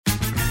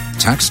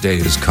Tax day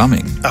is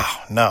coming.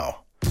 Oh, no.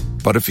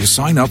 But if you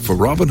sign up for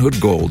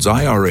Robinhood Gold's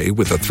IRA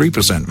with a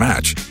 3%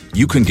 match,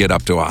 you can get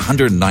up to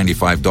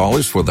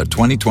 $195 for the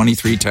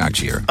 2023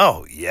 tax year.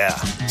 Oh, yeah.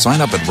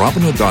 Sign up at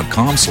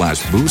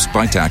Robinhood.com/boost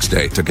by tax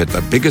day to get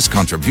the biggest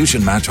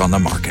contribution match on the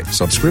market.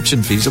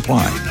 Subscription fees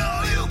apply.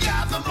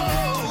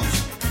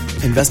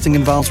 Investing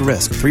involves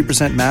risk.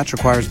 3% match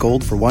requires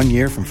gold for 1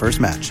 year from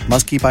first match.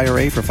 Must keep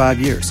IRA for 5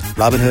 years.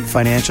 Robinhood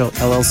Financial,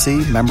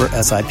 LLC, member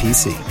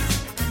SIPC.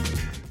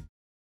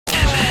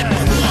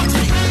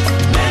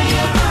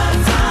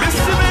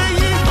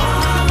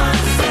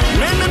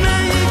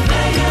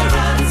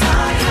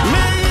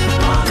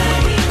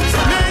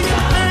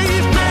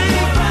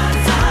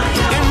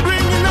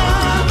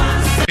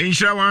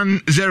 Insha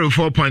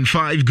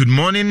 104.5. Good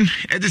morning.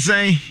 It is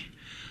say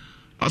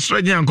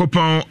Australian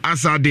coupon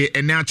asade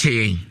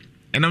enache.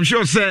 And I'm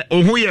sure say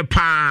ohuye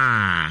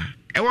pa.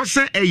 E was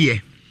say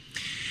eye.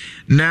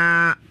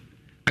 Na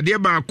ade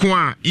ba ko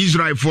a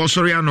Israel for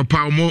sorry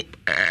anopa omo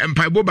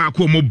empaibo ba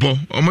ko omo bo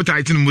omo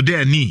titan mu de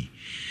ani.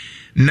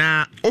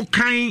 Na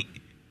okan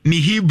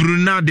ni Hebrew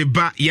na de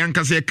ba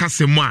yankase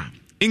kasemu a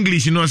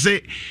English no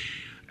say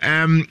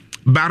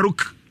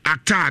Baruch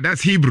Akhtar,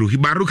 that's Hebrew.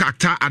 Baruch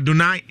Akhtar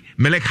Adonai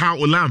Melech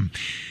HaOlam.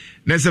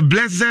 There's a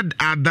blessed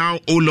art thou,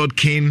 O Lord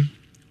King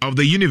of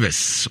the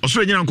universe.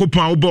 Australian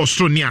Copa Obo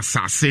Australia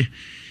Sase.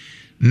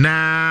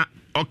 Na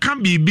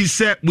Okambi be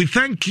said, we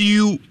thank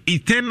you,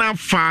 eternal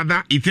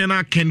Father,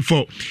 eternal King,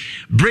 for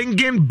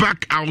bringing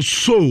back our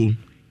soul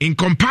in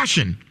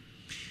compassion.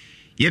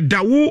 Ye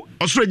dawo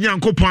Australian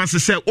Copa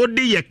say, Ode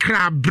ye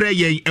crab bre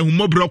ye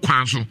ehumobro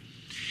kwanso.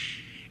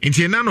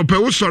 Inti na no pe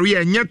wo sorry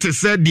enye te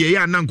said de ye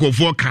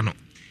anankofo kano.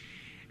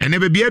 And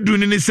never be a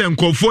doing any same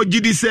call for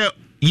GD say,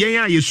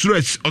 yeah, you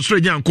stress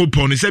Australian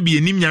coupon, is a be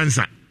a nim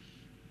yansa.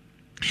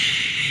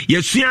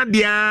 Yes,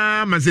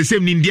 dear, mas the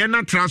same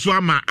Indiana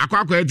Transforma,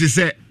 Aqua to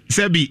say,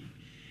 Sebi,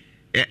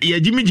 ye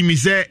Jimmy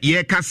say,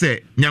 ye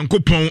case,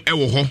 Yankopon,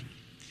 ewo.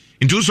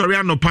 Into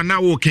sorry, no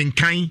pana can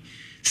kind,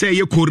 say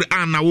your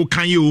Quran now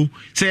can you,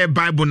 say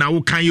Bible now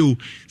can you,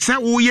 say,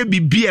 oh, ye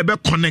be able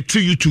to connect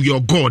you to your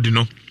God, you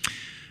know.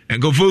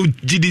 And go for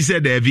GD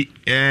said,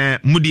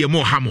 Moody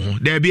mo hamo,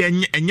 there be a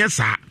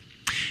yasa.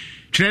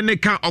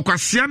 Treneka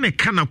Okwasiane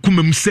kana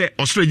kumem se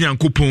Australian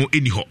coupon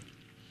anyho.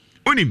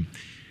 Onim.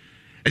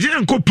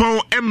 Agent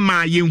coupon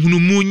Emma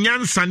Yenhunumu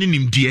Nyansa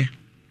nimdie.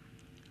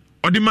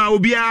 Odima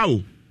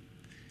Obiao.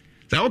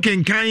 Sa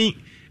okay kind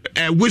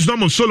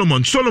wisdom of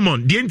Solomon.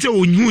 Solomon, the ente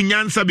onyu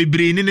nyansa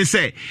bebre ni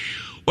se.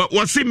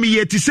 Wase mi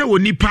ye ti se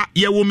onipa,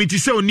 ye wo mi ti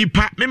se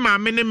onipa, me ma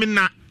me ne me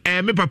na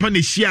me papa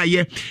ne hia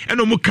ye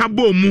eno mu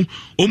kabo mu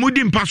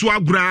omudi mpaso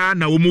agura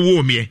na omu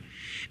wo me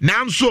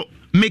nanso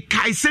me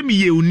kai se me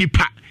ye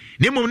onipa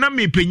nemo na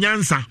me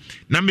penyansa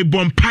na me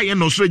bompaye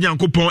no so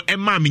Nyankopon e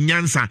ma me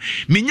nyansa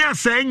me nya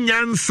sa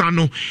nyansa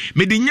no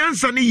me di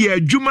nyansa ne ye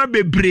adwuma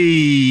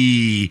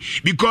bebre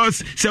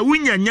because se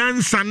wunya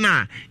nyansa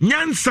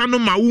no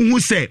ma wo hu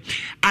se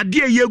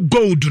ade ye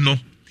gold no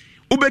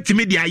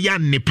ubetimi di aya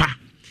nipa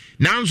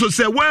nanso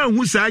se wan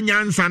hu sa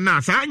nyansa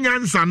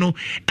no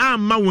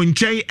amma won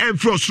chen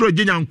enfro soro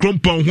genya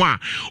nkrompon ho a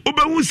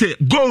obehu se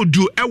gold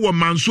ewo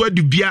manso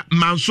adubia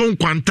manso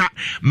nkwanta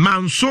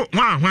manso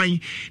hwan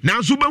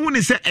nanso obehu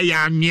ne se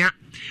eya anwea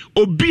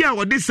obi a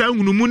wode sa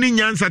hunumu ni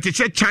nyansa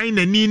teche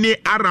China ni ne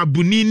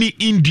Arabu ni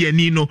India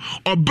ni no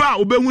oba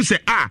obehu se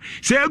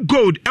se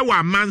gold ewo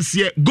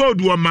amanse gold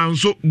wo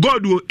manso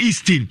gold wo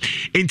eastin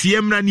enti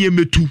yemra ne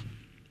emetu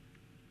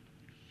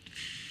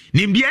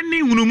nimdia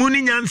ni hunumu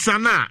ni nyansa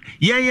na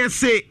ye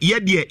se ye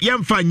de ye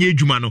mfa nya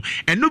adwuma no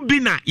eno bi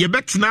na ye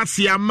betena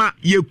ase ama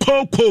ye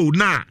koko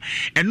na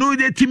eno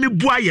de timi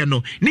boaye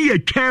no ne ye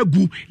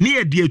twagu ne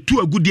ye de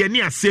atu agu de ne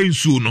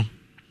asensu no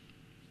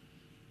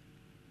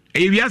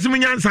e wiase mu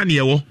nyansa ne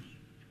ye wo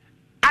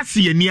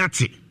ase ye ni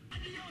ate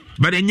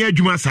ba de nya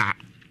adwuma sa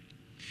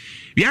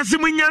wiase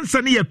mu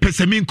nyansa ne ye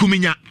pesami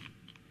nkuminya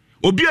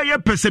obi a ye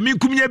pesami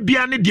nkuminya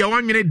bia ne de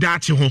wanwene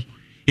daache ho.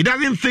 He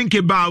doesn't think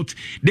about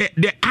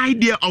the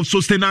idea of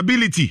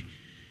sustainability.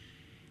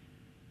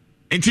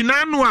 And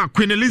Tinanwa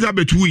Queen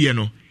Elizabeth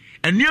Wuyeno,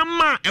 and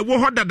Yama a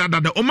wohoda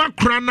da Oma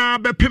Crana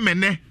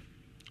Bepemene,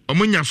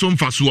 Omunya Som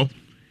Fasuo,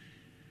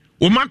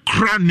 Oma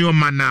Cranio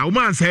Mana,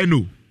 Oma say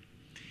no.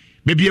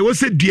 Maybe I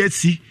was a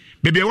DSC,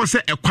 maybe I was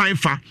a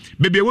Quinfa,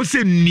 maybe I was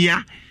a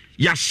Nia,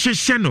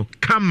 Yashisheno,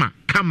 Kama.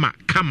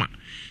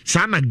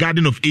 Sana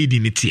Garden of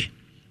Eden it here.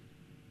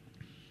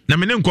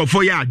 Namenem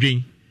for ya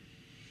dream.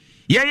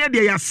 Yeah,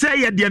 they are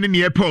say at the end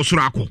of post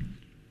rako.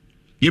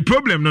 Your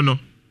problem, no.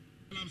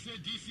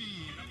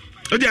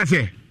 What do you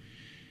say?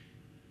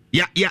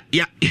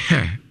 Yeah.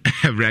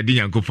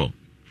 Ready, Uncle Fo.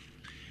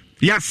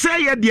 Ya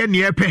say at the end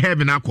of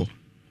heaven, Uncle.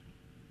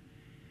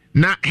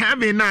 Na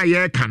heaven, na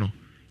ye cano.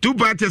 Two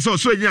parties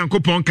also young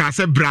coupon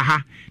cassa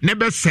braha,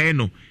 never say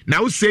no.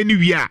 Now say new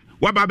year,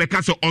 what Baba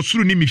Castle or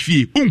Sruni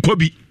fee,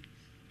 Unkobi.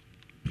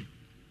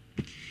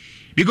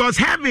 Because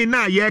heaven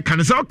now, yeah,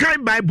 can so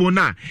kind Bible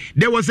now.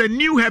 There was a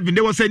new heaven,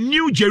 there was a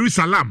new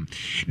Jerusalem.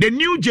 The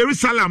new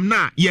Jerusalem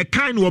now, yeah,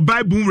 kind of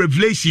Bible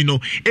revelation,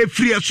 if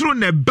we are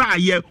thrown a bar,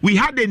 yeah, we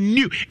had a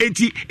new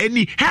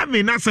any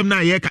heaven now, some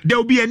now, yeah, there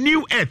will be a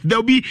new earth, there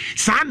will be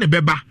San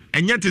Beba,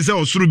 and yet is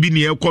also be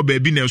near Kobe,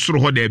 be near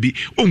Suro Debi,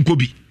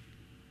 Unkobi.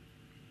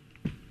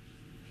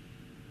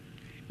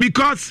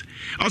 Because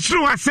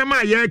Osro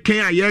Asema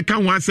ye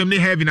can want some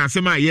heaven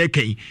Asema ye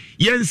can.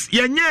 Yes,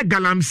 yenye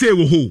galamse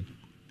wo.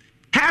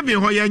 Heaven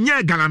ho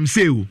yenye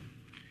galamse.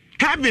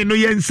 Heaven no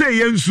yense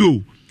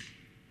yenso.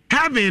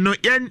 Heaven no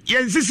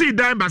yensisi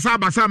dan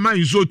basa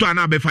man so to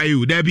ana befa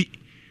you. There be.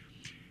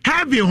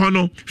 Heaven ho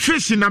no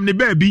fish nam ne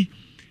baby.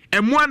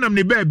 Emo nam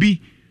ne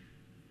baby.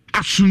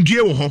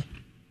 Asundie wo ho.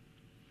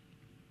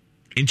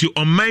 Into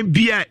on mind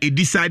bia e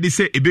decide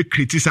say e be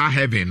criticize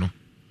heaven no.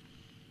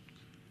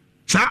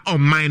 Sa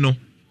on mine no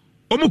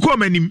omuko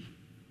manim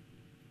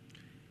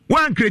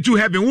one create to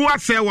heaven wo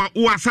ase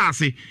wo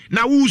asase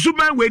na wo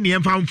suban we ni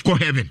emfa ko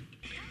heaven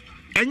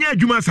enye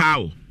adwuma sa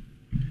o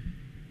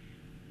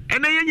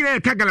ena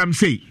yenyina ka galam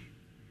sei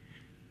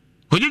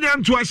hojinya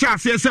nto ahya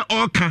ase se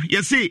oka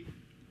yesi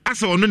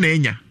ase ono na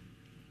enya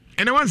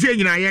ena wan se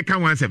nyina ye ka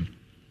wansem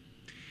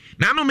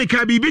na no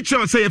meka bibi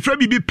cho se ye fra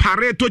bibi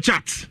Pareto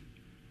chat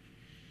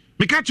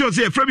meka cho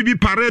se ye fra bibi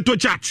Pareto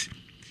chat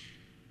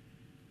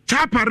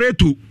cha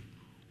Pareto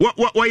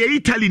what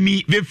Italy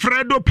ni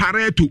Vilfredo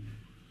Pareto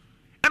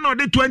and on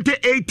the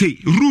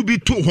 2080 Ruby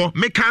to ho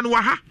mekan wa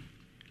ha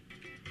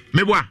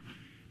mebwa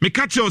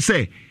mekacho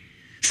say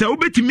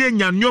ubetimi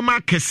anya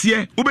nyoma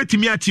kese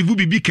ubetimi achieve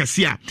bibi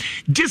kese a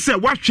gise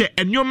wahwe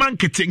enyoma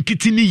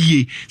nkiti ni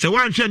yie se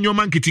wanhwe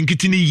enyoma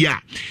nkiti ni yie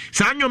a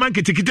sa enyoma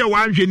nkiti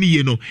wanhwe ni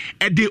yie no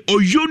e de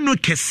oyono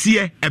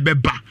kese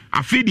ebeba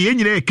afide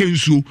yenyina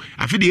ekensuo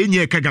afide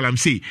yenye eka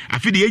galamsey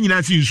afide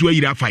yenyina si nsuo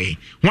ayira afaye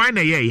hwan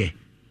na yeye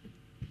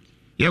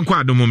yenkwa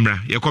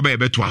adomumra yekoba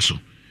ebeto aso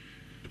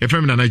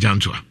efem na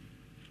jantoa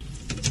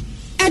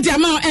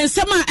Ediama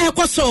ensema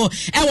ekoso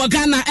ewo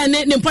Ghana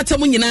ene ne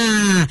mpatamu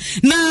nyina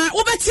na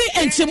wobeti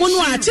enchemu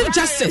no a Chief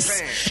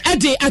Justice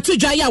ede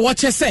atudwa ya wo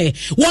chese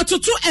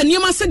wototo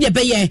enioma se de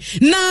beye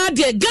na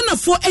de Ghana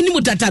fo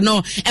animu dada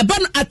no eba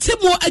no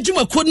atemu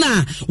adwumako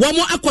na wo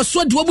mo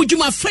akoso de wo mu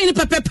dwuma free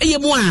pepepe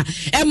yemu a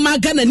emma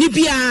Ghana ni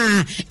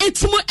bia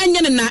etimu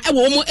enye na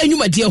ewo mo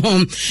enwumade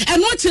ho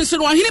eno chinso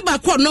no hene ba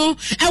ko no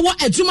ewo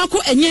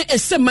adwumako enye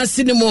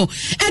esemasi ni mo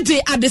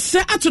ede adese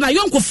atuna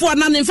yonkofo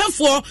na ne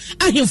mfefo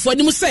ahemfo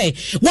ni say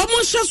womo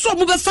hyeso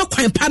mo befa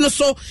kwan pa no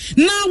so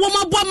na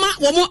womo aboma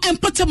womo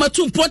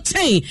empatamatu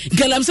mpoten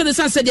galamse ne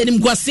sanse de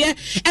nimguase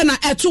na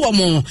eto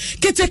womo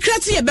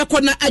ketekrati ye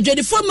beko na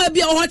adwadifo ma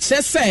bia ho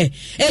kire se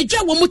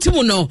eja womo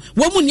timu no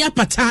womo ni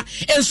apata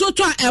enso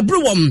to a ebro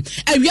wom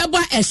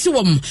awiaba ese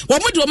womo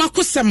de womo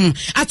akosem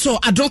ato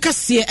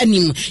adonkase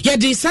anim ye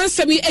de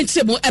sansemi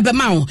entemu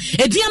ebema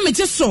edi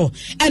amete so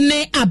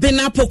ene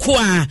abena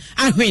pokoa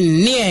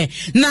ahwen ne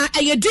na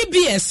eye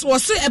DBS wo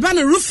se eba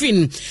no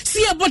roofing si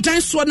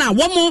ebodan so na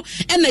womo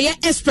ena ye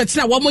expert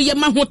na womo ye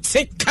ma ho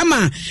te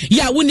kama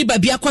ya woni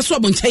babia kwaso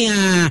obonchen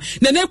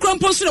na ne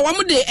krompo so na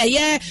womo de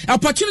eye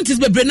opportunities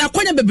bebre na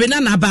kwanya bebre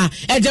na ba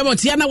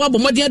ejamot ya na wabo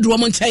modin adu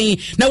womo nchen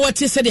na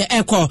wote se de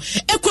Eco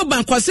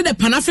Bank kwase de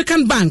Pan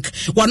African Bank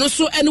wono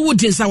so ene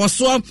wodi sa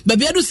woso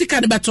babia do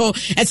sika de beto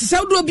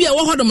etisa do bia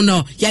wo hodom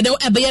no ya de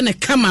ebe ne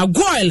kama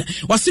goil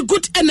wase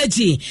good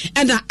energy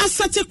and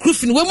asate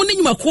roofing womo ne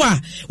nyumako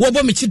a wo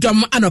bo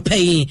michidom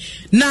anopai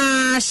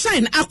na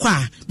Shine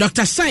Aqua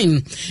Dr.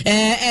 Shine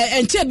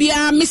ente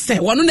bia Mr.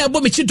 wono na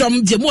ebo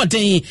michidom de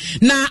moden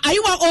na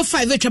ayiwa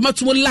 05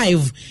 atwamatum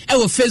live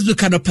ewo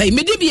Facebook anopai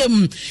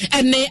medibiem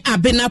ene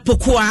abena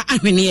pokoa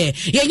ahwene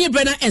yenye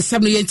brana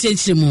ensam no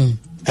yentenchemu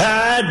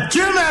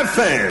Jim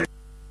FM.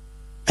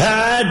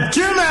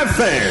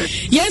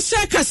 Yes,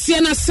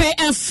 Kasiana say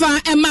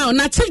Enfa Emma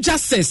na Chief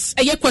Justice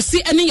Eyekwasi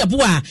ene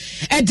yeboa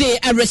ede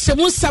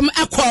aresemu sam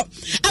akọ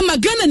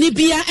amagana ni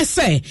bia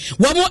ese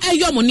womo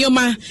eyomo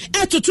nioma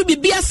etoto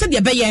bibia se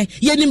de beye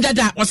yenim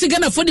dada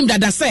osigana fodim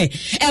dada se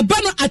eba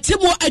no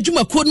atemo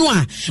adwumako no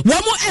a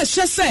womo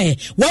ehwe se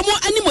womo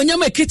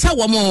animonyam ekita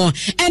womo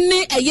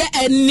ene eye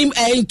enim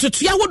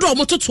entoto yawodo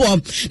womo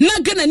toto na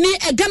gana ni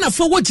egana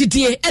fo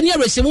wogidie ene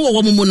aresemu wo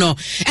womo mu no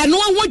eno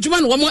ho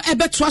adwuma no womo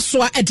ebeto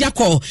so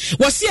Ediako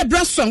wasi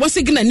ebrason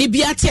wasi gina ni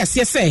bia te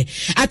ase se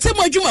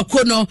atemo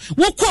adwumako no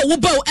wokọ wo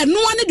baw eno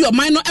ane de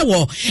oman no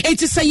ewo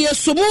enti se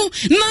yesomu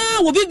na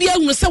wo bibia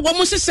hunu se wo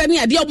mo hyehye ne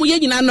ade omo ye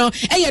nyina no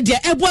eye de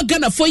ebo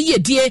Ghana fo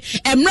yedie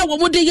emra wo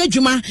mo de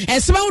yedwuma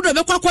ensema wo do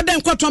be kwakoda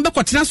nkoton be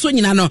kotena so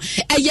nyina no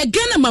eye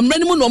Ghana mamra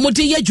ne mu no mo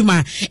de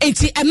yedwuma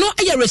enti eno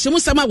eye rehemu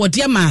sama wo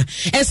de ma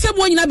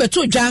ensebo nyina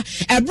beto dwa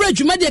ebra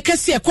adwuma de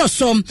kase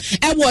ekosom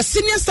ewo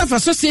Senior Staff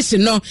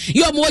Association no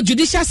yo mo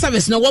judicial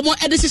service no wo mo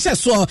ede hyehye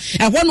so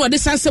one word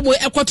sansebo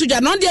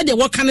ekotoja no de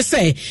woka ne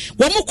say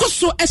wo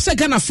mokoso ese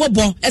Ghana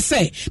fobo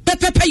ese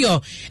pepepe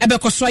yo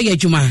ebekoso ya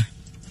adwuma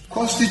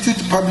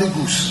constitute public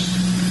goods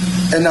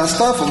and as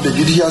staff of the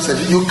judicial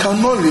service you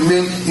cannot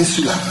remain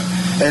insular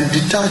and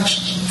detached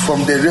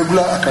from the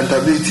regular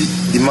accountability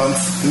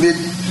demands made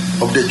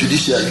of the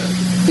judiciary.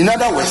 In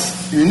other words,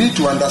 you need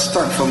to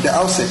understand from the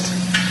outset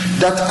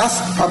that as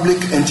public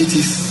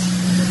entities,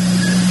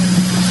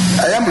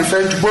 I am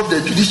referring to both the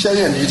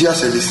judiciary and the judicial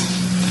service,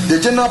 the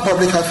general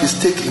public have a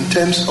stake in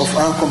terms of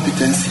our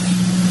competency,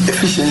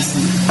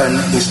 efficiency, and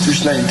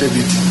institutional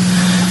integrity.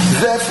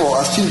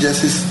 Therefore, as Chief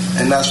Justice,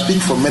 and I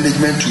speak for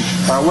management too,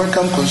 I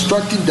welcome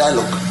constructive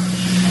dialogue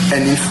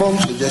and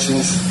informed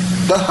suggestions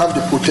that have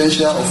the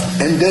potential of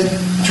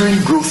endangering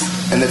growth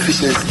and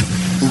efficiency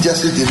in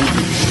justice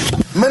delivery.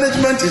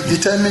 Management is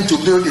determined to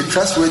build a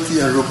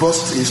trustworthy and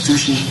robust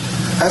institution,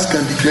 as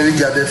can be clearly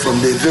gathered from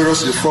the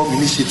various reform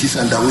initiatives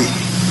underway.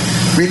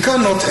 We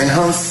cannot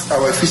enhance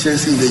our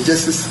efficiency in the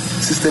justice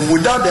system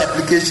without the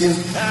application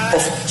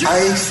of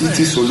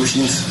ICT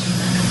solutions,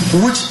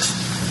 which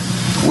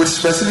with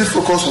specific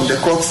focus on the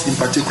courts in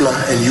particular,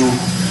 and you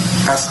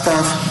as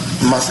staff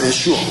must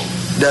ensure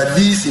that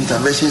these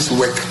interventions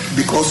work,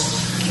 because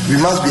we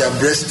must be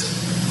abreast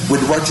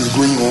with what is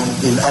going on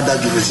in other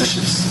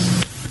jurisdictions.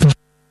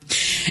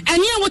 And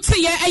yeah, what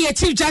say a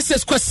Chief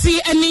Justice Kwasi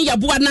any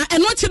Yabuana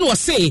and what you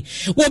say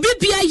will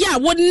be ya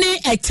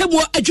wouldn't a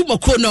temo a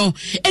jumokono,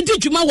 a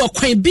dijuma wa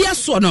quain bia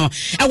sono.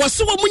 I was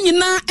so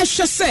munina a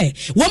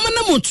chasse,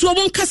 woman to a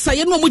moncasa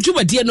and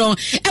mujuma diano,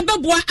 a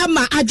babwa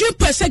ama, a dream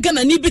per second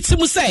and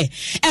nibitimu say,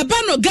 a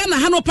bano Ghana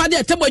hano party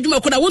at temo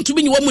jumakona want to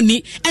be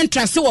womani and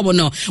trust a woman.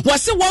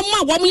 Was a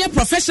woman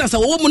professionals a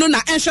woman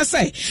and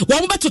chasse,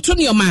 one but to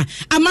Tunioma,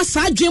 a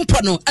massa dream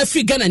pono, a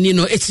figure and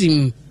Nino, it's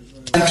him.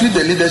 And treat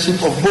the leadership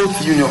of both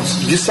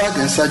unions, GISAG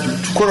and SAJU,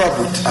 to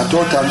collaborate at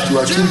all times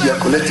to achieve their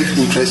collective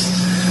interests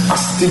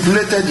as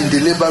stipulated in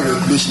the labor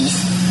regulations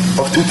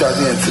of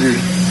 2003.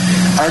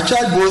 I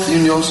charge both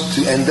unions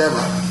to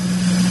endeavor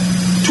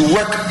to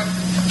work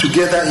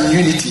together in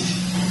unity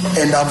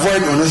and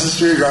avoid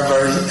unnecessary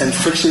rivalry and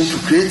friction to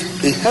create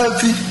a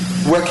healthy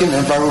working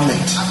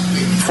environment.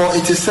 For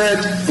it is said,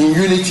 in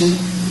unity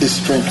is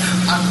strength.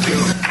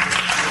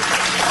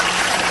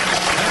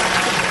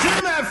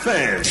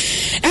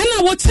 And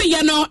what say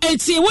you know,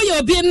 it's a way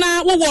you'll be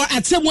now war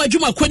at some way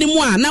Juma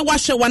Quenimua, now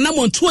wash a 1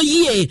 month 2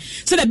 year,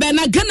 said a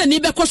banner gun and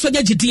neighbor cost of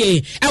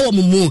GDA, our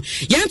mumu.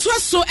 Yantua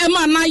so Emma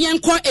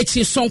Nayanqua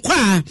echi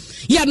sonqua,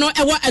 Yano,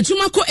 our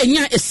Ajumako and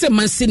ya is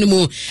seman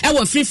cinema,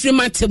 our free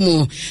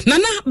matemo.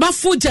 Nana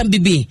Bafu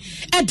Jambibi,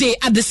 a day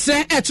at the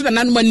say at the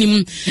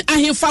Nanmanim, I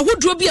hear for who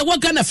drove be a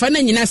wagana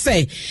fanana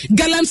say,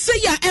 Galam say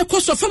ya a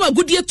cost of a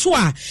good year tour,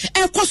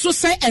 a cost of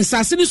say and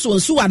Sassini so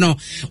Suano,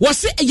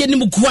 was it a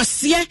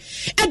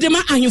Yenimuquasia,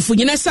 Edema. For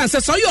you,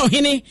 so you're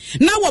hinny.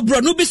 Now, a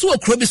brother be so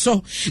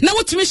crobiso. Now,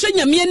 what mission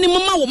your mere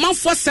mama will mount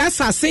for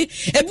Sassay,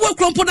 a book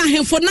crumpona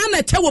him for none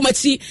at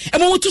Tawamachi,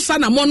 and want to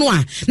son a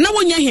monoa. Now,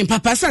 when you him,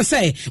 Papa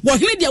say,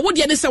 what lady would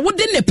you say, what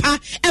didn't pa,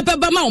 a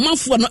babama,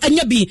 mouthful, and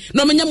ya be,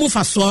 no mania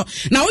mufaso.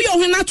 Now,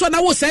 you're not to an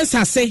hour sense,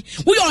 I say,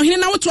 we are here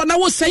now to an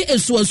hour say,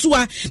 and so,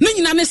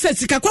 Nina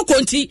says,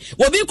 Kakonti,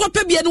 will be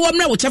copy and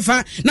one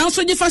whichever. Now,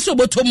 so you faso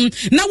bottom.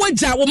 Now, what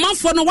jar will mouth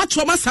for no what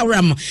from us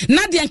aram.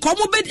 Nadia and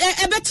Comobet,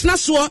 Ebet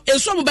Naswa,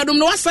 and some bedroom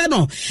no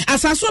wasano.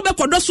 As I saw the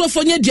Codoso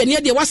for near Jenny,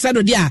 the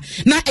wasano dia,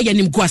 na a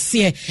yanim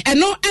guasie, and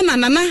no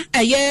anana,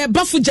 a ye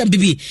buffu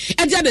jambibi.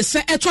 And the other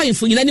say, a trying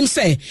for you, let him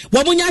say,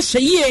 Wamunya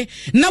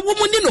Shaye, na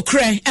woman no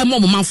cray, and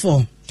Mamma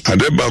for.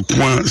 Adeba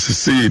Kwan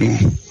Sisino,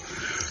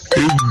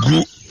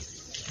 Egu,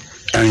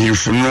 and you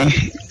for no,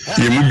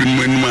 you moving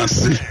when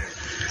massy,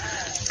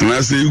 and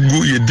I say,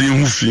 Gu, you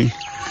didn't huffy,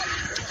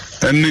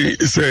 and they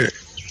say,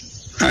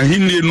 I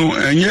hindi no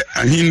anye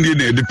I hindi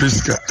the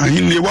pesca I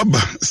hindi waba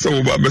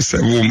so baba say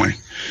woman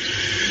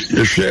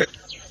you share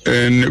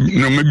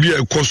no maybe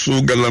a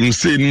koso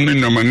galamse no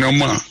na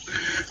manama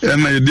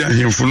na yedi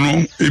ahemfo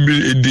no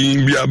ebi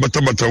edin bia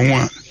batabata ho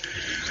a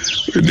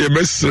the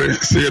best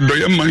say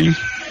doyeman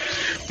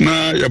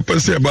na ya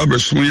pese baba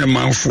so ye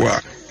manfo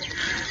a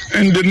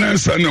and the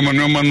next na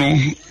manama no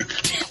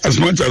as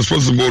much as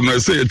possible no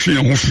say twi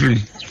ho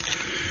free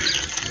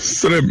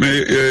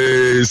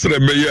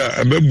srebe ya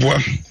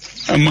abeboa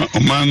ama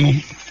omano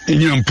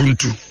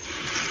enyampuntu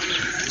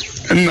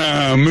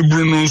na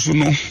mebru no so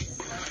no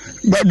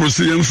bible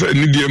say yemfa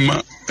ni die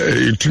ma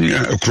etumi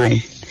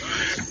akron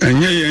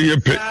enye yen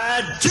yepe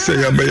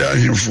say ya be ya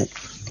ahemfo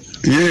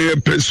ye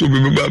yepe so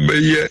be ba be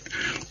ye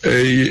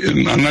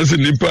anase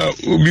nipa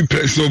obi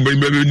preso be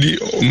di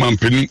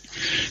omampani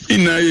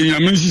ina ye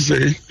nyame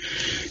sise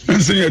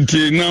anse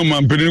yati na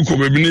omampani ko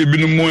be bi na ebi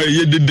no mo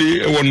ye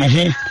dede e wo no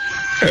ho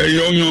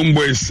young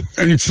boys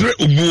and tre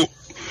obu.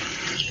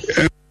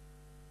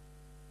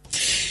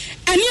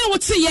 Any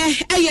what say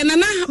ye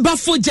nana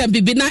bafo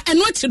jambibi na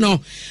eno ti no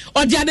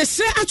odi ade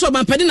se ato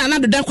mampani na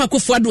nado dan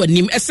kwakofo ado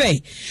anim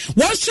ese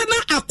wo hwe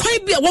na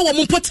akwan bi a wo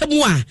mo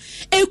potamu a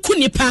eku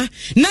nipa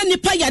na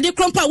nipa yade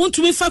krompa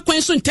wontumi fa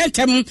kwan so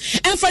ntentem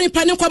emfa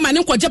nipa ne kwama ne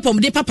nkojapom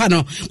de papa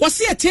no wo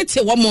se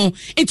etete wo mo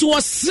it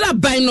was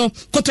sraban no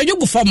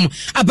kotoyogu fom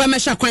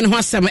abamesha kwan ho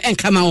asem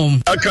enkama wo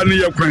aka ne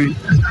yakwan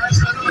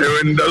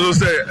when dazo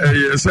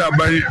say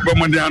aban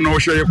bomode an wo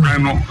hwe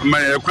yakwan no ma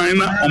yakwan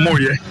na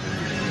omoye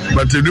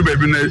but you do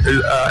baby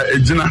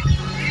ejina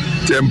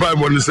Tempa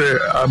bon say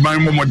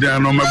aban mo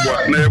modern no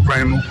meboa na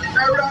ekwan no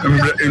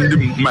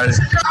ndim mai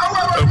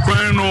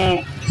ekwan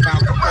no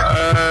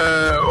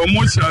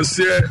omo chance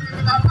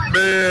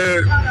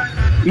be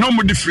no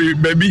mo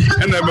different baby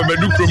and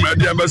bedu krom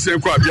ade abase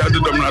ko abia de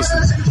domnase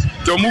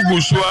tomu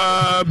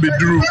gusua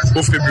beduru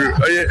ofebru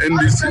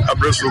NDC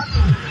abreso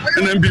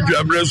NMPP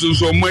abreso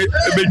so mo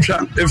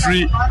ebetwa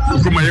every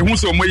krom ye hu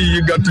so mo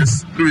yi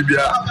gates no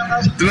bia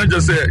tena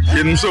just say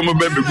yen so mo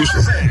be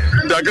guso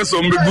daga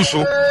so mo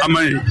guso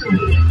amai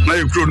na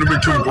ye kro no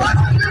betum ko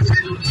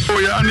o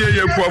ya ne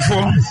ye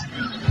kwafo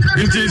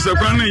nti se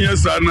kwan ne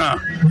yesa na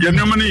ye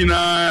noma ne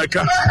ina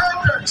ka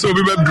so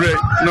be bre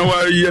na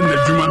wa ye na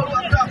djuma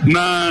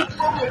na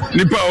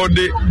nipa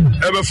ode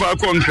ebe fa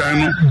konkran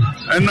no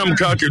enam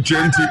ka ke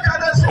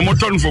 20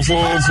 omoton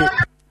fofofo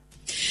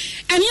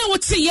ani a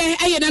wote ye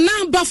eye na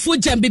nambafo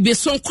jambibi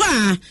sonko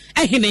a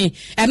ehene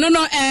eno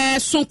no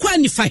sonko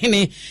anifa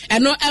hene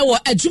eno ewo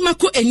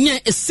adwumako enya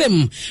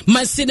esem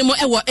masini mo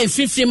ewo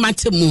efifiri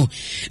matemu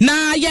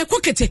na ye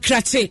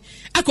koketekrate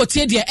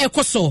akotie de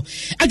ekoso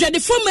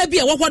adwadefo ma bi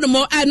a wo hɔ no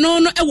mo eno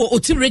no ewo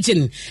oti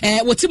region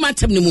woti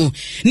matem ne mu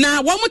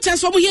na wo mo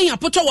tenso mo hia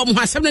poto wo mo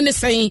asem ne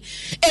sen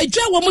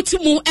edwa wo mo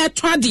timu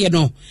eto ade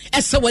no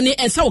ese woni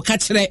ensa wo ka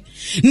kire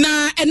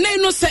na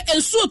enen no se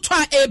ensu to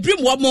a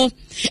ebrim wo mo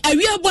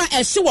awia bo a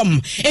ese wo mo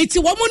enti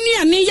wo mo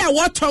nuane ya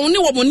wo ton ne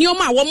wo mo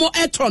nioma a wo mo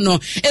eto no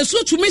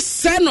ensu tumi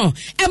se no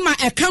ema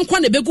ekankwa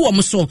na begu wo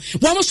mo so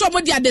mo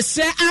de ade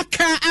se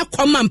aka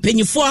akoma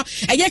mpanyifo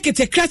eye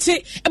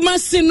ketekrate ema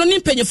sin no ne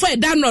mpanyifo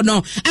dano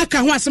no aka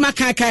ho asema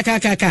ka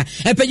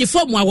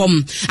epanyifo mu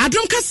awom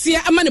adom kase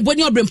ama ne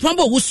boni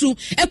obrempombo wusu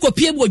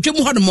ekopie bu odwem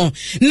ho no mo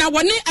na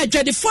wone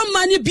adwadefo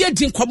ma ne bia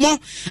din komo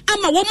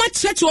ama wo ma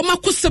church wo ma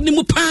kosem ne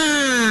mu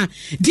pa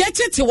de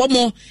tete wo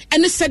mo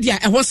ene sedia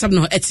eho sem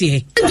no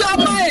etie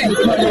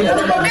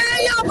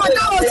ya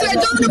pata o se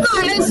jo no ba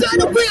enso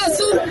no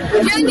kuyesu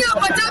ya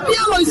pata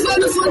bia o so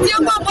no so tie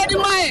kwa body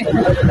mai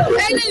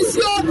ene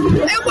nso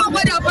e kwa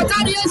body pata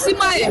no yesi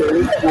mai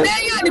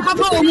ya ni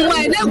papa wo mu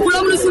mai na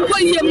kuro mu so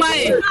ye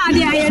mai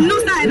ade aye no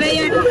sa be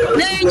ye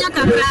na nya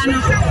kakra no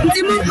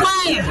nti mu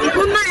mai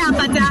mu mai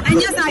apata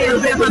enya sa ye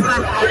bre papa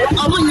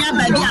o mu nya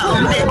ba bia o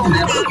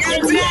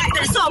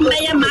be so me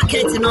ye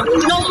market no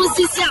no mu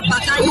sisi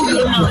apata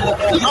ye ma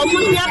o mu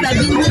nya ba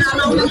bi na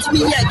no mu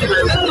timi ye aduma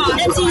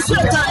enti so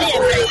ta ye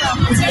bre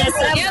yes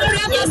ye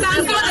bre to san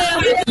so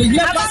ye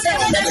aba se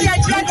ye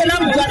try na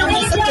mu na mu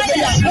so ye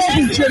ya o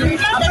chiri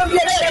aba bi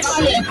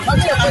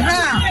ye aha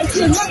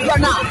enti mo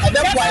gona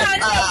ebe kwa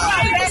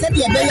se bi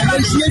ebe ya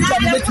hie twa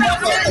mo betu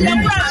akọ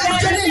enu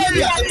tani ye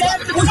bi akọ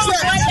wo se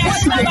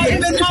what be the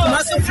benefit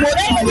massive for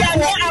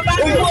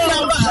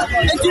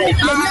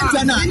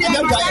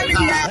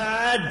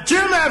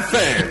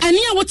ani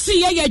a wote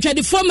ye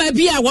adwadefo ma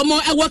bi a wo mo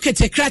ewo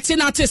ketekrate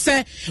na te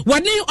se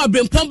wone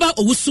obrempomba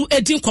owusu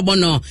edin komo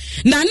no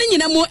na ne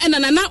nyina mu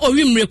enana na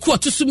owimreku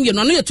otosum ye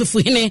no no yetofu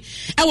hene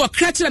ewo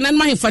krate na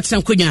ma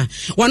hemfaten konya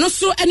wono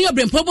so ani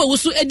obrempomba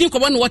owusu edin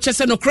komo no wo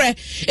chese no kre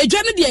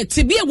edwa no de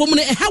tebie wo mu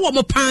no eha wo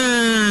mo pa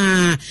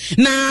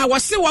na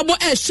wase wo mo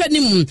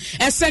ehwanim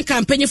esen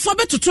campaign fo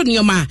betoto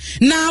nioma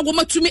na wo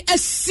matumi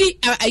asi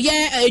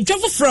ye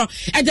edwafofro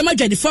edema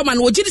adwadefo ma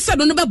no wogidi se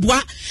no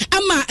beboa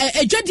ama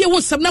edwade wo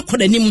nsam na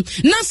kodanim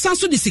na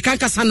sanso de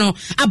sikankasa no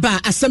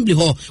aba assembly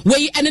ho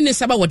wei ene ne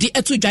saba wodi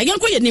etu dwa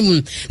yenko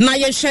yenim na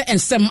yenhwe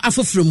ensem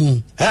afofro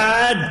mu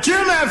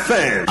Juma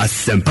FM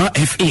Asempa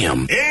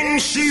FM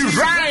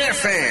Inshira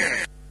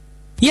FM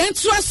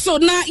yentu aso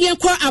na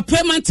yenko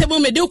appointment table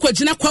mede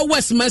ukogina kwa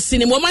West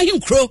Masini mo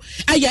mahinkro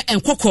aya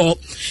enkoko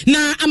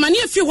na amane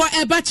afi ho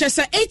eba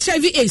chese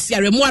HIV AIDS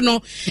yaremu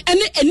ano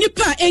ene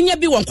enipa enya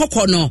bi won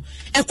kokko no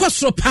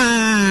ekosoro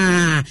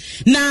pa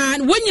na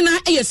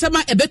wonyina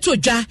eyesema ebeto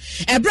dwa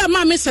ebra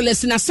ma me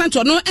Celestina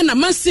Santo no ena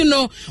Masini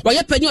no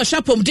waye panyi o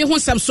shapom de ho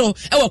sam so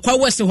ewo kwa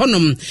West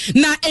honom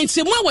na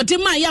entemu awode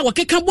ma ya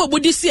wakeka bo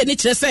obodi sie ni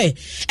kire se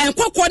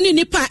enkoko ni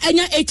nipa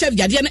enya HIV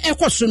yade no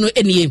ekosoro no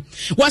enie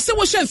wase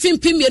wo hwe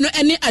mfimpi mienu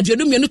ene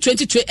aduonu mienu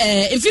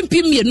 2020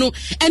 mfimpi mienu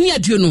ene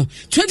aduonu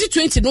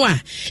 2020 no a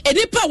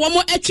enipa wo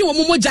mo etwe wo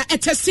mo moja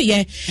etese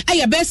ye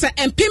aya besa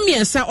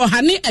empimiensa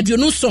ohane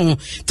aduonu so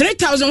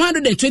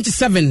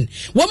 3127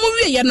 wo mo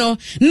wiye no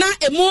na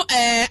emu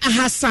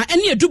ahasa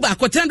ene eduba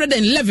akọ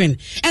 311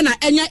 ena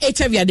enya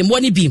HIV ademo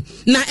ni bi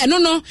na eno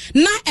no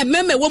na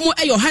ememe wo mo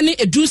eyo ohane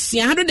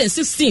edusia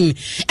 116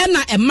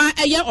 ena ema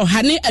eye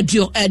ohane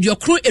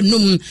adiokro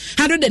enum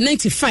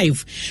 195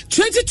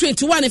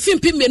 2021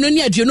 mfimpi mienu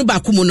ni aduonu ba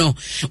kumu no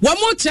wo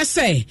mo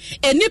trese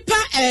enipa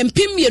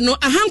mpimie no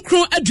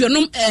ahankro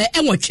aduonum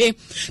enwotwe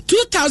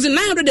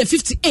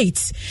 2958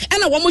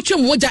 ena wo mo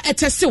twem moja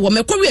etese wo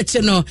mekɔwe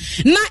eche no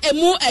na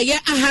emu eye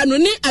ahanu mienu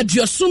ni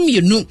aduoso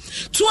mienu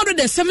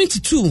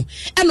 272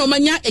 eno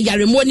manya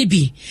yaremo ni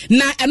bi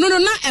na eno no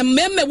na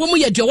emmeme wo mu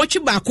ye duowoche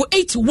baako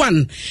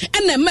 81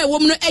 ena emme wo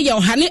mu no eye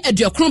ohane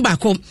aduokron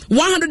baako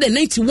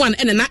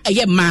 191 ena na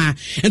eye ma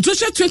ento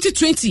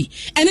 2020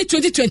 ene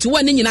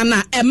 2021 ni nyina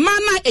na emma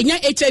na enya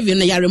HIV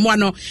na yaremo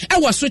no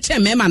ewo so che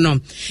mema no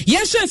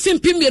yenhwe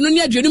fimpim mienu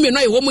ni aduonu mienu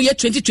aye wo mu ye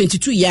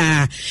 2022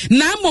 ya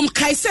na mom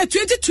kaise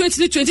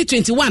 2020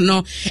 2021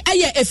 no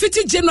eye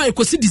efiti January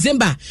kosi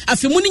December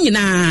afemu ni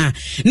nyina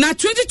na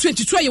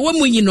 2022 aye wo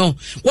mu yi no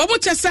wo mo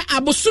chese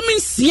abosumi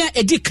nsia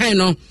edi kan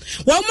no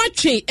wo ma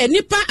twe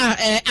enipa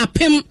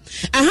apem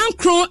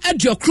ahankro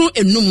aduokro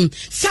enum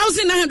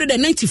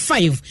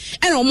 1995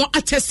 ena wo mo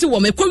atese wo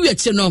mekwawi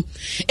ache no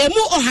emu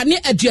ohane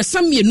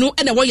aduasam mienu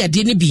ena wo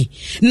yade ni bi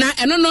na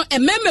eno no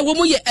ememe wo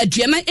mu ye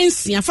aduana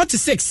ensia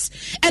 46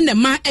 ena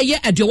ma eye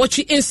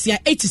aduowochi ensia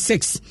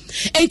 86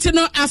 enti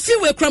no afi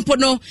we krampo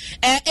no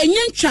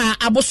enyentwa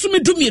abosumi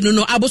dumienu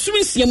no abosumi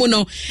nsia mu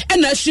no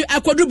ena hye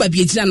akodu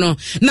babiegina no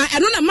na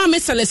eno na ma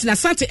meselesi na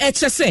sante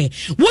echese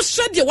wo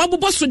hwede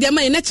wabobo so de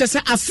ma ene chese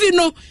afi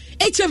no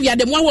HIV ya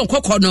dem wa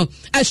nkokọ no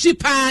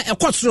ahyipa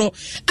ekotoro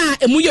a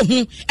emu ye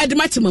hu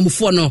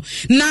edematemamufo no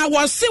na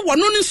wose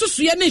wono ne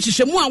nsusuye ne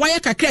hyehyemu a waye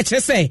kakra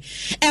chese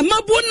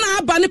emabu na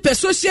aba ne pe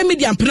social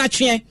media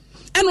mpnatwe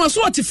eno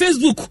so what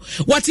Facebook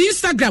what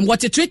Instagram what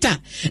Twitter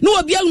no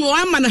obi anu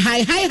ama na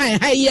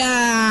hi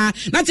ya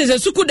na chese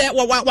suku de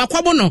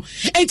wakwabo no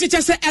enti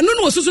chese eno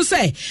no osusu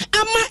se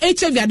ama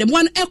HIV ya dem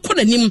wan ekọ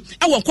nanim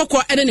e wo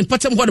nkokọ ene ne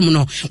potem hodom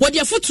no wodi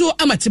afoto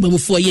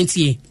amatemamufo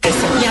yentie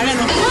yare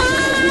no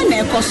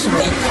I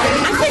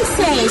think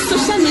say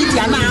social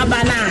media na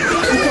abana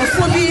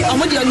microphone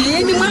omodi oni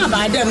eni ma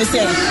abada me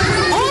say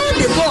all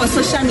they go on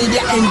social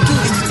media and do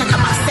is to talk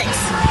about sex.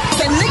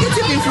 The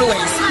negative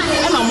influence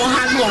am more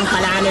hard one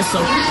kala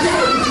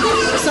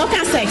so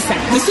can sex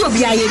this will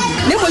be aye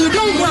no you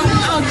don't go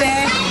out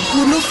there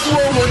you look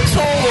for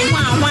to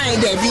why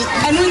there be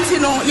and you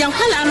know yan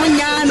kala no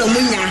nya no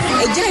munya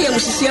eja ye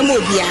muhihie mo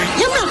bia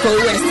ye ma ko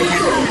west ha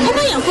e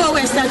na yan ko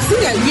west see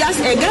we as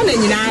e Ghana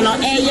nyina no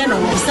eye no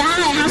sa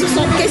ha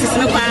so cases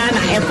me kwa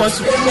na e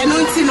post and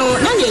you know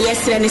na ye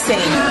yesre ni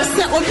say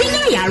obi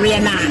nya yare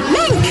na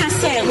nka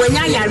say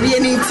wanya yare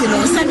ni no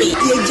sabe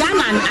ye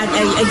German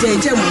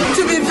ejeje mu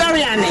to be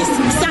very honest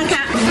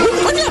sanka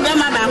oni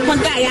obema ba ko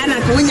ga ya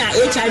na ko nya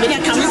HIV na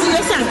come see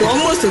yes and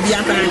almost obi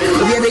afan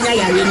obi abenya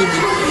yare ni bi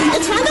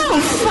it's rather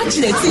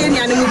unfortunate ye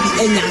nya no bi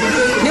enya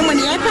ne mo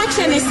ne ya patch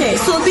ne say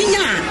so bi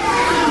nya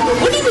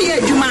oni bi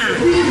adwuma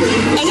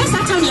enya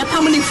satam ya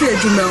pam ni free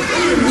adwuma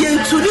ye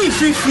ntuli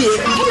free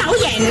na wo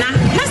ye na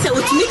say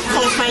otumi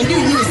confine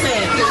you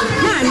say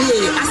na me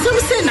asem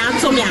say na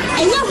atomia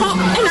enya ho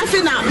na fe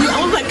na we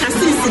over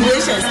casting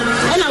situations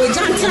na we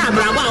jant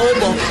abrabo a wo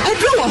bo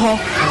edro wo ho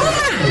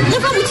na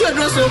fa mutu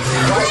edro so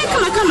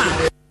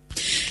kama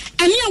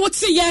Ania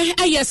wote ye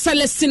aye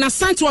Celestina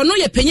Santo no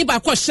ye panyi ba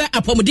ko hye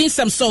apomudin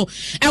sem so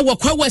e wo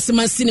kwa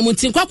wasimansini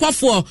muntin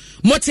kwakwafo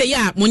mote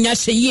ya munya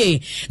hye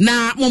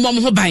na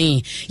momom ho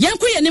ban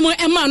yenko ye nimo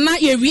ema na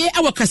ye wie e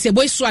wo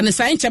kasebo iso an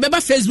sa encha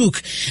beba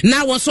Facebook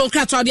na won so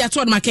krato de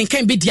ato ma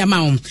kenkan bi dia ma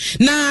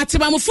na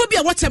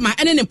tebamofobia wotema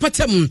ene ne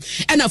potem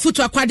e na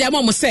futu akwade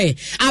ama mo say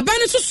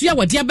abane susu ya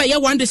wode aba ye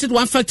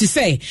 150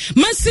 say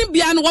mansin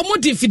bia no wo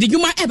modi fidi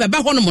dwuma e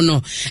beba ho no mo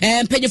no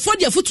panyefo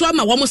dia futu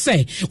ama wo mo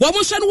say wo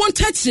mo hye no won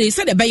touch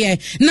said ebeye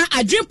na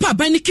adwempa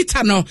ban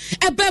kita no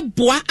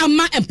ebeboa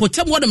ama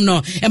empotem wodom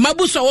no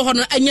emabuso wo ho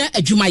no anya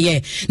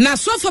adwumaye na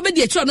sofa be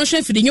de echo no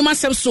hwe fidi nyuma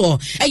sem so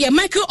eye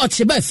Michael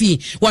Ocheba fi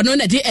wono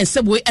na de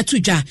ensebo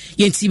etudwa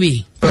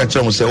yentiwe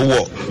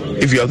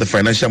if you have the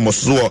financial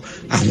muscle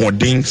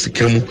ahwodin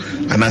sikamu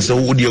and as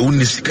wo de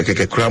woni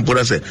sikakeke krampo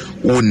na say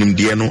wonim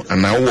de no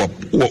and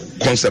wo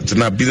concept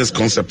na business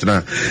concept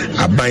na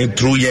abind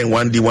through yen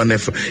 1D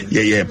 1F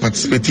yeah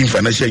participating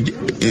financial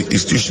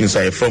institutions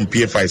are from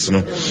PFIs no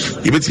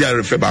you bet you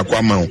refer back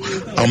one man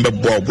ambe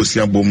bo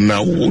obosia bom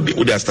na wo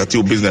de start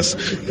your business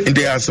and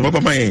they are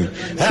papa man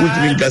which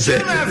mean that say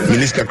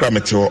minister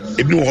krametio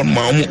ebi wo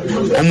ma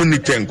omo ni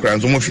 10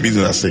 crowns omo fi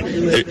business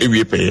e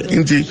wie pay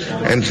nti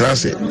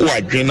entrance o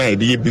adwen na e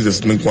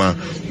business no kwa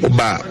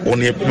oba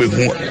oni e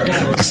hu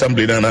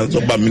assembly na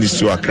so ba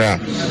ministry akra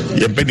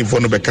ye bedi for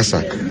no be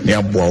kasa ne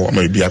aboa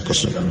ma bi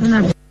akoso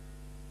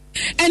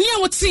Enia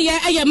wote ye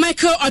aye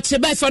Michael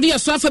Ocheba for the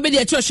so afa be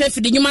de to chef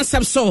di nyuma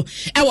sam so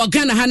e wo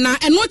Ghana ha na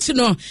eno ti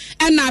no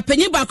e na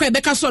panyi ba kwa e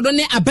beka so do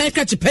ne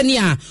abanka chepani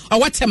a o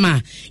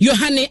watema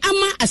Yohane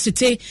ama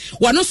asite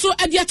wono so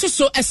ade ato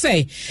so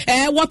ese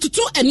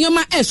wototo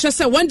enioma e hwe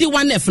se 1D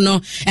 1F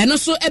no eno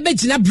so e be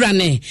gina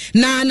brane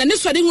na ne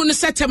so de hu no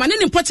setema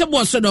ne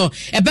portable so do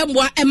e be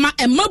mboa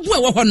emabu e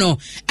wo ho no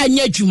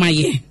anya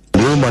adwumaye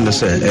No man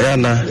say,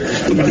 Ayana,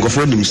 go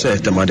for him say,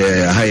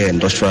 Tamade, a higher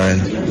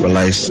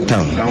industrialized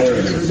town.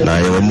 Now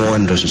you are more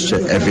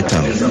industrial every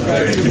town.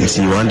 You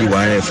see, one day,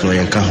 why if no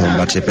home,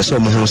 but a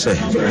person who say,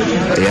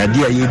 the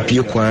idea you be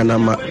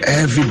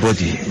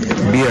everybody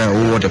be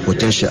over the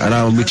potential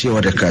around meeting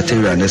all the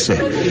criteria and they say,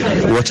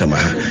 what am I?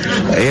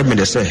 I mean,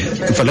 they say,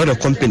 if a lot of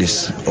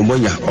companies,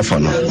 Omonia offer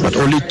no, but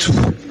only 2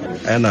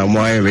 and I'm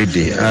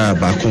ready.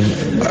 Back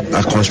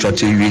a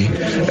constructive way,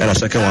 and a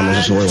second one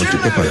also on the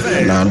paper.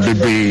 Now,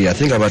 I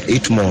think about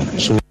 8 more.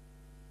 So.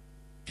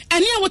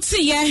 Ani a wote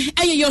ye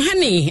eye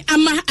Yohane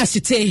ama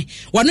asite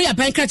wano ya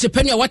banka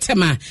chepani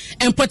watema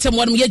empotem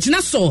wonum ye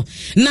gina so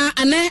na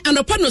ane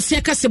anopa no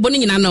sia kasebo ni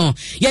nyina no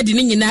ye de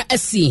ni nyina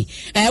asi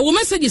wo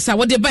messages a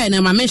wode buy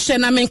na ma menhye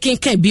na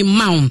menkenkan bi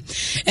maw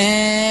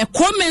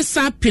comments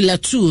pillar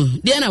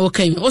 2 de na wo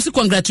kan o si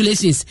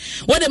congratulations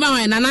wode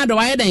ma na na do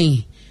wa ye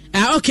den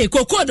okay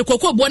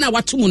koko bo na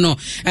watomu no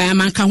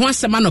manka ho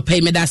asema no pay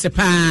me da se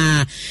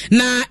pa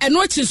na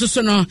eno chi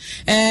so no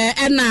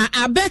na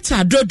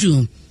abeta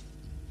dodu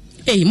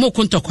mo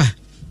kontokwa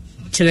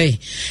chire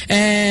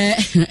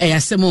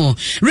asemo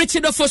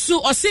Richard Ofosu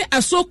ose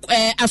aso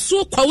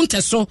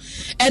kwawunte so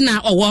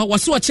na owo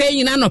wose oche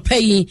nyina no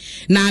pay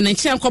na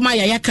nche nkoma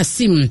ya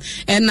Kasim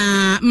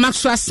na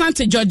Maxwell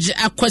Asante George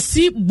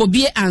Akwasi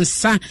Bobie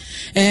Ansa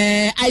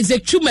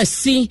Isaac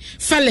Chumasi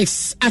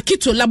Felix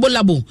Akito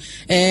Labo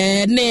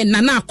ne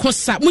Nana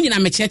Akosa munyina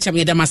mechecha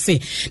medamase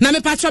na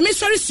me patro me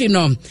sorry si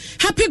no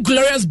happy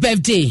glorious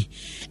birthday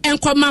and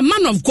my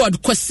man of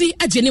God Kwasi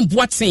Ajeni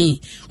Boateng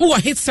who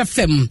hits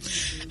FM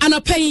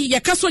anapay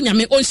yakaso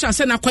nyame onsha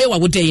se na kwaye wa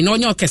wodei na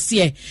onye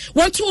okese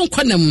want to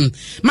nkwanam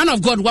man of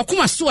God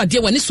wakuma so ade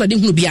wani so ade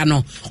hunu bia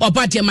no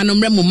oba de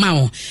manomre mu ma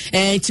o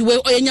ti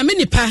we nyame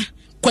nipa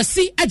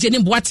Kwasi Ajeni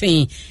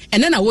Boateng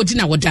ene na wodi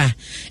na woda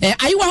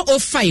ayiwa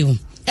 05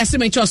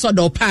 eseme ncho so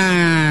do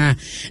pa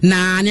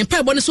na ne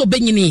pa bo ne so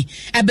benyini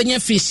abenya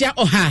fishia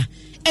oha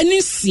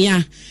eni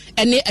sia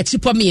ene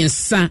atipo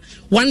miensa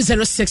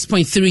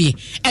 106.3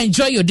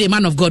 enjoy your day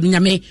man of God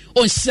nyame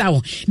on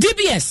show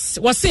DBS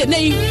was say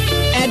nay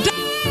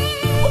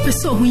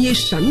opeso hu ye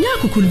hwa nya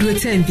kokunduro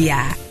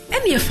tambia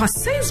ene fa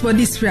sense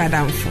body spray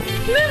adamfo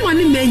me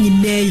mani manyi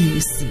na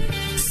yusi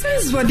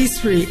sense body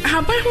spray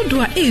abai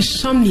hodo a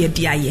sham ne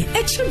diaye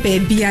eche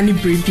baabia ne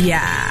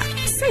brebia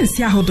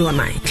sense ya hodo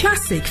na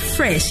classic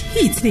fresh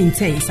heat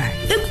intense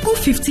egu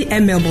 50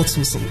 ml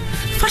bottles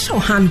fashion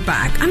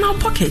handbag and our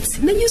pockets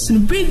na use no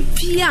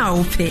brebia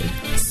ope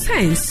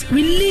sense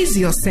release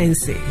your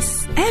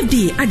senses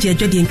FD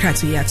ajejodi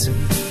nkratu yatu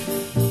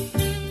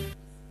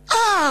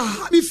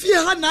me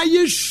fear na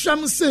ye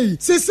sham say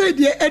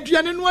de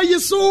aduane no aye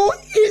so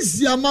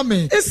easy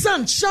amame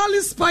esan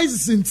Charlie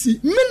Spices nti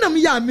menam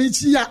ya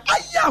mechi ya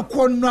aya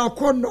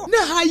akono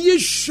na ha ye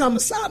sham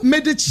sa me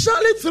de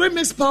Charlie 3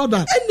 mix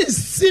powder ene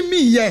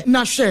simi ye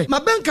na hwe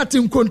mabenkate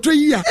nkonto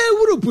yi a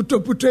ewuru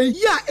putoputo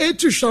ya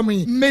etu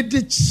shami me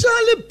de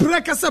Charlie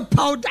prekase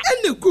powder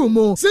ene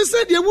kumo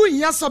de wo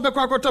nya so be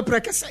kwakoto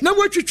prekase na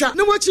wotwitwa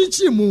na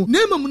wochinchi mu na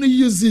emam no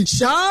use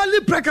Charlie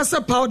prekase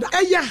powder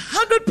eye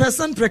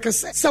 100%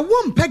 prekase sa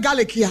one pe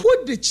garlic here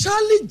with the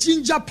Charlie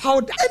ginger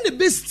powder and the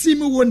best steam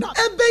wona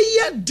ebe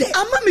ye de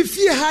ama me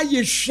fie ha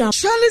ye hwa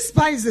Charlie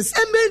Spices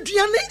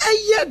emeduane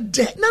eye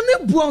de na ne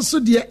buonso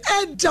de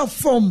edda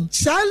from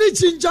Charlie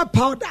ginger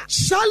powder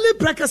Charlie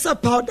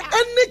breakfast powder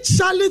and the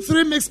Charlie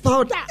 3 mix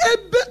powder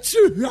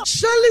ebetu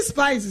Charlie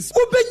Spices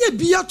obenye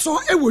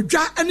biato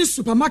ewodwa ene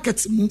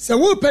supermarket mu se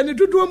wo pe ne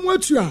dodo mu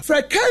atu a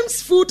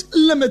Frequency Food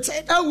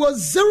Limited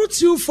was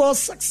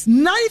 0246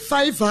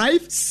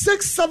 955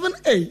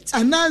 678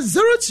 and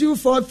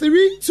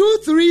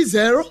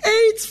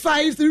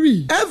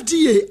 0243-230-853.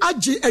 FDA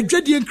aje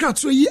adwedie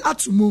nkrato yi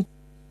atomu.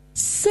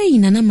 Say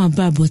nana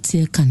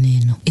mababote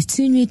kaneno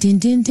etinwe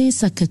dendenden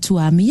sakatu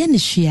a me ne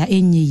hwea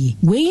enye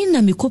we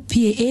na me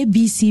kopie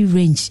ABC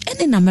range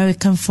ene na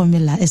American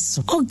formula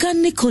eso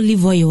organic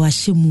olive oil wa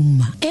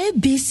hemuma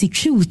ABC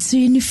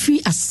twiwutiri ni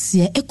free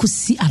asia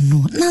ekosi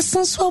ano na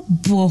sanso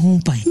bo ho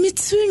pai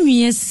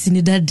metinwe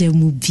asini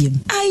dadamu biem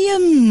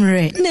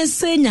ayemre na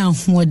senya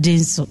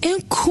hoden so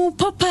enku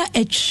papa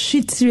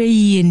etwitire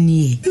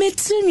yenie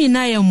metinwe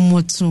na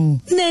yemoto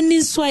na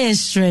ni so ya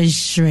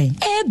shre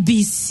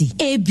ABC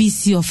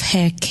of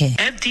hair care.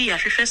 FD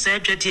ahwehwe say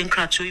adwadi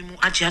nkrato yi mu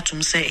age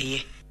atom say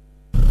eye.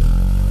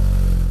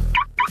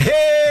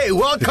 Hey,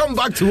 welcome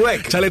back to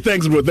work. Charlie,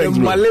 thanks, bro. Thanks,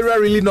 bro. Malaria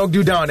really knocked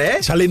you down, eh?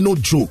 Charlie, no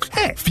joke.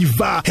 Hey.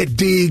 Fever,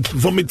 headache,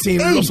 vomiting,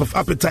 loss of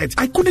appetite.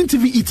 I couldn't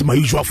even eat my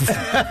usual fufu.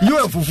 You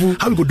and fufu?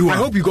 How we go do it? I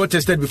hope you got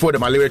tested before the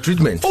malaria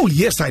treatment. Oh,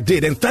 yes, I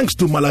did. And thanks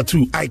to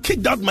Malatu, I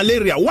kicked out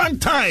malaria one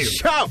time.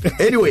 Sharp.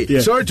 Anyway,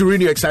 sorry to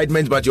ruin your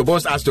excitement, but your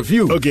boss asked of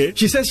you. Okay.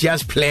 She says she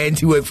has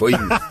plenty work for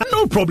you.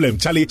 No problem,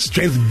 Charlie.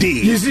 Strength day.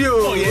 You see,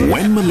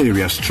 When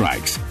malaria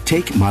strikes,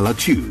 take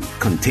Malatu,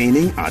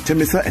 containing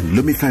Artemether and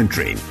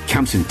Lumefantrine.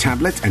 Comes in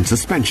tablets and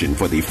suspension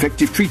for the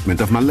effective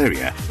treatment of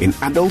malaria in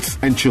adults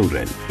and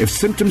children. If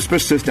symptoms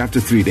persist after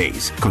 3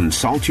 days,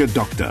 consult your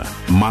doctor.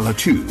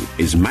 Malatu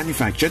is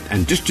manufactured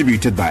and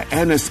distributed by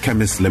Ernest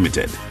Chemists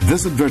Limited.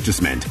 This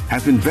advertisement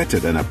has been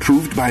vetted and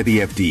approved by the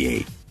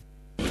FDA.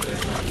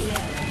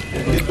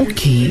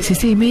 Okay,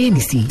 say me any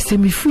see. Say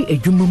me free a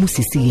jumbo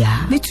musisi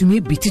ya. Me to me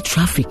beat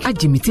traffic.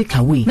 Aje me take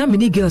away. Na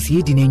many girls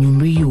ye di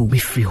nenyumre yo. Me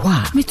free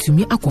wa. Me to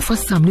me akofa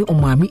samle o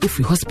mami e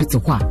free hospital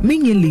wa. Me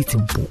nye late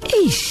mpo.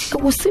 Eish,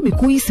 I was say me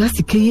ko yisa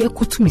sikeye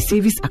ko to me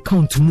service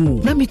account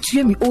mu. Na me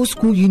to me old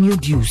school union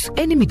dues.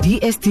 Any me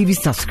DSTV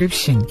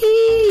subscription.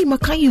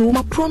 Makayo,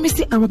 ma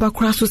promise araba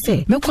kraso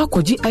say. Me kwa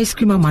koji ice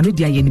cream amano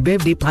dia ye ni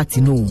birthday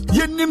party no.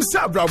 Ye nim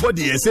sabra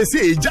body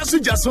say jasu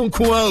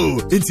nko o.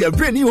 Inti a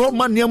brain ho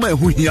man niam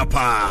ehu hia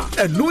pa.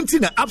 Enu nti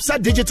na Absa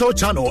Digital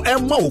Channel e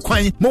ma wo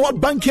kwan ma wa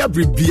bank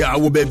abri bia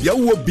wo ba bia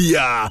wo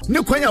bia.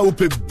 Ne kwan a wo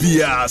pe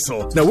bia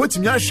so. Na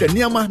wotimi ahwe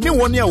niam ne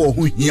woni a wo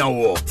ho hia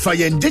wo. Fa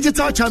ye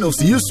digital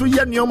channels yusu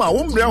ye niam a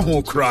wo mre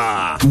ho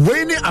kra.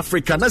 We ni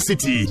Africana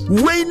City,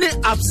 we ni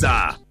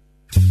Absa.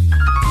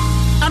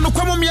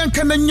 Anokwamo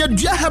mianka na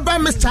nyadua haba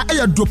Mr.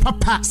 Ayado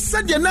papa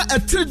sede na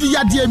atridi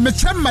yade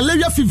mecha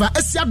malaria fever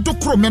asia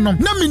dokro menom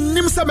na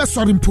minnim se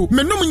mesori mpo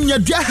menom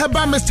nyadua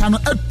haba Mr. no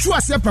atu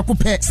ase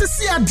prakope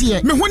sisi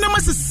ade me honam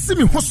asisi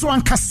me hoso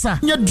ankasa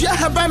nyadua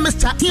haba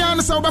Mr.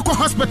 tian se obekọ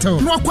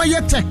hospital no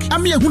akwaye tek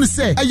ame ehunu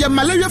se eye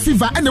malaria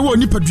fever ene wo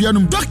nipadua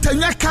num doctor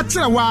nya ka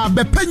kire wa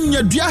bepa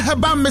nyadua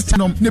haba Mr.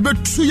 nom ne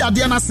betu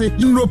yade na se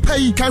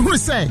nropai kan hunu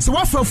se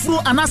wafafuro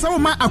anasa wo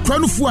ma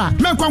akranufu a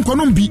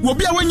menkwankonom bi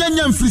obi a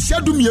wanyanya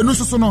mfirisia mienu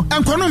soso no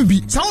enkonom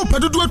bi sa wo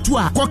pedodo atu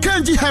a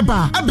kokanji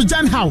heba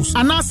Abidjan House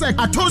anase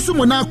Atonsu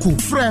Monaco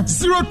frɛ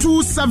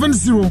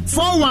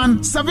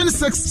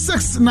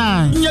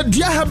 0270417669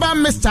 nyadua heba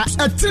Mr.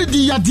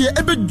 atridi yade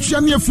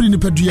ebedua ne afiri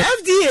nipadua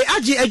FDA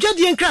agi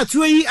adwadie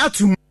nkratoa yi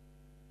atum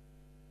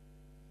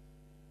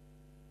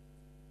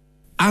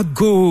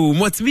Ago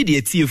multimedia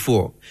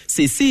TF4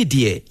 say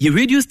dear your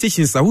radio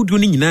stations are would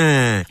winning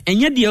na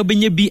enya de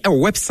obenye bi a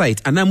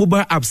website and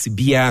mobile apps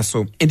bia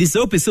so and this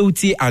episode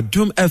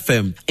Adom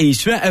FM,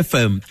 Insura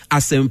FM,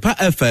 Asempa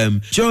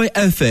FM, Joy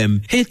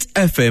FM, Hit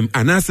FM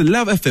and as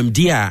Love FM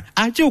dia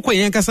ajo kwa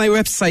yankasa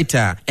website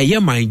eye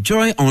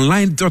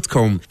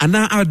myjoyonline.com and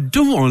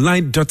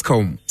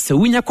adomonline.com so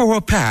winya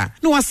kwa pa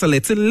no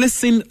select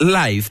listen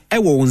live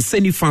ewo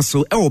nsani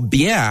faso ewo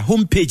bia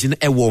homepage na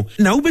ewo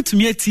na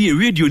ubetumi ati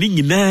radio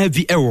ni na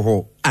vi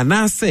ewo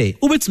ana say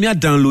ubetumi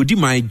download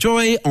my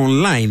Joy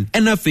Online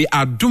NFA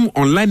Adom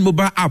Online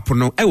mobile app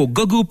no ewo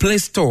Google Play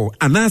Store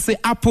ana say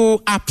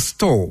Apple App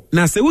Store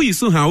na say we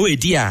use ha we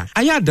dia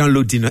aya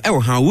download no ewo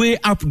ha we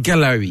app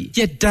gallery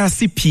ye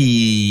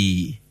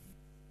dasipi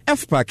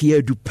FPAC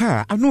ye du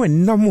pa ano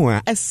enamo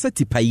a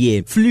esetipa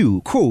ye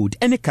flu cold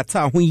ene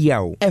kata ho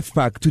yaw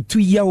FPAC tutu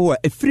yaw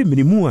efiri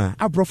minimu a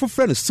abrofo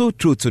frɛ so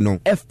throat no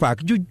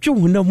FPAC jojo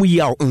honam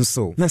yaw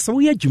nso na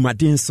so ye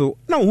dwumaden so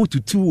na wo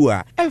tutu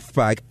a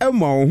FPAC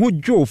ema ho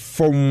jo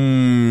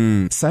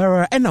fom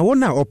Sarah ena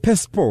wona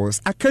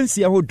opespos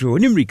akansi ahodo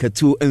ni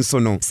mrikatu nso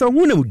no so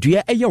honam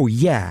dua eyaw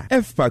ya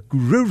FPAC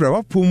rewra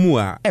wapomu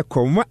a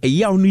ekoma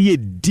eyaw no ye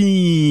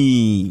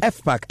din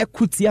FPAC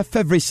ekutia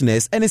feverish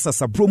ene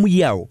sasabromu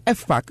yaw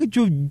FPAC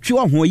jo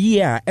ho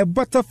yi a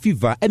ebata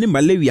fever ene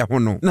malaria ho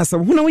no na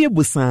sab ho na ye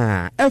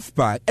busa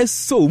FPAC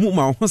eso mu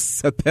ma ho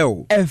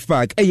sepel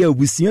FPAC eya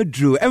obusia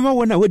duro ema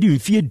wona wadi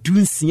mfie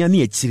dunsia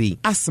na akiri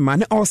asma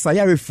ne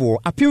osayarefo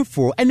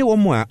apemfo ene wo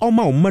mu a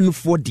oma o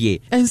manufo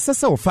de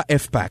ensese wo fa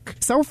FPAC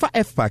sa wo fa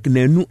FPAC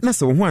na anu na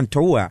se wo ho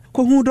anto a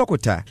ko hu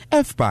dokota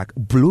FPAC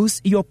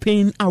blows your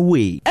pain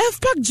away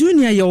FPAC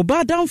Junior ye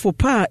oba down for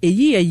pa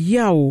eyi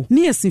yawo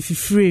ne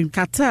asinfifire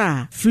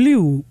kata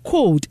flu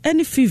cold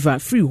any fever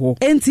free ho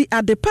enti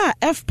adepa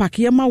FPAC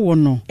yema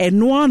wono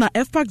eno na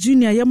FPAC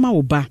Junior yema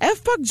oba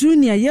FPAC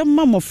Junior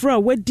yema mofra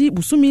wadi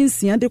busumi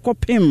nsia de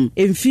kopem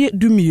emfie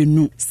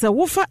dumienu se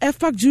wo fa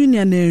FPAC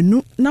Junior na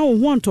enu na wo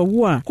honto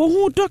wo a ko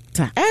hu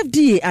doctor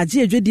FDA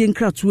age adwedie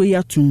nkratoe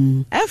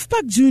yatum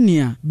FPAC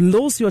Junior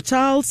blows your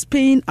child's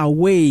pain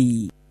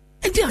away.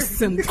 Just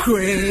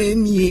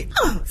cranny.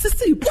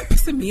 Sister, you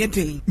put me a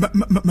day.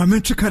 Mamma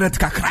Chikarat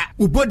Kakra.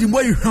 We body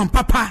boy,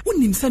 papa. Who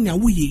names any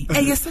away?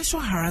 A sexual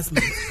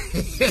harassment.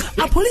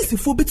 A police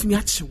phobia me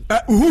at you.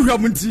 Who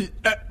haven't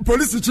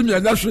police to me?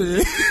 And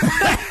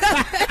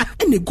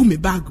a gummy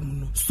bag.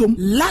 Some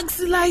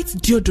Luxelite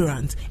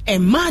deodorant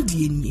and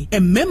Madieni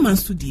and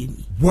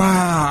Memansudini.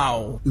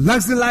 Wow,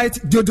 Luxelite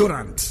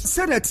deodorant.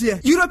 Said that here,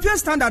 European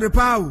standard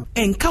power.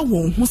 And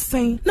Kawon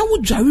Hussein, now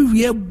would drive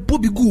real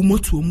Bobby Gumo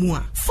to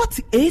Mua.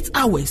 48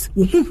 hours.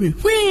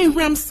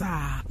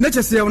 Ramsa.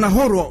 Let's say on a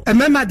horror, a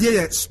mema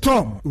dear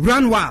storm,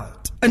 run wild.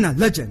 And a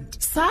legend.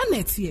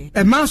 Sanetie.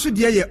 A man should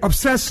hear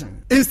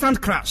obsession, instant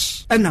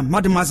crash, and a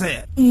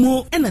mademoiselle.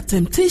 More and a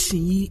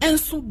temptation ye, and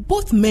so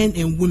both men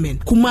and women.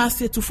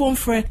 Kumasi to phone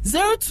for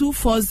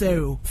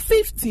 0240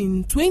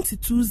 15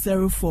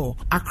 2204.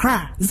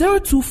 Accra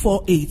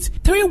 0248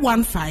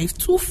 315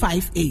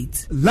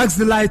 258.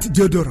 Luxelite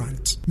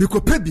deodorant.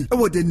 Nikopebi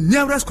over the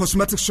nearest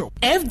cosmetic shop.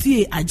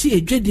 FDA Aji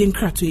Ejedi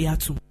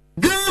Nkratoyatu.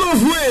 of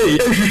way.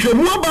 If you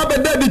move about the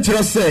dead,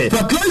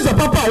 fertilizer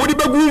papa, what the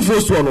big for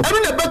so. I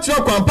mean, a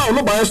better compound,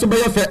 no bias to buy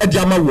a fair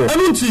Diama War. I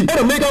don't see,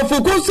 and make a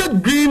for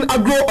Concept Green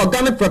Agro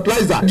Organic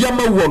Fertilizer,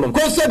 Diama War.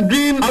 Concept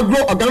Green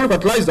Agro Organic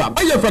Fertilizer.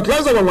 I have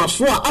fertilizer on my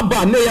swat,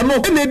 Abba,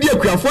 Nayano, and Nadia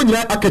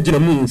California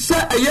Academy. Say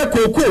a year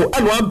cocoa,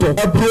 and one dog,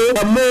 a bro,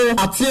 a more,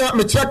 a tear,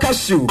 mature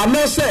cashew, and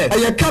I say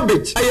a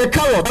cabbage, a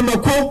carrot, and a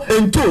co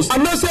and toast,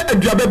 and I say a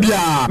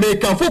drababia.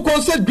 Make a for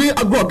Concept Green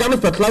Agro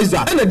Organic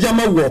Fertilizer, and a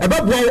Diama War.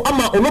 About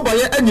Ama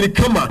Onobaya and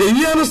Kama. The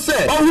year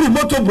said, oh,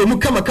 motor bromu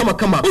kama.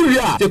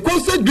 Uria, the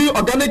Concept Green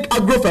Organic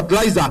Agro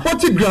Fertilizer,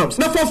 40 grams,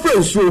 never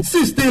fresh,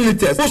 16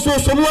 liters. Also,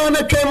 someone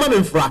came on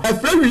in front. A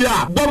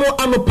Freya, Bono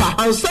Anopa,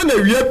 and Sana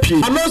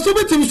Yapi, and also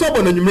betting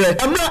Sobon and Mre,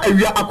 and now a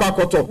Ria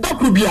Aquacoto,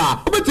 Dakrubia,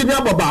 betting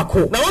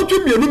Yababako. Now, I want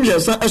to be a Numian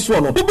as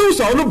one. Who goes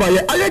on by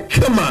a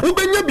Kama, who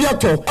been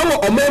Yabiato, our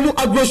Omenu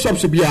Agro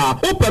Shops Bia,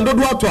 open the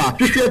water,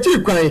 to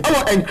create crying,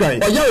 our and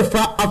crying, or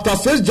Yafa after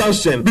 6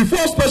 junction,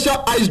 before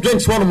special ice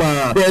drinks 1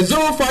 man,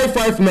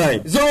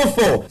 0559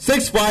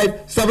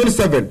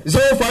 046577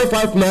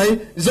 0559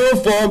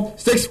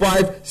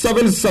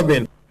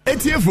 046577.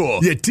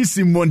 ATF, ye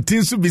tisi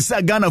montinsu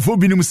bisa Ghana for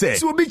binum say.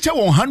 So be cha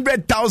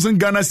 100,000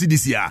 Ghana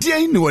cedis ya.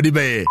 Dia no wadi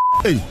be.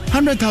 Hey,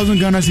 100,000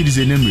 Ghana cedis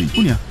enemy.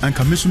 Unya,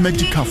 anka mesu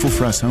medical for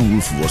France and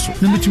roof woso.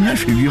 Na metumi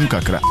ahwe wiem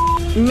kakra.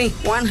 Me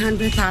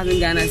 100,000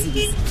 Ghana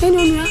cedis.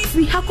 Enonia,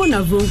 we hako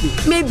na vongo.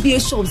 Maybe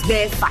shops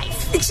there 5.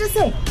 It's just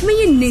say,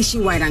 me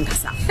nationwide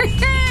ankasa.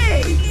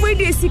 Hey, where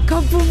they see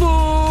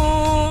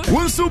kapubo.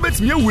 One so bet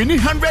me winning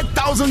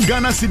 100,000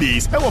 Ghana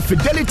cedis. Our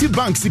Fidelity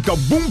Bank sika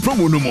boom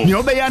promo no mo. Ni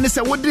obeyane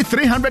se wodi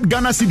 300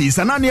 Ghana cedis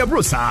anania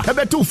brosa.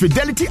 Ebeto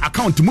Fidelity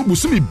account mu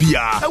busumi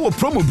bia. Ewo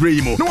promo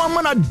bremo. No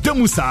amana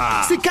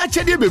demusa. Sika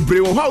chede bebre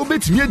wo ha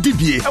obetimi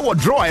adibie. Ewo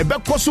draw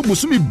ebekọ so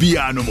busumi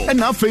bia no mo. E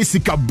na face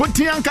sika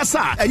botin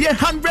ankasa. Eye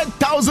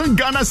 100,000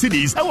 Ghana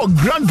cedis. Ewo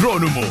grand draw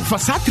no mo. For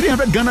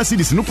 300 Ghana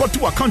cedis no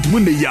to account mu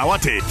ne ya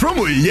wate.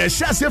 Promo ye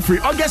share free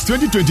August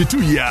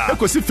 2022 year.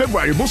 Ekosi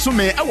February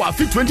bosume ewo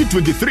afi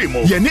 2023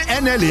 mo. Ye ne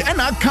NLA and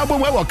akabo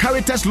we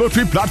Caritas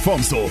lottery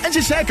platform so.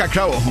 Enje share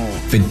kakra wo ho.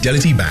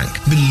 Fidelity Bank.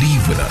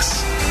 Believe with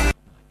us.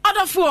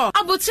 Adafo,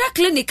 Abutra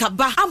Clinic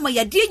aba ama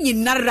yade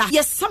nyinara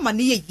yesama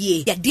ne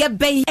ye yade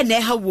ben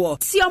ene ha wo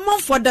si amon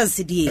for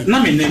dance die na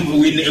me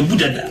we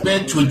ebudada be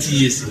 20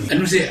 years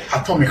and say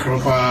atomic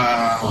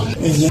ropa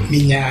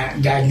minya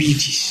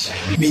diabetes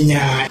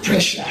minya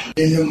pressure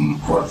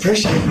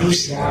pressure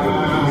boost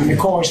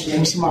because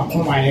me sima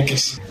koma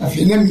yakes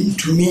afi na me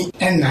to me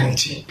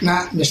enante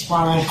na me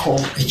spinal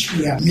cord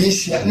echuya me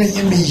sia na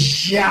ye me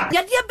ya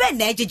yade ben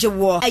na ejeje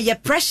wo eye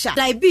pressure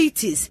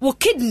diabetes wo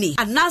kidney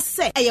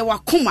anase eye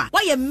wakoma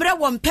why mre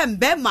won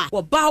pembema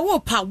wo ba wo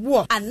pa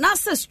wo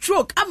anasa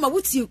stroke ama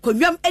wuti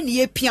konwam ene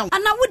ye pian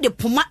ana wo de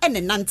poma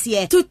ene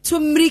nante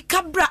tutumri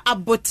kabra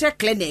Abotre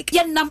Clinic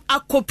yenam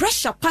akọ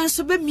pressure kwan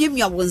so be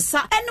miemia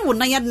wonsa ene wo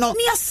nan ye no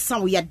ne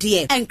asan wo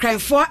yade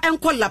enkranfo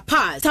enko La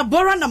Paz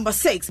Tabora number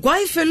 6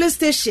 Gwai Filling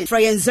Station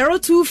Frayen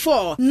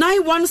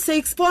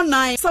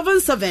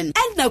 024-916-4977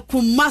 ena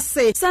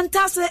Kumase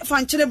Santase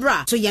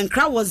Fanchelebra to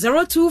yenkra wo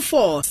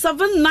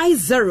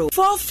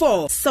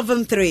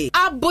 024-790-4473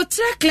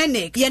 Abotre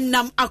Clinic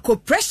yenam akọ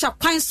pressure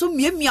kwan so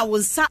miemia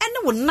wonsa ene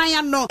wo nan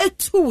ya no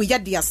etu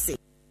yade ase.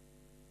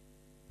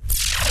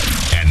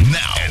 And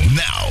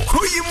now,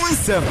 who you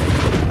munsem?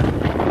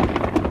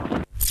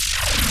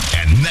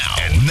 And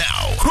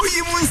now, who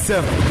you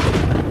munsem?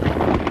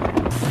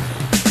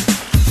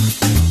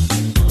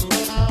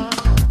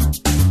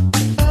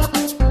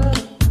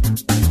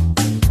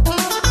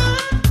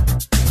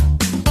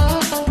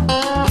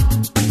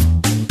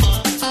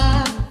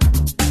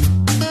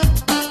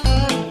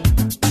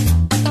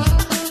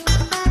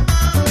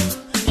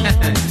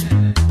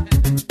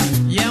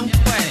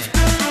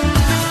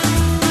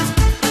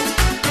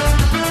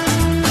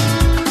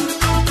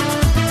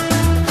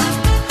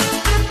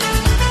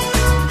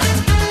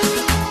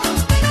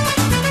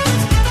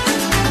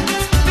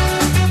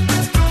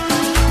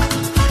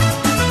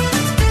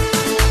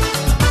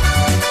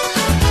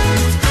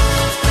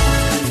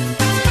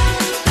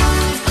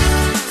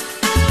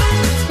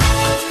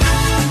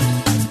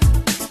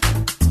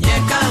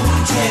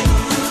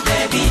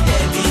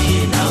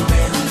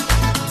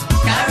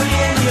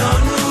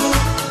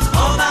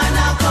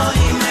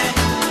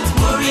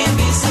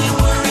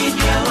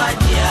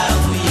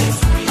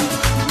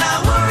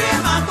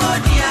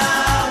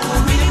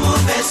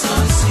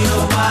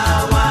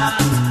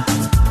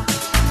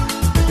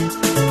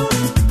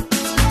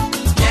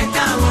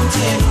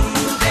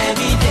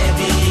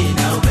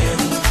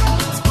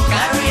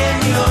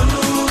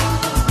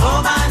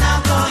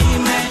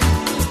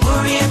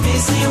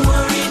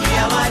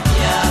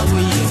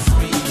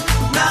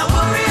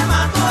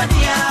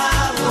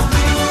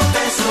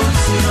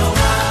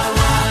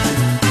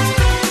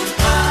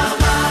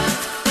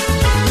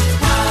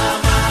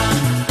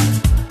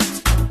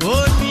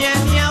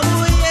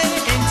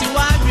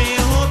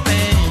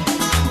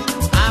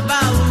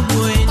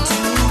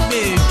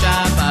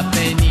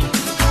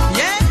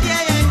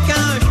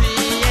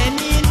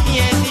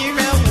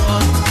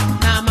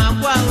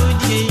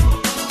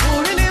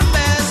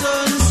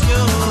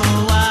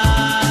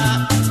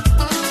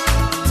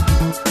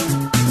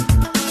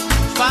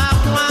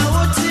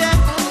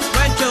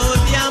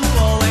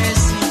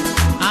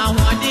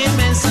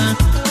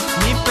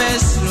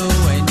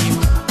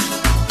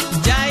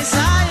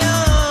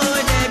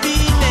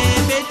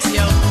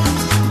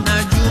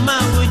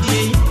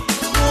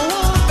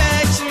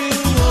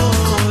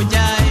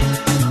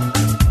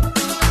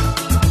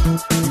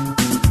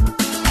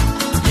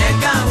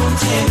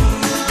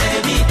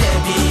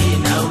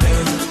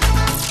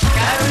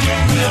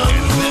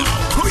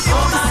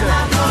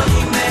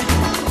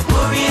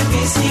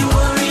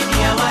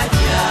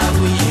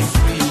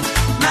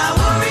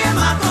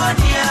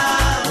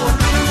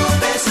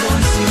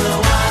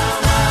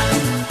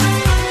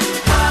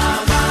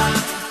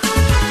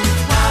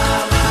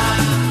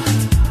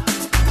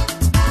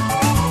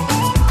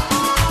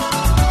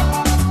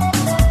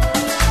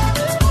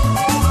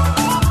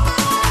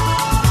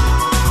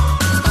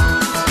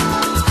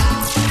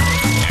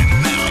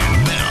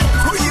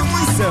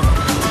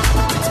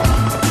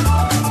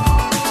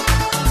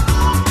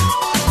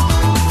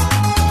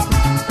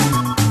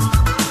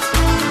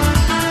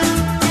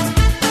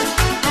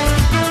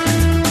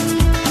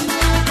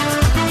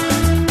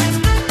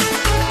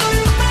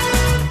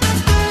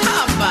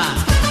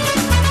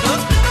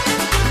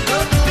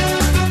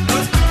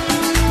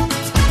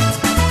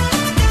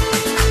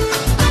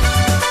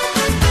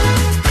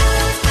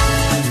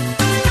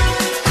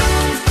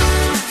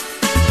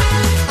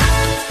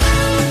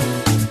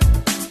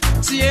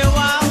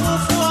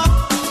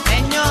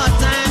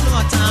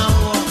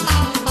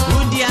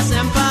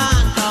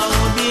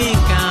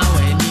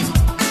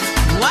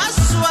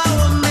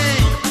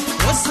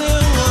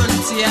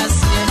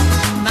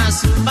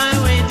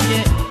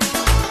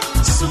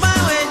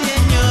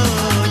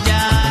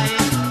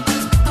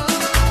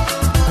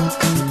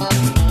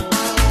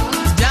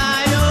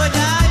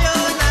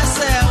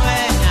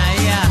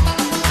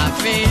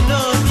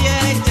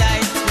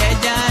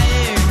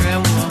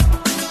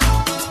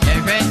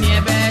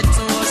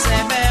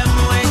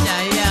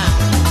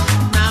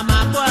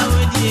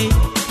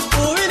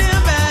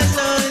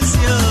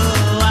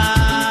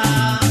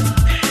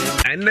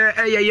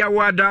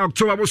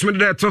 October was made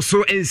that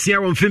also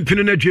NCA on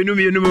Fimpino na Genum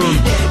Unum.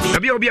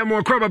 Abia Obia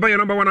more crab by your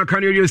number one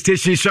radio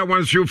station, Show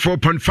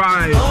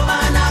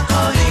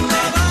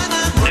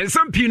 104.5. And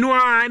some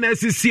Pinoa and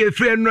SCC a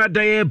friend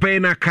Radae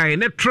Baina Kai,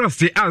 net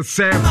trusty as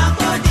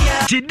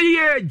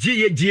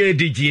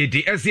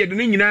GD as the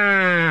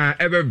Nina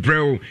ever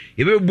bro.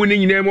 If you're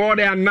winning them all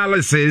the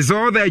analysis,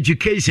 all the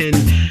education,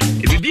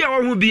 if you be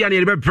all who be an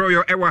ever pro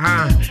your ever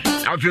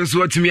I feel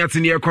so to me at the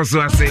near course.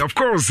 I say, of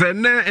course,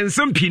 and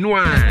some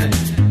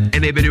Pinoa.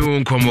 And everybody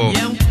won't come up.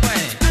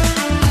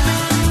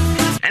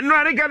 And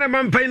I got a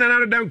man paying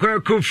another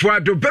Danko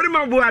Kufa to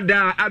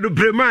Perimabuada, Adu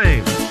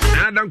Premai,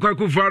 and Danko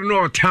Kufa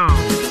no town.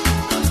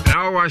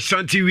 Now,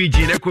 Shanti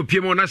region, Eco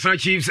Pimo National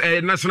Chiefs,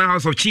 National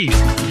House of Chiefs.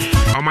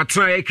 On my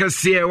try,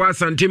 Cassia was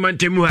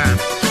Antimantemua.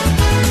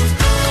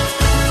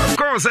 Of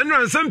course,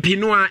 and some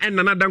Pinoa and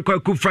another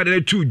Danko Kufa,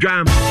 the 2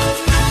 jam.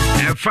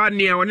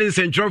 Fanny, on in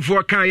Central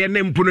for Kaya,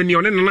 and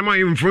Punonion, and Lama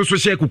in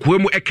François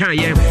Kukumu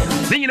Ekaya.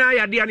 Then I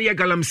had the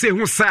Galam say,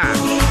 who sa,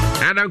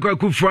 and Uncle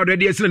Kufa, the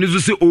DS and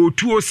Zuzu, or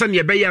 2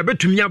 Sunny Bay, but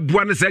to me,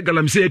 Buanas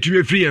Galam say to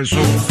me free and so.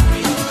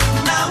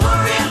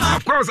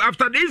 Of course,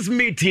 after this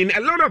meeting,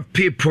 a lot of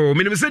people,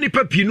 Minimum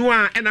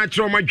Papinoa and I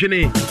trauma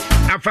journey.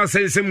 After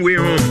saying some way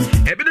home,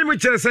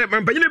 epidemic said,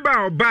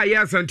 Mampaniba,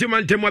 Bias, and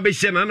Timantema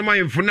Bishan, and my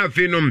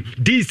Funafenum,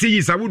 DC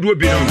is I would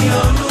be on.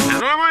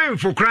 And I'm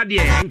for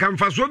Cradia, and come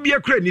fast will be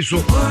a credit so.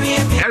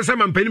 As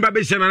I'm Paniba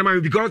Bishan, and I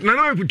because none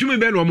of you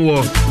men or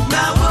more.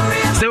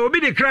 So will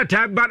be the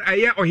crater, but a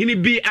year or he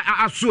be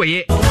a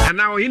sway, and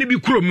now he be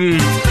Krumu.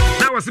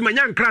 Now was my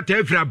young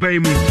crater for a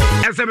payment.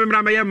 As I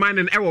remember my mind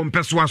and Ewon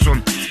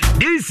Persuasion.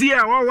 This year,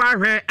 all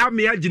I have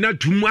me agina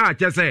too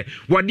much, I say,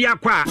 what dear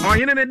qua, or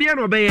in a dear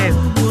obey.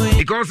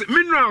 Because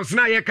minerals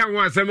now you can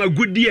want some a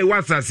good dear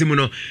was a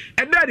Simono,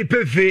 and daddy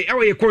perfect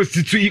our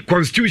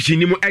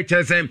constitution in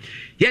HSM.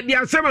 Yet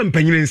there are 7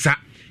 pennies,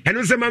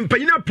 and some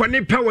penina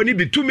pony power need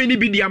be too many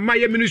be the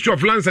Maya Ministry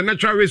of Lands and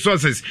Natural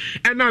Resources,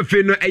 and now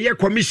fin a year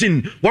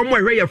commission, one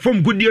more way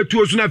from good dear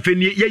to us, nothing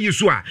ye you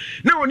swear.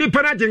 Now, only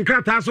Panajin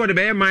Kratas or the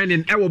bear mine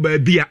in our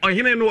beer, or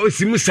him and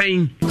Simu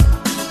saying.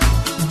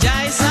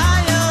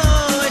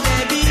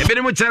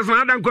 Benimo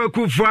Chasna Danko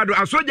Kufuado,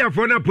 a soldier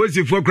for na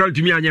posi for crowd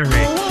to me and your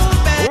way.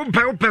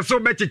 Oh, so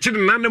better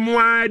children and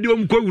more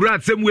don't go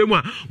rat some way.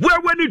 Where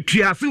when you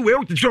try to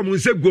well to come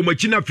and say go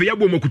machina for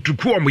Yabomo to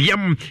come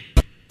yam.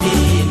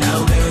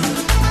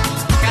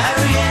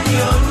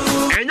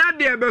 And that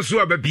dear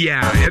Besua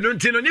Bapia, and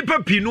until a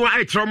nipper Pino,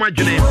 I trauma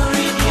journey.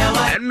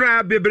 And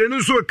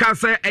Bebenuso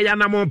Casa, a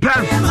Yanamopa,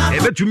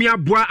 ever to me a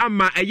bois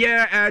ama a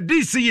year.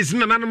 This is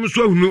an anonymous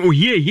who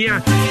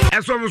here,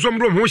 as well as some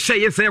room who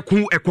say yes, a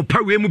cool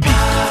ecopa will be.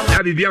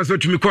 That be also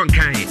to me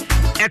conkai.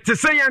 At the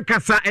Sayan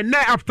Casa, and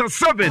now after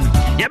 7,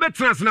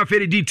 Yabetrans na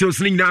very details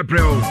link now,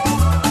 bro.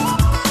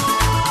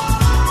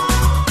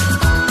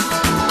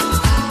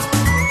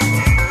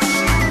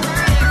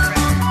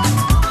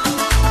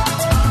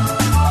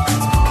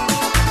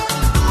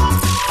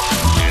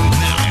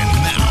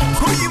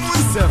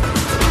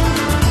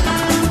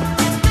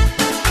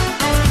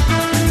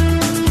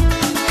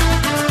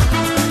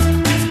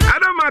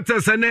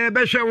 And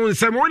Besha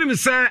someone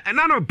say, and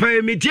I don't pay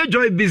me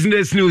joy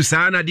business news,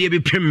 and I did be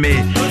pim me.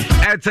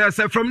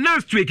 From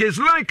next week, it's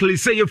likely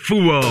say a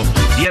fool.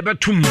 Yeah,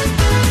 but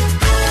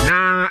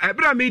na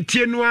Abraham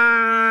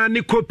Tienwa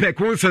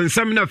Nicopec once and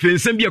some nothing,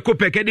 send be a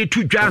copec at the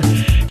 2 jar.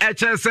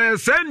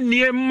 Send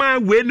near my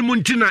Wayne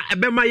Muntina,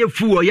 Abemaya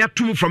fool,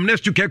 Yatum from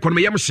next to Kek on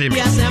my Yamshim.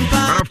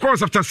 And of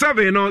course, after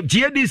 7,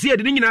 GDC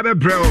didn't have a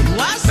bro.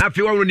 I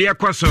feel on the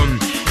question.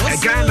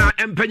 Ghana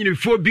Empire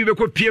for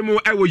Bibeco PMO,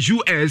 I was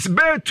US,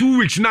 bare 2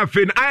 weeks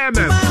nothing.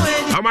 IMF.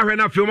 I'm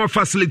a film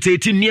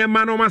facilitating near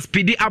Manoma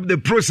speedy up the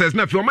process.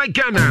 Now for my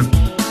Ghana.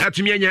 At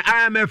me,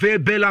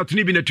 IMF bailout to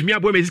me to me,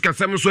 boy, Mrs.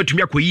 Samuel to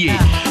me.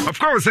 Of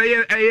course,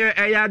 I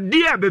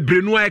dear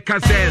Bebrenoa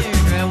Cassel.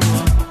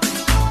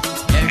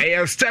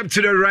 I step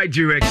to the right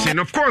direction.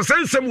 Of course,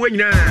 and some way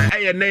now,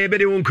 I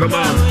nobody won't come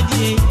on.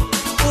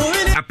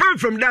 Apart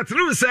from that,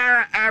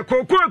 Lusa,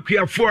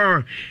 Cocoa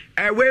for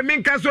we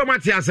make us so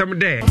much as some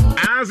day.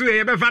 As we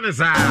have a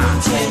fantasy.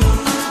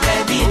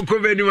 Uncle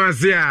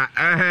Venuasia,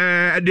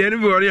 at the end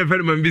of your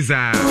phenomenon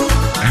bizarre.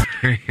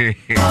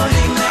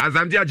 As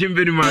I'm judging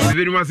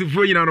Venumas,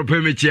 for you know,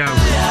 permit you.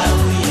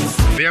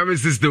 They have a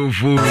sister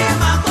fool.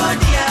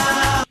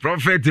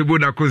 Prophet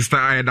Buddha Costa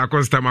and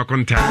Acosta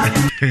Maconta.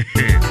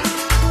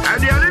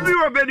 And the other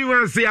view of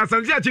Venuasia, as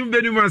I'm judging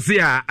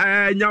Venuasia,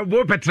 and your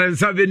boy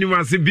Petransa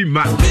Venuasi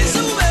Bima.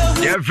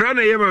 Your friend,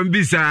 I am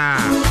bizarre.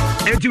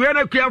 enti we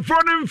na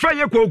kuafo no mfa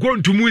ye kokko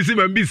ntumu si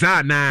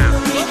mambisa na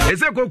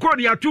ese kokko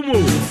ni atumo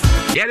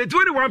ye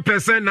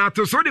 21% na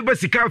to so de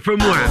basika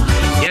famu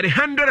a ye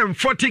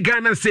 140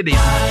 Ghana cedis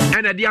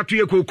and de atu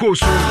ye kokko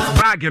so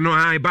bag no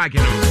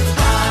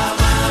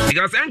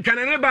because en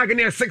Canada bag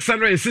near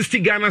 660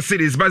 Ghana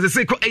cedis, but they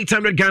say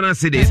 800 Ghana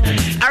cedis.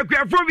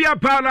 Aquaphobia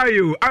pala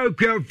you,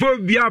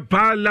 aquaphobia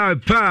pala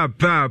pa.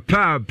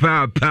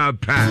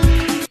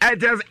 I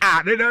just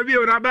the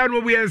view na bad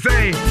what we are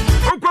saying.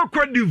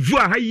 Oko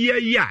d'Ivoire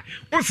ya.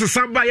 What's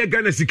samba ya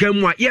Ghana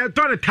sikamwa? Ya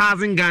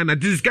 1,000 Ghana.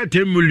 This is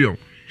 10 million.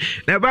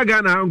 Na ba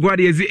Ghana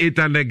ngwadi ezi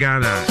 800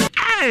 Ghana.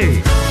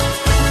 Hey.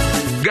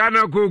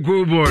 Ghana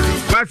koko board.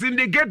 But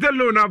indicate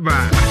loan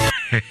aba.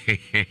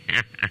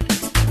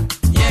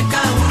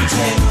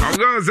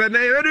 Of and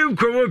I don't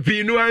come up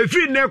in no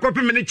free neck of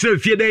a minute to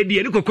fear the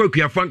idea. Look at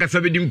Quafanka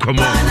Sabin come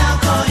on.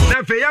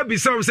 Now, Faya be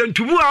some sent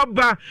to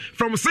Muaba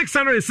from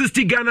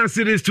 660 Ghana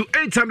cities to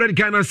 800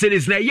 Ghana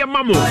cities. Now,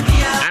 Yamamo.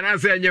 And I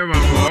say,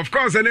 Yamamo. Of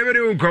course, I never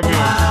do come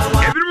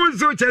on. Everyone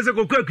so chance to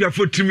cook your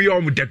foot to me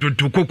on with that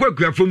to cook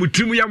your foot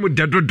to me on with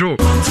that to.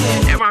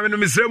 And I'm in the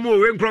Mr.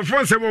 when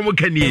Crawford someone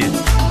can eat.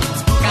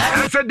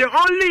 I said the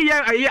only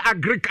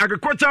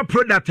agricultural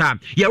product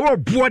ya wo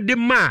boa de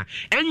ma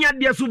enya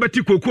de so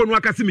beti kokoo no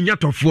akase menya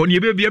tofo ne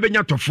be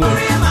benya tofo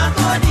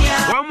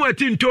wa mo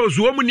ati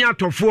ntozu wo mu ni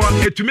atofo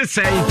etumi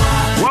sei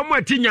wa mo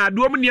ati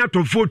nyaado wo mu ni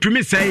atofo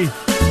tumi sei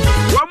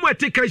wa mo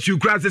ati cashew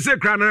kra se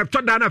kra na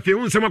to da na fe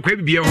hu nsem akwa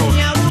bibie ho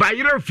ba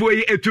yerefo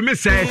yi etumi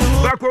sei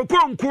ba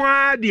kokoo nko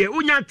a de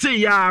unya te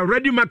ya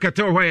ready market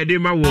ho ya de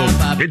ma wo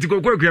eti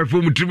kokoo kra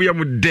fo mu trimu ya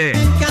mu de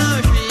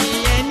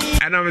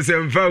and I'm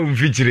saying found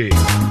feature.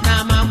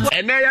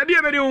 And I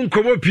did very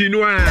uncommon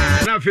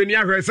pinua. Nothing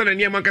younger son and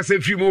Yamaka say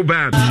free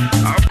mobile.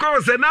 Of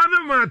course,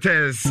 another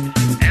matters.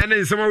 And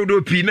then some of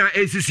the Pina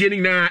ACC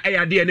now,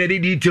 I did any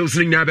details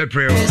in Nabe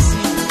Prayer.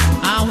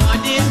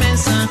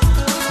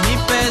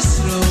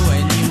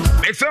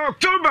 It's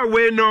October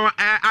when no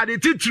I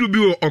did it to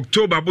be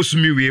October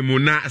Busumi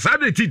Muna.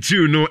 Saturday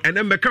too no, and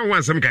then become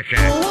one some kaka.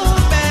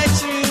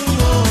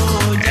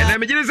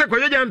 I'm just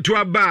going to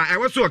a bar. I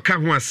was so a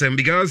canwasem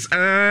because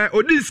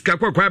Odis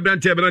Kakwa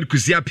Brand Tabernat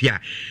Kusiapia.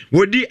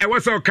 Wodi, I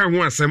was so a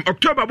canwasem.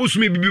 October was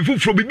me before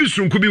from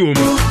Bibisum could be woman.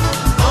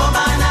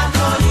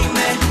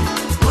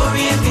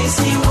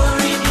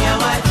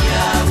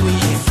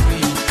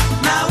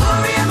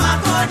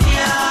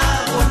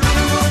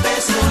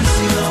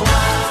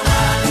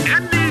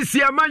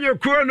 Amanyo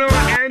Krono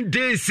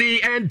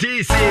NDC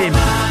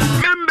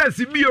members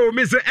bio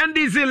Mr.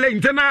 NDC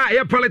Lentana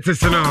ya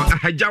politics no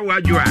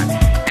ajawa jua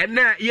and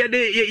ye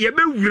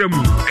be wrum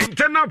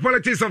internal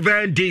politics of the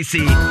NDC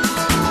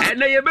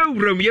and ye be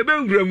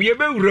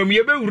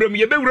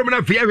wrum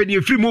na fia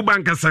we free mu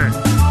bankasa.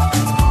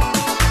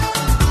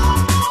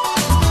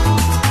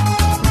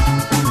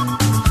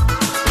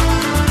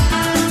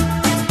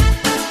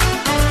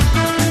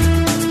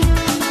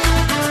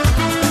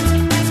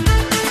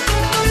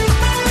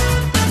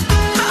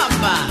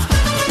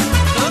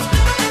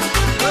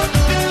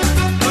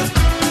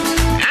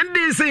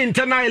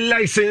 Internal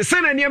license,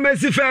 send a new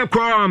message fair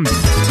crime.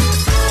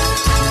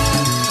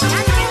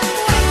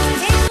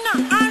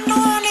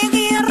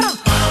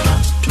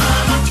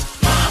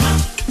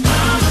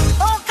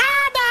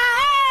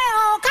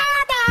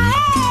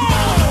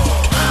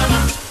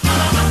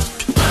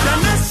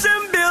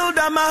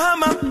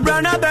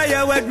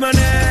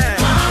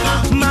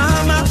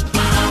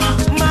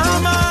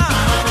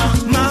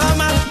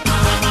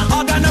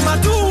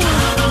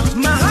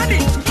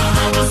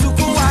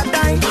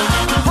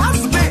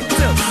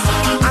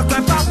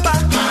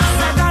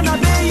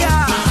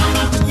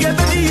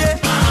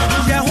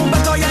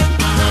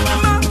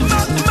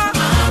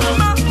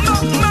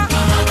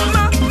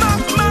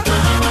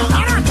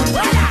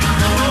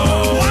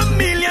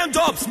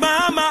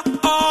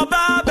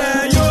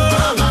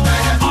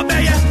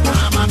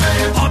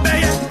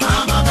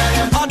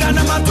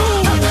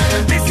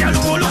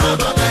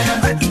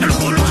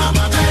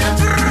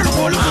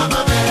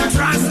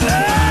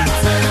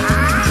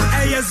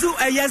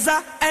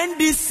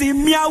 NDC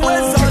mia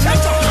wezo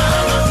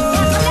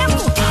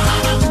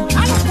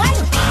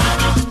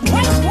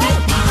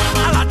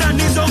alada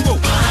nizongo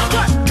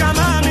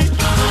kamami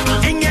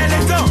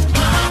ingelezo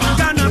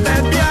kana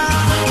bebia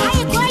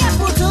ayikoya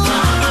putu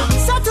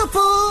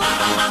sotupu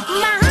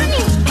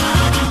mahani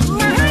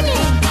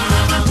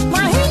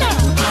mahina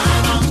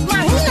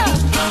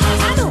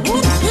adu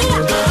hia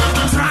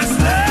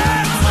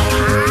translate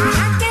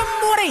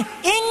akemuri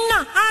inna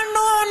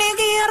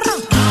anonigira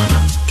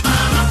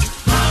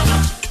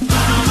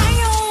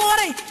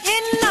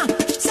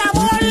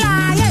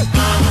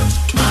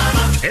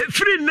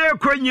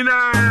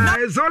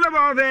it's all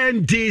about the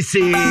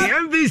NDC.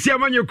 NDC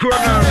Amanyo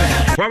Corner.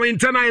 For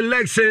internal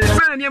elections,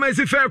 and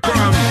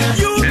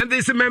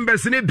NDC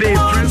members in a big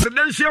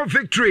presidential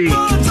victory.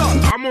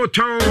 One more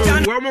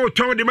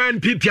time,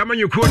 demand people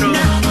Amanyo Corner.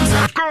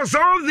 Of course,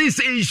 all these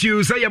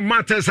issues are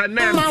matters and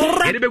them.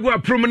 And they go a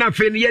promenade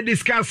and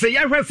discuss.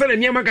 I was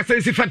saying, Yamaka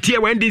says if I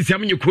tear NDC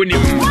Amanyo Corner.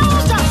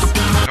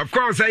 Of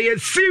course, a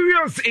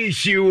serious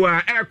issue.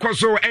 Air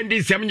Koso and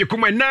this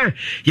Yamukuma,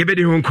 you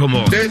better home come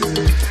on. This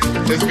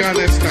is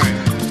Ghana's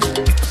time.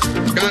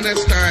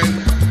 Ghana's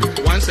time,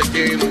 once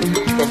again,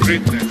 for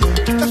greatness.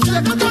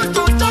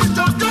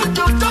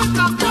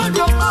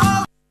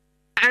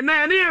 And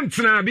then,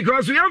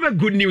 because we have a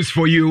good news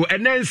for you,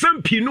 and then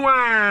some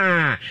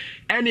Pinois.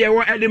 And you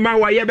were at the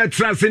Mawa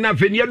Yabetras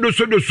enough in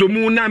Yadoso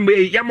Sumuna,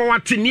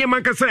 Yamawati,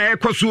 Niamakasa,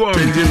 Kosuo.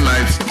 Changing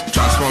lives,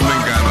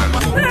 transforming Ghana.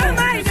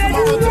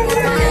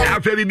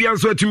 After the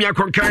Bianso to me,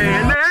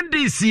 and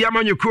this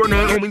Yaman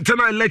Corner,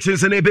 internal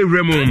elections and every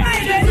remove.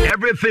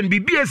 Everything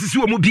BBS is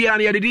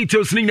Mubiani, the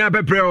details, Nina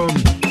Bepro.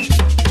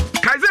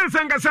 Kaiser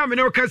Sangasam,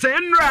 no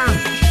Cassandra.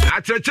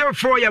 At a church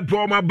for your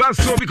Boma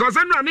Basso, because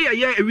I'm not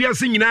here, we are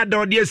singing out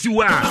there, yes, you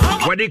are.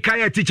 What they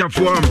Kaya teacher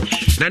form.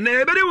 Then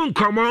everybody won't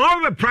come on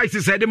all the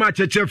prices at the match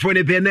at church for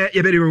the Bene,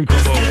 everybody won't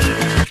come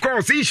on. Of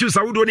course, issues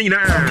are doing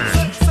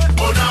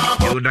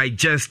now. You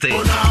digest it.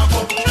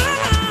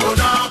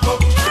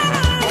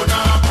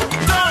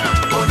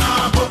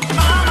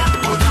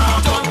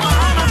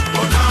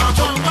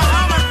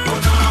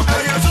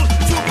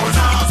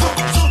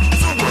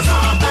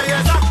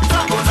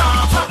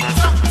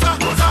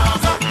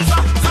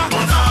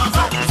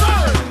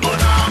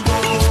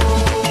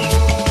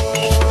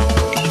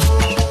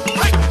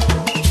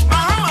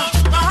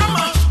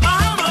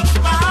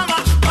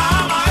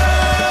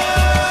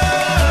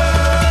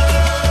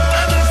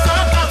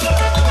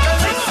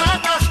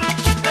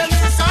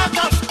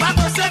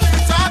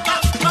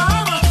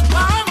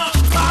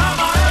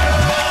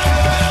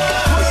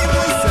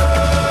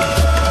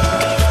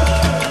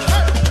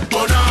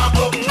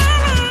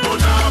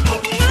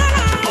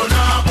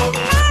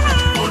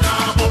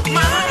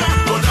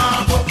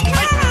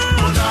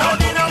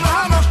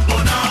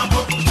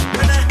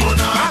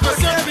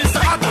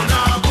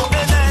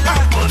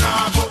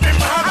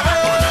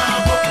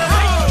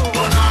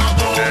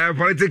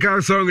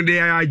 Political song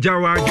there,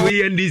 Jawa,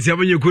 we and this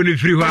when you couldn't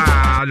free.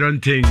 I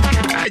don't think.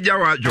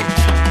 Jawa,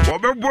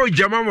 boy,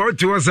 Jamama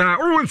to us,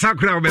 oh,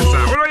 Sakura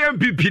Bessa, or I am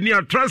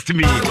Pipinia, trust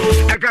me.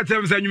 I can't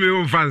tell you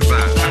own fans.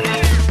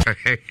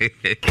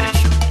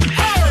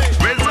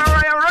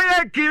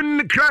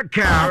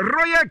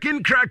 Royal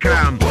King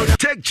Cracker,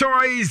 take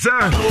choice,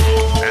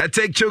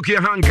 take Choki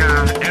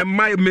Hanka, and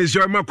my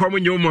measure, my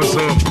common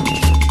yomoso.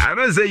 I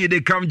don't say you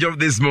they come job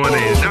this morning.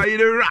 Now you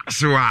the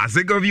rush was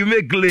because you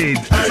make late.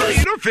 So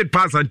you don't fit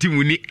pass until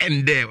we need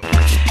end there.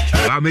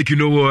 I'll make you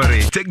no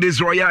worry. Take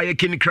this Royal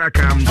King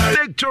Cracker.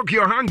 Take choke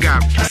your hunger.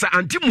 So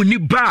until we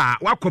need bar,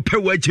 what could pay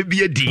what you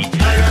be a D.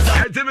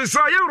 And to me,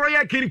 so you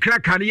Royal King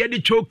Cracker, you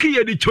the choky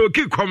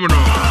common.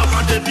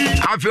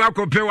 I feel like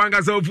compare one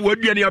gas of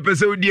what be any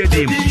episode.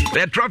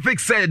 The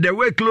traffic said the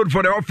workload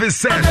for the office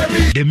said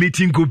the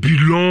meeting could be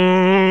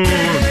long.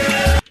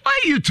 Why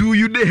you two,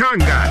 you the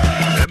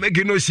hunger? Make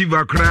you no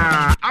shiva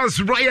cry.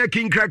 As Royal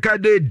King Cracker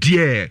did,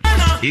 dear.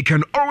 He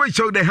can always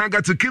choke the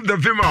hunger to keep the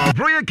vim off.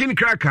 Royal King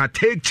Cracker,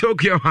 take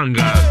choke your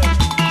hunger.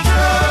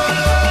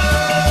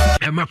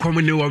 Emma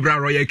coming new of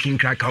Royal King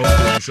Cracker.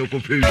 So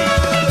confused.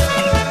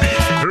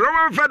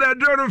 Roman Father,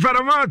 Drone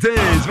Father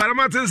Martins. Father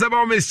Martins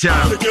about Miss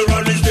Charles.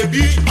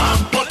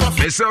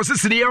 So,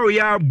 Sicily,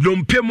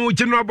 Blumpemu,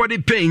 general body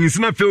pains,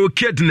 nothing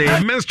kidney,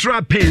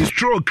 menstrual pain,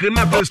 stroke,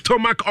 nothing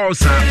stomach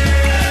ulcer.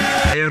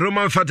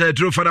 Roman Father,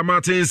 Drone Father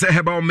Martins,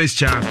 about Miss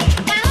Charles.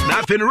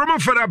 Nothing Roman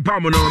Father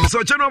Bamonon,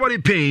 so general body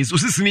pains,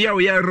 Sicily,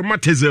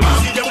 rheumatism.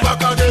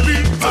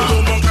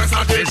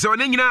 So,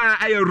 Nina,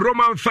 I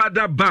Roman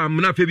Father Bam,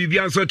 nothing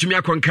Vivian, so to me,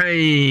 a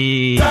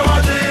concain.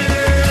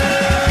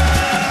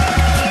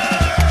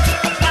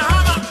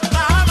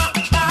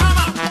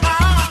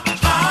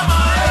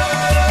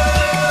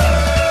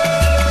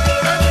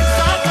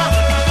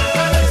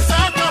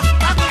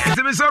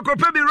 So,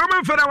 copy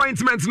Roman for the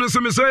ointments, no,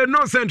 so,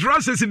 no central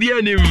rushes in the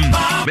enemy.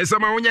 Miss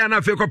Amaonia, and I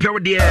feel copy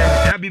of the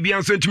air. Happy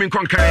beyond so to me,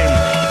 concain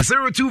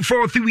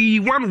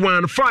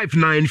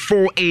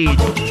 0243115948.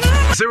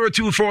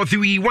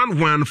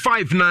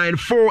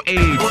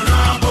 0243115948.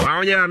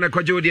 Amaonia, and I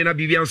call you the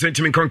Happy beyond so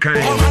to me,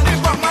 concain.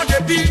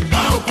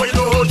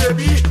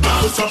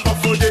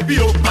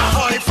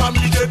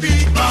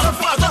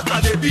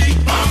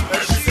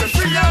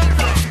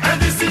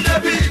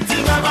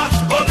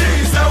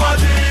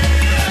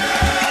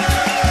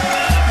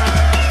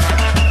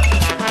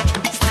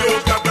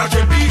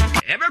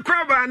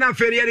 Na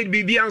feriere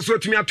Bibian so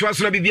to me to us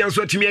na Bibian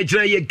so to me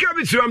agina ye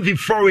gabi to the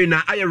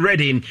foreigner I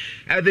ready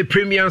at the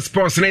Premier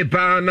Sports na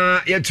ba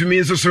na yet to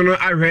me so no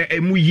ahwe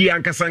emu yi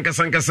ankasa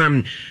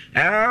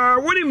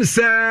wonim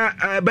say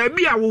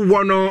baby a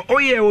wo no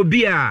oye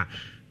obi a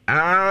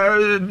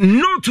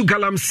no to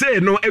galamsey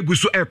no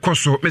eguso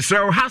ekoso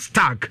mesra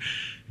hashtag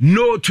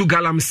no to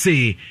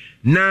galamsey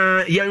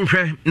na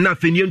yenhwe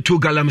nothing to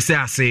galamsey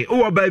ase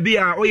o baby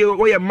a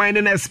oye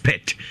mining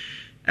expert.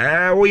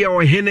 We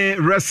are Hene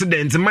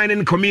resident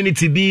mining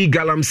community be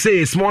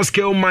Galamsey small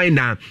scale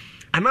miner.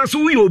 And also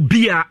we will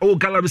be a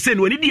Galamsey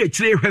when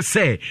it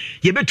say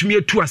ye bet me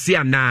to us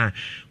na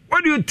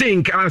What do you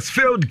think has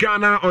failed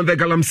Ghana on the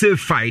Galamsey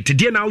fight?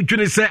 Dear now,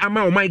 you say,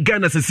 "Ama my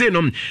Ghana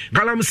sesenum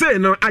Galamsey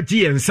no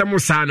aji and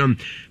samusanum."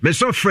 Me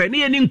so friend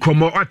ni enin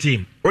komo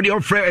ati. What do you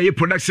offer a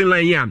production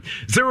line here?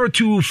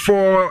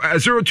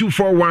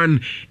 0241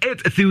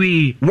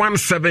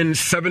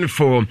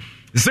 831774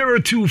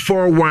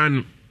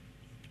 0241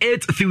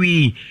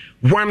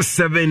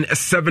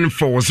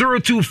 831774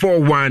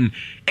 0241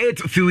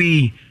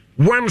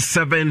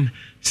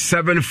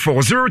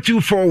 831774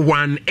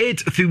 0241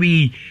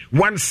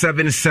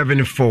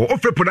 831774.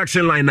 Offer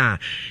production line now.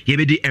 You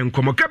be the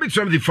encomo. Come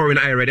from the foreign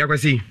eye ready. I can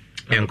see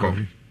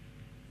enco.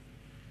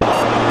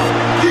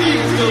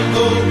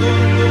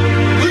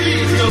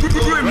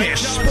 Premier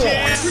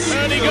Sports.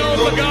 Early goal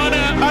for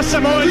Ghana.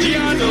 Asamoah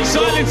Gyan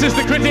silences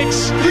the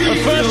critics. The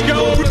first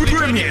goal.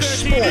 Premier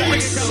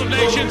Sports. Cup of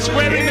Nations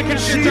wearing the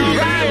captain's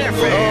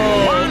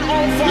armband.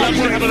 Love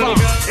to have a little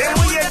go.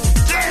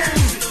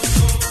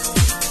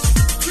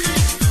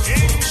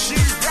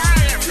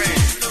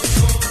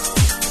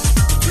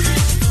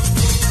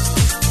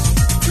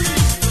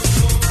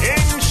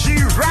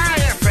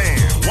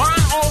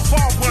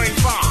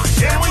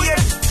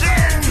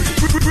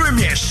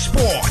 Premier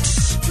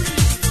Sports.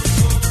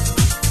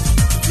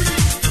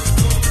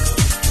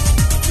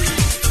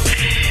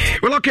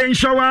 Well, okay, in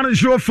Shawan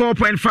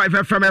 04.5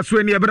 FM as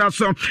when you ever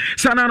so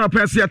Sanano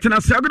Persia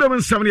Tenasa good on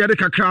 70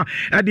 Kakra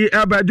at the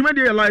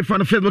Jumedia live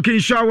on Facebook in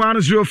Shawan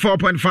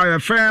 04.5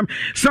 FM.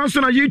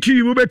 Samsung on YouTube,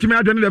 you bet me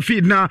the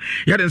feed now.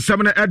 Yet in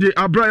 7 at the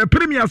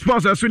Premier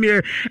Sports as when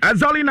you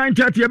Zali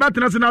 9:30 about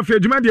National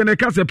Jumedia and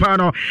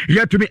Casapano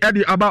yet to be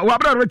Eddie about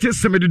Wabra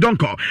Riches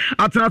Semidonko.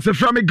 Atanasa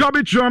from a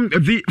garbage from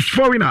the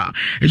foreigner.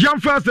 Young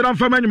first and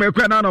from Manu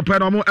Quenano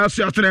Panomo as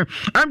yesterday.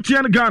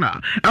 MTN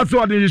Ghana. As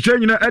what is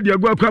saying Eddie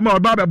Guacamo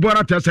Baba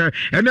Bonatese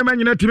and the man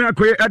you to me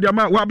at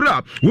Yama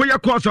Wabra. We are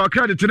course our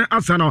credit in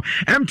Asano.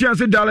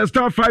 MTN Dallas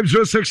star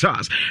 506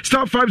 hours.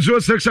 Star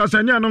 506 hours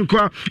and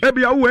Yanonqua.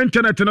 Ebia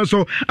internet and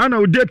also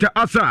Anno data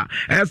Asa.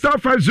 Star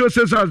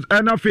 506 hours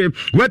and a fee.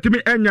 Wet me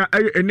Enya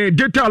a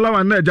data allow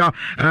and Neja.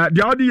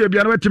 The audio be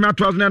wet me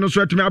 1,000 and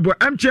so to me about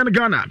MTN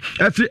Ghana.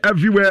 I see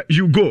everywhere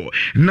you go.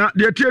 Na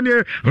the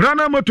Tiene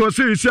Rana Moto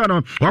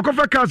Sisiano.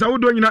 Wakofa Casa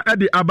Udoina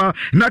Eddie Abba.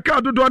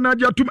 Nakadu Dona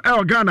Jatum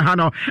El Ghana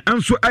Hano.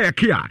 And so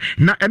Ayakia.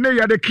 Na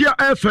Eneya the Kia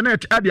Air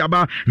Sonet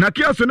Adiaba. Na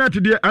Kia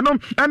Sonet dear Anom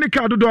any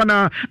Kadu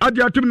Dona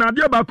Adiatum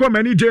Nadia Bako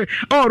Manije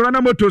or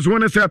Rana Motos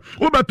one say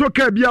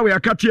Ubatoka Biawe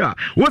Akatia.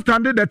 What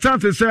standing the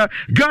chances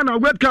Ghana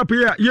World Cup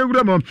here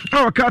Yuramo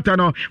or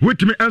Katano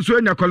with me and so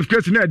in your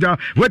qualification Neja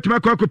with my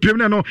Coco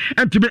Pimeno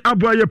and to me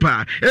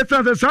Abuayepa. It's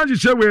as a Sanji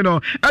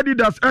Sheweno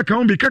Adidas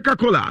Akaumbi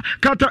Coca-Cola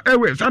Qatar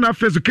Airways and a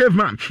face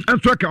caveman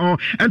and Twaka on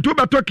and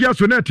Tuba Tokia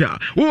Sonetia.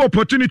 Oh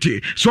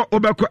opportunity so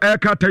Obako Air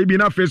Kata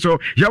Ibina Feso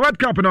Yawad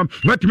Capano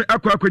let me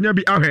Aqua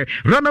Kunyabi Ahe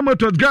Rana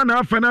Motors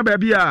Ghana Fana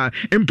Babia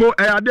Impo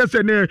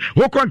Adesene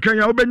Okon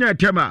Kenya Obenya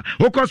Tema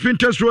Okos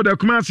Pinterest Road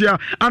Kumasia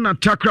Anna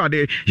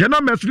Takrade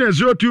Yana Mesne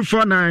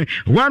 0249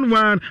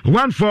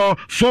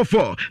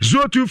 111444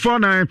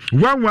 0249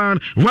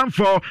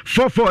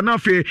 111444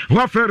 Nafi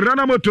Wafe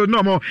Rana Motors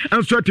Nomo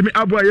and so to me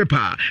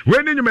Abuayepa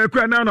when you make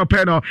a nano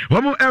peno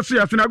Homo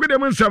Esias and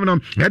Agudem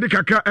Seminum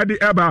Edikaka Edi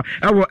Eba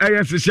our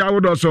ANC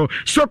Shawodoso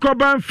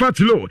Sokoban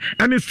Fatilo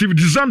and Steve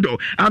Dizando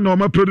and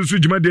Norma producer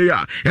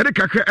Jumadea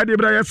Edikaka Edi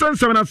Braya San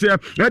Savanasia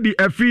Edi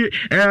Efi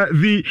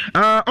the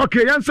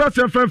okay answer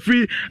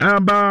free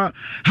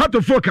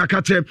Hato Foka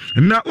Kate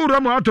na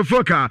Uramo Hato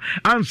Foka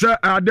answer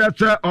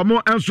that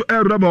Omo Anso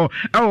Eramo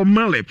El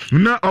Mali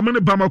na Omani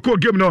Bamako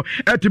Gimno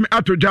Etimi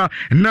Atoja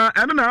na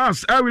Anana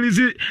As I will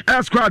easy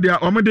Esquadia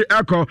Omadi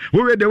Echo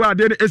who they were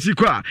dead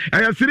Esikwa.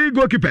 I have 3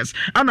 goalkeepers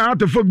and I have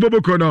to fuck Bobo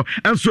Kono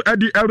and so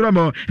Eddie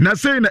Eramo na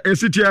saying a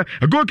city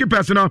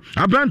goalkeepers no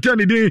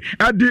Abrantan di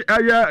Eddie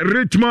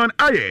Richmond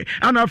Aye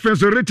and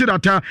offense rated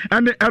at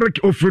and Eric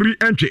Ofuri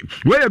entry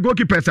where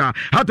goalkeepers are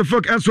how to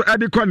fuck and so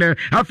Eddie Corner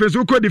offense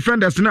who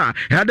defenders na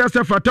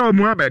Hadasa Fatah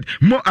Muhammad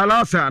Mo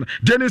Alasan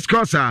Dennis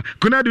Kosa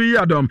Kunadu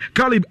Yadom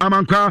Kalib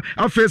Amankwa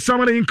offense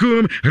Samuel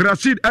Inkum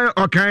Rashid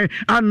Okay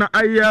and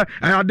Aya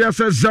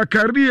Hadasa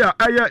Zakaria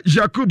Aya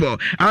Jacobo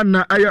and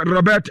Aya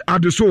Robert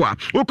Adusoa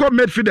Uko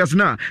midfielders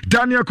na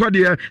Daniel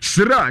Kwadia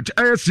Siraj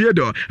Aya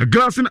Siedo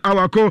Glasson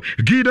Awako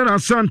Gideon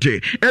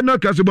Asante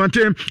Enoch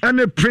Azubante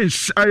and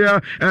Prince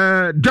Aya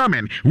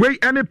Damen where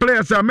any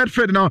players are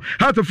midfield now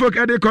how to fuck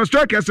any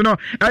constructors now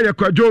Aya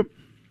Kwajo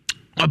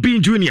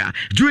Obin Junior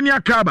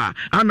Kaba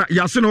and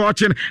Yasin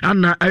watching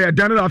and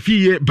Daniel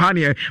Afie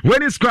Banier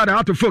when his squad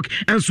out to fuck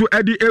and so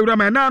Eddie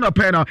Euramanano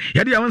Pena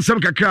Eddie on some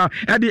Kaka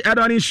Eddie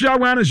Adani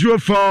Shawan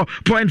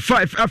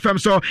 04.5 FM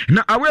so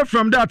now away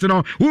from that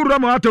no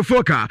Uramo out to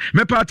fucker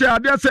me party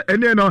adese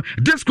eneno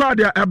this squad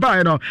there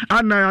no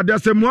and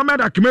adese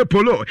Muhammad Akme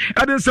Polo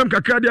Eddie some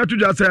Kaka there to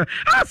just say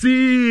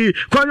asi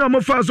kwanyo mo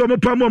faso mo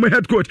pamo mo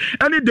head coach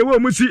any the wo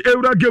mu si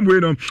Eura game we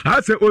no I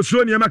say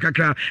Osoni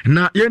Makaka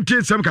na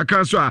yenti some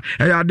Kaka so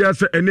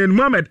There's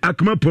Mohamed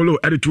Akma Polo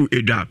at the 2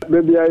 Edra.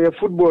 Maybe I a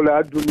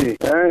footballer Aduni.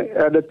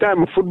 At the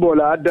time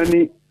footballer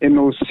Adani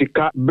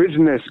Sika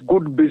business,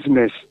 good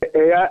business.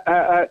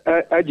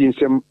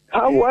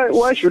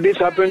 Why should this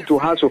happen to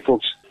House of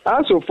Folks?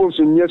 House of Folks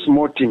in yes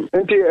more team.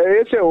 And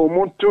I say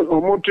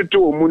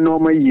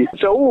normal year.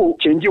 So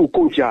change your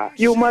coach.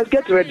 You must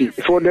get ready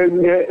for the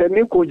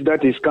new coach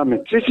that is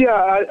coming. This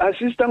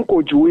assistant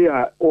coach we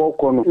are all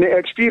the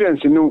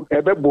experience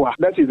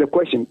that is the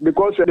question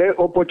because the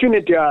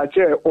opportunity I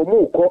say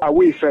omuko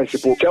away first.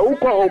 So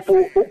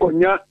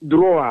uko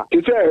drawer.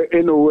 To say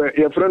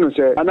your friend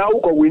say and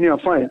uko winning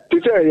fine.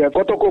 To say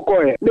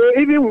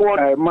they even won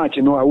a match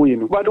away.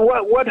 But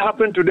what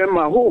happened to them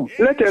at home?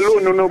 Let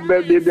alone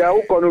baby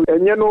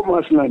and no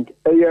masland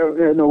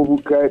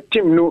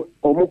team no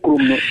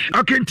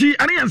okay,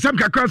 and some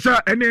Kakasa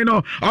and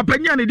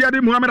opinion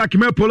the Muhammad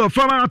Akime Polo,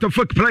 former out of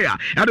folk player,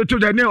 added to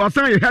the name of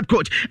head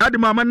coach at the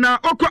moment now.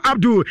 Oko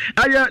Abdul,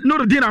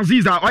 Nuruddin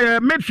Aziza, or a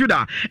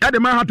midfielder at the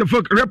Mahat of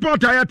folk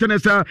reporter at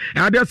Tenesa,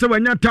 and there's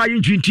when you're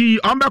tying GT,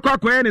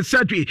 Ombakwa and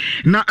surgery.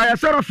 Now, I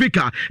South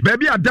Africa,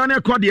 baby, I done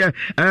a Kodia,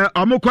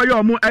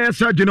 Omokoyo, I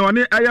surgeon,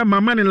 I am my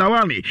man in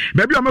Lawani,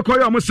 baby,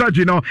 Omokoyo,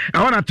 surgeon, I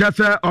want to test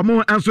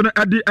Omo Anson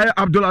Adi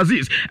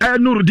Abdulaziz,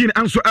 Nuruddin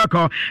Anso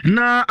Eko.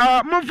 Now,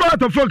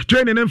 out of folk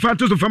training in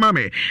Fantos of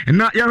Famame, and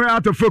not you're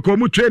out of folk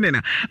or training.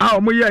 Our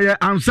Muya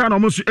and San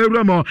almost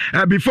Eromo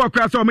before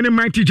class or many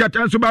mighty jet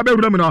and Subabe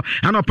Romano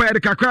and a pair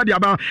the Kakradi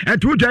about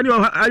and 2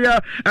 Daniel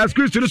as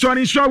Chris to the Swan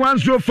in show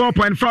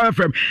 104.5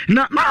 FM.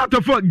 Not out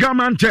of folk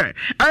Gamante,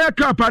 I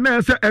cup and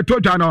answer at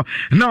Tojano.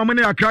 Now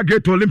many are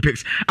Cragate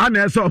Olympics and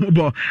as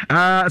Omo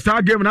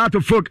start giving out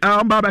of folk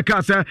Baba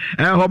Casa,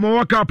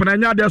 Homo Cup and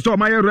Another so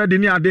my ready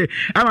near day.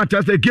 I want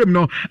to say game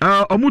no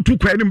Omutu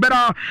Quain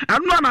better.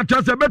 I'm not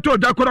just a better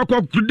therefore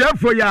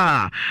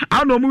ya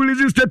I know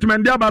releasing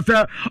statement there but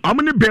how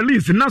many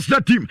Belize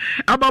national team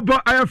about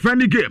a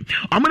friendly game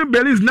how many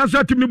Belize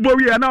national team no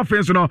and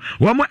offense no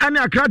one more any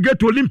get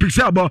to Olympics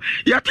about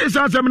yet is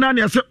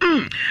seminary say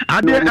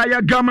I did I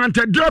government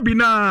job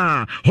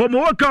na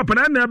homo cup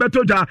and I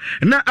better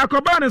na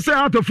akobana say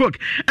out of folk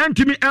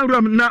Anthony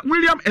Elram na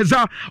William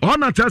Eza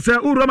ona say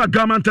uroma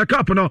government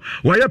cup no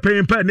why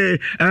paying penny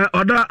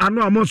other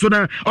anu amonso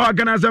na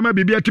organizer ma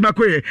bibia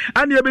timakoye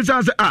and you be say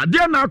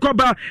there na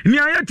akoba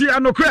Niayeti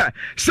anokre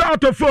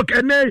South of folk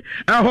and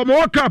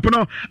homo cup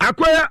no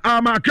acquire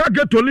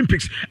get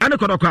Olympics and a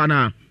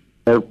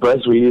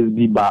press release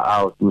be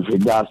out with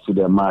regards to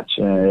the match.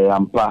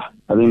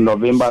 I think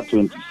November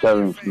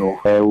 27th,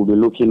 we'll be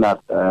looking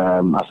at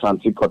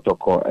Asante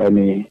Kotoko,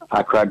 any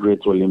Accra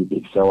Great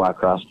Olympics, or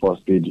Accra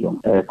Sports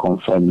Stadium,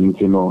 confirmed.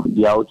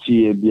 The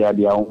OTA,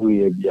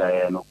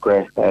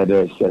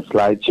 there's a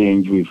slight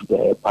change with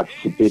the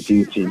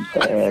participating teams.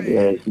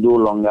 There's no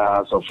longer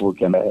House of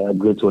Folk and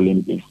Great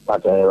Olympics,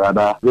 but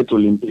rather Great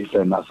Olympics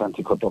and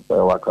Asante Kotoko,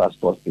 or Accra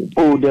Sports Stadium.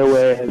 Oh, there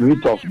were a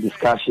bit of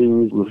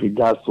discussions with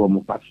regards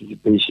to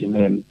participation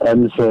and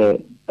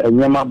in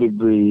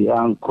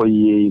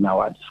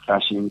our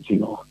discussions,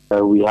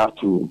 we have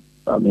to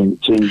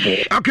change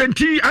it. Okay,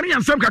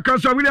 and some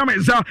Kakasa William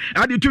is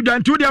added to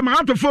the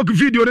amount of folk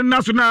video in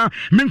National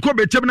Minko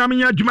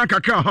Betemina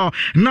Jumaka.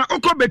 Now,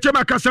 Oko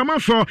Betema Casama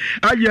for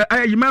a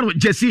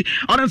Jesse,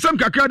 or some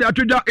Kakada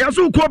to the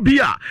Yazuko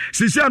Bia,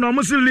 Sisiano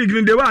Muslim League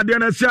in the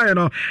Wadiana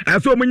Siano,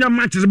 as so many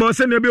matches about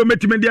Senabio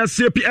Metimedia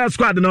CPS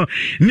squad.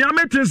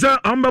 Niametins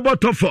Umbabo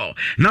Tofo,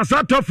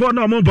 Nasa Tofo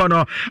no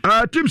Mubano,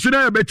 Team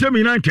Sina Betem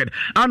United,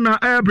 Anna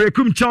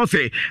Airbracum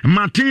Chelsea,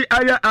 Mati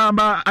Aya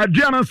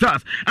Adriana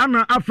Stars,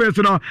 Anna Affairs.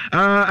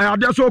 I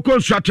just so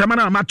construct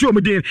Matthew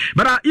Medin,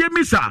 but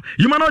Missa,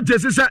 you may not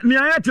just say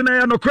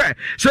Niatina no crack,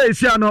 say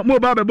Siano,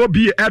 Mobile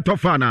Bobby at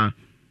Tofana.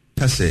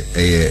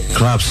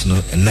 Clubs no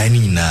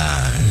 99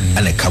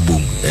 and a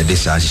kaboom,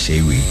 this as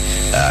Shewi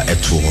at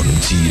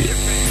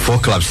 4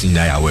 clubs in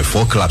our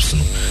 4 clubs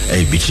no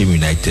Bichim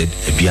United,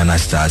 Biana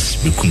Stars,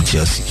 Bikum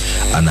Chelsea,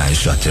 and I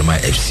Stratema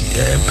FC,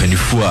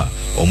 Penifua.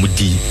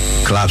 Omudi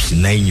clubs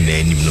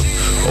 99 no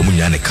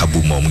omunya ne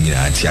kabuma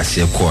omunya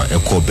antiase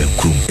ekọ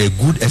benkrum a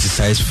good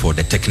exercise for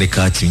the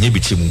technical team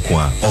nyebichi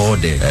nko all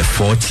the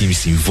 4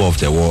 teams involved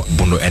there were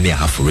bono any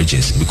half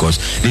regions because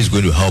this is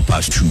going to help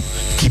us to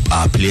keep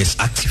our players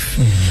active.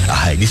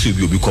 This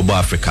will be Kobo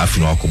Africa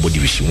final Kobo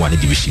division 1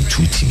 and division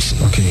 2 teams.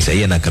 Okay, so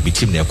here na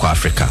kabitim na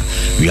Africa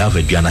we have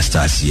Aduana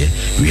Stars here,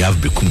 we have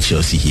Bikum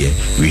Chelsea here,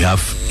 we have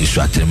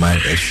Iswatrema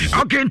FC.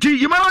 Okay,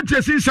 you might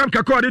just see some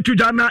kakode to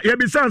Jana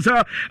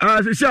yebisansa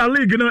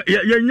league no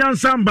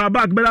yenyansa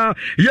back but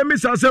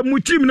yemisa say mu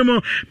team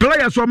no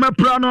players from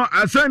Prano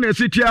asane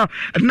sitia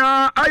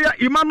na aya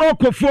Imano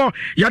Kofo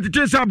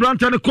yatete sa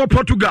Branta ne ko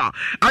Portugal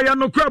aya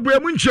no kwa bu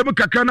mu nchemu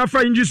kakra na fa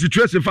inji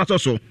situation fa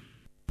so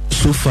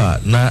so far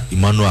na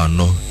Emmanuel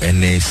no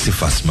ene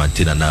Sifas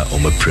Martina na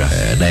omapra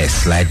na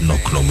slide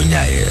knock no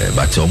munya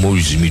but almost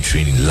resume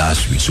training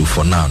last week. So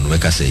for now no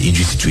make say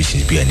injury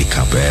situations be any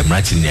camp.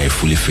 Martin is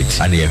fully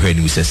fit and you heard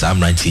me say I'm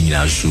 19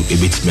 years so e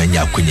betime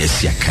anya akwanya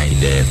sia kind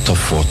top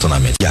 4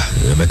 tournament.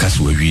 Yeah, make us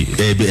we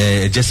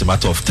just a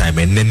matter of time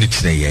and then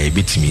it's e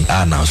betime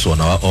now so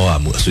na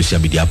all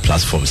social media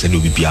platforms and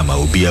obi ama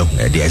obi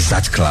the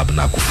exact club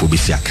na akofo be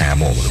sia kind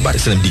mo but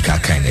say them dika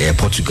kind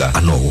Portugal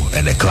I know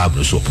and the club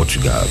no so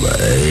Portugal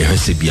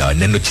Hesebia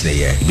and then it's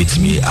e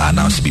betime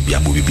announce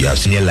bibia mo bibia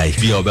so near like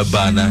via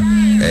obebana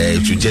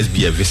it should just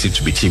be a visit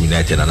to be Team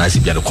United and as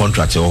bia the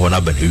contract or na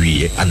ban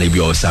we and maybe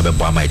also be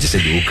boy my just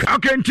say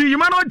okay nti you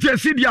man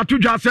Jesse dia to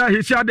just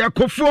he said the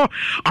Kofo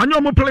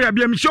anyo player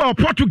be sure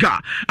Portugal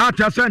at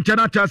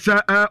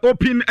a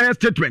open air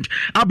statement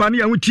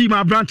abani and team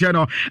branch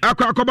no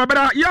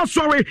akwa yeah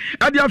sorry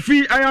adia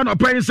fi ayan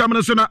open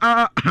some so na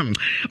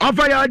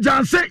offer ya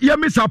janse ye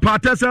misa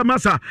party se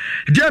masa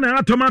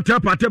general tomato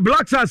party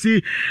Black Stars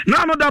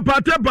na no da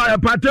party by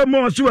party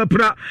mo so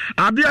epra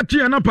adia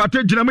tie na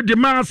party ginam de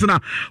mass na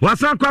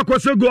wasan kwa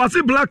kwose go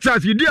asi Black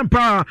Stars di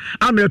empa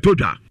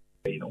ametoda.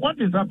 What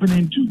is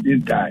happening to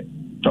this guy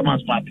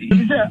Thomas Partey?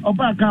 He said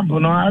oba camp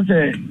no I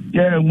say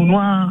yeah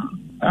munwa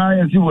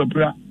I see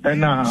wepra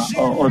na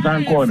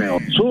osan corner.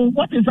 So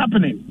what is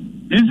happening?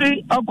 You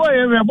see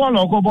akoye ball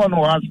no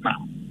asna.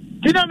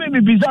 Tina me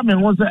bisa me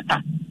won say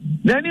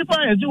Nani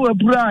pa yesi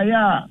wepra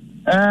ya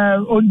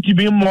on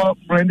tibi mo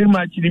friendly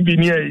match ni bi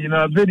ni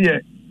na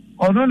very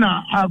ono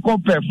na akọ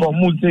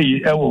perform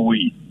say ewo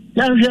we.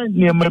 Yanhwe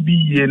niema bi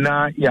ye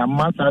na ya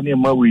masa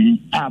niema we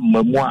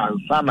amamu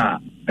ansana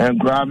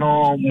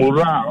enkrano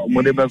mura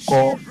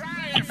modebeko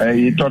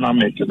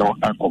tournament no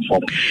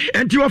akofom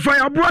enti wo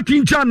fa aboa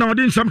tincha na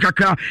odin sam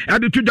kakra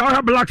ade to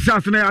the Black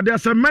Stars na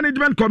there's a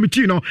management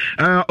committee no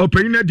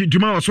opinion di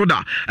djuma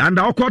osoda and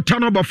akọ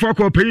tano before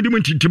ko opinion di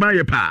muntintima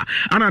ye pa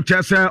ana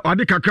tese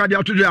ode kakra di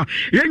atodua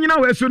ye nyina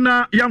we so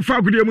na yamfa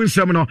agudie mu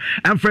nsam no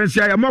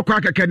emfensia ye mokọ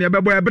akaka ne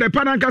bebo ebre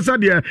panankasa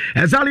de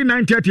exactly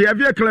 9:30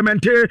 Evie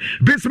Clemente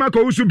Bismarck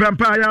Owusu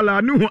Bempa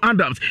Ayala Nuhu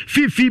Adams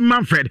Fifi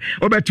Manfred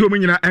obeto mu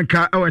nyina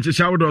enka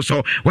ewanchesha wodo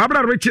so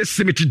wabra Richard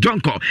Smith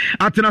Donko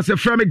atena se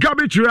from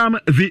Gabi Turam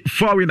the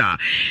foreigner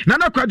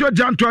Nana Kwajo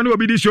Janto no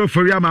obi di show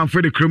for Yama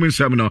for the crew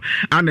nsam no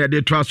ana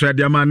de transfer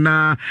de man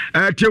na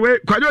tewe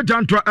Kwajo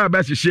Janto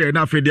abasi share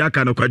na fe de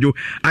aka no Kwajo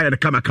aye de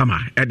kama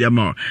e de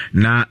mo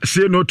na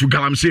say no to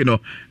Galamsey no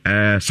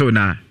so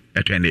na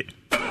etwende.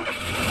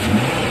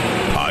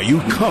 Are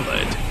you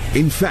covered?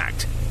 In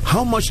fact,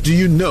 how much do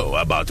you know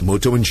about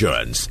motor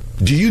insurance?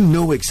 Do you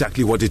know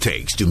exactly what it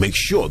takes to make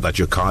sure that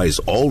your car is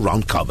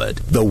all-round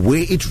covered the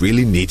way it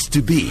really needs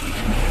to be?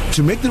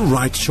 To make the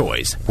right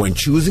choice when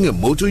choosing a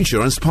motor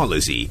insurance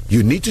policy,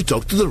 you need to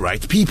talk to the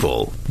right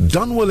people.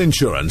 Dunwell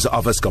Insurance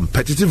offers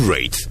competitive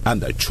rates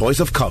and a choice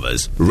of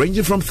covers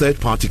ranging from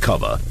third-party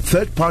cover,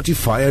 third-party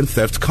fire and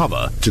theft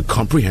cover to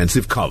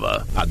comprehensive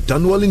cover. At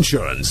Dunwell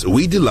Insurance,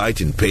 we delight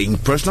in paying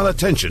personal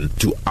attention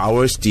to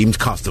our esteemed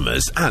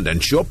customers and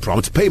ensure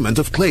prompt payment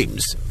of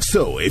claims.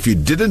 So, if you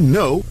didn't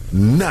know,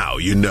 now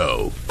you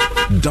know.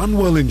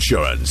 Dunwell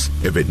Insurance.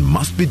 If it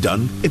must be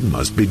done, it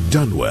must be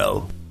done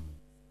well.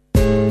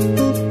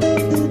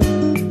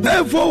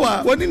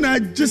 Fowa woni na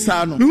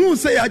gisa no hu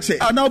say ya che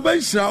ana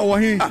obanhira wo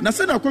he na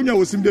se na konwa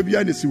wosim da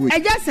bia ne siwe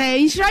eja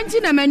say insurance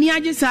na mani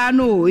agisa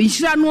no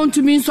insurance no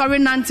ntumi nsori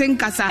nanten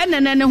kasa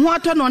enene ne ho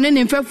ato no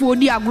ne mfefo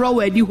odi agro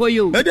wa di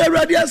hoyo e de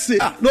ready ase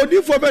no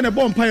odifo be ne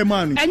bompa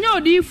man enye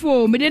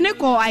odifo me de ne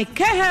ko I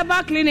care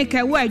herbal clinic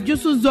e wa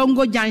Jusu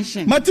Zongo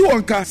Junction mati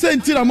wonka se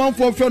ntira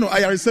manfo fe no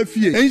ayaresa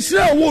fie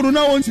insurance wo no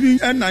na wontumi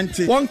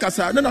enante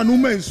wonkasa na no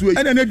man suwe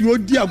enene de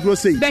odi agro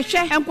sei be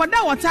hwe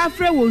enkoda wota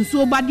afre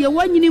wonsuo bade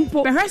wanyini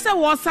mpo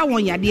wosa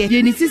won yade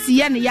ye ni sisi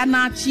ye ne ya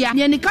na achia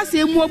ne kasa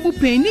emu obu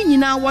pen ni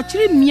nyina wo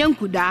kire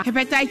miankuda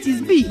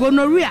hepatitis B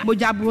gonorrhea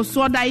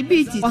bojabroso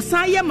diabetes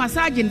osaye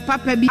massaging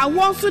papa bi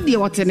awon so de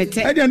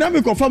wotenete e de na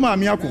me confirm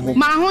ami akoho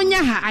ma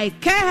honya ha I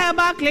care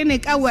herbal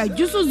clinic awa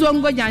Jusu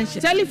Zongo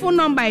Junction telephone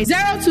number is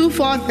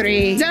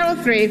 0243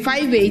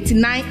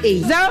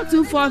 035898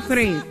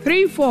 0243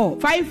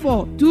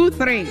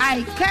 345423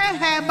 I care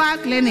herbal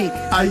clinic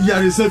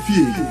ayare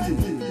safie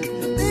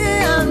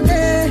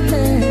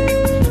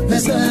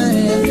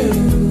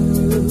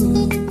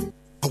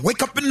I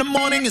wake up in the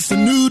morning, it's a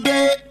new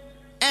day,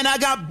 and I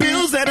got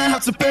bills that I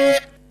have to pay.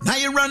 Now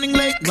you're running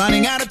late,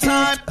 running out of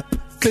time.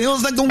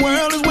 Feels like the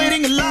world is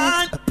waiting in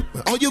line.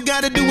 But all you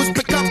gotta do is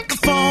pick up the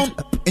phone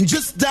and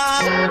just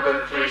dial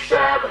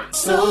 737.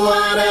 So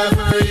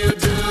whatever you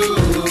do,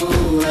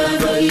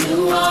 whoever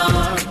you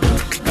are,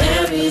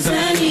 there is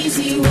an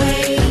easy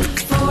way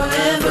for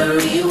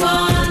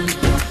everyone.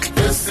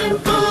 The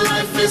simple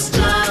life is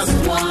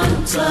just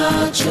one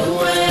touch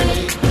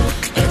away.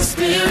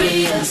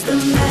 Experience the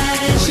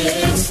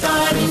magic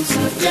starting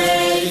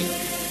today.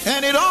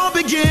 And it all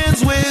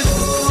begins with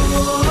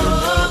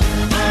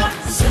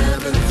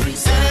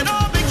 737. And it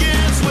all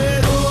begins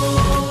with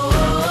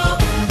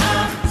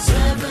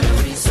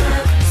 737.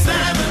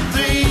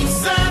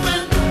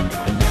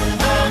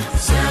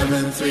 737.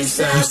 every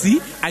cent. You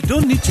see, I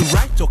don't need to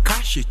write or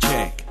cash a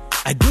check.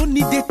 I don't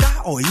need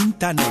data or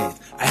internet.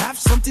 I have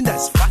something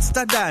that's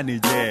faster than a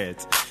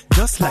jet.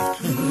 Just like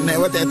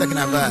what are you talking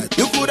about?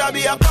 You could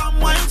be a palm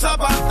wine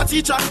topper, a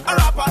teacher, a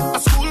rapper, a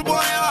schoolboy,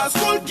 or a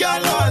school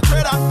girl, or a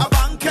trader, a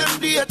bank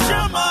MD, a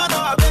chairman,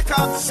 or a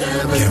baker.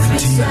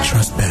 Guaranteed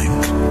Trust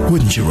Bank.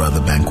 Wouldn't you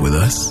rather bank with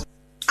us?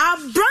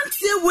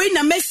 Abrantie we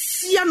na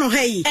mesia no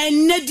hey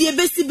enne die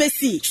besi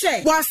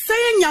hwe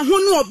wasɛn nya ho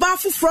no oba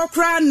foforo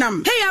kra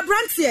nam hey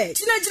abrantie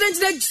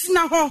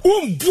gyina ho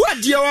umbu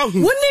ade wa hu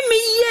woni me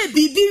ye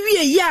bibi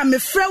wie ye a me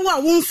frɛ wo a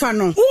wo mfa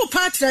no wo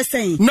pa trɛ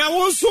sɛn na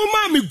wo so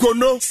ma me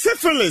gono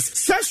syphilis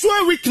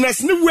sexual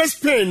weakness ni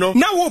waist pain no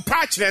na wo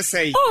pa trɛ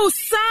sɛn oh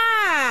sa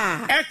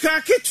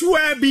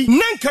ekraketwa bi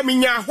nanka me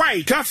nya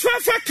hwai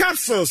kafefe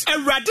capsules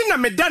awrade na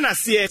me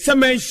danase sɛ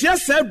manhia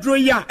sa duro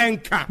ya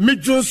enka me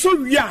dwonso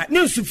wi a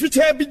ne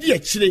sufita bi di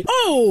akire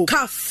oh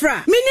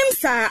kafra minim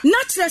sa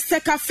natural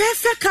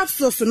sekafefe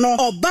capsules no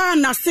oba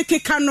na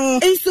sekeka no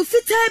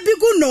nsufita bi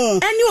gu no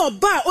eni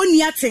oba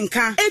oni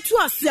atenka etu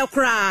ase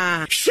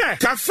kra she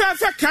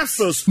kafefe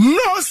capsules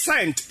no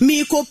scent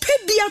mi ko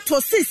pebia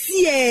to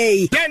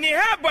sesie yani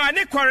haba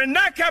ne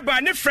korenaka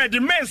ba ne Fred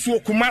Mensu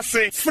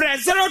Kumase Fred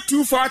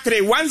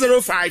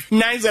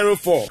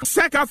 0243105904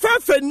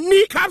 sekafefe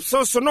ni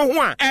capsules no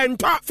ho a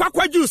ento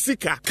fakwaju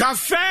sika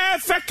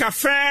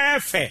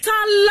kafefe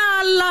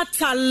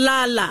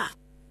talala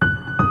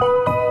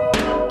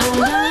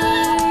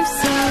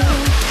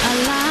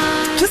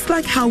Just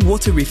like how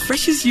water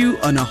refreshes you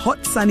on a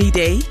hot sunny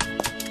day,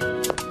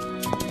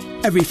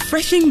 a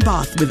refreshing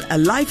bath with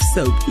Alive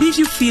soap leaves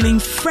you feeling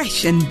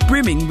fresh and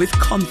brimming with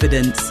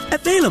confidence.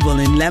 Available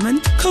in lemon,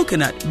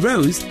 coconut,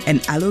 rose,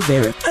 and aloe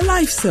vera.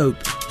 Alive soap.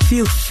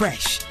 Feel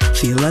fresh.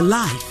 Feel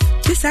alive.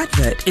 This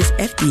advert is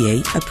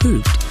FDA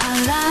approved.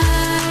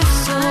 Alive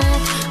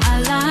soap.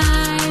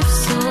 Alive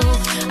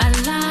soap.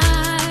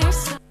 Alive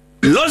soap.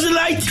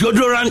 Lozilite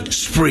deodorant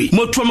spray.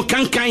 Motrom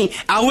kankai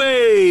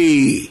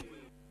away.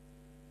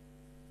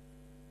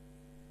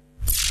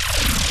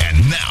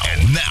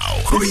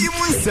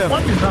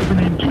 What is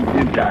happening to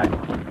this guy,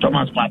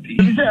 Thomas Partey?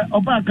 He said,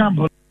 Oba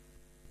Campbell.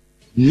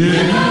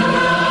 And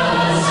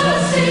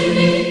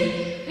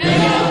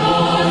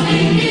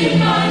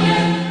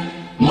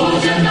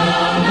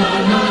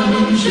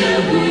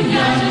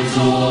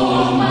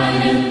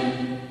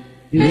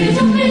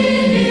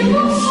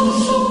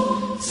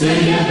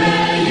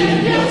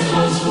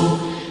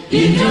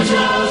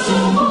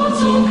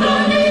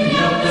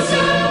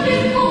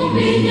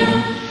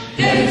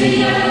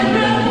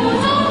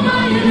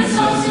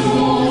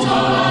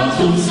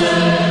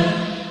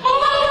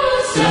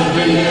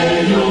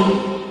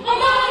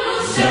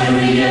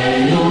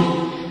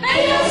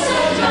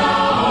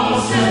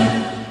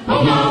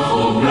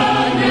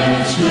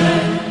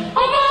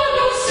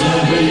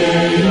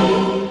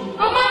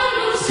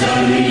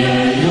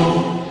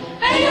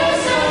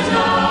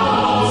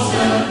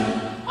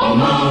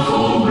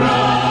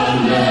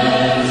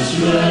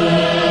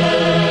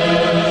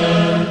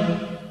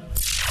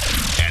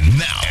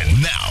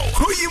now,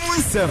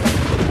 Koyimun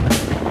 7.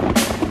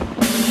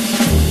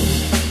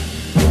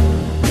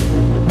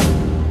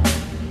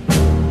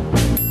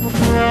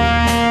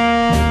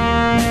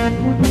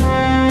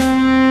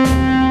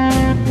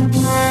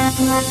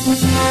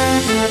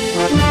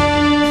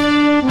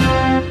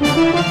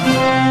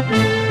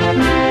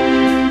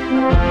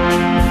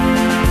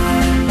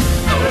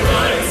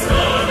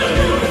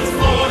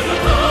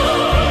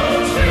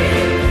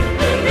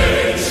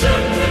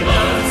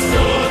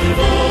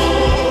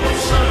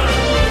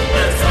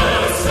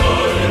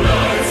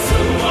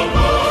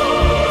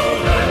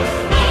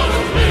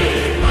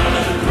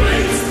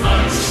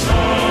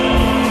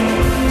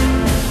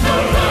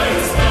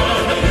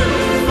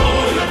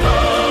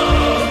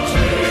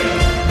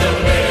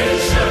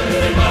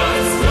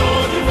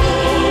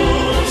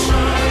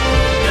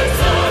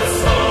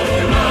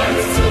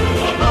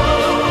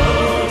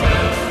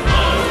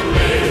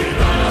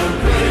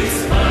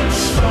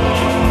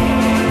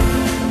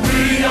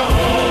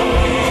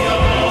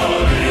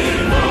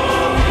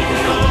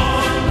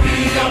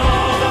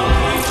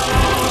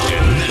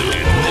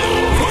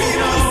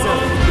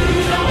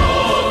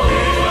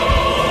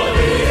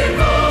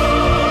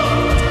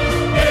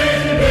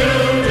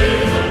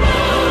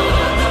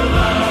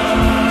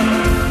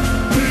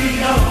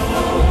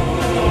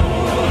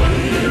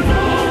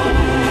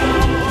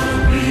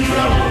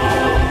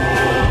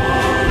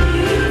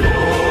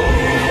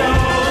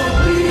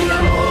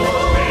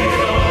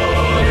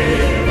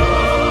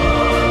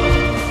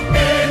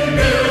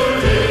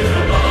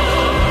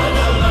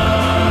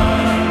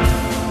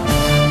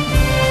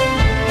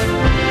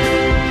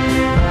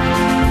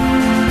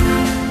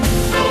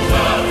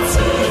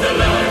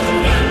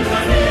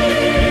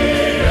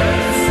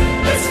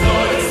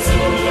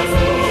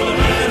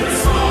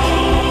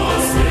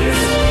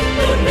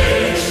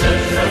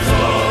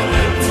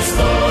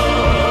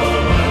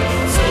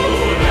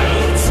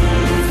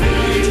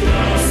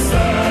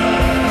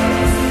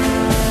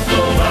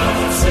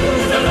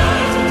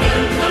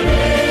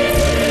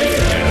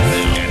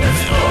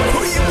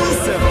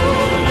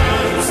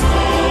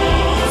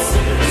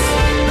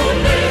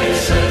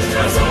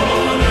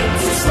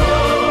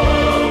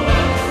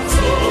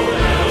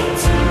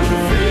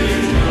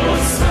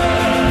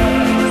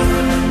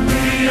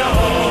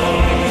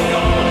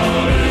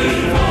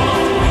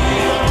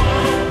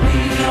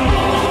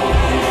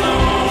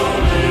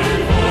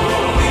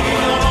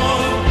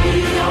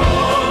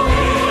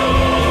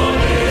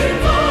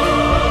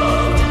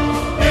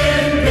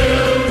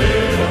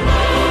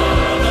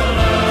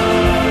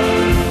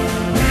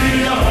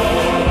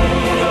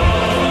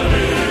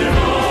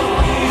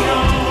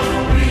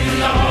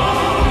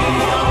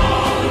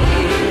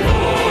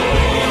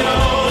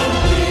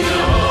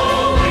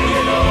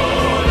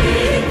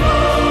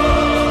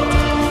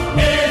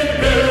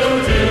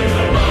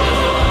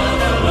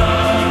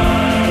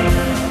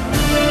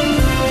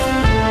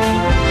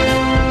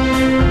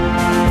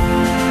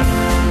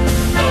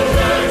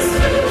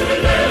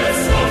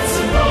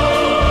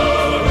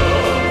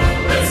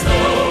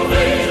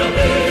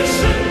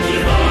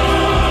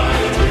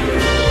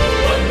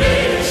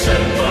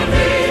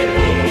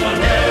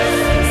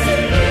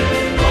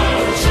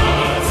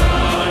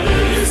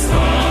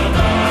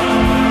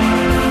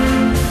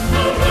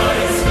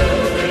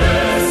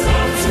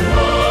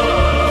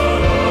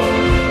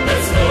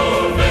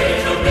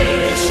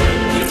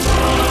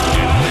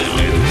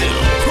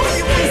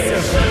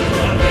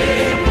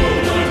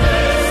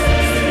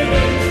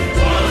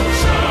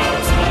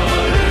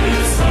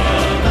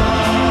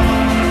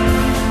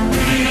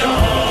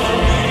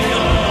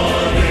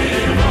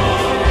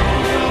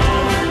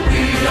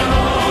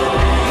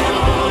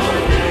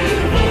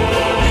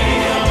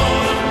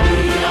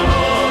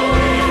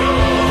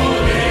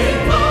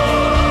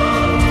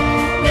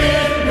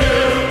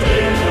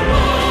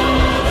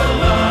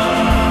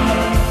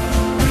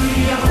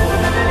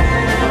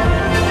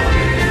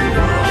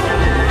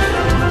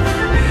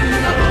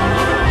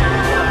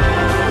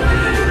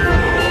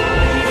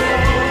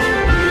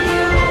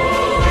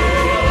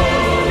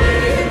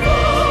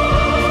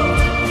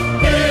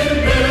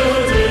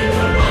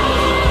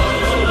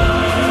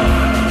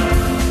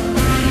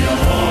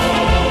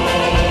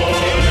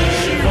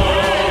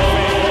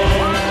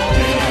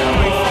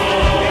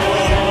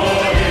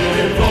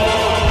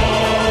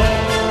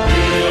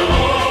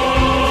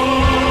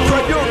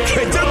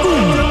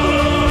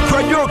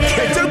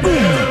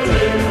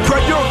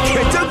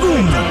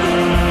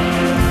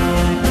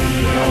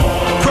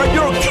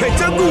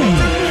 boom.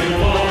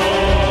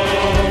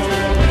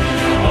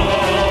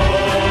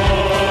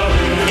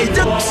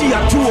 Eja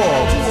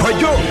atuo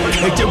kwajo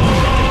eja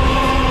boom.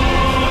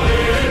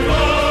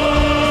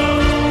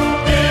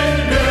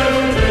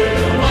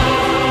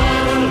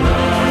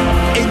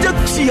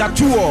 Eja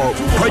atuo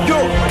kwajo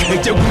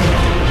eja boom.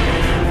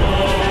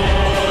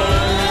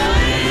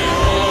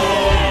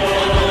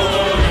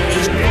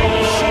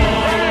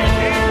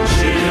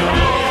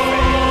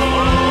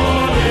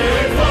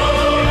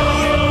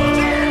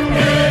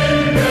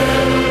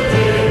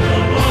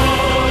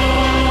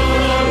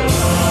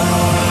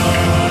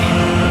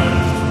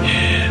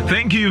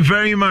 Thank you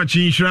very much.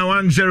 Inshra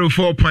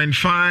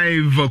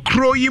 104.5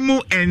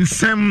 Kroyimu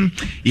ensem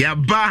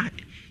yaba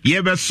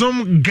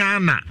yebesum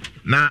Ghana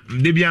na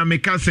debia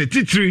meka se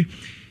titri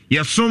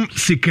yesum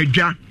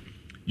sikadwa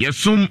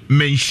yesum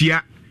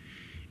menhia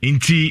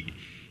inti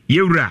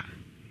yewra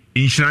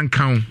inshra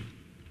nkan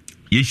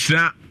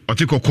yeshra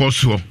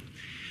otekokoso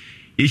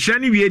yeshra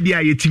ni wie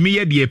dia yetimi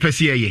ye de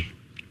pese ye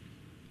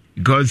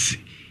because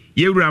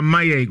yewra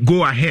maye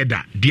go ahead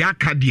dia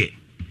akade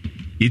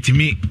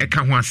yetimi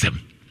eka ho asem.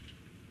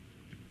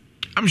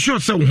 I'm sure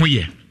so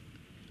here.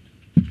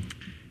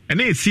 And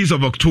it's 6th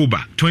of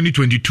October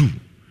 2022.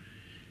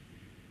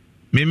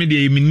 Maybe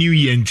the new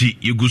year nti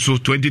you go so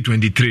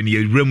 2023 ni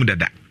remu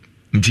dada.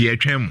 Nti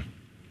etwem.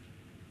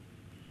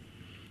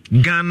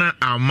 Ghana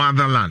our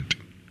motherland.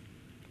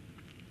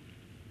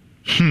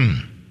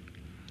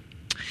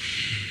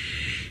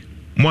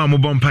 Mo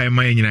amobon pa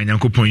ema nyina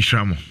Nyankopon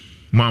hira mo.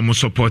 Mo am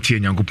support ye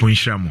Nyankopon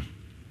hira mo.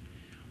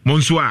 Mo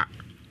nso a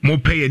mo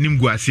pay anim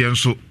guase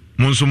nso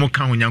mo nso mo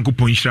ka ho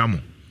Nyankopon hira mo.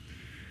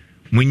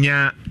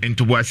 Munya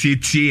entoboase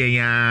tie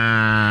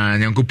ya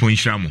Nyankopon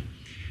hira mo.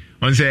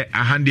 On say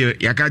ahande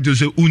yakajo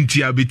se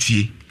unti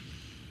abetie.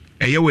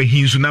 Eye we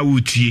hinsu na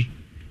wutie.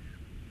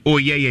 O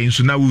ye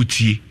nsu na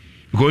wutie.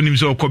 Because nim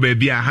se okoba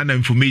bia hana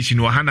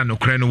information o hana no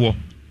kre no wo.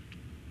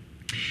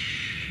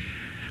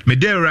 Me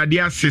de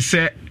radia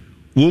se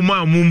wo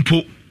ma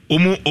mumpo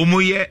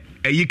omo ye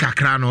eyi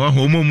kakra no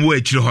ho omo mu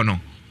akire ho no.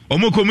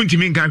 Omo ko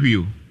muntimi nka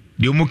hwio.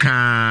 De omo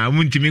ka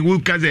muntimi wo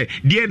ka ze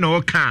de na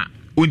o ka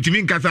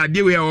ontimi nkasa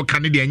de we o ka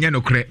ne de enya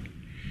no kre.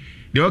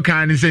 De o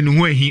ka ne se ne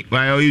ho ahi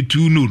wa o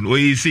tu no o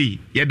ye sei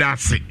ye da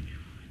ase.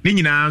 Ne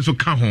nyina nso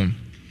ka ho.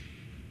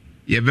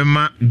 Ye be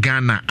ma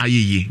Ghana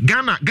ayeye.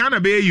 Ghana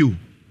be you.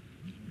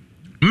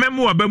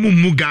 Memo abamu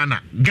mu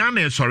Ghana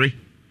sorry.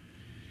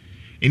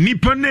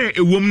 Enipa na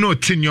ewom no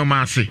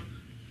tinyoma ase.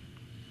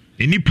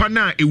 Enipa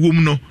na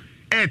ewom no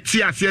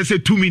ti ase se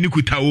tumi ni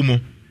kutawo mo.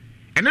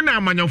 Ene na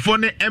amanyofo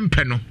ne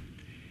empe no.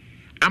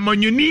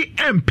 Amanyoni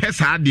empe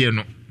sa ade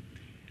no.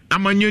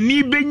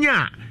 Amanyoni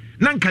benya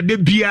na nkade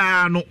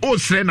bia no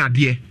osre na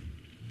de.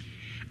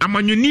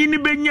 Amanyoni ni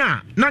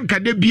benya na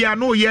nkade bia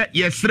no ye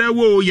yesre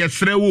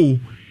wo.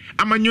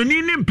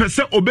 Amanyoni ni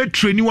mpese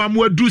obetreni wa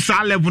mo adu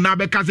sa level na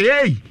beka se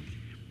hey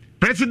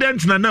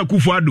President Nana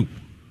Akufo-Addo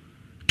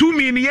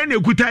tumi ni ye na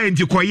ekuta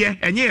enti koye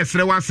enye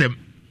yesre wasem.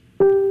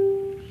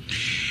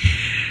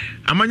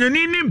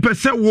 Amanyoni ni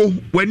mpese wo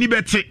wani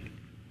bete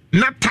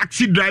na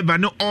taxi driver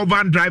no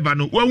urban driver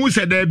no wo hu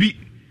se da bi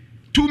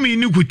tumi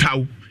ni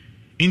kutawo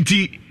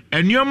enti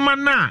enyoma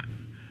na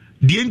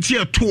de enti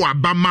eto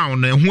aba mawo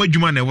na ho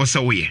adwuma na wo se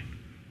wo ye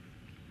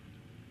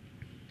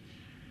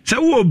se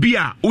wo obi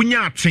a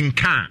onya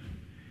atenka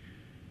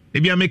e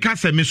bia meka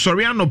se me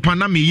sori anopa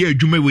na me ye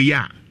adwuma we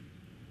ya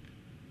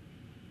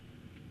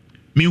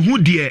me hu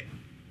de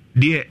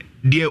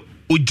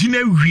ogina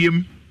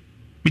wiem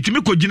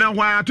mitimi ko gina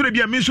hwa atore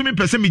bia me nso me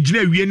pese me gina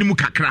wie ni mu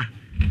kakra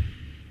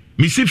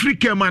me sifri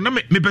kema na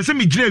me pese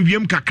me gina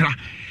wiem kakra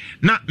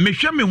na me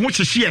hwe me ho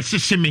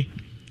hyehye me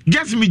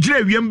just me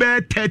gina wiem be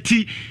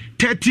 30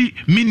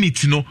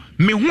 minutes no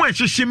me ho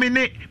hyehye me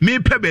ne me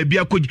pe ba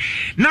bia ko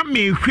na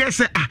me hwe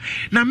se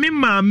na me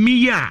ma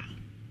mi ya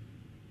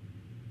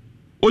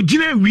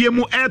ogina wiem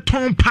e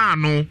ton pa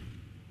no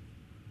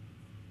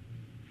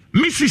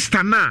me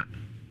sister na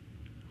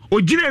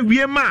ogina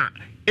wiem a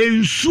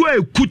ensu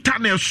ekuta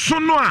na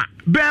sono a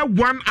be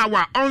 1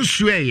 hour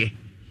onsueye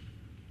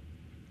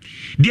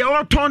de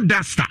auton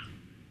duster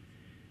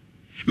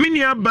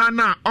mini aba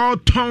na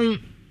auton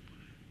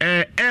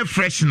air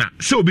freshener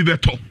se obi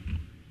beto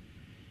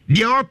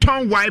de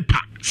auton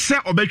wiper se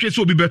obetwe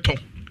se obi beto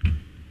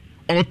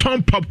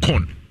auton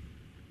popcorn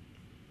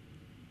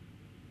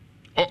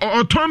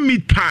auton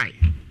meat pie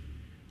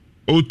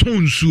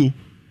auton nsuo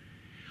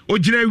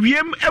ogina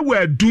wiem ewa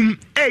adum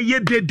eye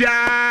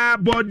deda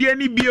body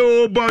ani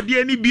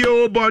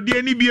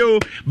bio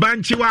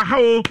banchi wa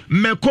hawo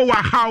meko wa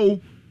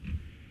hawo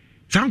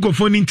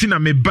sankofo ni ntina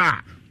me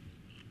ba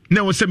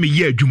na wo se me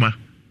ye adwuma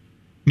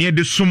na ye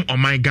de som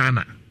oman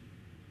Ghana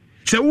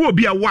se wo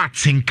obi a wa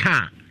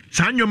tenka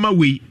sa nwoma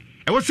we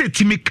e wo se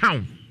timi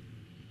kan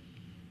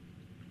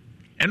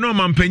eno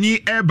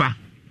mampanyi eba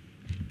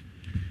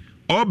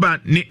oba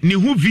ni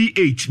hu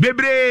V8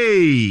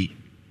 bebre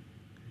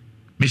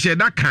me share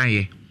that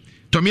kan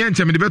Tommy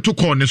ante me de beto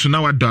call ne so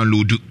na wa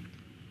download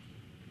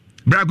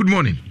bra good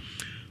morning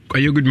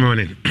Kwayo good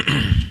morning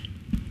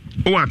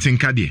o wa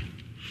tenka de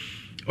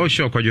Oh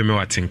sure, kwadwo me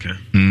watenka.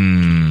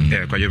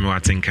 Kwadwo me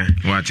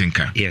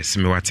watenka. Yes,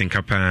 me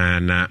watenka pa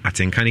na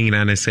atenka ni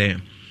nyina na say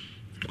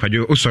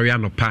kwadwo osori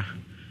anopa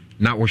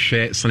na wo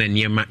hwe sene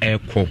niema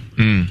ekọ.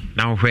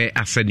 Na wo hwe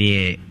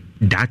asene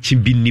dachi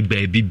bi ni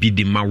baabi bi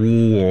de ma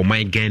wo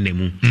my Ghana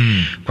mu.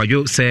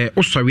 Kwadwo say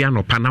osori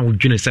anopa na wo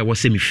dwene say wo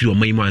se me fi o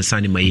mai mu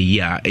ansa ne ma yi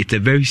a, it's a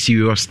very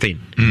serious thing.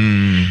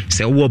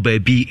 Say wo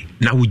baabi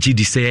na wo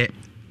gidi say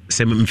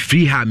some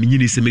free ha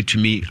menyini se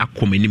metumi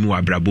akomanim wa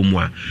brabo mu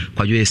a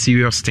kwadwo a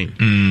serious thing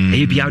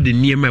e bia de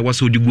niema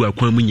was odigu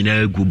akwan mu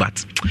nyina agu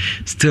but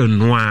still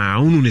no a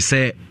unu ne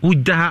say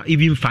uda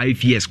even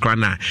 5 years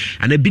krana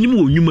ana binim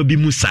wo nwuma bi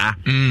mu saa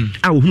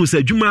a wo hu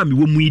say adwuma me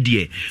wo mu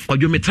idie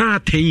kwadwo metra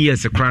 10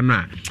 years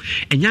krana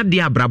enya de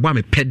abrabo a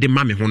me pede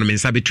ma me hono me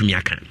nsa betumi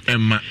aka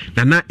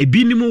na na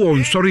ebinim wo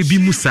nsori bi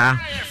mu saa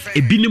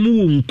ebinim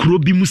wo nkro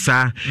bi mu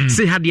saa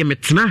se ha de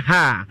metena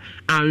ha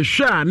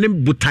ansha ne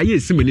butaye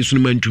simeni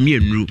sunu mantumi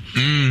enru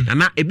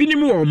ana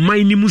ebinim wo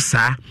man ni mu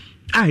saa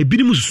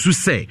ebinim susu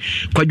se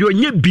kwadwo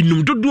nya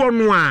binum dodo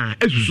no a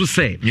esusu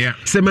se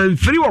se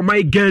manfiri wo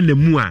man Ghana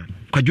mu a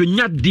kwadwo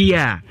nya de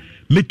a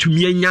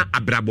metumi anya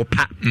abrabo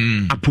pa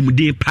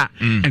apomuden pa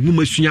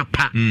enwuma sunya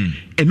pa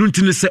enu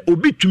ntine se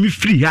obi tumi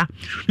firi ha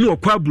na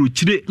okwa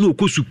abrochire na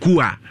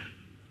okosuku a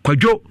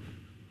kwadwo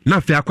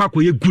na fe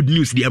akwakoye good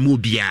news de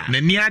amobia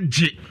na ni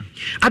age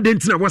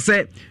adentina wo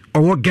se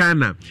owo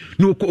Ghana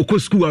na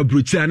okosuku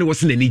abrochire na wo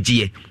se na ni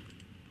giye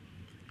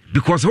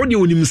because what you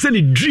onim say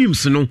ni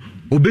dreams no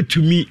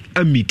obetumi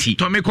amiti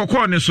to me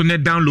kokko ne so ne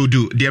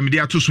download de me de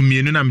ato so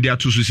mienu na me de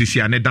ato so sisi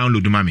a ne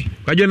download mami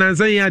kwadwo na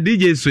nsan ya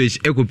DJ Switch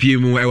ekopie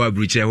mu ewa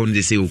bruche ho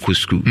de say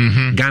okosku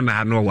Ghana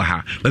ha no wa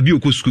ha ba bi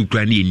okosku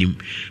kra na enim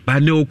ba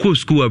ne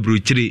okosku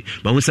abruchire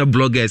ma wo say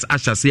bloggers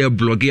asha say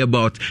blog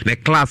about the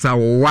class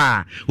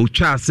awa o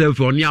twa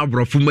selfie on ya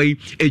brofo mai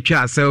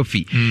etwa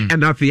selfie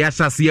and afi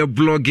asha say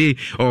blog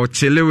or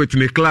chill with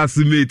me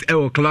classmate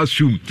e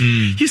classroom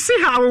you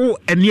see how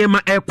eniema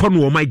e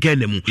kono o my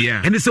Ghana mu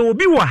and say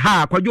obi wa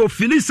ha kwadwo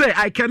feel say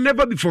I can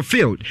never be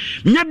fulfilled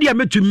nya dia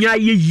metumi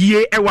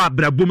ayeye e wa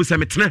brabom say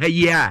metena ha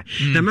ye a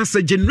na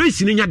say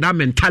generation nya that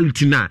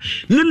mentality na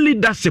no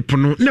leadership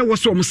no na wo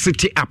so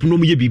city up no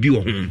ye bibi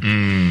wo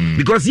ho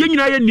because ye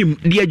nyina ye nim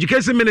the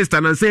education minister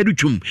na say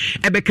edutwum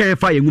ebeka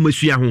fa ye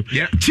ngumasua ho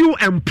chiw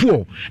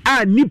empo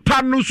a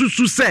nipa no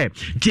susu say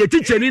tie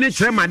teacher ni ne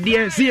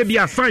kyeremade say be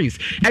a science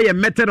a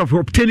method of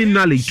obtaining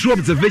knowledge through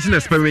observation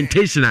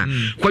experimentation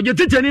kwadwo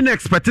teacher ni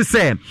expert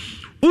say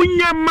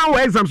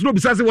unyama exams no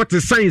bisa say what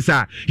is science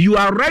you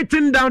are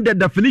writing down the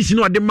definition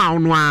of the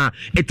maunwa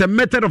it's a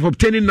method of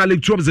obtaining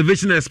knowledge through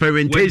observation and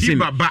experimentation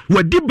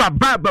wadi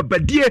baba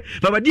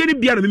babadie ni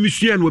bia na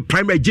memisua no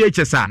primary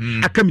JHS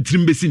aka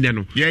mitrim besi ne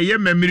no ye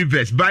memory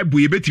verse bible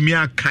ye betimi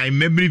akai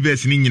memory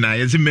verse ni nyina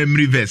ye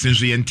memory verse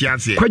nso ye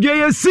ntiase kwadwo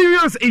ye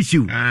serious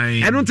issue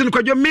and until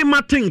kwadwo me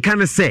matin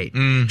can say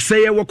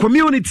ye wo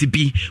community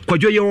bi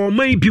kwadwo ye wo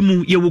man bi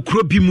mu ye wo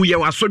kro bi mu ye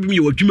wo aso bi mu ye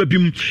wo dwuma bi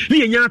mu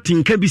ni ye nya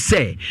atinka bi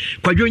say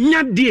kwadwo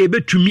nya de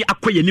betumi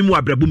akoye ni mu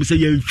abrabom say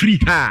ye free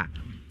ha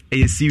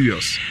e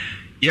serious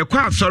ye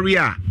kwa sorry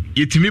a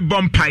yetimi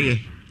bompaye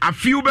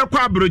afiu be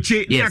kwa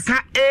abroche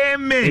yaka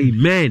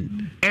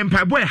amen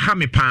empire boy ha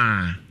me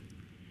pa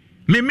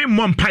me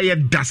mompaye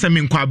da se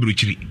me kwa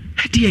abrochiri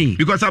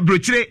because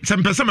abrochire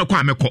some person me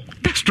kwa meko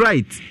that's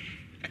right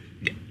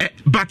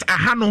but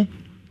ahano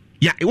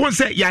ya won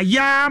say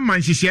ya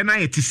manhihie na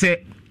yete se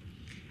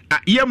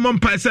ye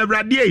mompaye se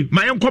radie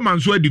ma yenko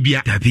manso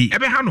adubia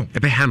ebe ha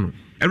no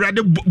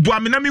erade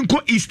boamena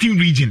minko eastern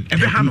region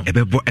ebe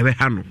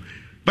ha no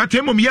but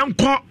emom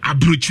yenko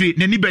abrochire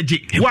nani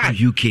beje why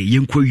UK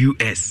yenko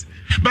US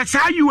but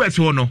sa US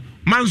ho no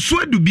manso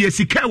adubia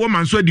sika wo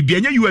manso adubia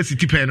nya US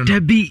tipen no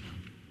dabi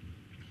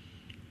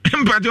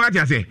but what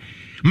you say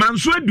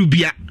manso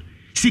adubia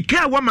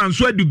sika wo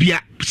manso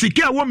adubia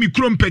sika wo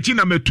mikro mpachi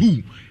na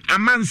matu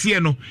amanse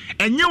no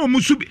enye wo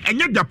musu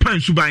enye Japan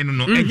suban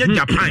no enye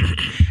Japan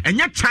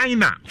enye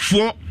China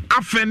for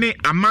afene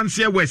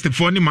amanse west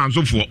for ni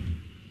manso for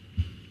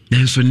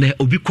so ne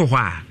obi ko ho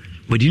a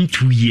within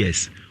 2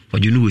 years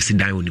what you know we sit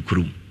down on the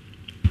kurum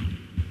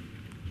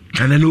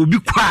and then obi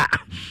kwa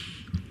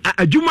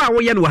adwuma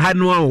wo ye no ha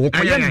no wo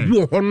koya ne bi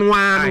wo ho no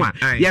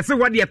a yes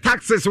what the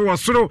taxes wo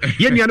soro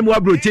ye nuane mo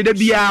abroche da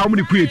bia o mo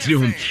ne ku etire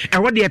ho e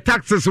what the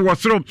taxes wo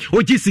soro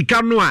o ji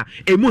sika no a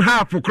emu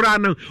half kra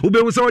no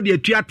obewu se wo the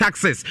atua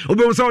taxes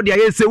obewu se wo the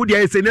ayese wo the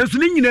ayese nanso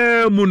ne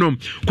nyina mu no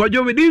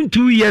kwadwo within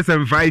 2 years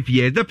and 5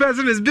 years the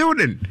person is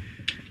building.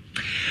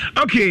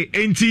 Okay,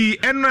 enti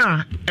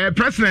enna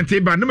president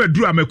eba no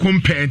maduru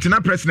amekompe enti na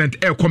president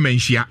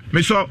komenhia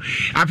me so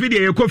afi de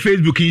yeko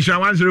Facebook insha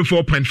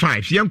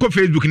 104.5 yenko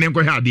Facebook ne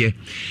nko hade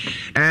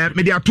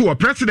me de ato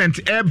president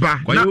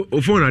eba na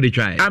o phone na dey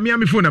try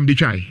ami phone am dey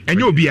try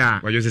enye obi a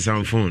kwajo se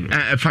sound phone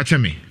fache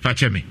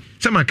me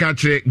sama ka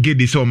kire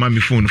gedi so ma me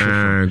phone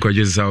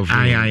kwajo se sound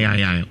phone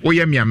ay o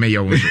ye me ameye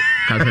wo so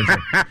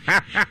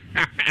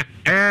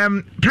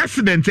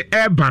president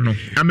eba no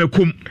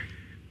amekom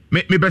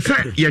me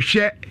besa ye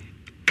hwe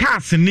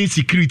cars ni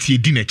security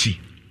di nachi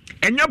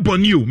enya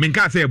boni o me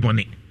nka say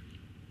boni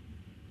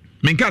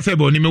menka say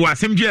bo ni me wa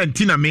asem gye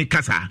anti na me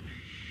kasa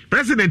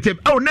president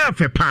na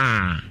fe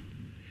pa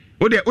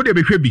ode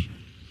behwe bi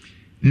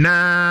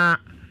na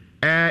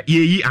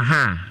yeyi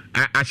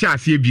ahya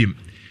ase biem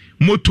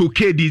moto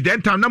KD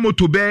then time na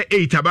moto be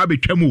 8 aba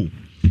betwam o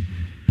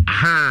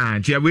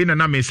je we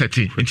na me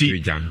seti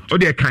nti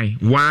ode kan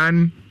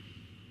 1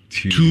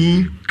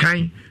 2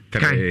 kan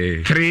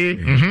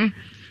 3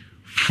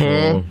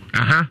 4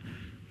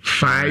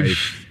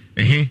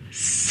 5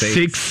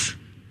 6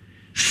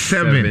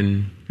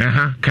 7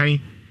 kan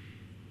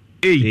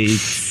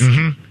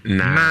 8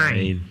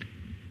 9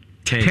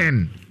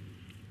 10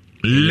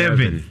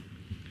 11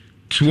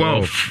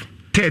 12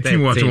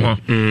 13 what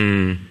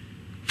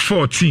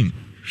 14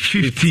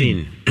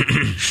 15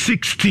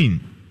 16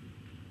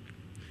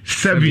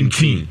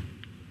 17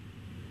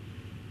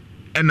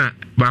 ena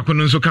baako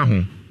no nso ka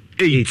ho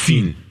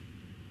 18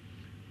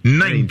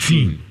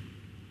 19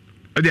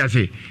 ade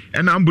ase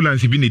ena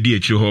ambulance bi ne di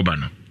akire ho ba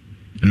no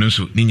eno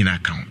nso ni nyina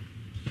ka ho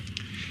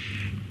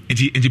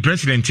enti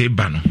president e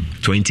ba no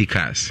 20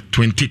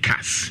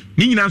 cars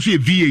ni nyina nso e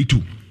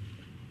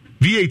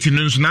V8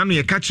 no nso na no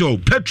ye catch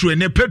up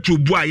petrol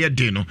bu a ye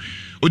de no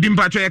odi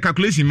mpacho ye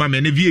calculation ma me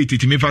ne V8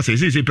 ti me fa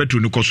say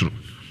petrol no kosoro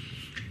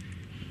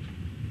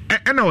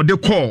ena ode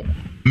call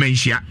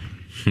menhia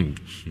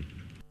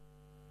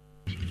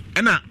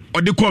ena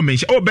ode call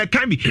menhia o be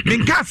kan bi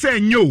menka say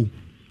nyo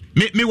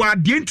me wa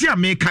de enti a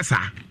me kasa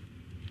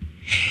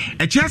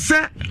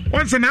echese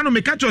once na no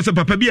me catch us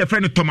papa bi e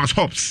friend Thomas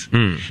Hobbes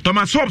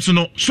Thomas Hobbes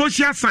no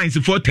social science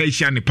for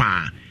tertiary ne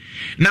pa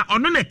na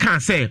ono ne kan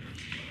say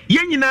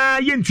yen nyina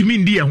yentimi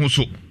ndi ye ho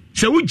so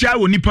se wugya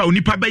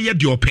onipa be ye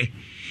de ope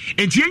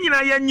enti yen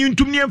nyina yen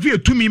nyintum ne amfi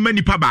etumi ma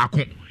nipa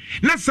baako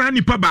na saa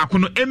nipa baako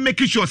no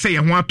make sure say ye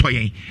ho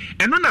atoyen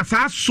eno na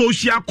saa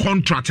social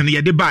contract ne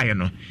ye de bae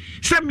no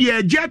sem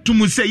ye gya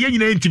tumu say yen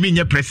nyina yentimi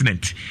nye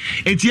president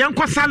enti yen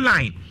kwasa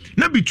line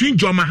na between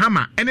John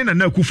Mahama ene na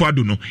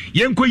Akufo-Addo no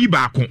yen koyi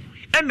baako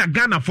ena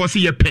Ghana force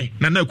ye pe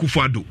na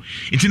Akufo-Addo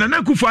enti na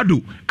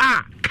Akufo-Addo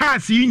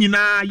cars yi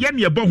nyina ye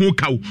ne bo ho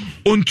kaw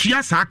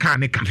ontua saa car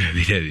ne ka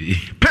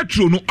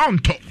petrol no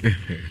onto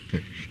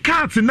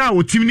cars na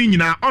otim ni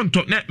nyina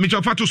onto na me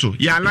cho fato so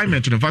ya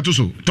alignment no fato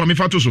so to me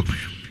fato so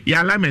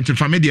ya alignment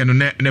family no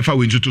ne fa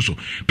we ntuto so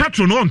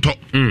petrol no onto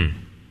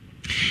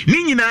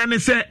ni nyina ne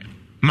se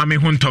mame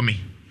ho nto me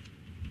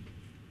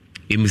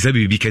emza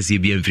bibi kase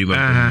bi amfiri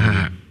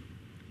ma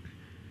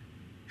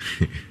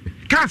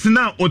cars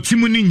na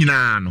otim ni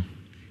nyina no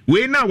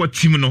we na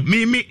watim no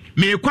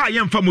me kwa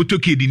yemfa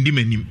motokedi ndi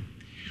manim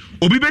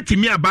obi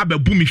betimi aba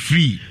babu me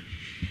free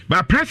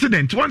but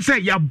president one say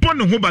ya born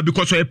ho ba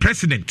because you're a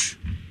president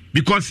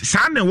because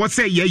sana what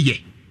say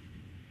ye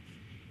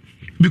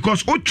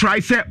because o try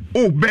say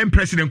ben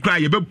president cry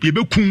ye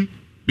be kun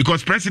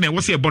because president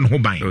was say born ho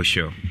ban oh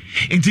sure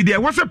until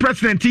there was a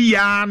president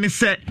ya ne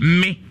say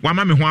me wa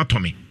ma me ho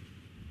atomi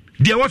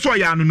there was o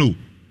ya no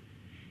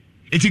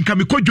it in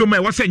kamiko me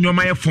was say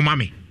nyoma ye foma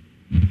me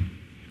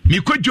mi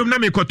kwadwom na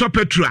me koto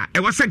petrol e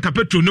was say nka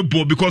petrol no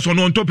bo because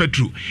on top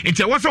petrol nti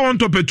e was on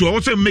top petrol I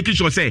was making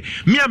sure say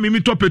me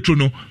top petrol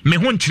no me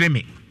ho nkyere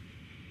me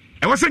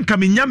e was nka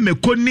me nya me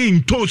koni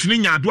ntos ni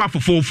nya ado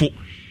afofofo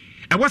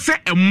e was say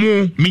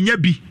emo me nya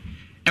bi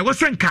e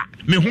was nka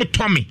me ho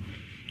to me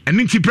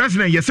eni nti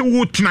president yes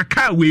wo tena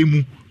car we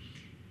mu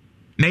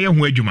na ye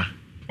ho adwuma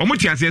omo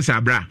ti ase sa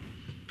bra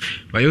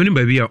ba yo ni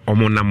ba bi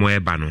omo na mo e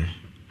ba no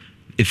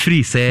e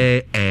free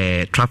say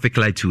traffic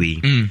light we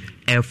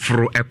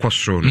efro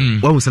ekosro no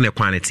wa hu se na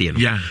quantity no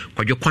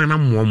kwadwo kwan na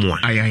momo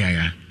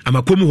a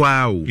amakom ho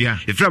a o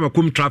efra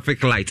amakom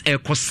traffic light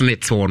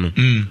ekosnet ho no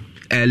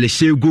le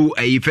shego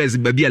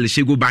first baby le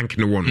shego bank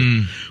no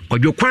one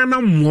kwadwo kwan na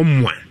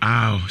momo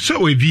a so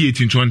we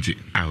V1820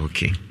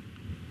 okay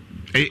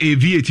a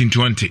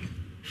V1820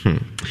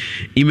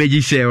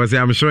 image share was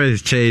I'm sure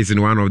it's chase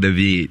in one of the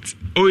V8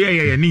 oh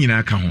yeah ni nyina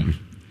aka ho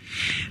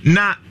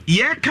na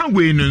ye ka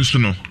we no nso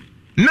no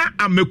na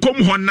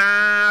amekom ho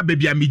na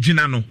baby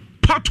amigina no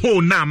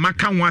pothole na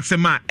maka ho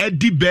asema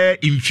edi be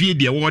imfie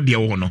de wo de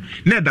wo no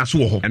na da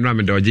so ho enra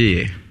me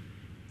doje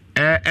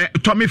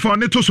Tommy for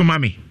ne to so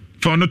mami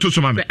for no to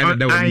so mami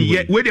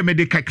we de me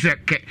de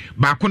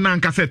ba ko na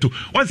nka seto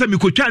on se me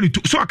ko twa ni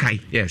so akai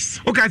yes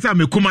okay say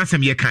amekom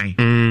asem ye kan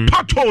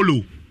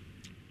pothole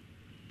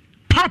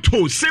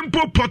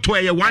simple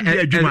pothole ye one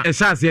day adwuma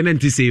esase ye na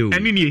ntise o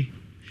eni nie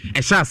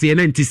esase ye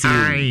na ntise o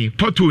ai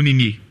pothole ni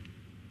nie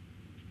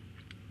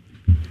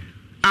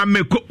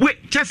ameko we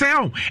chese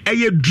o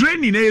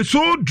draining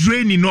so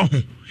draining no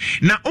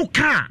na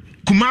oka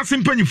Kumasi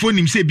mpanyifo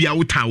nim se bia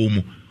wota wo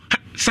mu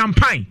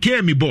Sampan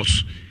KM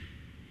boss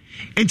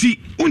enti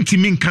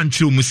untimi nka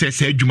nkyere mu se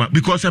adwuma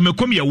because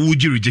amekom ya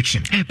wuji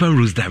rejection urban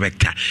rules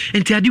director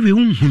enti ade we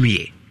hunhunu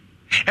ye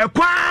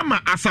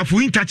Ekwama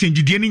asafo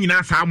interchange die ni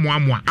nyina sa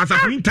amoamoa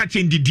asafo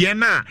interchange die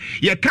na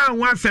ye kan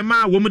ho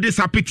asema wo mu de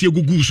sapeti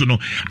egugu so no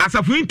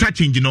asafo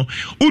interchange no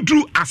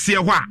udru ase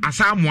ho a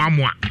asa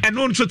amoamoa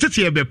eno nso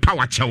tete ye be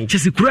power chew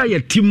chisikura ye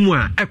timu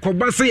a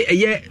ekoba se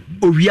eye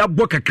owia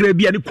bo kakra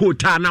bia ne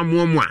kota na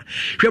amoamoa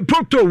hwe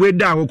proctor we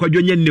da ho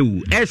kwadwo nya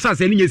newu esa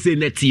se ni nyese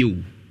netie o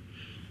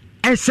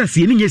esa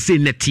se ni nyese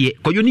netie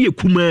kwadwo ne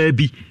yekuma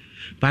bi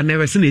ba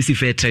never se na esi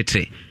fe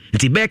tretre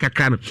nti be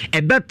kakra no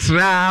ebe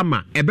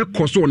trama ebe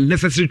koso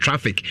unnecessary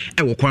traffic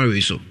e wo kwan we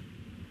so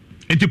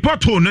nti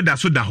pothole no da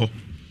so da ho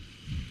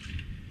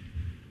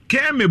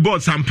keme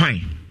board sampan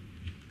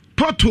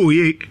pothole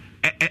ye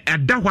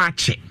da ho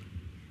ache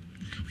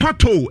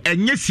pothole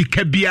enye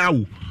sika bia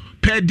wo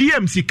per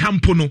diem sika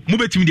mpo no mo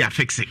betimi dia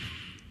fixe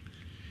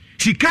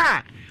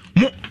sika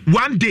mo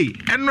one day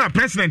enra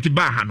president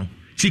ba ha no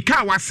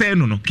sika wa sen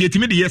no ke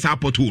etimi de yes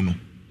pothole no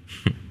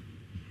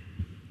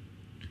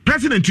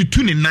President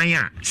to ne nan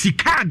a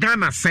sika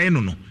Ghana sen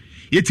no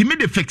yetimi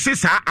de fixe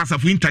sa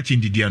asafo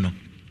interchange dia no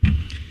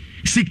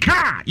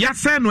sika ya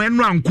sen no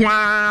enro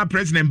anko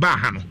president ba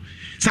ha no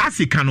sa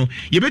sika no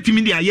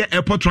yebetimi de aye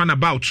airport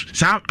runabout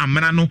sa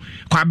amana no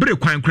kwa bere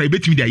kwan kra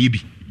yebetimi de aye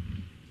bi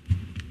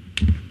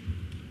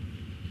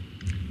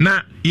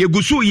na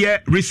yegusu ye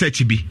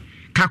research bi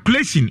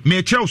calculation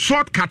me chew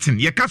shortcutting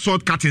ye ka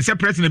shortcutting say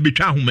president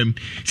betwa ahomam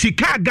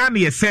sika Ghana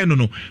ye sen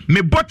no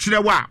me botre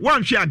wa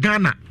wan hwe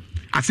Ghana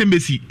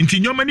asembesi nti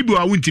nyoma ni bi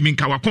wa wuntimi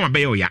nka wakoma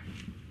be yo ya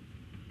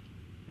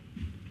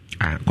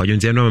kwajo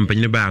nze no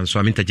mpanyine ba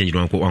so interchange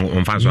no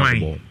on fa so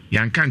abo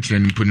yan kan kire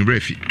mponi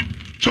refi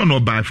so no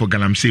buy for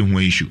galamsey ho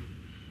issue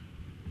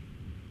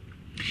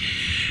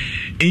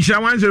insha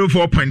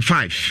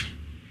 104.5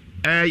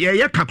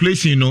 yeah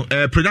calculation no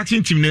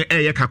production team no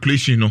yeah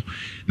calculation no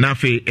na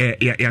fe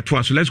ya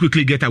to so let's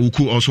quickly get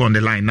Awuku also on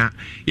the line na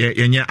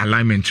yeah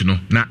alignment no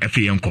na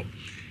efe yenko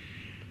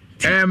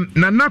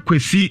Nana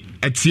Kwesi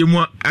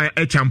etiemu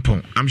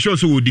champon. I'm sure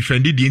so will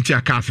defend the entire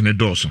cast in the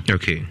doors.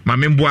 Okay.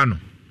 Mamembuano.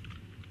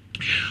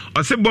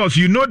 I say, boss,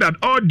 you know that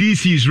all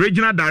DC's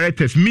regional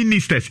directors,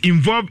 ministers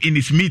involved in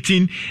this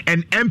meeting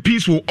and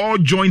MPs will all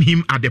join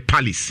him at the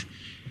palace.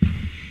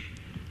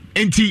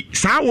 Enti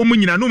saa woman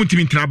nyina no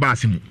mutimi ntina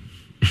baasimu.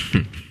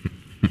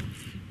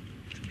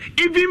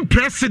 Even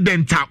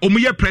president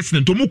omuye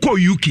president omuko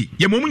UK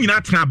ye momu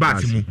nyina tena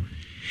baasimu.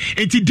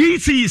 Enti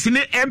DC is ne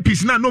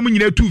MPs na no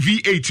nyina 2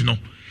 V8 no.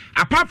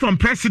 Apart from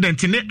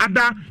president ne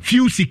other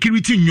few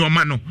security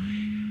nyoma no.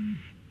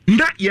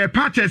 Nda ye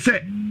party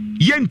say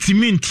ye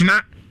ntimi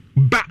ntina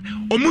ba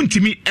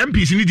omuntimi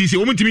MPs ni DC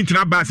omuntimi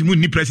ntina baasimu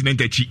ni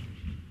president achi.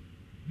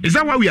 Is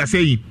that what we are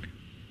saying?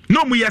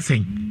 No mu are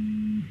saying.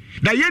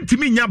 Na ye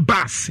ntimi nya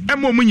bus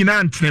emo mu nyina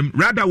antnem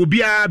rather will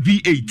be a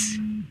V8.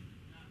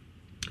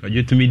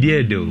 Kaje tumi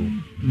die do.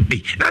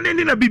 Na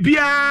na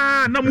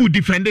bibia na mu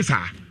defend this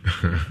ha.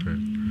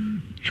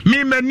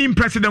 Me manim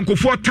president ko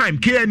 4 time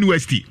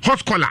KNUST hot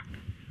scholar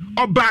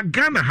oba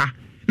Ghana ha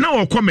na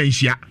o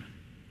komenhia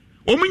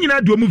omu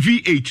nyina do mu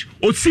V8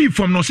 o see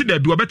from no se da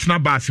bi obetena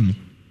bass mu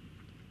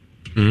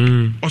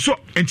oso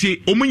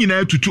enti omu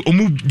nyina tutu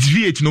omu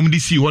V8 no mu di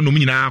see ho no mu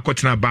nyina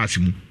akotena bass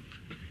mu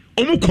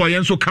omu koye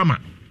nso kama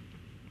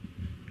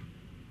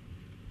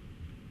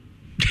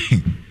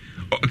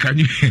can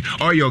you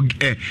your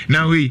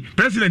now we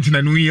president na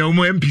no ye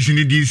omo MPs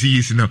ni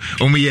DCs no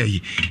omo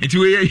ye enti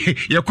we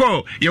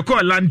ye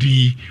call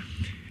landi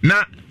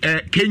na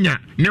Kenya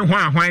ne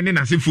hwan ne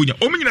nasefunya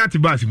omo nyina te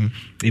bus mu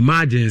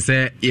imagine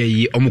say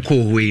ye omo ko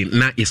we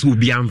na yesu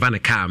obi anva na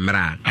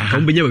camera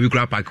kan benya ba bi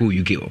kura park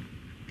UK o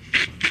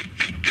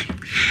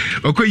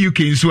oko UK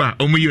nso a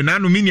omo ye na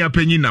no mini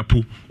apanyi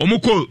napo omo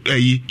ko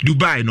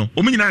Dubai no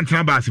omo nyina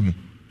antena bus mu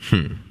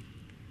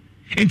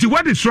And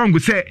what is wrong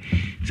with say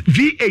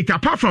V8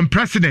 apart from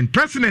president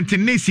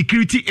in the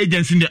security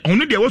agency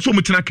only there was so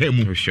much na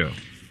kemu. For sure.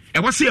 I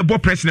was say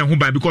about president who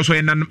by because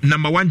we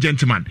number one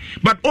gentleman.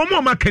 But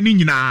omo ma kani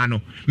nyina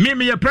no.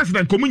 Me your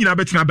president komu nyina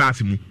betina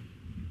baasimu.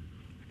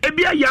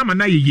 Ebia yama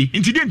na yeye.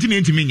 Incident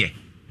ni ntimi nye.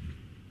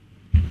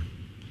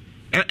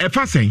 E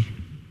fa sen.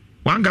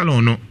 1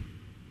 gallon no.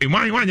 E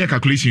wan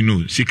calculation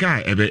no.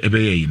 Sika ebe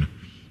ye no.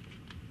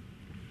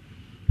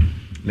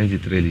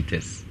 93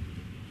 liters.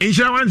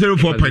 Insha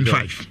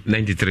 104.5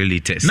 93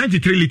 liters.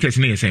 93 liters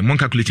ne say mon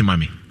calculate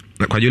mami.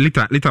 Na kwa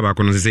liter ba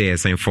ko no say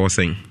 4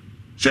 sen.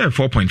 Say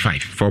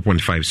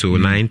 4.5 so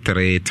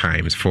 93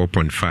 times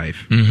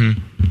 4.5.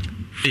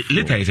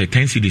 Liter is a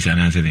 10 cedis and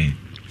answer then.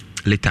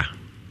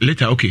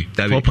 Liter okay.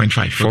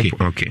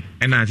 4.5 okay.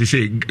 And as I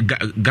say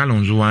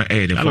gallons one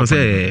the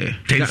say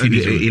 10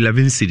 cedis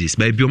 11 cedis.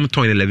 But bi o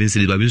ton 11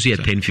 cedis but bi so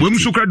 10 50. We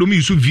so kra do me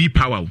use V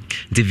power.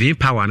 The V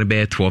power no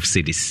be 12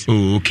 cedis.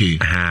 Oh okay.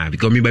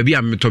 Because me baby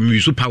am to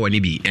use power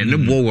ni bi and the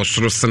ball was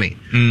so sene.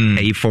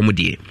 E form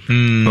dey.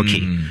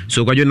 Okay.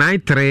 So got you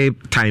 93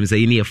 times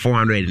a near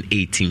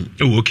 418.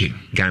 Oh okay.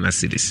 Ghana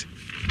cedis.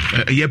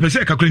 Ye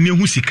pese ka kra ni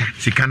hu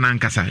sika na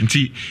nkasa.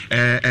 Nti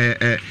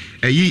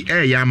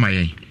ya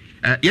mayen.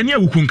 Yenya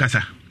Awuku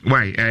nkasa.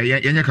 Why?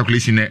 Yenya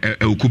calculation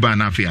Awuku ba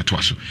na afi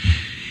atoa so.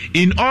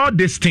 In all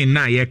this thing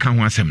na ye ka ho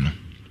asem no.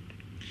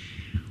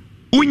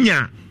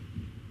 unya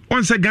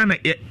onse Ghana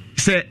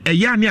se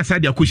eya ne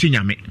asade akoshi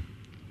nyame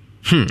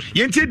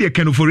yentie de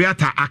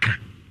kanoforiata aka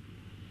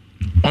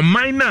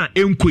oman na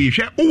enkoyi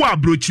hwe wo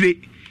abrochire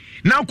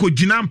na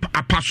akogina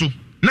apaso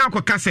na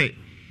akoka se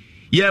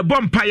ye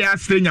bompa ya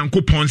asre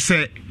nyankopon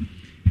se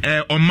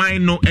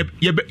oman no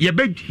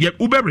ye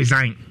ube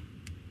resign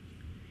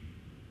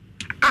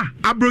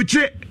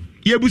abrochire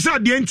ye busa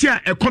de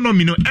entia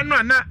economy no eno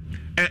ana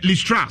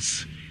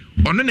Listras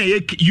ono na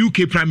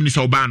UK Prime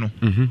Minister Obano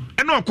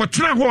eno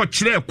okotena ho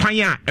kire kwan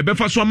a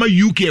ebefa so ama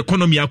UK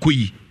economy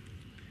akoyi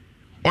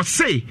o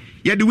say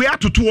ye de we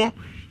atoto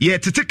ye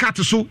tete kat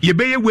so ye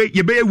beye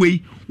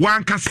we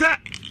wankasa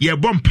ye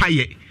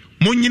bompaye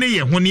monyine ye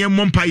hone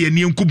mompaye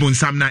ne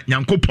nkubonsam na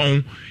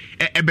nyankopon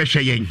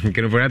ebehwe yen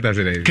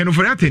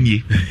Kenoforiata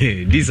nie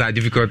these are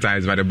difficult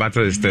times but the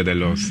battle is still the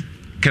loss.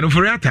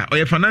 Kenoforiata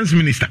or finance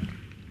minister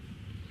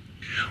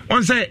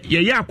on say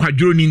ye ya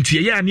kwadworo ni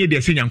ntie ye ane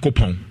de se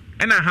nyankopon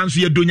ena hanso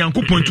ye do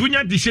nyankopon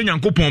tunya de se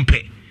nyankopon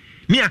pe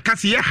ni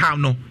akase ye ha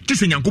no ti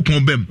se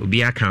nyankopon bam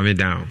obi aka me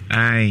down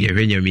ye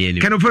hwenya me ani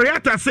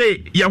Kenoforiata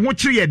say ye ho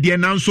kire ye de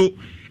nanso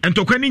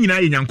entokwa ni nyina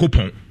ye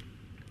nyankopon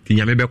ti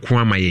nyame be ko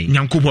ama ye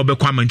nyankopon be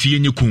ko ama nti ye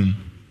nyekum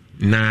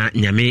na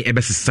nyame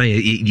ebesesa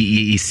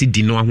ye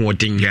sidi no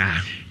ahoden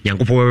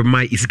nyankopon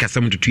ma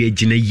isikasam tutu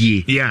agina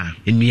yie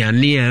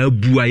enuane a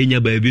abu a yenya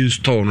baabi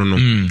store no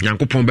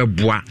nyankopon be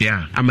boa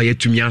ama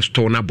yetumi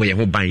store na boye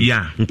ho ban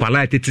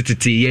nkwala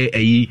tetete ye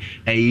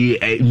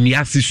ayi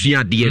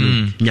niasesua de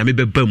no nyame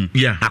be bam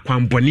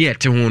akwambone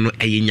ete ho no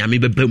ayi nyame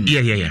be bam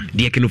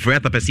de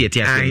Kenoforiata pese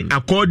ete ase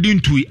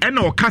according to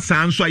ena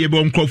okasa anso aye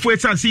bo nkrofo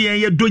esanse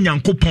ye do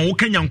nyankopon wo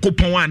ka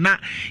nyankopon ana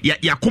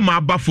yakoma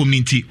aba fom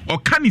nti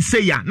oka ni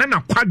se ya na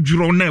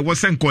kwadwuro na wo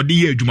senkode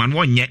ye adwuma no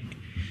onye.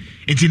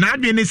 Nti na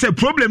adwe ne say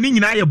problem ni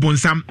nyina ye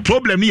bonsam,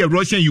 problem ni ye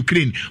Russia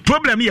Ukraine,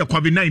 problem ni ye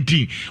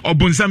COVID-19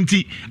 obonsam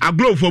ti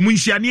aglo for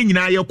munhia ne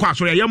nyina ye kwa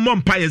so ye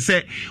mompa ye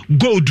say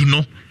gold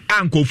no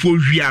ankofo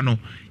hwia no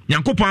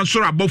nyankopon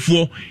ansoro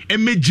abofo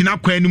emegina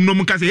kwa anim no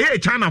mka say hey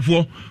China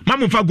fo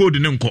mamfa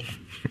gold ne nko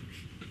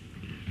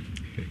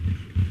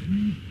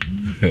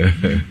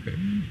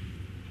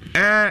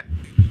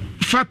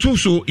fatu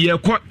so ye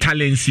kwa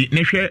talensi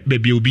ne hwe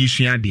baby obi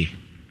sua de.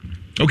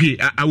 Okay,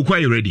 I will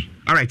quite ready.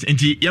 All right,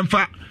 nti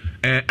yemfa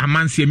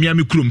amanse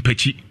miami krum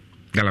pechi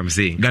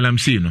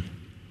galamsey no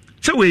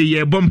se we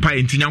ye bompa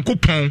nti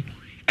nyankopon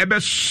ebe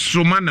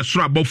soma na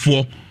soro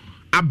abofo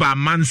aba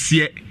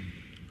amanse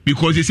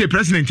because they say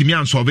president mi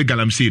ansolve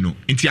galamsey no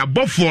nti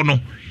abofo no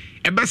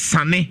ebe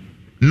sane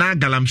na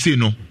galamsey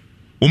no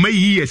o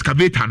mayi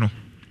excavator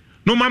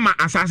no mama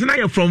asase na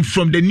ye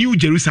from the New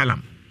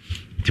Jerusalem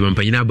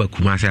timampanyina ba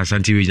Kumasi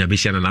Asante region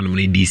abeshia na nanom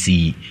na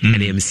DC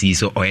NMC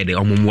so oyede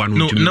omumwa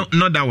no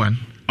not that one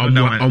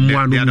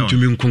omwa no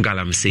tumi nkun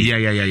galamsey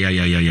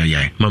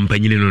yeah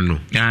mampanyine no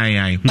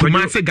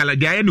Kumasi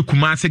galade no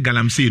Kumasi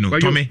galamsey no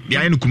tome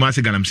ya no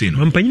Kumasi galamsey no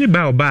mampanyine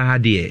ba oba ha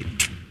de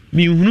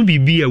mi hunu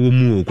bibia wo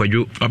mu o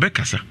kwadwo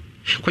obekasa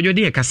kwadwo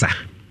de kasa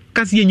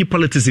kasi yenyi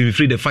politics in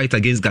free the fight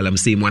against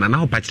galamsey mo na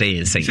ho patre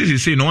yensen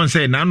say no one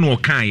say na no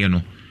kan ye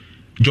no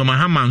John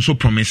Mahama nso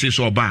promises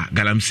oba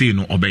galamsey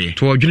no obeye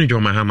to odwene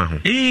John Mahama ho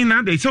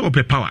na they say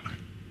ope power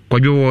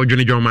kwadwo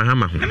odwene John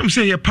Mahama ho and I'm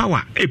say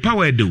power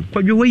power do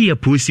kwadwo we ye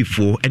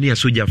posifo ene ya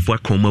sojafo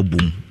akoma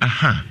bum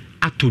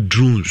ato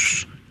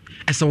drones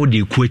esa wo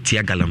de ku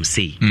atia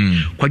galamsey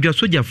kwadwo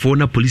sojafo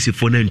na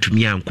policefo na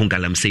ntumi anko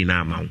galamsey na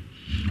amawo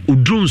o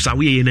drones a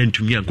we ye na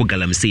ntumi anko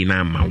galamsey na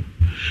amawo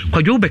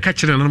kwadwo be ka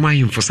kire na ma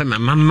himfo se na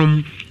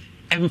nanom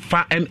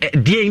emfa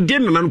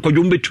den na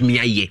kwadwo betumi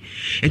aye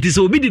enti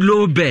so obi di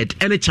low bed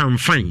ene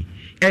chamfan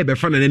ebe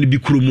fa na ne bi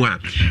kuromu a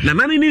na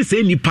nane ni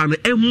se nipa no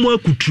emu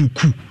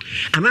akutuku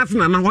anase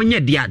na honye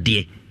de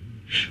ade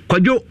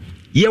kwadwo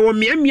ye wo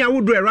miamia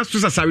wodo erasto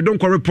sasawe don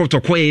ko report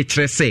ko ye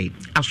kire say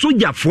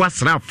asojafo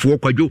asrafo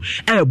kwadwo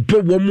ebo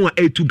wo mu a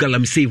etu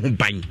galamsey ho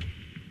ban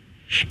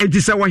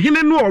enti se wo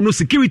hene no ono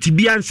security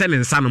bi anse ne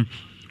nsanom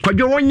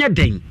kwadwo wonye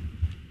den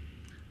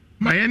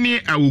Mayani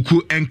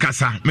awuku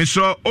enkasa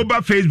meso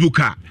over Facebook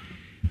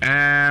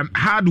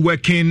hard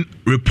working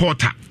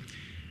reporter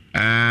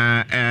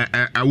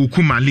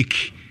awuku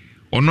Malik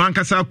ono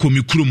ankasa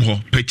komikurum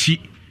ho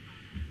pechi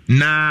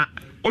na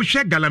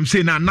ohwe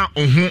galamsey na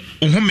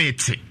oho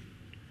mete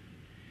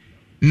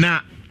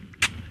na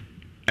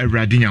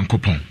Awurade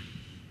Nyankopon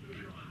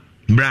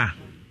bra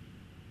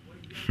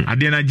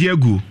ade na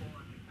jiagu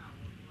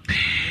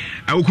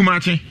awuku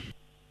machi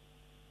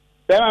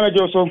bema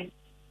mejoso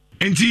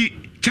enti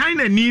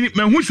China ni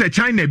mehu se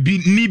China bi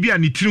ni bi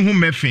ani tiri hu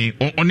mefen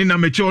oni na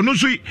meche ono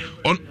so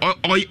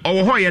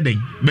ho ye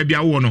den ba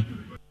bia wo no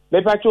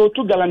be pa cho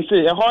tu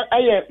galamsey ho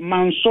aye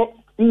manso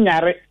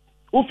nyare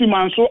ufi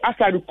manso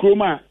asari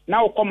kroma na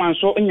ukọ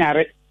manso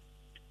nyare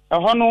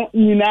ho no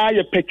nyina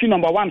ye peki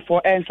number 1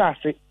 for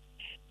ensase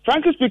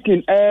frankly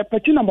speaking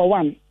peki number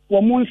 1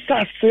 wo mun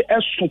sase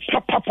eso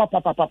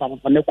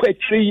papa na kwa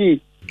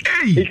tiri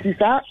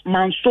itisa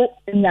manso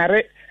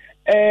nyare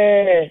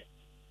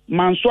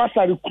manso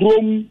asari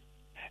krom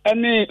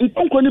ɛne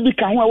nkonko no bi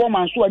ka ho a ɛwɔ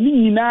manso a ne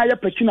nyinaa yɛ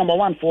pɛkyi number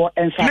 1 for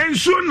ɛnsa na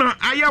nsuo no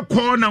ayɛ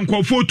kɔɔ na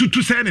nkɔfoɔ tutu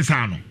sɛ ne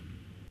saa no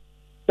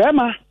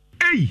bɛma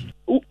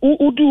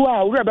udu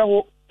a wura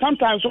bɛho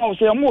sometimes when I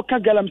say mo ka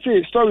galam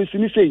say stories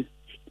ni say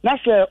na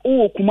sɛ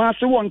wo kuma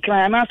se won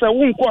kran na sɛ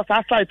wo nkɔ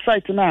sa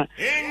site na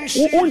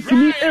wo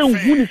ntimi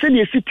enhu ni sɛ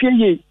ne esitie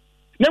ye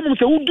na mu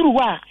sɛ wuduru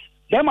hɔ a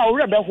bɛma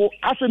wura bɛho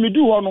asɛ me du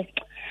hɔ no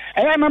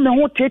ɛyɛ na me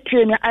ho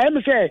tete me ayɛ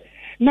me sɛ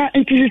na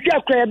ntisisi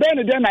akra bɛ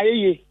ne den na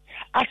yeye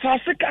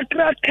asase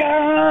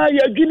kakraka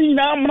ya dwini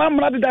na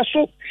amra deda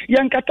so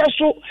ya nkata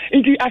so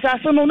nti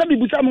asase no na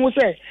bibusa me ho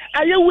sɛ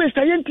ayɛ waste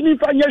ayɛ ntimi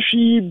fa nya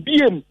hwi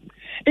biem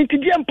nti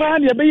die mpa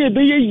na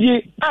bɛyɛ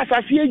ye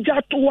asase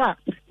agya to a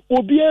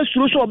obi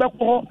esuro so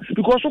obekɔ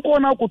because ko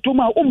na akotom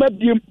a o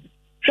mbabiem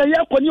hwɛ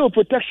yɛ kɔ ne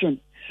protection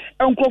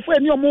enkrofo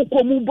ani omo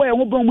kɔ mu boy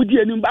ho ban mu die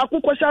ani ba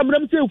akokɔ sha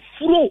abram sɛ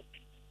furo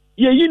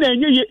ye yi na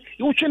enye ye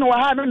wo twe no wa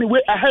ha no ne we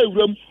aha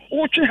awuram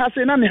wo twe ha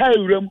se na ne ha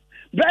awuram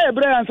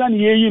bra ansa ne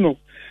ye yi no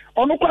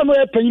ono kwa no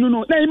epanyinu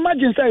no na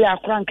imagine say ya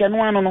akora nke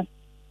no ano no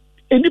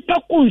enipa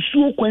ko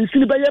nsuo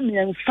kwansini ba ye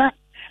miensa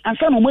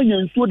ansa no manya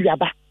nsuo de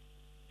aba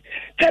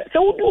se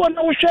wudu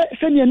wona wo hwe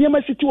se ne niam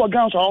city wo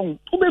gan so ho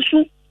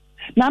ubesu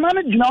na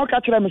ne gina wo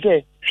ka kire me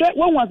se hwe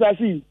won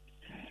wasasi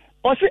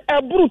o se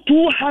eburu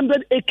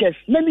 200 acres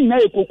na ni na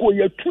ekoko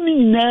ya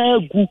tuni na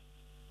gu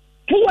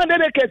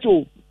 200 acres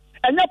o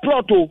enya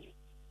plot o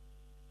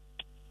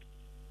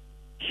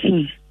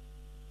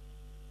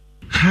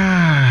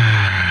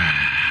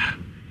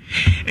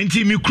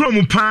nti mi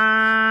krom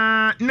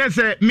pa na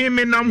se mi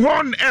nam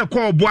hon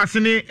ekọ boase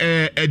ne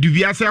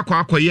adubiase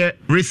akọ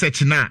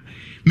research na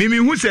mi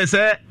hu se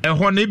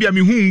ho na bia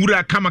mi hu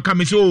nwura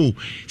kama so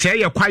se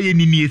ye kwaye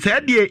ninie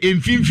se de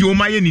emfimfi o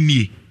maye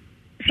ninie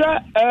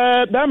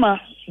bema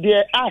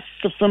de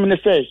ask from ne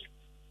say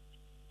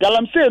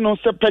galamsey no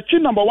se patch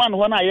number 1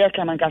 ho na ye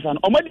kana nkasa no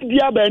o madi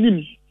dia ba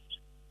anim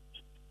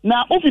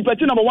na ofi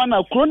patch number 1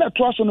 na krona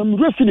to so no mi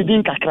refi ne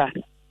din kakra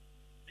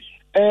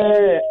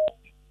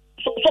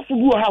so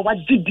fugu ha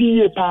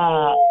wagidie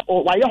pa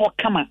wayɛ hɔ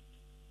kama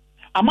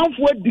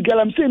amanfo adi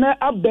galamsey na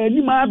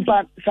abani ma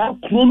ba sa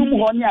kronu mu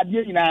hɔ ne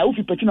ade nyina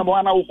ofi patch number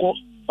 1 na wokɔ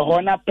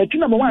hɔ na patch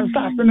number 1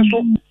 sa ase ne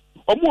so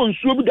ɔmo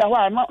nsuo bi da hɔ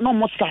a na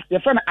ɔmo sa yɛ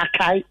fɛ na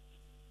akai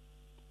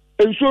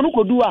nsuo no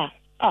kodu a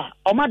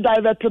ɔma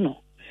divert no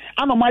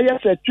ana ɔma yɛ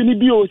sɛ twini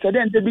bi o sɛ de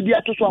nte bi di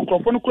ato so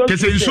ankrɔfo no kura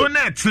kese nsuo na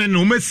ɛtene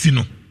no ɔma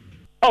no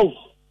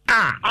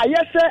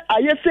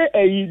ayese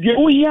de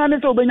ohia ne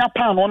sɛ obenya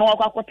pan no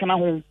wakɔ akɔtena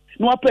ho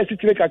na wapɛ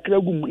sitire kakra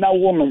gum na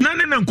wo no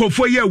na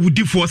nkɔfo yɛ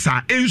awudifo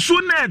sa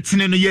nsuo na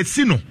ɛtene no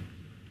yɛsi no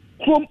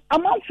from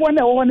amanfo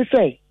na ɛwɔ ne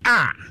sɛ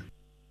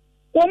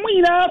wɔn mu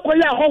nyinaa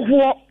kɔyɛ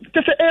ahɔhoɔ te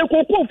sɛ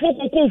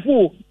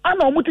kokofo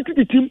ana ɔmo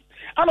tititim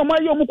ana ɔmo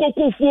ayɛ ɔmo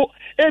kokofo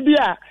ebi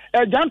a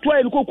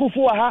jantoa yɛ kokofo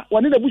wɔ ha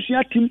wɔne na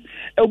busua tim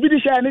obi di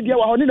hyɛ ne deɛ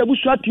wɔ ha wɔne na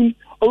busua tim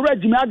owura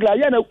jimi agra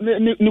yɛ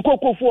ne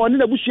kokofo wɔne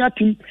na busua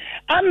tim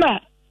ana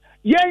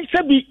yɛn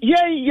sɛbi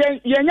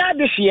yɛn nya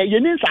ade hyeɛ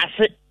yɛn ni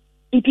nsase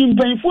nti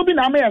mpanyinfo bi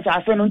na ama yɛn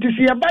nsase no nti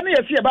si yɛba ne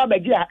yɛsi yɛba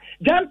abɛgye a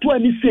jantoa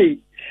ni sei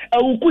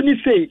awuku ni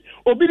sei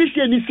obi di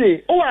hyɛ ni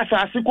sei o wɔ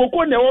asase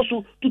koko na ɛwɔ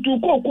so tutu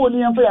koko ni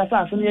yɛn fɛ yɛ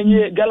asase no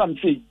yɛnyɛ galam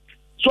sei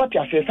so ɔte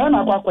ase saa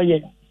na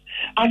akɔ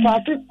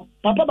asase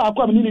papa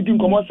baako a ne di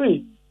nkɔmɔ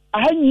sei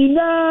aha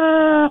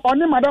nyinaa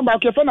ɔne madam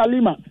baako yɛfɛ na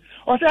lima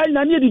ɔsɛ aha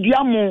nyinaa ne yɛ didi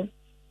amo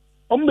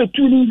ɔmo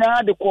betu ni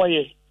nyinaa de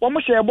kɔɔyɛ ɔmo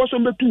hyɛ ɛbɔ so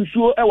betu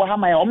nsuo ɛwɔ ha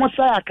ma yɛ ɔmo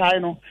sa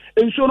akae no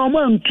nsuo no ɔmo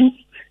antu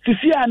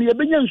sisi a ne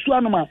yɛbɛnya nsuo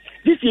anoma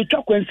disi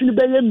etwa kwansi ne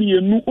bɛyɛ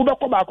mienu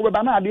wobɛkɔ baako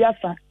bɛba na ade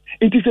asa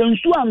nti sɛ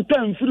nsuo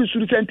anta mfiri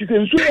suru sɛ nti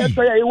sɛ nsuo yɛ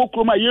sɛ yɛ wɔ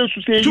kurom a yesu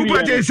sɛ yɛ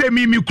tupa je sɛ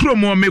mi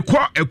kurom o mekɔ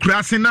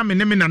akurase na me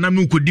ne me nanam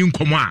no kodi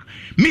nkɔmɔ a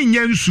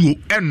menya nsuo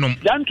ɛnom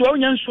janto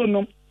wonya nsuo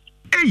nom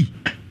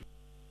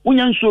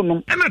wonya nsuo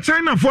nom ɛna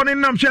China fo ne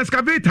nam hwɛ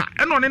excavator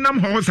ɛna ɔne nam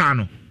hɔ saa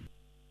no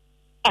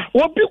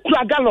obi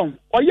kura gallon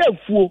ɔyɛ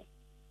afuo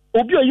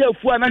obi ɔyɛ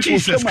afuo na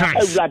nsuo ma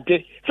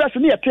awurade first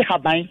ne yɛte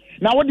haban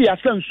na wode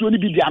yɛasa nsuo no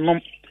bi di anom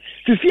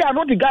sisi a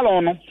no de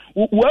gallon no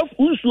wo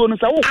nsuo no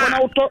sɛ wokɔ na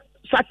wotɔ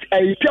sat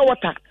pure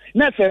water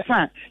na sɛ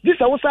san di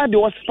sɛ wosa de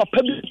was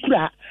papa bi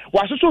kura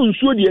wasoso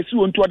nsuo de asi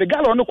wo nto de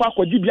gallon no kɔ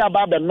akɔgye bi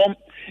aba abɛnom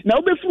na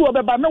wobɛfiri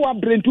wɔbɛba na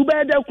wabrent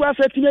wobɛyɛ dɛ kura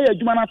sɛ timi yɛ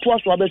adwuma no atoa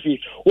so abɛfie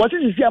wɔse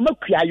sisi a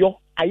makuayɔ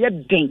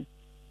ayɛ den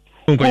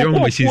nkɔyɔ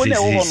ho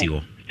sisi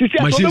hɔ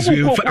machines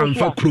we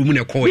amfa krom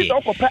na kɔɛ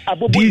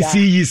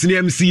DCs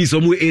ne MCs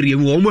ɔmo area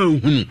mu ɔmo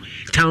ahunu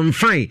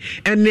tamfan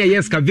ɛne ɛyɛ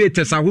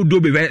excavators ahodo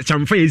be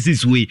tamfan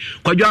esis we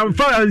kɔdwo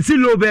amfa ansi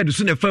low bed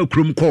so na fa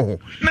krom kɔ hɔ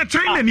na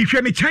China ni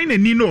hwɛ ne China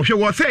ni no hwɛ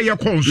wɔ sɛ ɛyɛ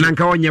kɔ nso na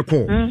nka ɔnyɛ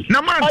kɔ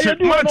na manche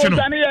no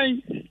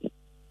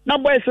na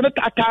boys no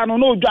tata no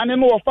no dwane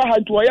no wɔ fa ha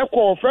nti ɔyɛ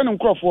kɔ frɛ no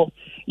nkrɔfo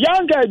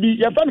yanga bi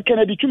yɛ fa no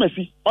Kennedy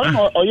Twumasi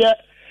ɔyɛ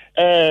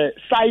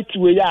site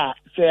we ya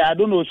say I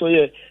don't know so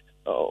yɛ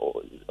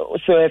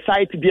so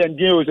site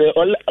BNJ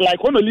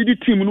like one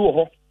lead team no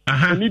ho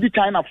lead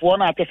China for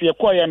na atefe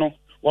koye no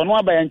wono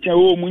aba ya nchen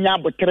o munya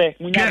abotre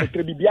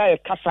bibia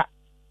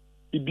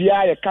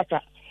ye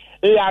kasa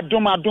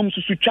adom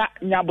susutwa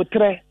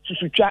nyabotre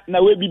susutwa na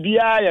we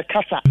bibia ye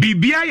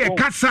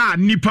kasa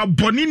nipa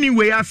boni ni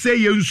we ase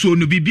ye nso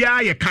no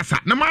bibia ye kasa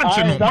na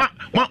manche no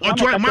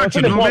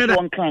manche no beda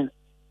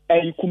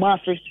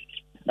Kumasi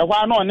na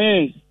kwa no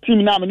ne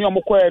team na me ni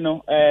omokoe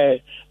no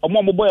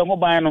omoboy ho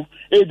ban no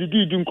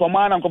didi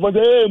nkoma na nkofo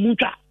say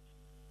muntwa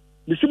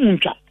bisi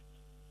muntwa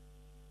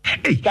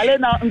kale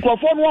na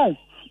nkofo no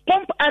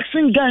pump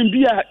action gun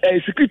bi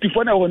a security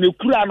for na ho na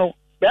kura no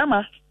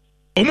bema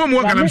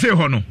omomo ganam say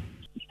ho no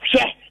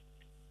hwe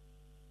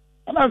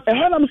ana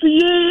hanam say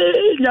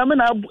ye nyame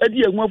na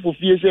adi ehun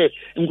afofie say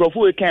nkofo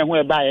we kan ho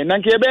e bae na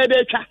nke e be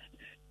de twa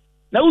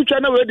na utwa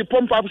na we di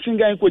pump action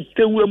gun ko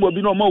tewura mo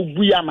bi no ma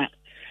obu ya ma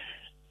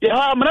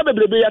ya mana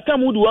bebrebe ya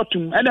tamu du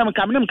watum ene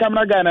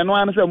kamera Ghana no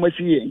an say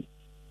masiye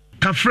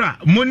kafra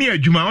moni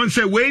adwuma on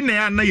say we na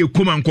ya na ye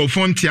koma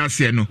nkofo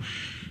ntiase no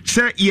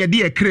say ye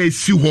de ekra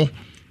si ho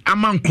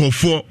ama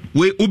nkofo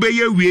we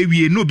ubeye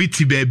wie no bi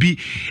ti baabi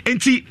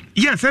enti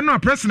yes no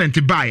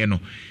president buy no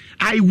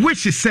I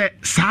wish say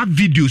sa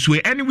videos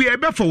we anyway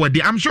be forward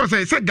I'm sure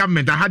say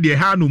government had the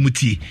ha no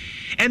muti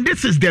and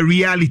this is the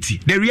reality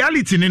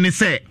ni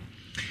say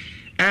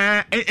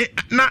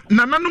na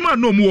nanuma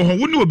no mu ho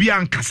woni obi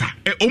ankasa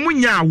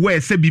omunya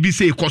awe se bibi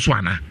se ikoso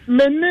ana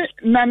menne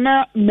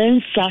nana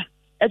mensa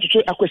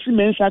etutu akwasi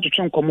mensa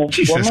atutu nkomo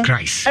Jesus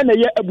Christ ena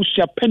ye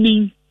abusia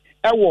panin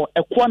ewo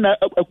ekwo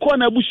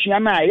na abusia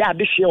na ya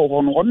ade hye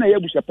ho no na ye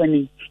abusia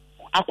panin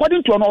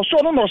according to no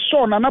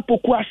so na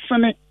napoku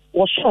asene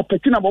wo so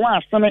peti na bo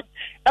asene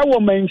ewo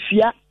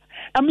mansia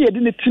am ye de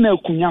ne tina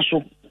akunya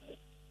so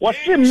wo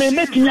se me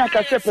metinya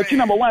ka se peti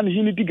na bo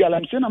hini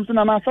digalam se nam se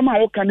na asama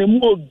ayo ka na mu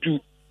odu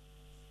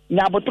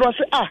na botro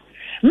se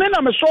me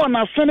na me so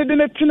na asene de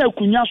ne tina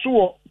akunya so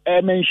wo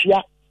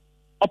mansia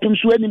opim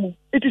so animu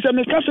it is a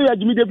me ka so ya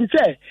jimi de bi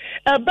se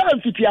ba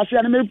mfiti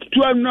ase na me tu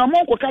na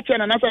mo ko ka che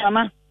na sa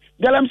ana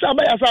galam se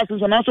aba ya sa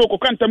so na so ko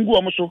kantam gu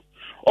omo so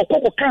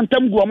okoko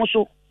kantam gu omo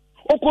so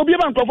oko bi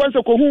ba nkofo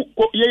nse ko hu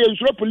ye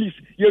nsuro police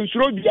ye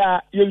nsuro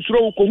bia ye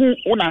nsuro ko hu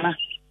unana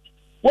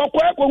wo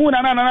ko hu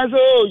nana so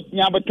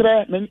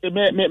nyabotre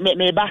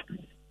me ba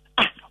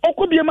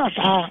oko bi ma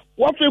sa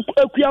wo fe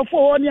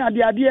akuafo ni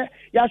ade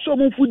ya so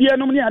mu fudie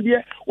no ni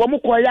ade wo mo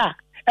koya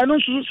eno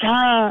nsu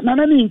sa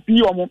nana ni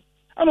mpi wo mo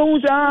ana hu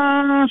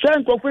sa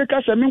nkofo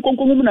ka sa mi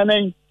nkonko mu nana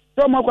yi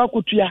so ma kwa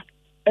kutua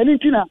eni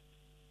ntina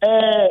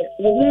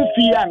wo hu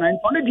fi ana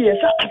oni de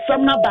sa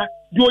asam na ba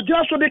de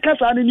ogira so de ka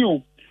sa ni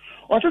o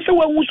osese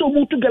wa wuso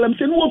mu tu galam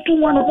se no tu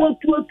wana no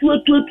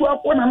tu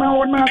akona na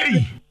ona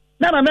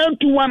na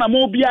ntu wana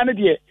mo bia ne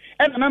de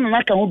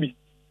na ka ho bi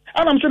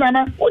anam se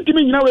na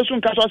ontimi nyina we so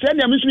nka so se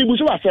ne amisi mi bu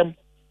so asem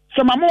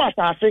se mama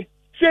wasase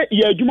se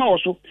ye adwuma wo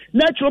so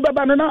na chiro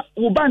beba na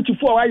wo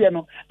bantifo wa ye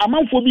no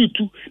amanfo bi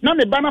tu na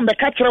me ba na be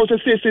ka kire wo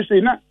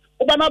se na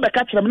wo ba na be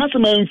ka kire me na se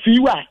manfi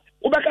wa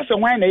wo be ka se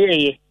hwan na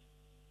ye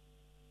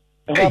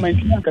e man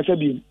tin ka se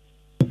bi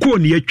ko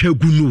ni atwa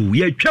gu no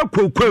ye twa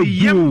kokko gu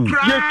ye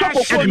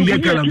de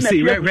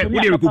galamse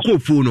we de kokko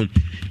fu no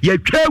ye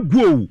twa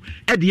gu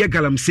e de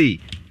galamse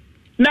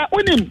na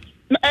onim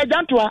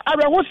ejanto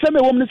ara ho seme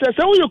wo mne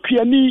se wo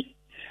yokuani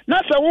na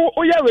se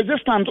wo ye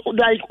resistant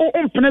like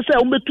mpene se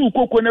wo betu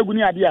kokko na gu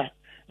ni ade a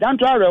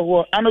janto ara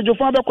ho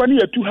anojofo be kwa ni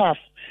ye 2 half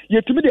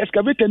ye timi de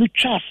excavator ni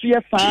twa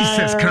se fa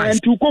Jesus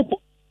Christ ntu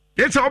kokko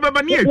yes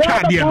obeba ni ye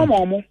twa de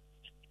no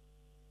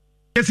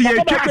yes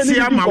ye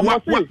twase ama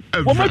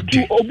wo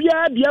matu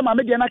obia bia ma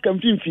me de na kan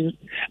finfin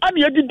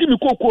ami edidi mi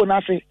kokko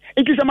na se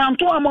enti se ma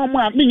nto ama mo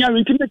a me nya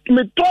enti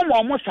me to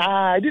mo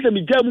saa edi se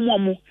me gam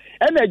mo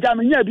ena eja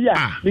me nya bia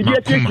me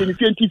de teke ni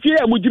enti fie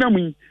a mo gina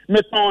mu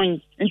me ton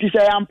enti se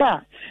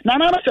yampa na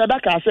na se da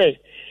ka se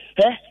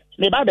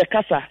me ba be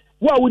kasa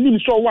wo a woni mi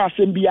so wo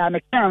asem bia ne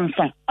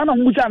kansa ana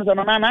mo gina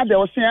na na de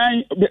wo se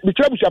an be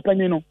trabu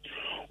chapani no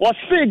wo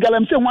se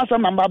galam se ho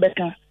asem na mba be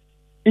ka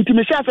enti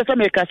me sha se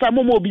me kasa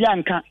mo obi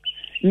anka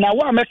na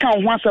wa meka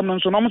ho asem no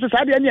so no mo se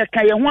sa de ne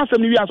ka ye ho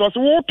asem ni wi aso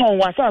wo ton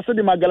wasa ase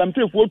de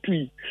magalamtefu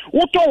otui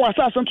wo ton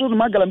wasa ase to de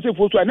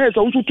magalamtefu otui na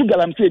so wo tu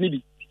galamte ni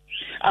bi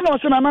ana o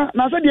se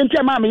na se de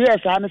ntia ma me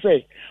yes ha ne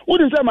se wo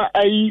din se ma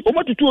ai o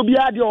matutu obi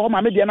ade o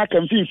ma me de na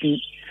kan finfin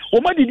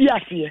o ma didi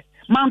ase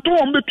man to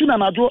o mbetu na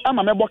najo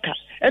ama me boka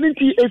eni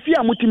nti efi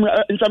a mutimi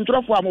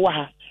nsamtrofo am wa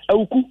ha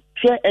awuku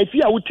hwe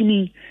efi a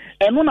wutimi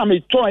eno na me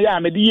ton ya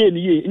me de ye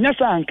ni ye nya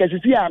sa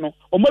ankasisi a no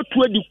o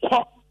matu adi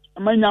kɔ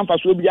amanya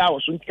mfaso bi awo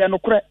so nke no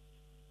kure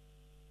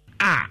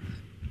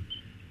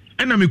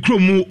ena me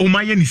kromu o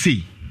maye ni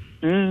sei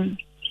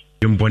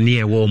mboni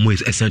e wo mo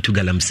esentu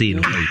galamse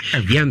no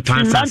ye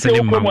ntan sanse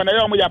ne ma na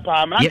yo mo ya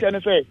pa ma na ne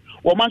sei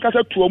wo man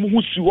kasa tuo mu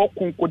hu si wo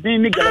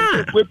konkodin ni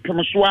galamse ko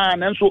pem so a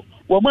nanso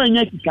wo man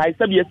nya kikai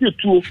sabi ye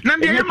tuo na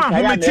de ye ma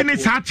ho meti ne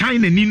sa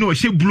China ni no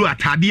hye blue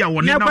atade a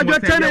wo ne na wo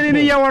China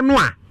ni ye wo no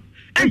a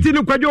enti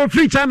no kwadwo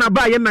free China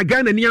ba ye na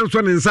Ghana ni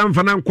anso ne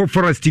nsamfa na nko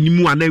forest ni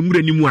mu a na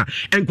nwura ni mu a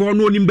enko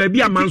no onim ba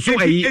bi amanso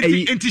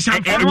enti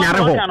nyare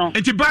ho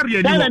enti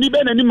barrier ni Ghana ni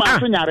be na ni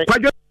manso nyare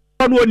kwadwo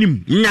no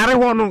onim nyare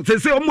ho no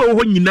se omo wo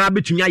ho nyina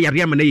betumi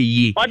ayare ama na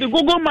yeye o de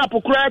Google map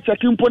kura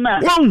check mpo na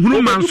won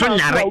hunu manso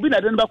nyare obi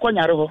na de ba ko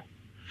nyare ho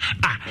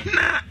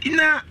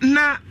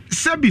na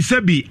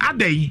sabi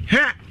adai he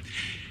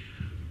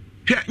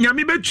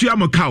nyame betua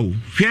mo ka o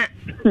hwe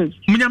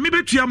nyame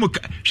betua mo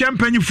hwe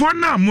mpanyifo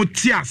na mo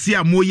ti ase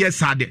a mo ye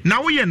sade na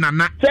wo ye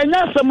nana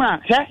senya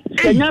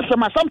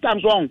sama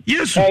sometimes wrong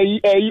yes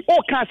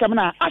o ka sama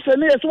na ase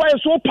ne so why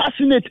so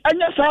passionate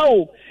anya sa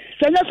o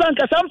senya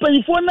sanka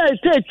sampanyifo na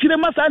ete kire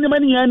masa ne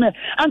mani yan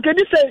anka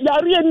di se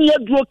yare ni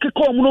aduro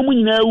keko mo no mu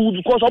nyina wu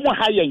because omo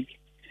hayen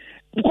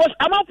because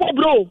amafo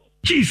bro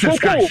Jesus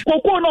Christ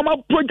koko no ma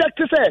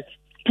project say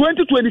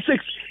 2026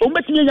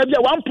 umetimi nya bia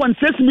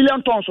 1.6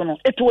 million tons no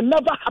it will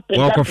never happen.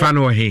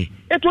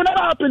 It will never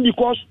happen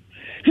because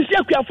you see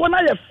akuafo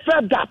na ye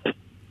fed up.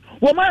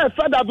 Wo ma ye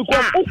fed up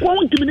because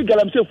ukwo ntimi ni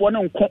galamsey fo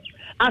na nko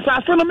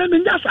asase no me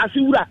nya asase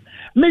wura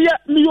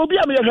me obi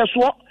a me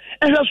hweso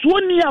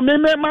ni a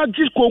me ma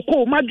ji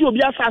koko ma ji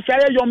obi asase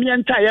aye yom ye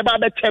nta ye ba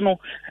be che no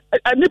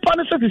nipa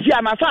no se si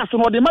ana asase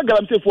no de ma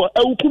galamsey fo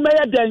awuku me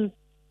ye den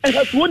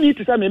ehasuo ni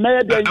ti say me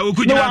me den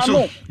gina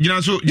so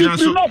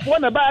no for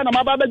na ba na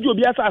ma ba ji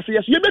obi asase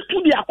yes ye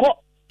betu di akọ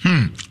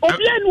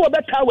obi ani wo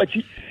beta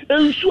wachi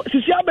ensu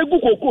sisi abegu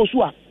koko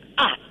so a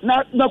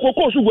na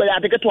koko so go ya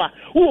deketo a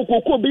wo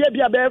koko be ya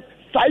bia be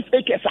 5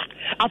 acres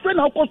afre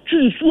na ko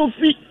twi nsuo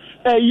fi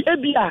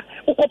ebia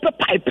ukope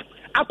pipe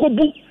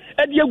akobu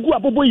edi egu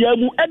abobo ya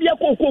mu edi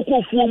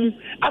akoko fuo mu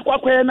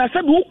akwakwaya na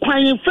se du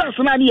kwan first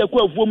na ne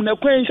yakwa fuo mu na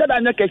kwan hada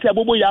anya kesi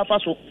abobo ya afa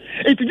so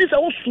it is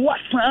so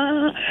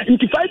asa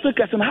 25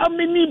 acres and how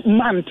many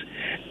months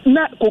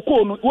na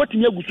koko no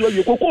wotimi agusu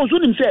awie koko so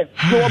nim se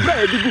do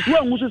obra edi gusu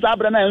angusu sa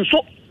abra na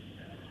enso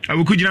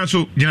abuku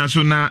gina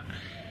so na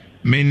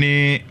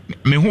me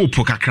ho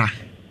po kakra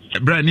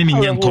Brian ni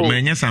nyanko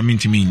manya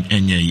samintimi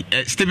enye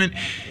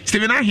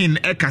Stephen Ahin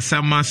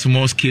Ekasama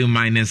Small Scale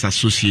Miners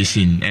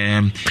Association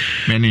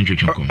many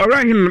nchoko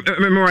Orahin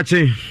me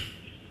wache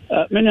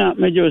mena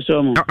mejo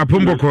so mo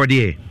apombo ko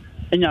de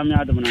enya me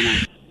adom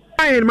nana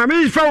Ayin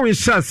mama fa won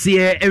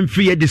sase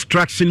emfie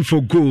distraction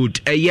for good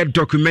a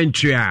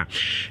documentary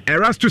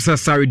Erastus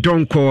Asari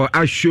Donko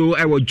a show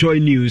I will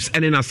join news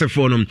and in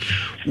asefo no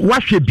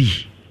wahwe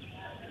bi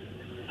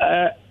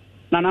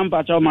nana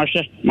mpacho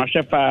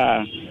mashe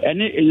pa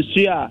eni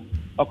ensu a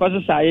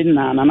okoso sai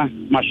na nana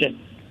mashe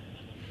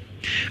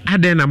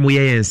ade na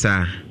moye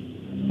yensa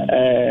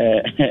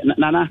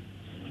nana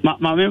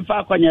ma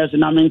memfa kwanya so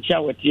na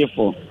menchia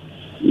wetiefo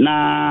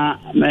na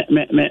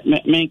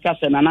me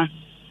nkase nana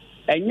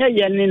enye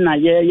yeni na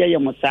ye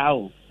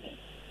mutao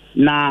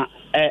na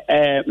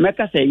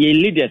mekase ye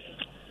leaders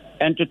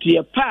entoto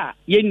ye pa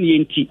ye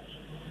nienti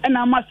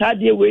ena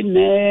masade we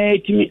na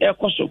timi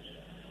ekoso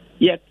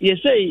ye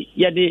say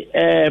ye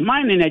the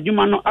mining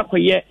adwuma no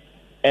akoye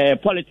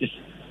politics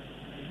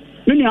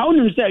mini ha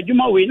unu say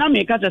adwuma we na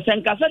me kase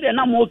senkase de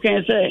na mo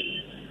kan say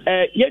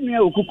ye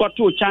nua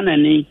okukoto channel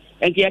ni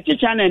enke ye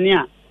channel ni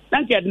a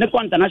nanka de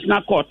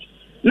international court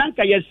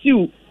nanka ye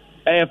siu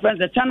friends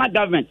the China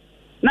government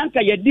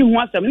nanka ye di ho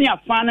asem ni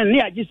afa ne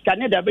ne agiska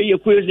ne da be ye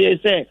kweze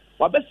say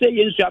wabese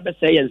ye nsu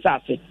abese ye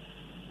nsase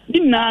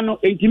dinna no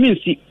entimi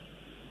nsi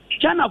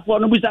China for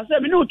no bisa say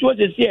me no to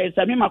se say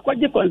say me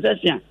makwaje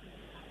concession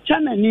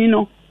China ni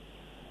no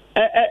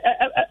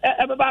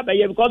baba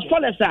ye because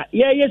Forester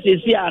ye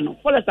sesi ano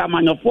Forester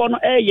manyofo no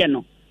ye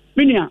no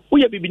minia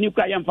uye bibini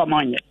kwa ye mfa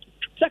manye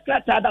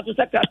secretary da so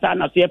secretary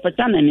na so ye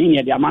China ni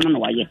ye de amano no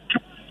waye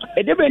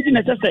e de benti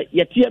na say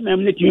ye tie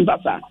mem ne timi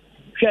basa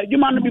hwe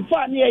adwuma no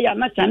before na ye ya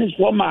na Chinese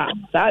for ma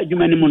sa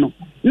adwuma ni mu no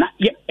na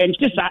ye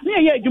entisa na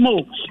ye adwuma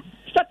o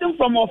starting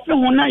from ofe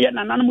ho na ye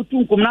nananom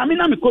tunkum na me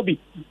na me kobi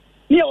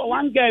ni o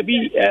one guy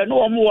bi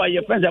no o mo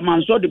ye friends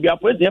man so de bi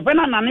police ye fe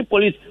na nani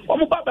police o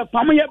mo ba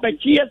pam ye be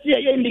chi ye se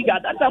ye illegal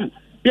that time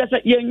ye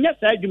se ye nya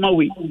sa adwuma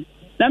we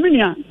na me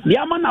nia de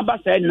ama na ba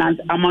sa na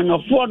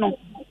amanyofo no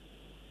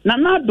na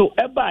nado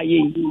e ba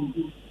ye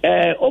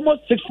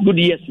almost 6 good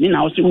years ni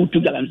na o se utu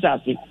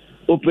galamsase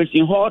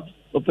operation hot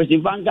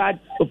operation vanguard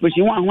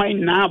operation wanwan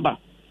na aba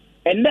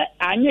ende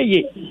anye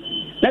ye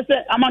na se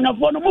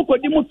amanyofo no mo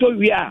kodi mo to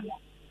wi a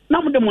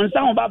na mo de mo nsa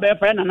ho ba ba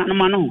fe na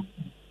nanoma no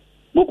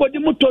mukodi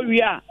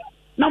mutowia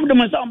na mde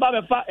monsa mba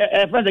be fa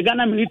friends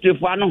Ghana military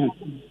fo ano ho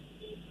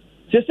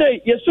se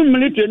say yesu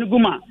military no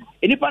guma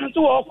enipa no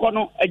so wo kɔ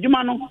no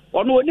adwuma no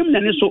ɔno onim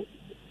nani so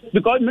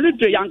because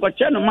military yanko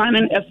che no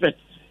mining expert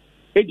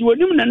eti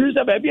onim nani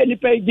so ba bia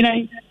enipa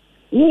ginan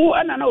wo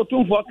ana na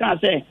otumfo kan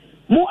say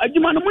mo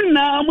adwuma no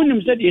munna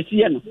munim se de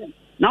esiye no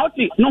na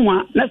oti no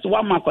ho na se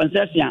wa ma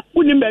concession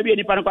unim ba bia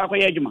enipa no kwa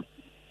akɔyɛ adwuma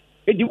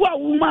edi wa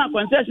wuma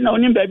concession na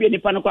onim ba bia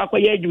nipa no kwa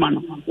akɔyɛ adwuma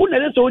no una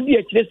le so odi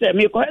akire sɛ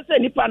me kɔ sɛ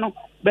nipa no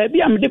ba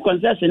bia me de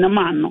concession na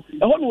man no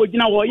ɛhɔ no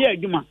ogina wɔ yɛ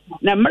adwuma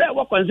na mmerɛ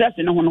wɔ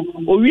concession no ho no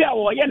owi a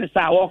wɔ yɛ ne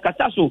saa wɔ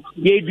kata so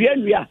ye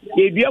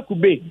dua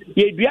kube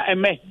ye dua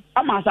ɛmɛ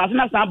ama asase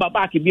na saa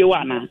baba akibie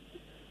wa na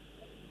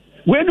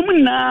we no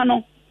munna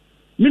no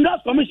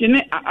Minerals Commission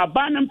ne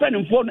aban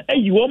mpanimfo no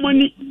ayi wo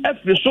mani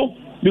afiri so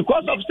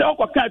because of sɛ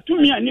ɔkɔka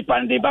tumi a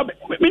nipa no de ba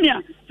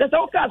minia sɛ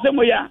ɔka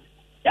asɛm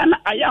ya na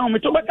aya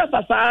hometo beka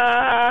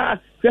sasa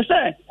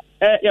hwese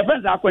your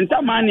friends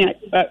akwenta mania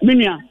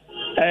minia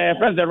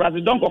President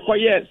Razidon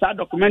Kokoye sa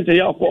documentary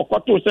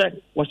okoto say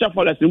wo chef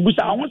forest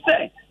busa ho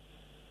say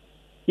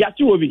ya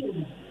ti obi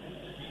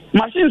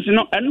machines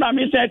no eno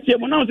me say tie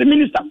mu na say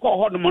minister call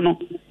ho no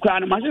kra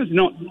na machines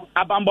no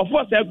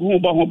abambofo say gu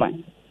bo ho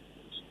ban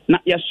na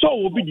ya so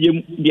obi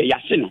de ya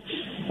se no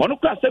ono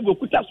kra say go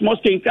kuta small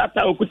scale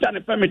krata okuta ne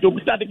permit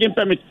okuta de game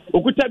permit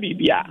okuta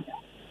bibia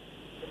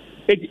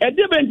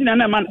edebenti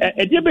na man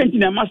edebenti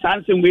na ma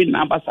san sem we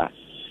na basa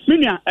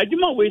minia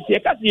adwuma we sie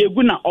kase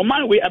egu na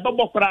oman we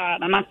ebebo kra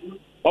na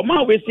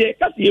oman we sie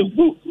kase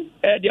egu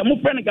de mo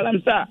friend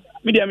galamsa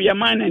medium ye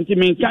mine nti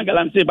min kan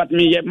galamsa but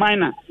me ye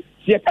miner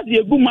sie kase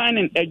egu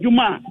mining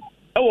adwuma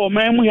e wo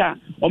man mu ha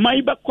oman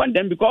yi be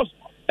condemn because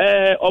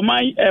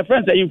oman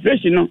friends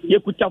inflation no ye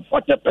kuta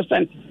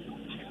 40%.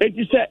 It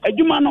is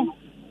adwuma no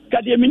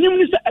kade minim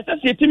ni se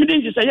asase timide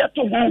nji se ye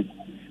to ho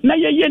na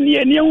ye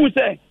ni hu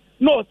se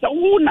no so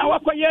wu na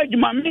wakoye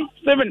adwuma me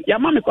 7 ya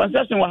ma me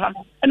concession wa ha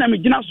na me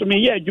gina so me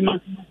ye adwuma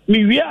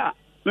me wia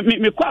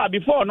me kwa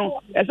before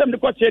no esem de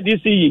ko che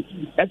DCE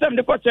esem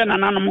de ko che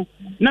nananom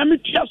na me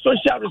tia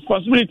social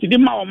responsibility di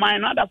ma o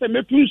man na da se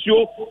me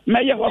tunsuo me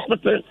ye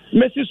hospital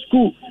me si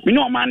school me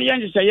no man ye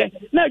nhye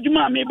na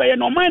adwuma me be ye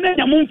no man na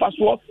nya mo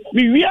mfaso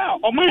me wia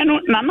o man no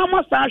nanam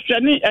asa hwe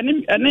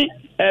ni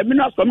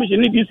Minerals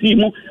Commission ni DCE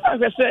mu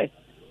afese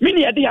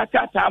mini yedi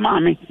akata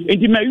maame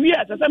enti mawie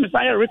atasa me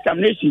say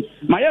reclamation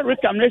my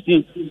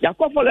reclamation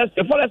yakọ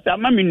forest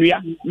ama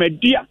menua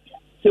madua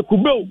se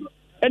kubeu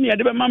eni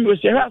yedi be mame o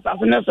se ha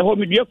asase na se ho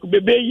medua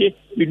kubebeye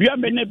medua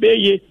mene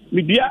beye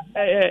medua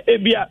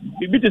ebia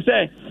bibiti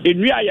se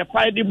enua ya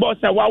faidi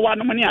boss wawa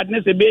no ne ade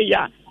ne se beye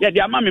ya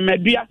yedi ama me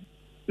madua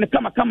ne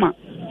kama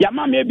ya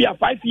mame ebia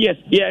 5 years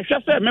ye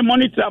hwe se me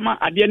monitor ma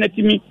ade na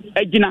timi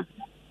agina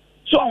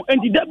so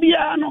enti da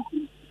bia no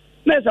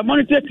Nessa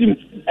monitor team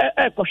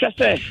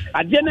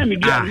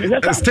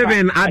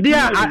Steven,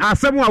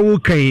 asemu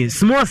awukai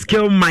small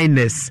scale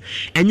miners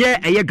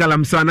enye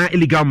galamsana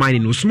illegal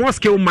mining small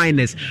scale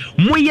miners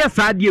moye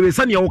saadie we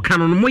sane wo kan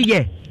no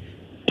moye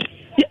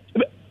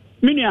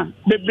minia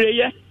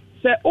bebreye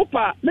se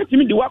opa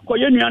metimi di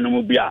wakoye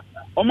nuanom bia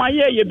o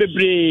maye ye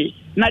bebre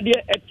na de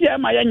etie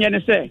ma ye nye ne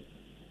se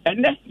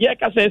enne ye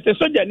ka se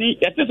soja ni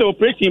yete se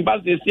operating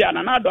base de sia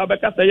na do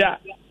abeka se ya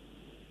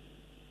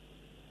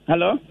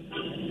hello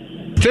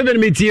Steven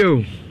meet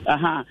you.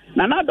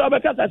 Na do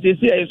beka ta se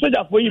sia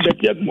soja fo yi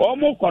betie o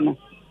mo kono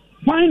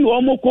fine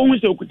o mo ko hu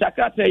se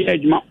okutakata ye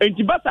adwuma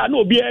enti basa na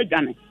obi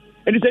adwane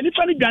enti se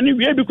nipa ni dwane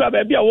wie bi kwa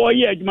ba bia wo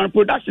ye adwuma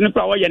production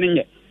kwa wo ye ne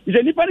nye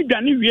se nipa ni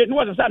dwane wie no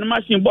wo sa na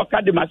machine bo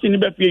ka de machine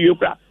be fie wie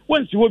kwa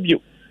wonsi wo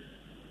bio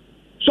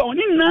so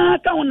ni na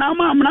ka ho na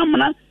ma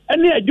amna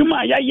ene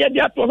adwuma ya ye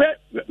de ato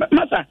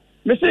masa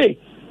me say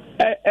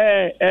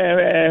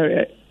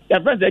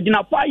ya friends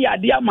agina pa ya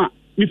de ama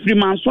mi free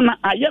manso na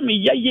aye me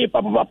ye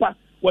papa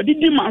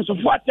wadidi manso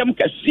fo atem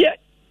kese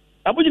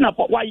abugina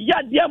po wa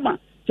ya de ama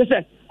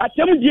se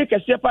atem die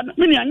kese pa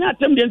mini anya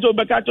atem die nso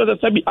beka cho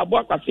se bi abo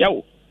akwase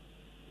wo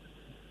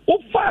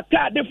ufa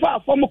ka de fa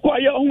fom ko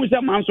ye ohun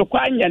se manso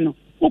kwa anye no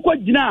uko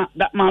gina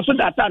da manso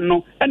data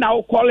no e na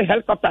wo call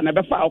helicopter na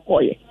be fa ko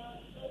ye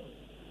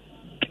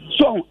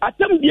so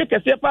atem die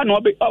kese pa no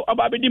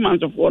oba be di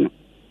manso fo no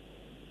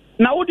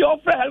na wo de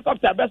offer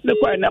helicopter best le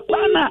kwa na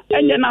plana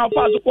enye na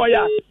fa so kwa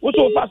ya wo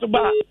so fa so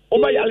ba wo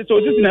ba ya le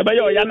so sisi na be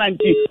ya ya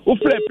nanti wo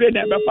free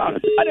na be fa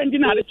ade ndi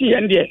na ade chi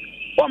ye ndie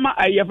o ma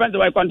aye friends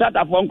we contact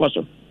afọ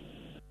nkoso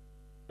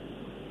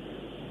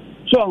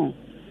so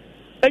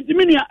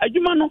ejiminia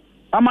adwuma no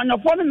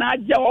amanyofo no na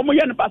agye o mo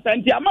ye no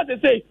pasenti ama se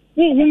sei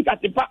wo hu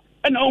nkatepa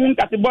na wo hu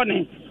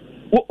nkatebone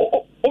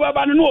wo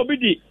baba no obi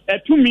di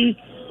etumi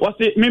wo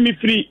se me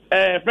free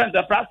friends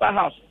the Prasta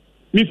house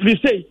me free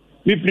say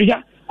me free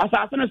ha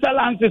asase no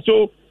salance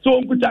so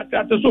nkuta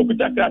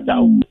krata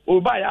o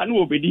ba ya no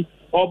obedi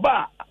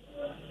oba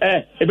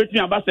ebetumi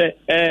abase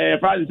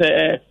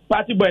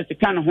party boys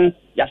kan ho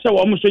ya hye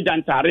wo mo soja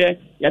ntare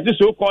ya se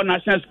so call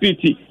national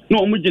security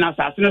no mo gina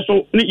asase no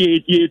so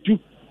ne yetu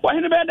wa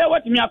hene be da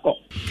watimi akọ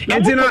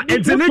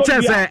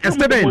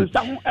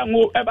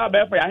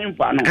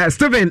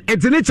Steven,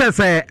 it's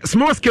in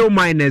small scale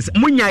miners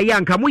munya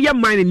yanka muya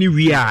mine ni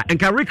wia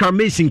enka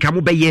reclamation ka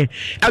mo beye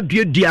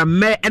aduadua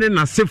me ene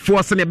na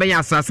sefo se ne beye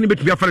asase ne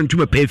betumi afara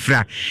ntuma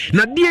pefra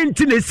na de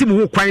enti na esi mo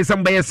ho kwan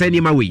sam beye se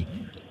ni ma we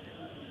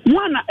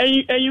mwana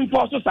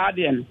enforce sa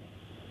de en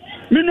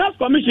Minerals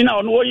Commissioner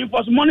on wo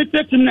enforce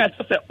monitor team na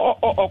se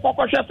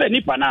okokoshe se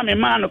nipa na me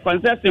man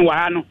concession wa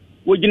ha no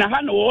wogina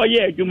ha na wo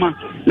ye adwuma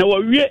na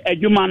wo wie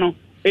adwuma no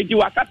enti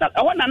wakata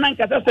ho na nan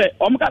kasa se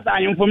omkasa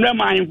ahemfomre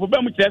ma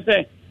ahemfobam kire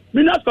se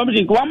Minerals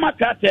Commission ko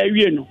amaka ta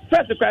wie no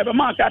first kwa be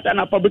ma kata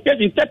na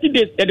publication 30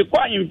 days e de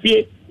kwa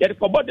ahemfie e de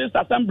body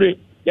assembly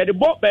e de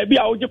bo ba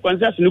bia wo je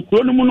concession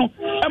kuro no mu no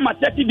e ma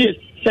 30 days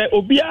se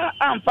obia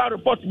amfa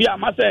report bia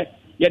ma se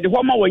ye de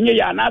ho ma wonye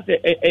ya na se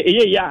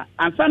eye ya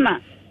ansa na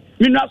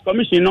Minerals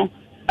Commission no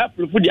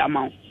approve the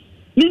amount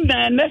ni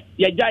nane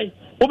ye jai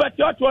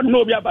obeti oto no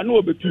obi aba no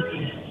obetu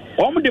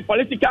the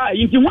political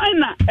inti why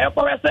na e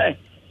ko say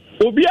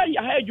obi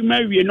ya ha adwuma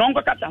wie no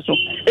nkọ kata so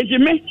enti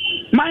me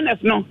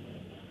minus no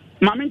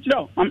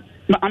Mamincho,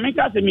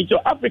 Mamika Semicho,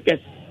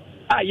 Africans,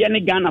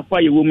 Yenny Ghana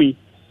for your woman.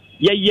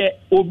 Ye,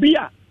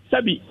 Obia,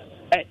 Sabi,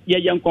 ye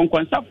young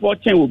conquest for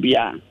 10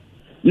 Obia.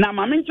 Now,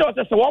 Mamincho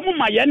says a woman,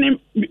 my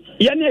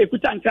Yenny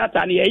Kutan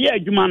Kata, and ye,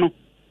 Jumano.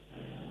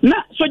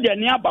 Na so je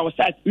ni aba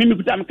site mimi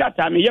kuta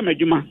mkata me ye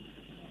madwuma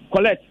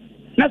collect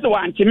na so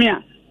wa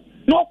anchemia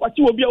na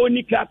okwati obi a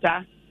oni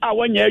kata a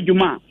wanya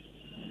adwuma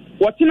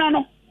wotina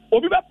no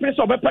obi ba press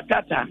obi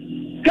kata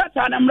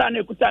na mra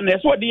na kuta na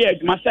so de ye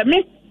adwuma se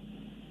me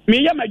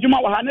ye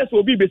madwuma wa ha na so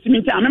obi besimi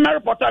ntia me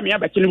reporter me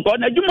abekini because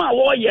na adwuma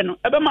wo ye no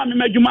ebe ma me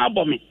madwuma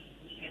abo me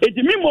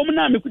edi mi mom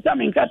na me kuta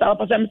me kata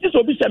pa se me ti so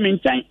obi se me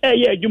ntan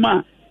ye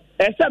adwuma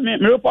se me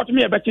report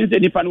me abekini se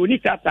nipa na oni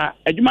kata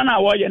adwuma na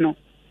wo ye no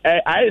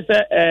I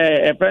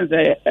say friends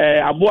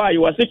aboa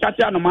you was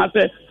katia no ma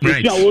say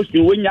you was be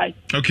wonyai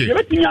okay you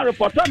betimi a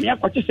reporter me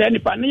akwachi say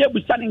nipa na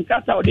yebusa ne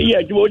nkata o de ye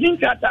adwuma oni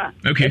nkata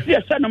okay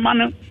e say no ma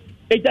no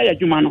eja ye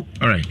adwuma no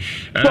all right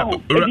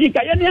so e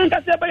ka ye ne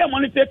anka say be ye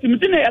monitor team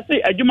tin e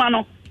say adwuma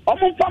no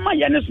omo fama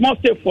ye ne small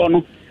step for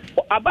no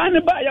aban ne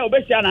ba ya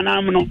obesia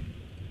nanam no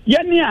ye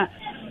ne a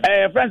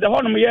friends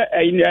honum ye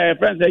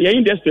friends ye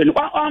industry no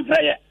on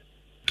play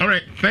all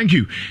right thank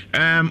you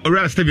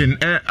Ora Stephen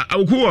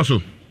who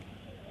also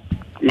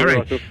all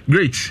right,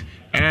 great.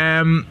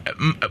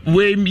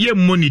 We ye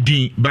money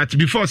din, but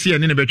before see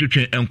any better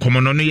train and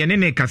common on ye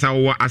nene kasa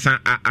wa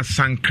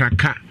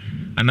asankraka.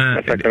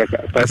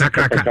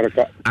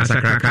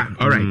 Asakraka.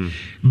 All right.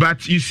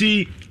 But you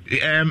see,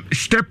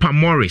 Stepper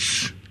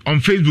Morris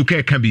on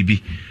Facebook can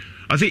be.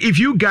 I say if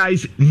you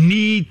guys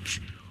need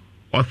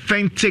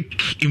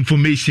authentic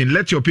information,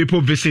 let your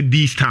people visit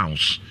these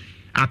towns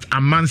at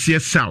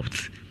Amansia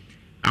South,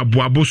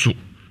 Abuaboso,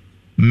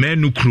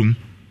 Menukrum,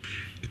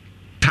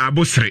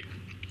 Tabosre.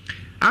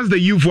 As the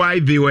youth, why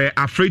they were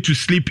afraid to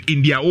sleep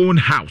in their own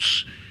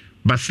house,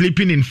 but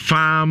sleeping in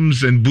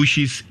farms and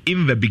bushes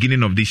in the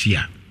beginning of this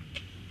year.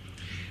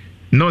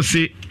 No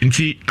say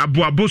inti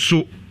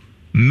Abuaboso,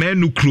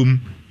 Menukrum,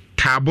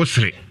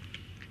 Tabosre,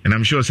 and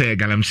I'm sure say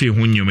Galamse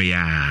Hunyome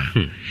ya.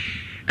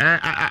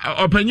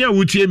 Openya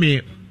wutie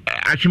me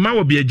atwema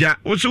wo biaja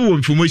also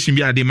information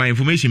bi ade my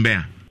information be.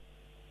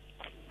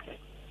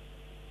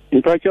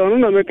 Mpacho no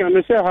na me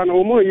kan say ha na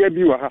omo ye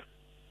bi wa ha.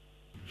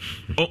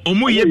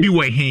 Omo ye bi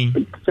wa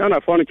hen China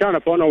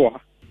phone no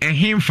wa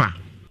ehemfa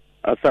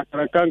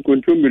asakraka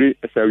nkontomire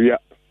asawia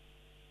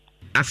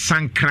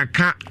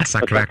asakraka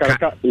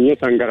ye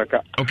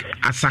sangaraka okay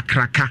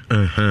asakraka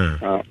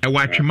e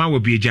wa twema wo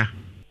bieja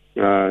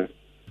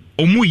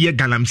omo ye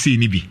galamsey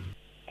ni bi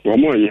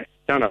omo ye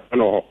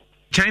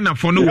China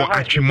phone no wa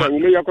atwema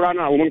omo ye kura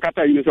na omo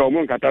nkata yi so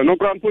omo nkata no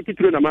kura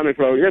mpotitire na mame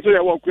fro ye so ye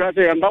wa kura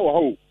se yamba wo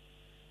ho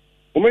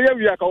omo ye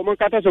wi aka omo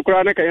nkata so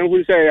kura na ka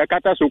yenhu se ya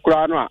kata so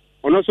kura no a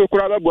ono so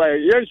kura ba boy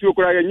yensu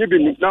kura ye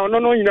nyibi na ono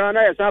no nyina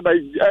na ye sa ba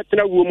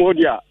tena wo mo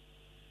dia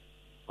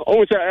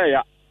o se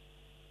ya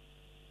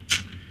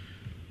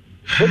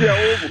o dia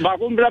o ba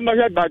ko mbra ma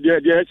ba dia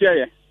dia che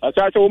ye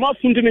asa so ma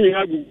funti ni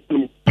nyina gu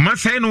o ma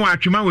sai no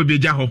atwema we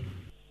beja ho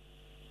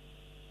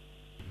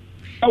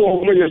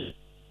awo mo ye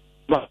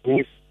ba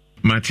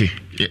mate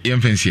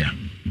yemfensia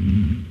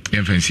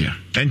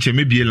enche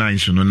me bie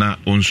lines no na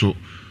onso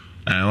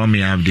what me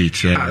update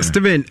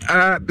Steven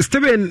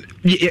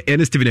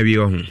Steven awie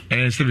ho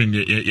Steven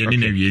ye ni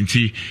na wie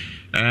nti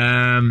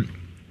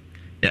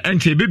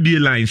enche be bie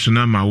lines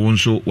no ma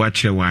wonso wa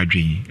kire wa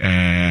adwen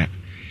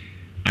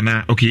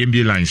ana okay ye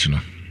bie lines no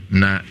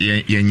na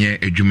yenye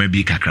adwuma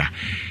bi kakra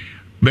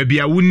ba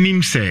bia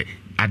wonim se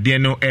ade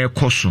no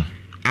ekoso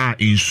a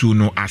insu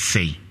no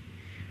asei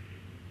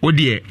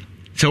odie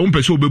se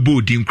ompese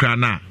obebo din kra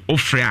na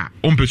ofre a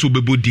ompese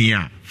obebo din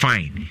a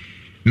fine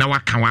na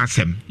waka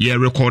wasem ye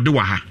record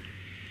wa ha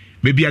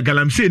bebi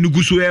agalamse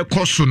nuguso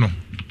ekoso no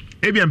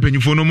ebi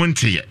ampanyifo no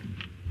monteye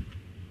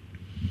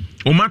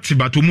o mati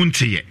bato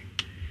monteye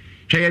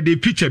hwe de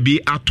picture bi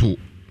ato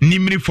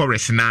Nimri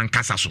Forest na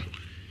ankasa so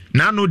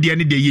na no de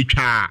ne de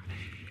yetwa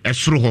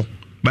esoro ho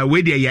ba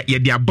we de ye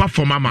de aba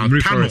form ama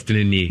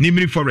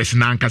Nimri Forest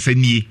na ankasa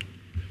nie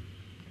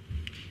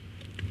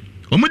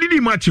o modidi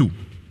Matthew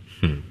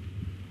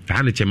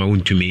ana chema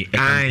wuntumi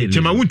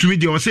chema wuntumi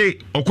de o say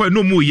okwa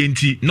no mu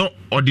yenti no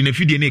ordinary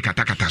fidie ne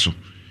katakata so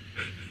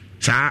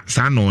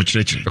sa no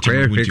chire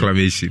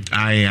reclamation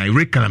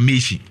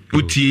reclamation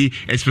uti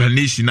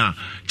explanation na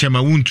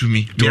chema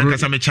wuntumi de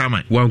ankasa me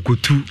chama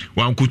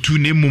wankutu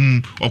ne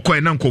mum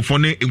okwa na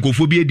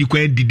nkofo bi edi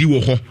kwan didi wo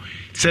ho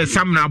say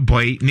samna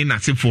boy ne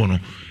nasefo no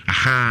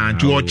aha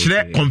to o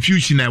chire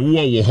confusion na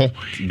wo ho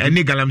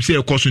ene galamse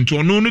ekoso nto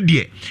ono no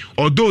de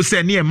although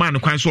say ne man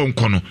kwan so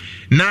nko no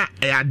na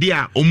ade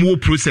a omo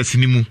process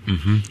ni mu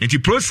enti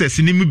process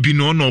ni mu bi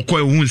no na okwa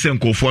ehun se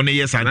nkofo no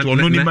yes ante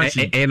ono ni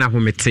machine na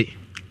homete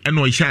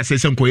eno isha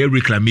asese nko ye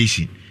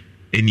reclamation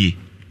eni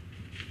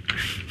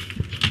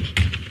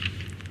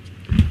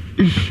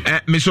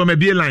me so me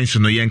be lines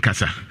no yen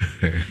kasa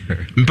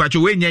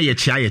mpacho we nya ye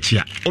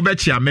chia obe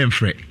chia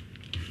memfre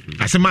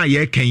asema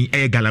ye kan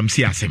e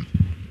galamsi asem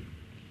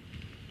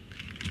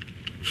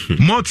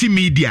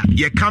Multimedia,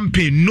 your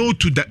campaign no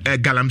to the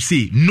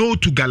Galamsey, no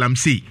to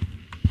Galamsey.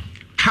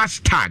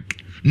 Hashtag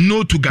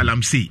no to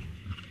Galamsey.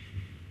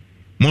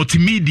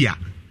 Multimedia,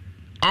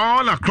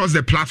 all across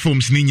the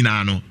platforms,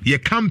 no, your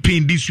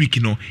campaign this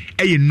week, no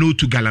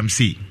to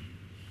Galamsey.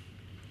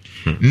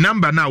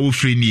 Number now,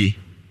 Ofreni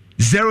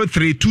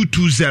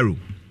 03220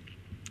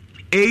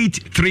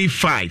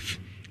 835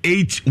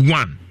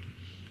 81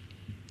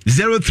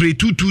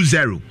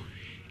 03220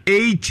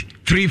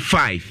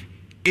 835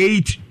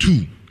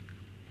 82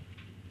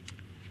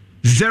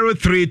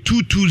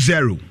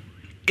 03220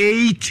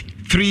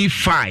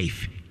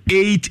 835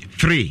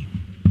 83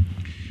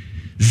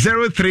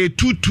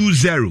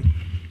 03220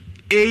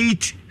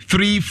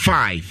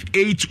 835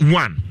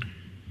 81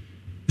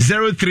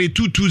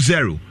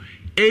 03220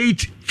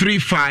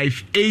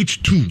 835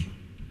 82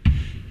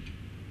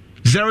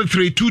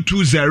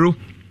 03220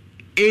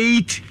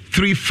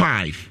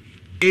 835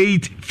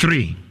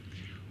 83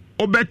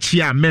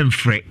 Obechia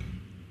Memfre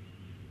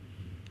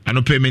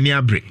Anope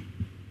Meniabre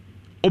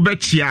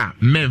Obechia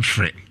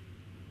Memfre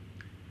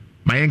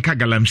Mayenka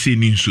Galamsey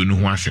ni nso no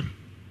ho asem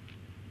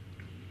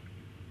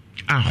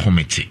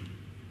ahomete.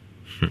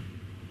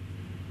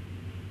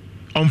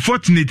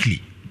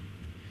 Unfortunately,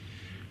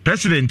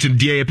 President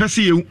dear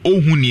person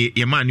ohuni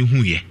ye man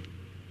hu ye.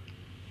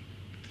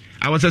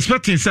 I was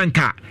expecting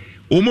Sanka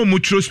Omo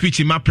Mutro speech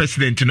in my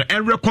president no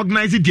and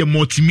recognize the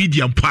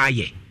multimedia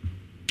mpaye.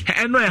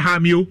 And no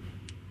harm you.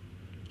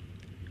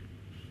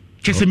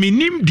 Kese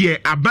minim de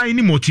abai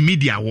ni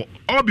multimedia wo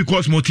all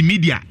because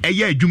multimedia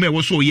eye adwuma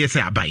wo so yes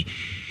abai.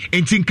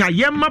 Entinka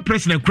yemma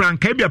president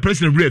kranka bia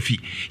president refi.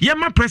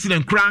 Yemma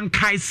president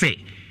kranka say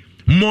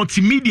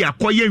multimedia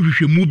koye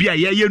hwehwemu bia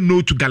ye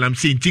no to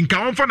Galamsey ntinka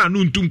wonfa na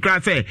no ntum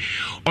kra say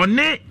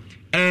one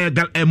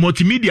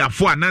multimedia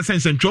for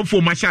nonsense and trump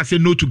for masha say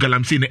no to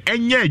Galamsey no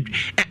enye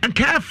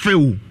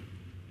careful.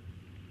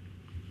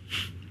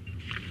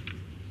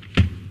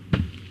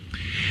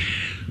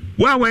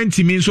 Well, when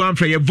to mean so I'm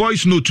for your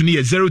voice note to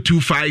me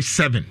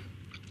 0257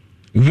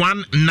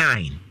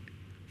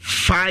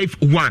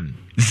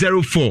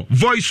 195104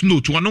 voice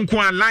note one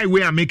kwa lie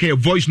where I make a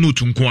voice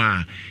note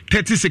nkwa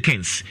 30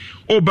 seconds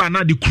oba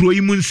na the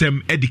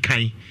kroimunsem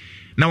edikan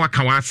na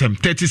waka wasem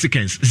 30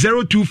 seconds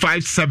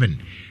 0257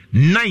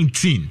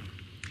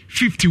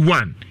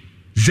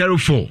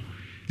 195104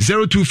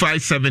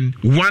 0257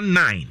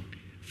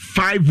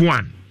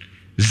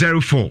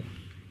 195104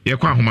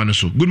 yekwa homa no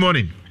so. Good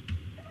morning.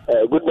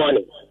 Good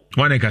morning.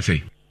 What can I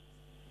say?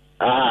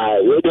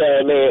 You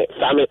me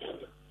Sammy.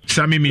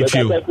 Sammy, meet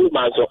you.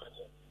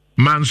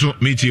 Manso,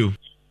 meet you.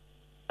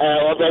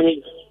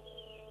 Galamsey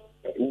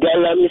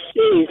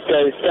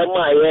says some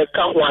I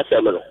can't want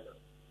them.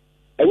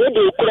 And you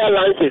do clear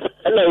lances,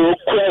 and I will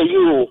clear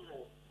you.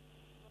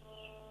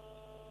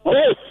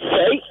 Most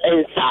say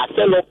and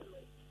Sassano.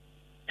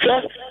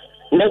 Just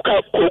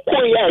Naka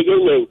Kukuya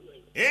Union.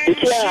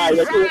 Declare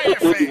you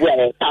could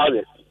wear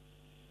 1,000.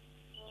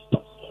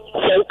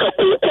 Sanka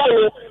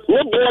Kukano,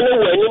 no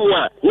brother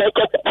anymore. Like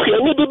a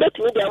penny debate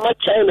with the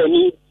China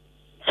need.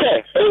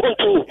 Say, I want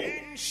to.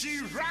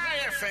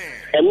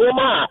 And no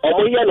ma,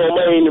 or we are no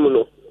more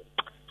anymore.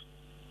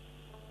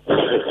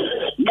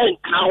 Then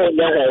how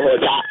never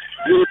that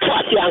you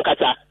trust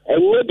Yankata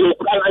and no do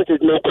balance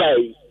is no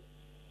play.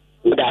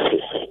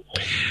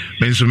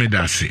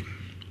 Medasi.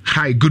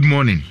 Hi, good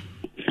morning.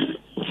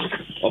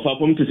 Of a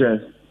pump to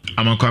say,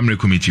 I'm a camera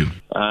committee.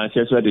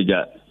 Just ready,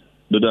 Jack.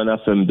 Dodona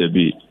Fem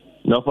Debi.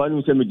 Now, for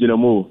me,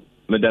 Semijamo,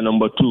 Meda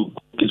number 2,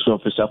 case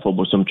officer for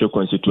Bosomcho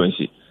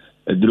constituency.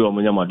 A drew on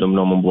Madame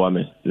Norman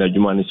Boame, La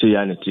Jumani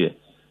Sayanity.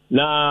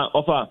 Now,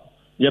 offer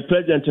your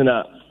president and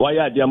why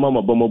are dear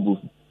Mamma Bomobu?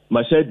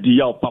 My said,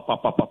 Dia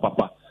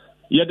Papa.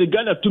 Yet the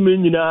Ghana 2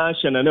 million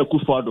and a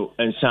Kufado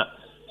and Sa.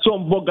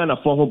 Some Bogana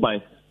for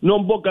Hobine, no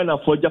Bogana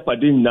for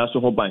Japadin Naso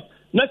Hobine.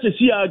 Not to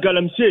see a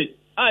Galamsey.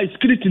 I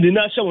script in the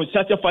national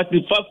such a fight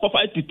to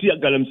tea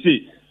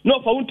Galamsey.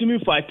 No for to me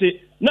fight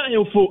it. Now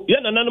you for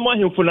yan an animal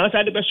him for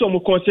outside the best of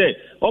Mocose,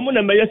 or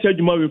Mona Mayer said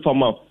you marry for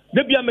mouth.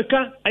 Debbie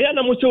America, I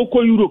am also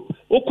call Europe,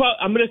 or call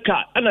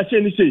America, and I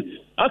say,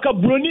 Aka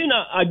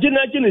Brunina, a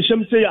generation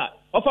Shamsea,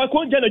 of I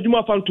call Jana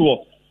Juma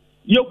Fanto.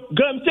 You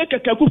Galamsey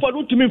Kakufa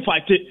to me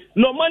fight it.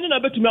 No money I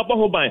bet me up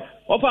by.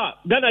 Of our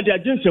Ghana de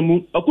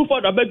Agensamu, a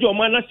Kufa I bet your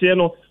man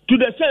to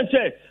the sense,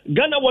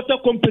 Ghana Water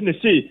Company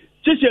say.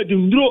 Sisi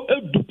dimdro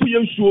dupuye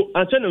nsuo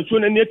ansa na nsuo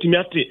na ne atimi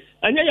ate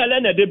anya ya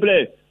na de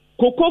ble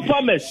cocoa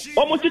farmers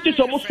almost titi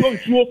so much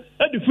nsuo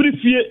e de free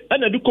fie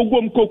na de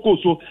kogom cocoa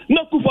so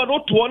na kufa do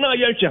to na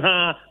ya hwe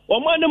ha o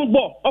man nem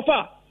bo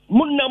ofa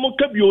munna mo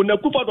kabio na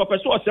kufa do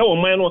peso ose o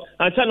man no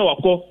ansa na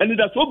wako and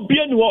that so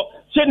bia ni ho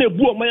se na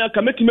bu o man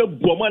aka metime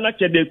bu o man na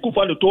kede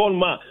kufa do to on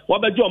ma wa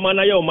ba ji o man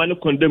na ya o man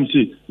condemn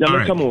si na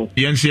mekamo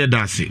yense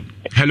dasi.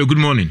 Hello, good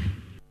morning.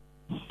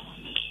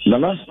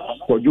 Nana,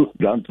 Koju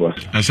Gantwa.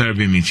 I shall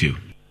be meet you.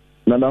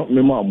 Nana,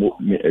 me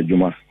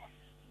Ejuma.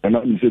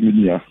 Nana,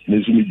 Mseminia,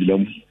 Nesumi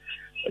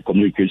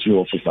communication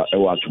officer,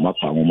 Ewa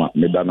Chumapa,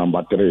 Meda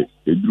number 3,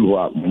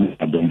 Edua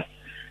Adom.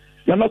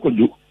 Nana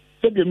Koju,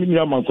 Sebia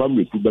Minia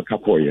Mankwam, Kubeka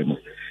Poyen.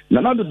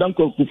 Nana do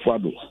Danko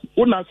Akufo-Addo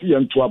una si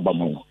yento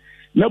abama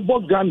na bo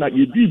Ghana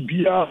ye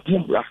bibia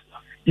humbra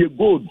ye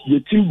gold ye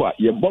timber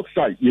ye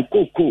bauxite ye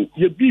cocoa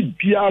ye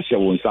bibia hye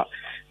wonsa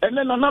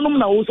ene nananom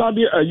na wonsa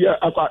de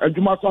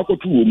adwuma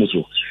akoto wo mu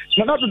so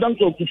Nana do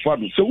Danko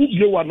Akufo-Addo se wo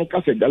bie wa no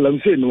ka se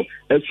galamsey no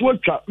esu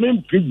atwa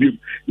mem pribim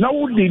na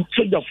wo di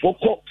soja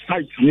foko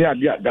site ne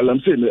ade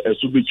galamsey no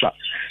esu betwa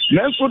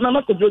na enso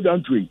Nana Kojo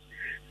Dantwi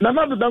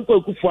Nana do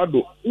Danko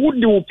Akufo-Addo wo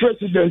di wo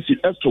presidency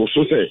eto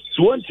so say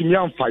so wantimi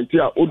am fight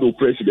a odo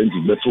presidency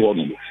beto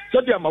no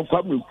so dia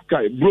makwa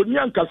mekukai broni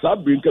ankasa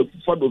brinka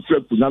Akufo-Addo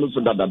freku na no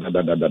so da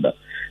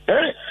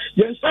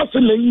yen sa se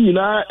na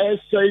nyina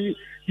essay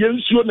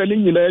yensuo na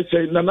nyina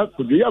essay Nana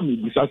Kojo ya mi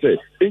bisa say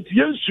enti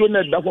yensuo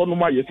na da ho no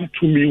ma yesi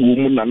tumi wo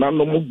mu Nana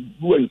no mu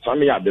bu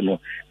nsane ade no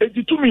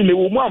enti tumi ne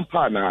wo mu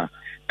ampa na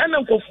ena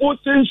nkofo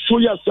ten so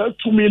ya sa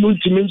tumi no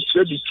ntimi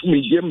nche di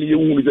tumi yem ye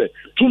hu ze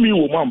tumi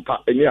wo mampa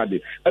eni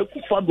ade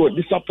Akufo-Addo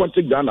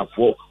disappointed Ghana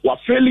for wa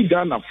failing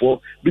Ghana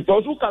for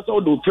because who kasa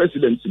the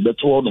president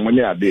beto no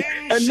money ade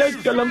and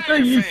next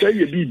galamsey yi say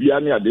ye bibia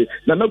ne ade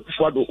na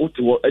Akufo-Addo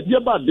otiwo ade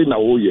ba de na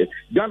wo ye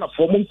Ghana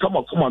for mun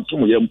kama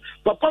ntom yem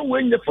papa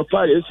wenye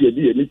papa ye se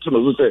de ni to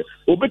no say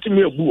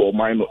obetimi abu o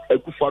man no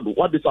Akufo-Addo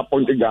what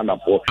disappointed Ghana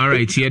for. All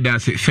right, here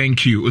that's it.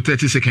 Thank you.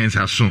 30 seconds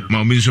have soon.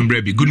 Maumizum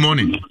Brebi. Good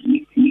morning.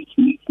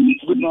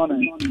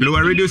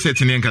 Lower radio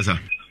setting in Kasa.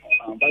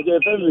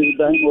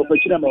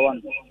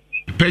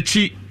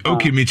 Pechi,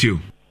 okay, meet you.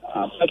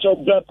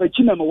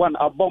 Pechi number 1,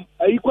 a bomb.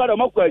 I quite a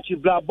mock,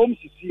 blah bomb,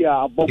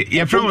 a bomb.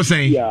 Your friend was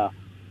saying,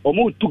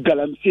 almost two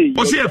galamsey.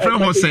 What's your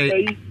friend was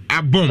saying?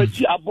 A bomb.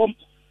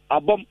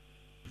 A bomb.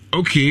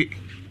 Okay.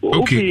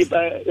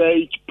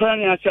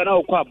 Planning a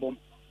channel bomb.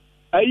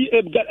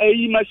 I got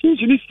a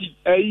machine,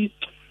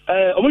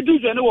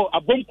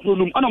 a bomb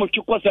cronum, and I'm a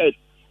chocolate.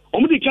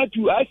 Omudi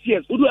katu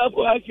ICS udu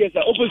ICS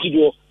opposite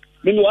wo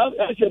me no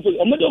ICS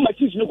omudi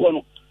machine no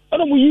kono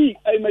ono mu yi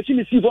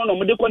machine si fo no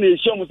omudi kono e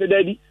show mo se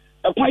dadi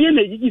akwa ye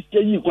na gigi ske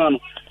yi kwa no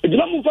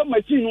edima mu fa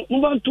machine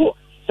no ba nto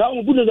sa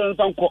mo budo za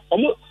nfa nko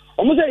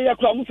omo se ya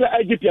kra mo fe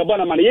IGP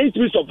abana ma ye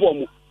tiri support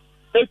mo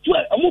etu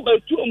omo ba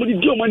etu omudi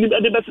di omani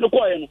de bese no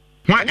ko ye no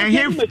wa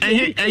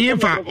ehim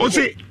fa o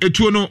se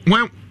etu no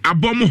wan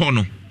abom ho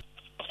no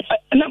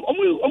na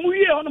omo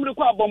yi ho no de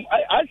ko abom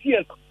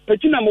ICS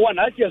peti number 1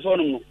 ICS ho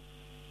no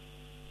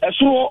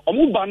so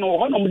omuba no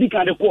ho no mudi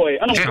kan de ko e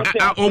ana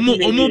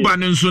omuba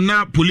no nso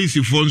na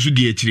police fo nso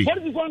di akiri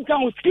police fo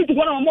kan security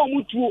fo na mo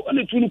mutu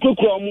ana tu no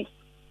kokura mu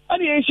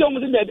ana ye hye omu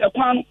de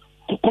kwan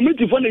no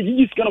community fo na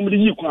gigi sika no mudi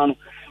yi kwan no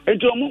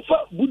enti omu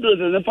fa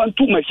bulldozer na fa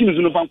tu machines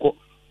no fa nko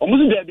omu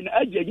so de bi na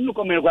aji no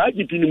come kwa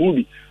aji pin mu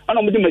bi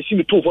ana mudi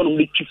machine tu fo no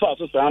mudi twifa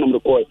so sa ana mudi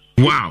ko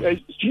wow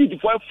security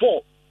fo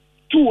 4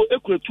 2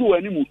 ekura 2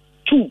 animu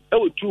 2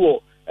 ewo 2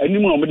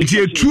 animu no mudi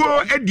tie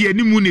tuo edi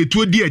animu na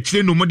tuo di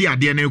akire no mudi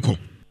ade na ekọ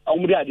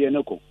omudi ade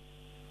na ko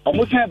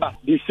almost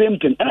the same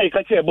thing and I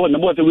catch about na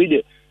boy we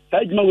dey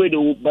side ma we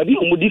dey body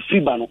omudi free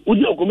ba no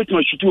udi o committee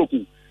ma shutu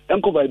oku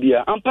enko ba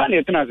bia ampa na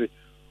etena se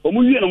omu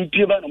wie no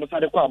mpie ba no mo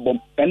sade kwa abom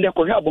ende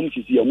ko hwe abom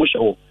sisi e mo hye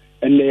ho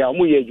ende ya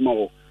mo ye adwuma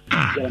ho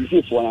ya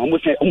mfi fo na mo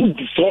se omu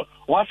di so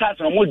wa sa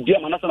se mo di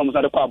ma na so na mo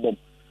sade kwa abom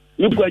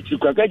mi kwa chi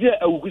kwa kaje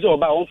awuku se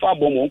oba won fa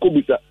abom won ko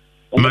bisa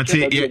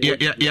Mate,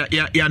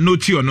 ya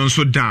noti on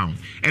so down.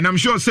 And I'm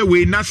sure say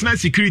we national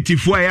security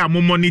for ya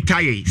mo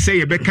monitor ye. Say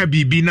ye beka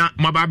bibi na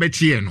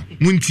mababeti no.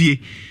 Muntie.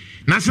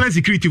 National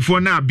security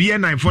for na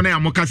BN9 for na ya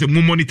mo ka say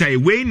mo monitor ye.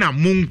 We na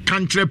mo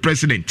country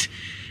president.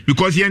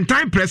 Because the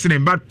entire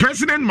president, but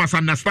president must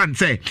understand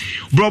say,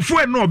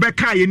 brofo no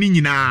beka ye ni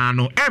nyina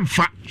no.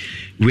 Emfa.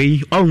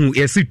 We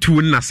yesi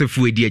tu na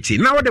sefu edi echi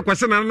na wo de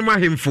kwase na no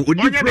mahemfo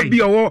odi pro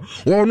bi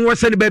wo no wo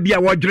sene ba bi a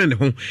wo dwene ne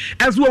ho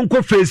as wo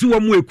nko face wo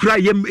mu ekura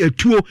yem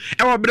etuo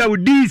e wo bra wo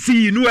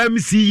DC no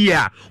MC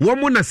a wo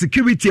mu na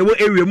security wo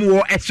area mu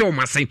wo ehye wo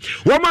mase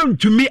wo man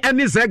tumi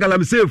ene se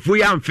galamsefu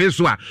ya amfe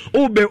so a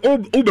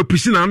obe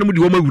pushi na no mu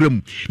de wo mawura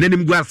mu na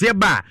nim guase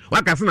ba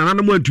wakase na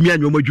no mu antumi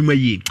anyo madwuma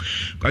yi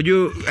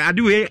kwajo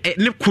ade we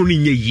ne kunu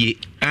nye yi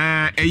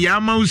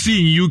yama usi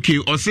in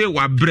UK or say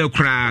wa bre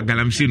kra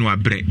galamsey no wa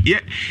bre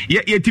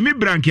ye timi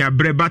brank ya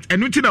bre but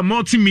enuti na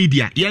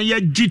multimedia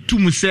ye jitu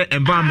mu say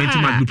environment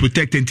must be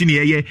protected ntini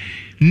ye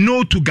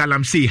no to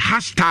galamsey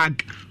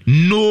hashtag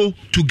no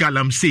to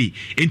galamsey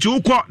enti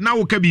ukọ na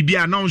wo ka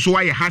bibia na so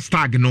wa ye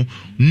hashtag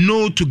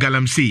no to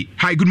galamsey.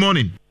 Hi, good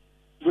morning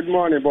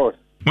boss.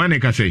 Mane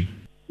ka say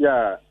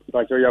yeah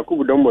Pacho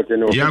Yakubu Dombote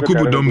no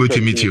Yakubu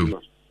Dombote meet you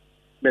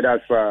but as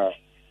for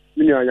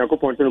mini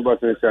Yakubu Antonio boss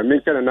say me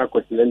kana na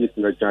question ndi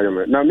singa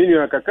chayo na mini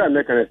akaka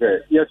me kana say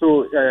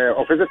yeso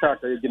officer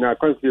tata gina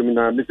council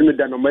na bisimi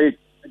da no mai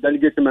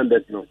delegate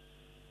members no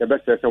the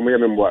best say mo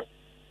yeme mboa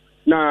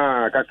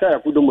na kaka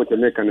Yakubu Dombote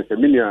me kana say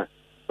mini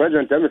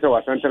president am say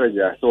wa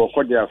santaraja so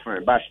ko dia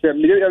fine but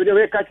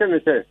we ka kana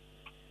say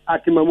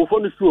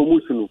atimamufo no su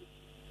omusu no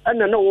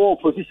ana na wo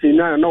opposition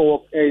na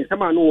wo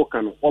sama no wo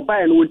kanu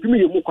obaye no wontimi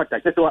yemu kwata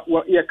kese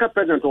ye ka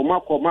president o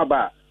makọ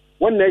maba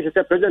one na ye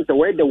president the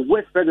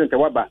west president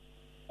waba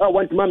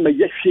wantima ma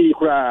yehwe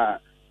kura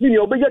mini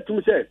obeja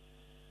tum se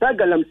sa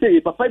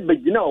galamsey papa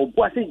begina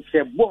obo ase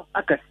hebo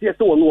akasie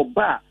se wono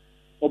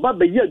oba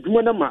be ye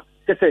adwuma na ma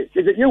se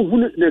ye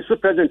hunu na so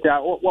president a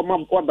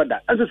wa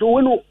bada aso so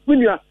wono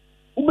winua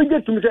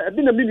ubege tum se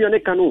abi na minua ne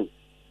kanu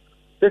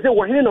se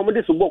wo hene na mo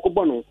de so bɔ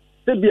ko no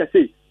se bia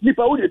se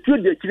nipa wo de tuo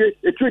de akire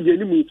etuo de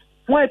animu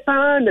why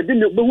pa na de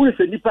be hunu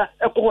se nipa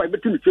ekɔ ho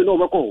ebetu tuo na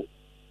obekɔ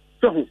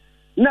so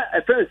na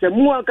a friend say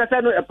mu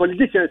akasa no a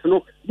politicians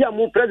no ya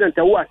mu president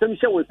wo asem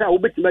hye won sa wo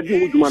betima di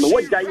huduma no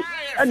wajai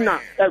na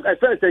a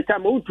friend say ka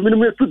ma utumi no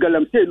mu tu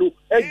galamsey no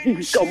agi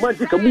ka man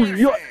di ka mu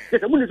yo se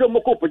mu ni so mo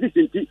ko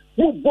opposition ti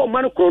mu bo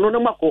man kro no na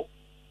mako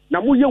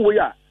na mu ye wo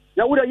ya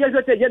ya wo ya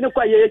jete ye ne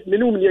kwa ye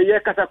menum ne ye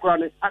kasa kra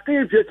ne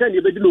akan fie kan ye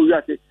be di lo wi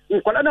ase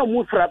nkwala na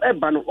mu fra e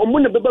ba no o mu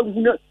ne be ba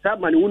hunu sa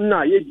ma ne won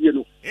na ye die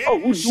no o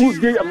wu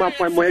die ama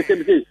pa mo ye se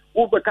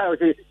wo be ka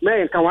se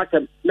me kan wa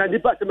tem na di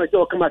pa se me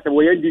o kama se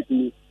wo ye di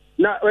ni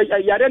na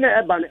yare na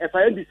eban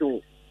FIND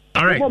so.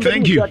 All right,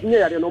 thank you.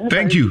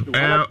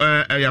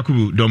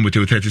 Yakubu Dombote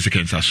with 30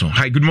 seconds or so.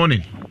 Hi, good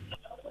morning.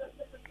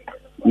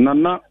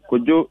 Nana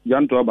Kojo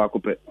Janto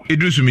Abakope.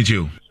 Idrisu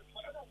Michio.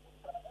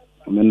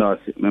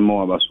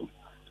 Memo Abaso.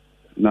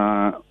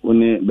 Na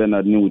one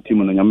Bernard ni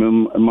utimo na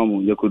nyame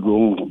mamu yakodro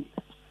ho.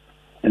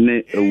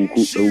 Ene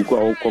ewuku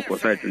awukọ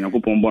site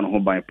Yakupon bon ho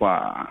ban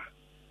pa.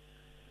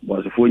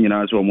 Bosofo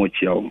nyina so mo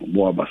chia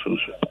bo Abaso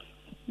so.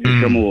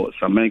 Kemo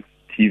Samek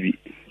TV.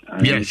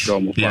 Yes,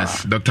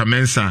 Dr.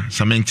 Mensa,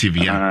 Sameng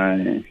TV.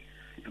 I'm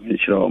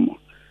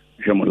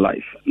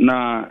life.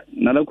 Na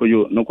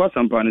koyo no kwa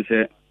sampani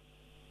se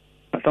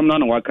asamna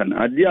na wakan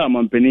adia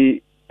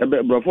mampeni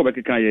ebe brofo be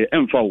kekan ye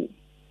emfa wo.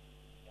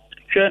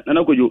 Hwe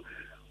na koyo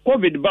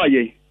COVID ba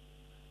ye.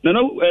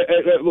 Na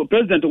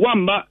president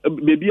wamba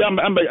bebi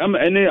amba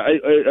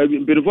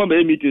ene perform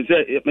be meeting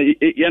se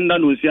yenda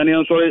no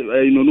siane so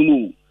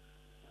inonumu.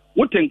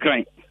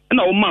 Wotenkran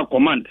na wo ma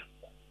command.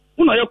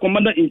 Una ya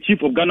commander in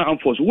chief of Ghana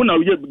Armed Forces. Una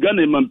ya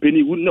Ghana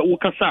mampeni wo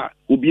kasa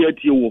obi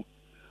atie wo.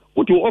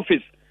 Wo to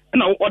office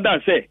na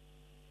order say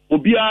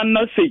obi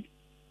na say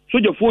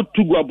soja fo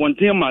tugu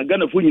abonten ma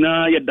Ghana fo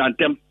nyina ya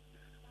dantem.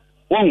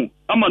 Won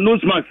ama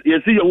nose mask ye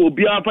say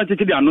obi afa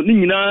chechede ano ni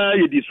nyina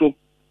ye di so.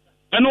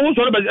 Eno wo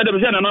so be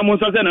na na mo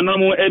sa say na na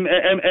mo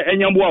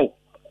enyambo awo.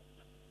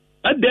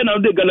 Ade na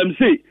de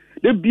galamsey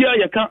de bia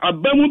ya kan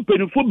abamu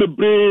penifo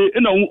bebre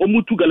na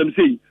omutu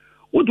galamsey.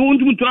 Wo to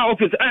untu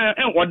office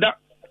order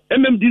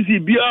MMDC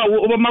bia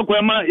Obama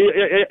kwama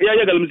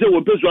ya galamsey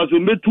wo peso aso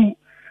metu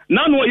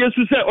na no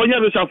yesu se onye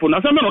resafo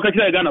na sa me no ka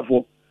kira Ghana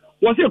fo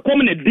wo se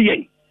come na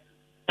dey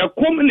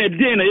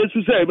na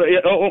yesu se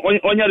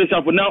onye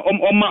resafo na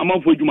omma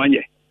amanfo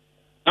adwumanye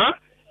ha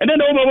ede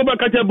na Obama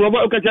ka kira bro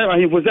ka kira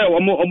ahimfo se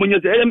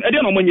omonye se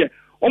ede na omonye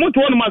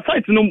omoto no ma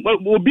site no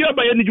obi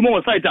abaye ni dwuma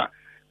wo site a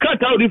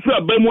kata odi free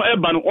abamu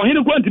eba no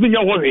ohene ko ntimi nya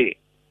ho hwe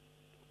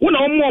wona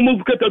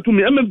omo kata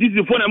tumi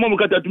MMDC fo na omo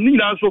kata tumi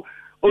nyina so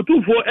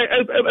otufo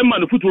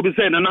no futu bi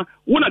say nana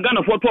wona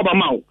Ghana fo to ba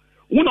mawo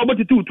wona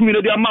obotiti utumi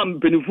na dia ma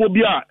penifo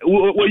bi a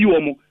wayi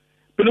wo mo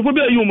penifo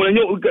bi ayi wo mo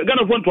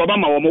Ghana fo to ba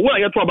mawo mo wona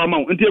ye to ba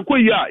mawo nti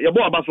ekoyi a ye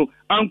bo aba so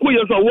anko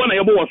ye so wona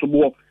ye bo wo so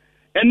bo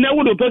enne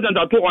wo do president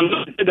ato on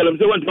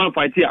galamsey want man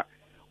fight here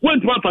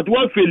want man fight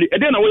wa feli e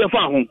dey na wo ye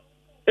fa ho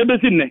e be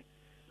sin ne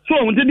so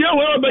nti dia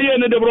wo ba ye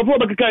ne develop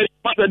ba kai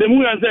master de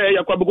mu yan say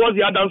ya kwa because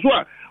ya dan so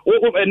a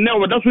enne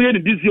wo da so ye di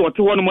DC o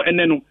te wo no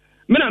enne no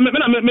me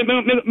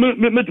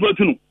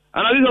tubatu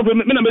analysis of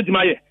me na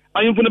metima ye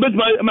ayimfo na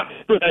betima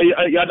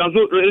ya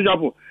danso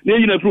rejapo na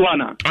yina through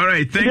ana. All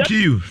right, thank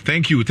you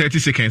 30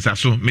 seconds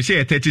so me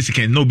say 30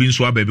 seconds no bin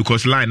so aba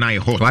because line na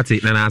hot what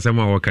na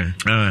asema wokan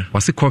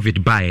was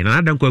COVID buy na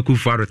adan kwa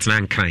kufu aro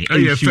tena nkan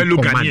fellow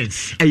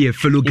Ghanaians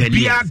fellow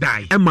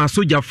Ghanaians e ma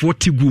soja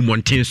 40 gu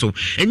monten so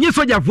enye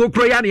soja fo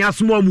kro ya na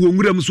asomo am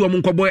wonwuram so am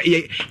nkobo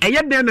eye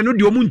den na no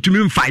de omu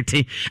ntumi fight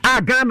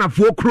a Ghana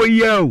fo kro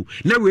yao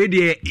na we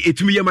de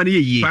etumi yema na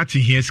ye party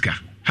hieska.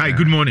 Hi,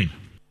 good morning.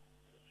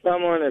 Good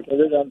morning,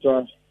 President.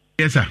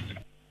 Yes, sir.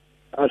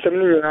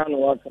 Assembly no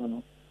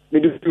wakano.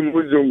 Me do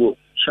muzongo.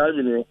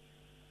 Charge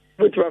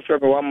Which was for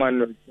 1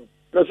 man.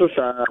 That's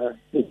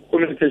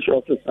communication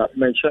officer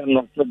mention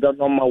not the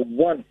number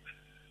 1.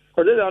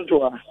 President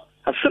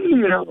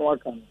Assembly no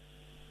wakano.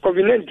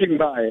 COVID-19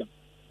 by.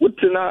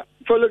 Utina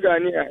follow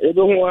Gania. You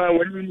don't want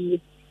when you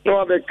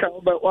know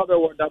about what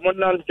the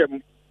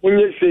monantem. When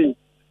you say,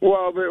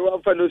 well,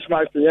 for no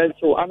smart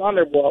so an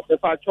honorable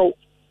the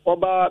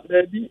Oba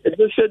baby, it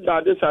just said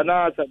that this and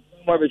that,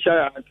 more be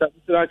shy and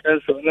cancel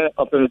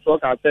up in the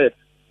talk. I say,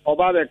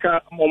 Oba the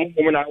car,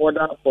 woman, I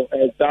order for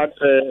that,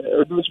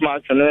 reduce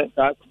march and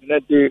that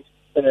community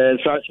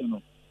session.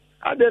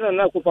 I didn't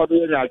know for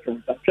doing that.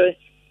 I say,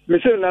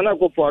 Mr. Nana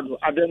go for,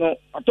 I don't know,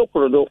 I took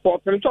her for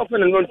himself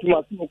and not too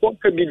much.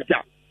 What can be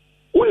done?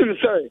 What do you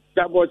say?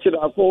 That watch it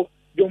up for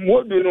the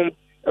more do know.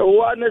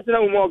 One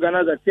national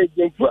organizer take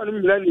them for a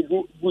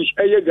bush,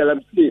 a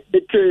galamsey.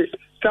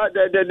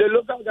 The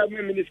local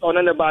government minister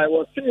on the by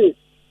was say,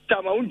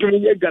 Tama won't do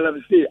me a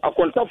galamsey. I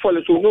contact for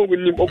the so no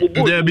winning over.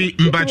 There be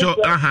Mbacho,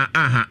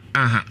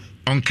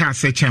 on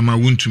Casa Chama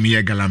won't to me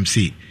a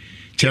galamsey.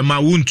 Chema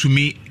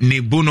wuntumi ne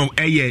bono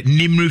eye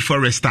Nimri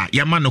Forester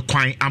yama no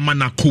kwan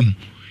amana kum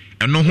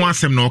eno ho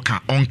asem na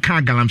oka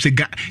onka galamse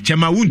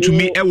Chema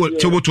wuntumi ewo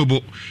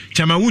tobotobo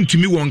Chema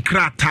wuntumi won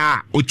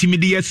krata otimi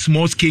de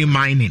small scale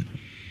mining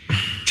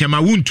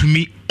Chema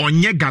wuntumi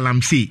onye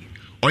galamse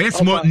oye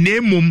small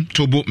nemum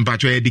tobo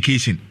mpacho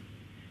education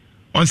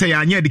on say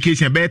anya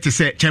education be te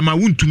say Chema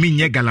wuntumi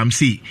nye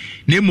galamse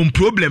nemum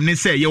problem ne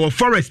say ye wo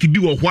forest bi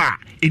wo ho a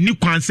eni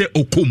kwan say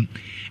okom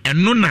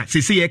eno na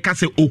sese ye ka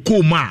say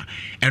okom a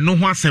eno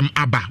ho asem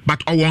aba but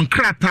owon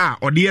krata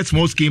or the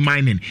small scale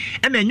mining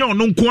and enye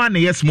ono nko a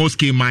na small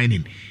scale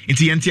mining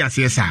nti ye nti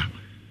ase sa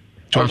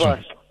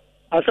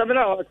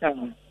asabina o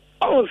kan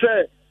o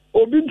say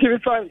obi tiri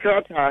fan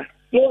krata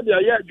no dia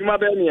ye adwuma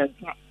be ne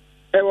nta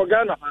e wo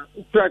Ghana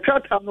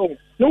krata no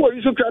wo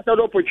use krata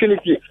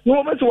opportunity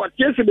no mo se what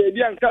case be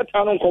bia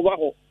krata no cover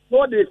ho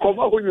no dey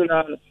cover ho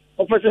nyina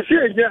officer see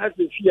again has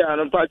the fear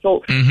and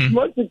patrol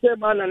most of them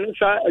man and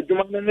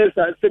adwuma ne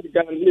sa se bi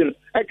Ghana lin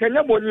e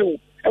kanya boni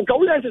and ka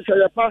wuya se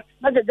pa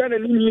na ga Ghana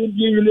ni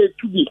ni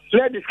to be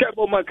let describe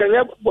man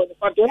kanya boni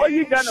but what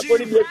you Ghana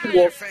boni be to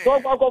work so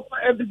go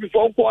every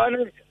before ko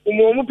an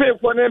mo pay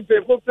for them pay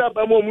for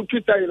ba mo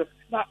twitter you know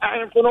na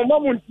I for no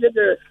mo tie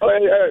de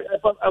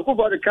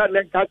akufo de card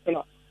next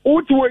customer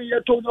utu we ye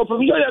to no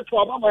provision ye to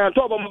aba ma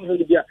to aba ma ho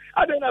bia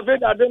ade na ve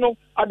ade no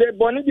ade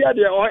boni bia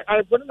de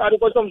I boni na de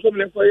ko som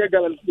le for ye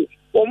guarantee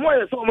o mo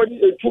ye so mo di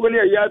etu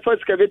ne ya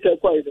first excavator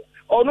kwa ide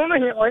o no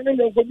he o ne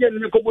nko bi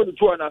ne ko bo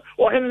tu na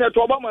o he ne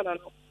to aba ma na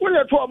no o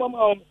ye to aba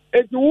ma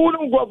e ti wu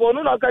no go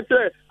no na ka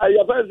tre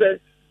ya first then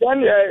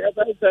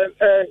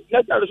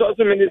natural resource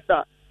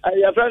minister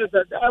your friend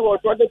said I was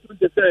wanted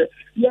to say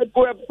yeah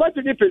go part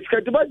the page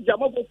but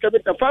jamo go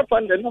get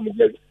 500 no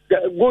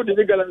go the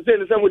legal and say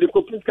some of the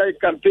couples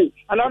campaign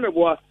and I'm a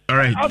boy all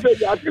right I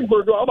think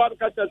go do about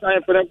catch I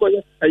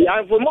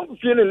am for more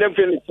feeling them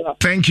feeling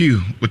thank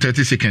you with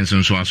 30 seconds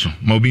on so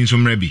mo bin so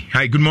mrebi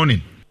hi good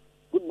morning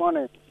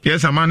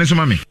yes amane so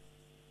mami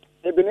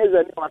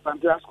Ebenezer ni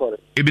wasante askore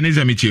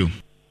Ebenezer mitio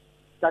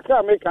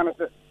kakra me kan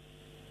say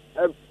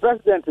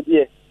president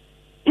die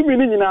tumi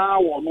ni nyina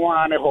wo no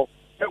ane ho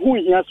who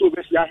here so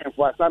be share him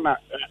for sana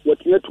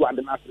what you to and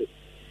na say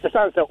say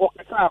say o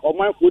ka o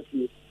man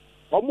foti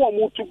o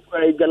mo tu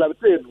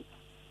galabte no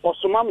o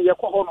soma me ye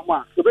ko ho no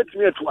ma so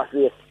betimi atu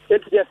ase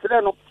eti ye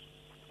sere no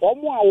o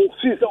mo a o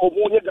fi say o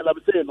mo ye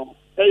galabte no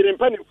e ire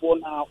mpanifo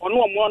na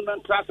ono mo na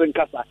trust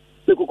nkasa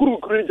se kukuru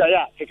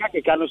jaya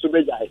keka no so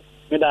be jaya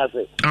me da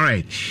say all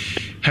right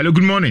hello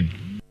good morning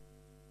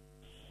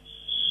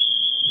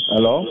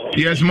hello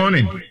yes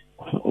morning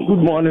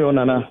good morning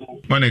onana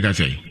morning ka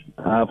say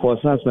for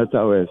Sans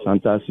Metal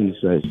Santa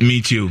Sinis.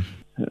 Meet you.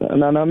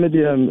 Nana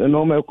media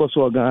no me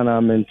koso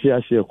Ghana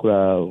mentia she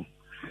kura.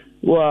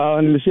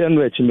 Wa ni se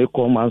no echi me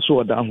ko man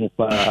so da ho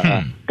pa.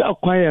 Ka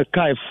kwan ya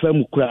kai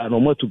fam kura no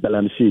mo to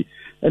balance.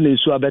 Ene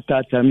su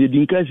abeta tam ye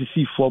din ka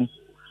si form.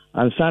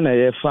 Ansa na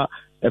ye fa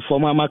e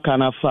form amaka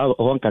na fa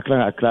hon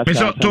kakra akra. Me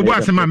so to bo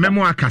asema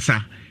memo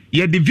akasa.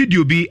 Ye the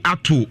video bi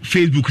ato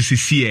Facebook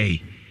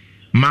CCA.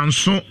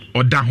 Manso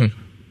oda ho.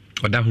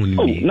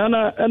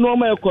 Nana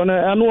enoma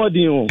ekona anu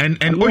odin o and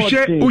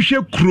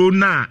ohye kro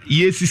na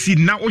yesisi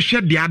na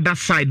ohye the other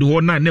side ho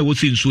na wo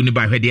se nsu ni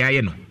ba hwe de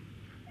aye no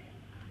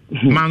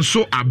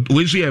manso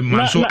wenso ye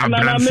manso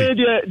abranse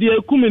na de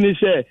ekumi ni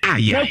se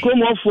na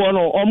kromofo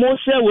no omo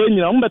se we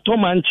nyina mo beto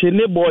manche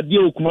ne bode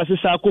okuma se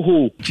sa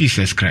ko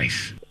Jesus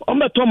Christ o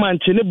beto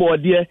manche ne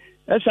bode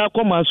esa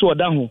ko manso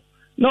oda ho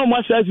na o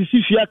ma se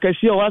asisi fia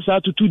kase o asa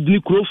tutu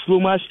dini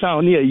krofro ma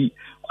town ne yi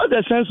what's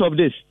the sense of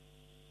this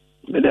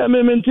me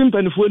mentim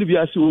panifo ni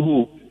biase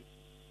wo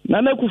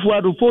na na kufu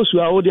ado post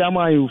a odi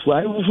ama ayufu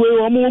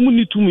omo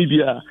ni tumi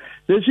bia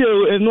se se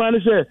enu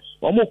ane se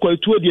omo ko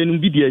etu odi enu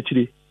bi di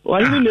akire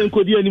wani ne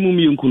nkodi animu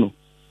mi enku no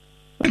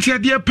nti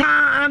ade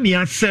pa ni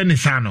ase ne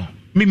sa no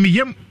me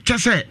yem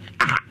chese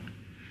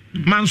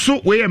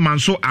manso we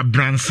manso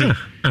abranse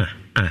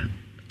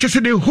chese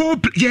the whole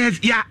yes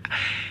ya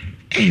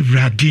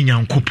every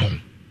nyankopon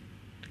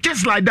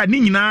just like that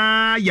ni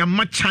nyina ya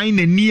ma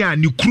China ni a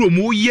ni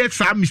kromo yes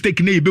a mistake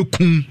na ebe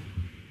kun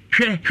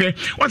hwe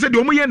what's the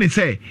omo ye ne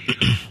say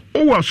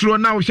o wa suro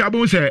na o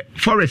shabo say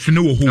forest ne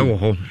wo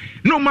ho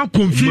no ma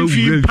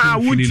konfinfin pa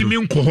wutimi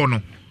nko ho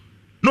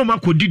no ma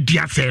ko didi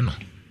ase no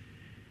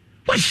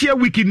what sheer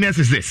wickedness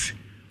is this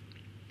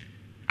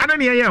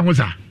anani ye ho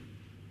za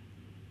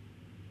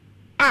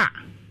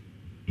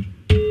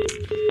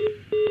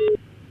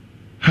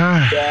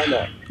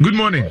good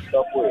morning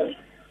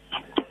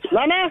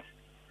Nana.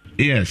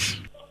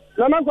 Yes.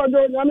 Nana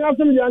kwajo nyame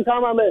asem yan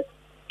kama me.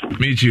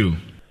 Meet you.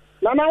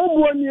 Nana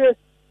ubu nie.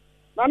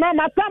 Nana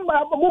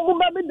matamba bubu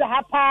ba bi da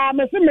hapa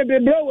me se me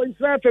bebre wo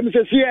Israel fem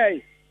se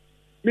sie.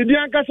 Me di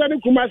ankasa ne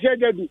kumase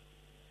agadu.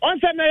 On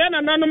se na ya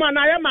nana no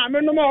na ya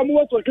maame no ma omo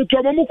wo kotutu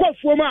omo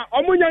kwafuo ma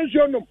omo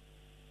nyansuo no.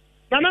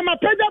 Nana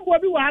mapeja bo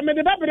bi wo ha me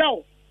de bebre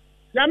wo.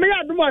 Nyame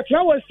ya dum a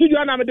twa wo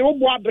studio na me de wo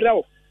bo abre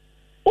wo.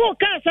 O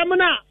ka asem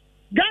na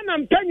Ghana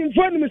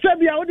mpanyimfo no me se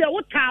bia wo de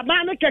wo ta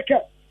ba ne keke.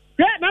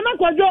 Nana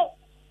kwajo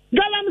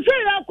galamse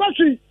ya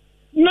kwasi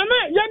Nana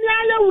yani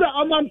ayawura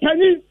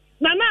omampani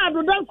nana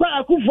adodan kwa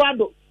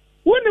Akufo-Addo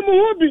woni mu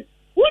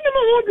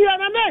hubi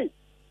anana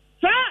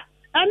sa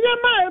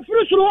anyama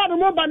efiri suru ho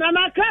no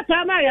banana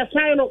krata na ya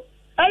san no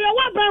eye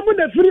wa ban mu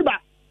na firi ba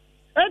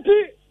enti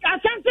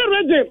Asante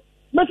regime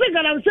mese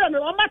galamse no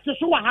o mate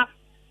so wa ha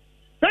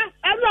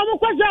every of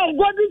them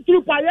golden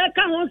troop I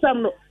can't answer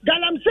no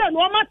galamse no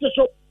o mate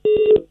so.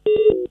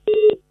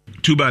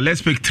 Tuba,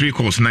 let's pick 3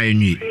 calls now.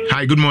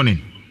 Hi, good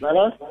morning.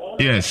 Nana?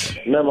 Yes.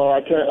 No,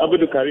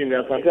 Abudu Karim.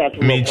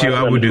 Me too,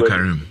 Abudu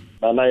Karim.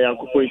 Nana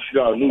Yankupo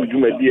Ishira, no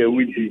Jumadi,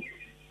 Widi.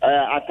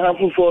 I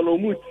can't for no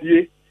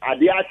Mutie,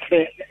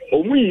 Adiate,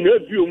 or we know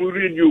you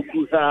radio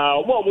Kusa,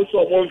 or almost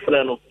one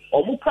friend,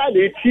 or Muka,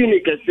 the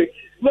Tinicase,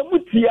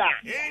 Mamutia.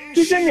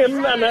 Teaching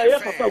him Nana,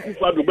 Papa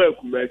Kufa,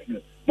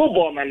 Mercy,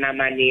 Mobom and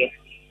Namani.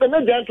 The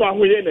Medenta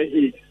who in a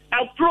heat.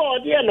 After all,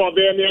 dear, no,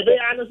 they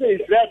answer is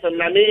less than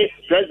Nani,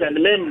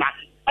 President Member.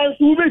 And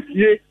so this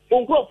year,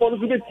 Uncle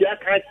Fonsubitia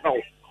can't know.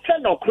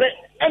 Can not correct,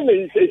 and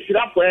then say,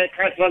 Shirap, where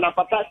can't run up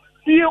a pass.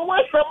 You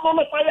want some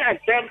moment I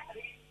can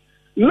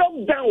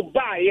lockdown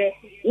by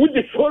with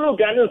the follow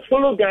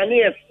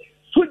Ghanaians,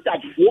 switch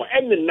that for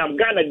any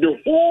Namgana, the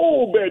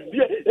whole baby,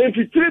 and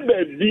if you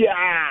baby,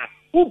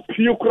 who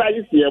you cry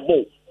here,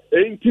 boy,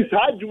 and his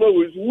hard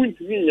was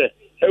with me,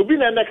 a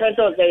winner in the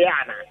country of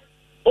Guyana.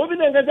 Obi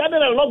na ngada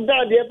na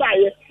lockdown de ba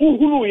ye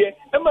uhuru ye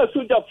e ma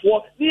soja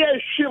fo ni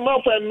e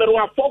hwema fa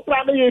mmerwa fo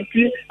pra na ye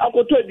pi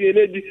akoto de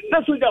na di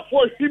na soja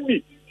fo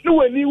hwibi ni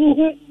wani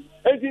uhu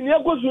enti ni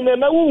akosu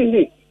na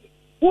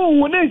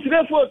uhu na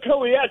isire fo ka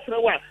we ya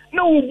srewa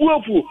na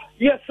ubuafu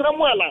ye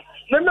sremu ala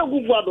na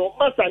guvado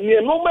masa ni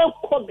no ma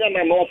ko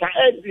gana no fa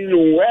edi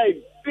no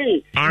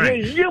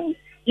edi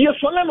ye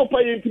sola no pa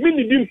ye ntimi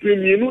ni di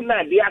mpremienu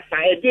na de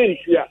asa edi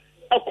ntia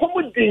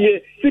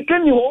accommodate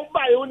sikeni ho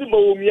ba ye oni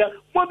bawomia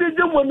mo be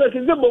je mo na se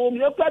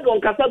bawomia pa don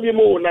kasa bi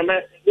mo na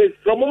na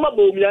from ma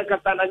bawomia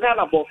kasa na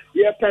gana bo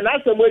ye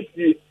penasa mo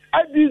ti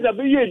adiza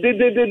be ye de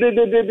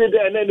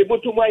na ne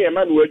botu mo ye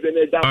ma no we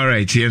na da. All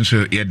right,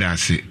 so yeah,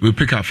 that's it. We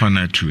pick up fan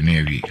 2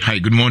 Navy. Hi,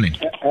 good morning.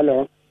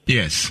 Hello.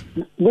 Yes.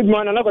 Good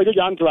morning. Na ko je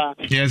antwa.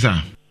 Yes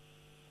sir.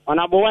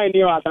 Ona bo wa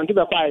ni o asanti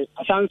be kwai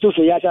asantu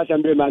so ya sha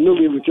sembe ma no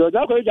we with you.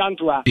 Na ko je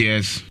antwa.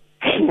 Yes.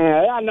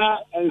 Ya na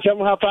ensem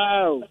ha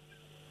pa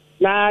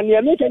na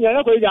ne me kenya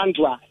na ko je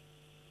antwa.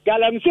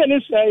 Galamse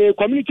ni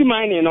community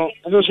mining no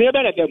so so ye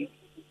be dem.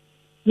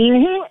 Ni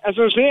hu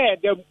so so ye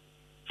dem.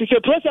 It's a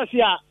process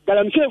here.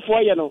 Galamse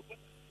for you know.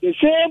 The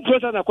same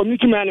process na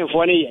community mining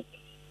for ne.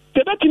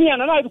 Tebetimi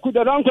ana na ku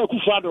da ranko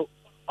Akufo-Addo.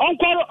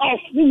 Onkwaro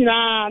off ni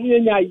na ni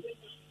nyai.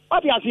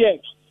 What you say?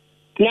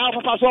 Now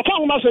papa so fa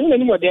homa so ni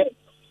ni mode.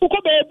 Uko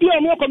be bi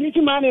o mo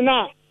community mining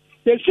na.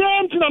 The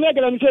same thing na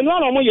Galamse no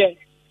na mo ye.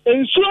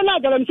 Ensuo na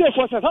Galamse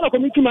for say na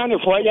community mining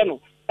for ye no.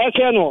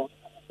 Ese no.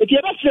 Eti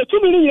e ba se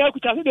 2 million ya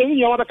kuta se de ni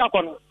ya wo be ka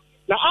kono.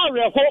 Na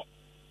awe ho.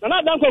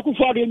 Na danko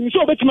Akufo-Addo ni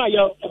so betima ye.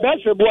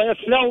 Be se bo ye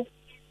slow.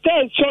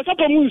 Say so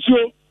sapo mu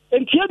nsuo.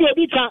 Enti e de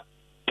obi ka.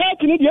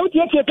 Party ni de o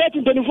tie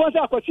party penifo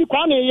sa akosi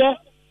kwa na ye.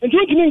 Enti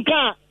o timi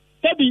nka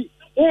tabi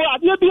o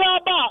abia bia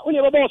ba o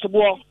ne bebo so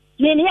bo.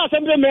 Me ni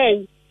asembre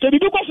men. Se bi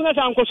ko so na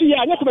san koso ye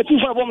anya ko beti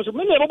fo abo so.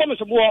 Me ne bebo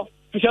so bo.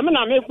 Fise me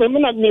na me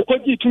ko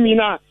gi tumi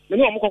na. Me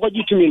ne o mo ko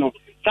gi tumi no.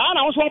 Sa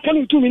na wo so ko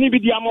ni tumi ni bi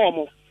di ama o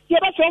mo. Ye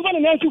ba so nfa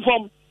na nsi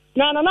fom.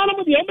 Na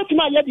mo de e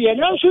betima ye de ye.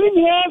 Na so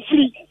ni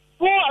free.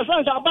 O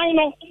asan sa ban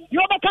no.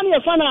 Yo ba kan ye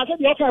fa na se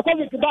de o ka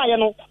COVID ba ye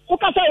no. O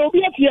ka sa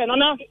obi atie no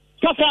na.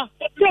 Kasa.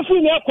 Ye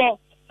free na ekọ.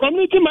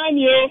 Community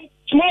mining,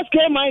 small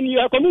scale mining,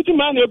 community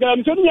mining,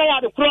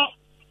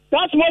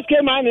 that small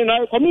scale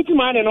mining, community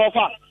mining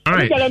offer. All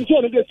right.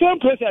 The same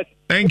process.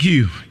 Thank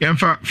you.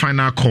 Yamfa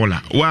final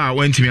caller. Wow,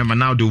 went to me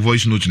now do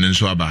voice note in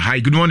Swaba. Hi,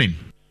 good morning.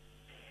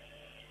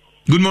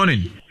 Good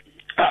morning.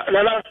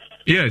 Nana.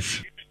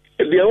 Yes.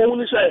 The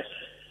only say,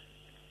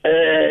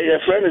 your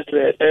friend is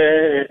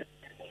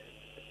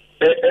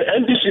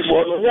NDC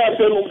for no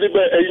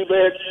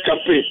the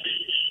campaign.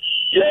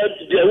 Yeah,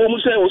 the woman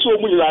say also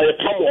we like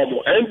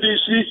Pamomo,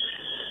 NDC,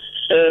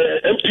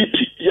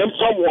 MPP, Yam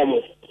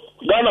Pamomo.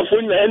 Ghana for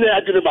any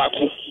agri back.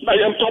 I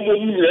am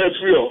Pamomo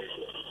every year.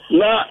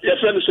 Now, your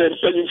friend said,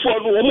 penny for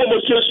no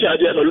woman just the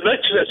idea of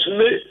lecturers,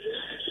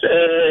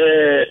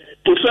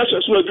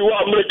 professors will do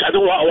America,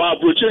 our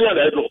Britain, and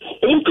I know.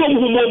 Come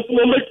who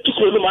make to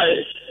call my.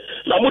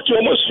 Now, what you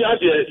almost had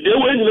there, they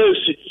were in the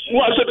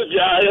was it the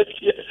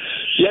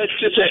yes,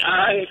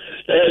 I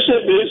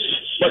said this,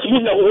 but we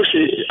know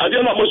I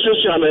don't know what you're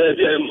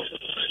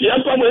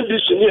Young family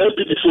this near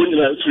people for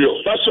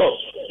you. That's all.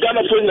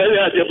 Ghana for any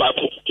idea about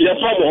your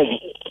home.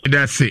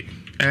 That's it.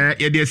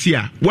 Yes,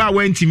 yeah. Well,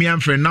 went to me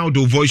and friend now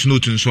do voice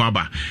note in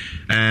Swaba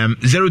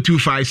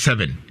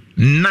 0257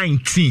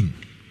 19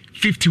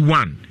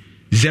 51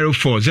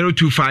 04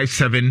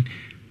 0257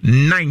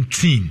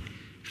 19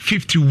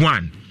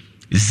 51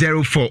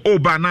 04. Oh,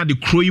 but now the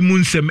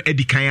Kroimunsem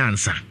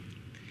Edikayansa.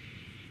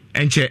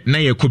 Enche na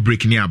ye ko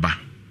break ni aba.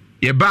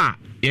 Ye ba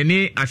ye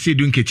ne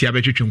asedu nketi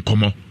abetwetwe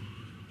nkomo.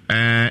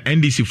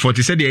 NDC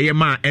 40 said ye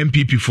ma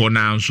MPP for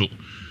now so.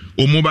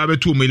 omo ba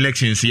beto omo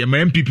elections ye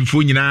ma MPP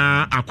fo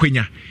nyina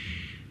akwanya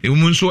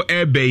omo nso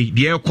ebe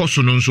de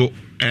ekoso no nso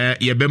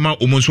ye bema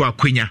omo nso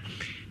akwanya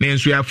na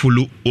nso ya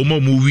follow omo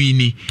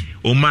wini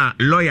oma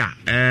lawyer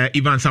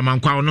Ivan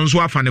Samankwa ono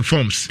nso afa ne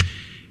forms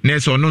na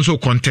so ono nso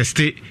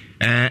contest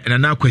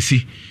Nana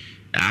Kwesi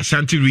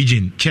Ashanti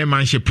region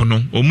chairmanship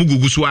no omo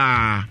gugu so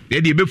a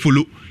ye de be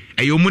follow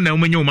omo na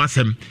omo nya omo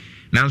asem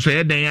na nso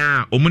ye den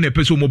a omo na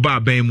pese omo ba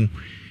ban mu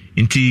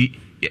nti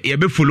ye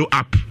be follow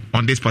up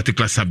on this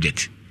particular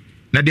subject.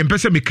 Now the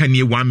person me can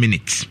 1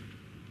 minute.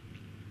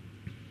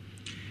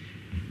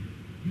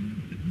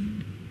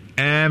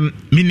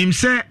 Minim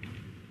say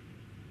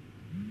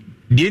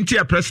the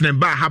entire president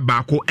ba ha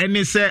baako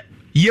ene say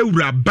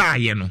yewura ba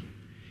ye no.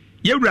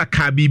 Yewura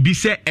ka bibi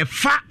say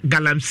efa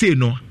galamsey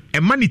no e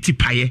maniti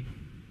paye.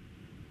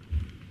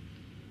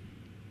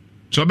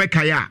 So be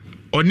kaya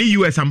oni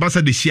US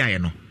ambassador shia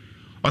no.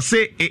 Or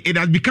say it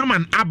has become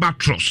an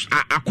albatross.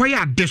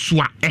 Akwaya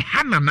deswa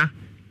hanana.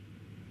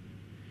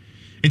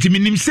 Inti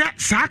minim se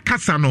sa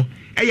kasa no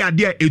eya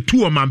de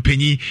etu o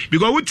mampanyi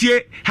because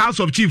wotie House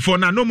of Chief for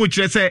na no mo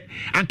kire se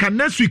anka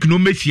next week no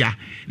mefia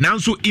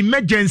nanso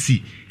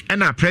emergency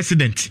na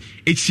president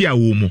echia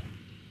wo mo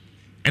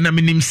ena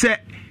minim se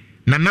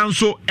na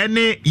nanso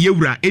ene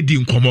yewura edi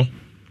nkomo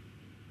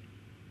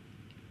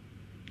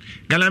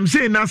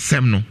galamsey na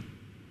sem no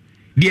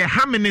de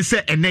hamene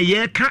se ene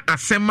ye ka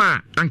asem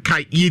a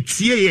anka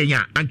yetie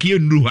yenya anka ye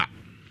nuru ha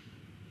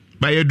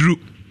ba ye duru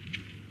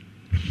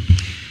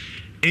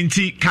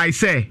enti kai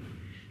se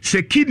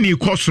kidney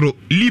kosro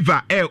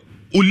liver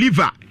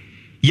liver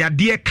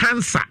yade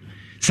cancer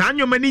sa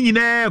nyoma ni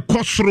nyina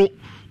kosro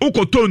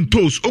okoto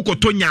ntos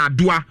okoto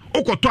nyaadoa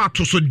okoto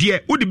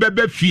atosode odi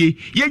bebe fie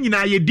ye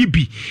nyina ye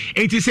dibi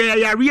enti se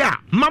yare a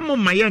mamo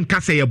maye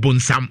nka se ye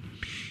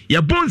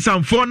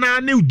bonsam fo na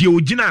ne udi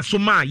ogina so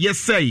ma ye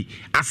sei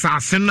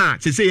asase na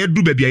se ye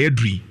duru bebia ye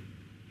duri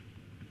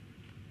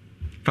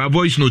fa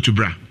voice note to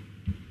bra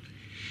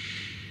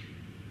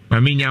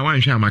maminya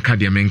wan hwa amaka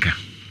de menka.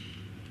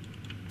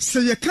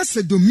 Say you can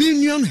say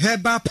Dominion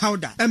herbal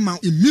powder emma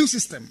immune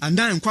system and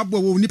then kwabo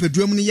wo ni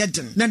pedua mu ne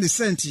yeden na ne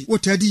senti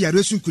wotadi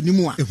yare sun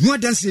kunimu a ehu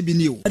adanse bi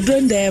ni o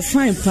don dey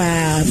fine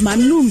pa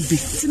manum bi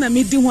tina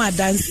me di hu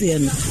adanse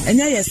no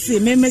enya yese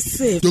me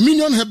say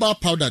Dominion herbal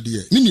powder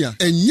de ninia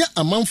enya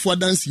amanfo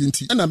adanse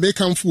enti na be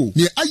kanfo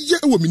ne aye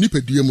ewo me ni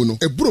pedua mu no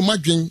eburo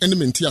madwen ene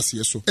mente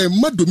ase so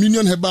emma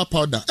Dominion herbal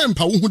powder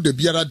empa wo hu da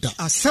biara da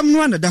asem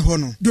no anada ho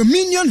no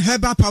Dominion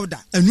herbal powder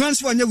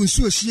enwanse wanya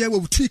wonsu ohie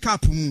wo tea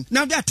cup mu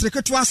na de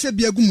atreketo ase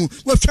biagumu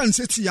wo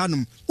twanse ti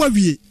yanum wo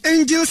wie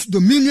Angels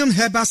Dominion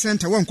Herbal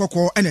Center won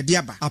kokko ene de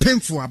aba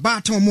apemfo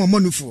aba ta mo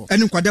manufo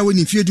ene kwada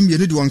woni fiedum ye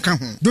ne de won ka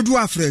ho dodo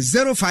afre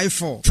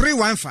 054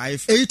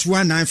 315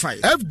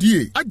 8195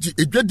 FDA agi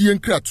edwadie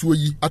nkratoɔ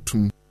yi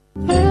atum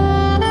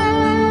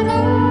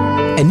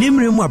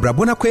Enimre mu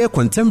abrabo na koye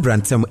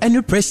contemporantem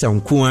ene pressure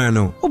nkoa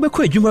no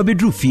obekɔ adwuma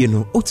bedru fie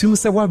no otum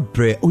se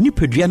wabrɛ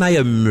onipadua na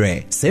ya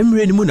mmerɛ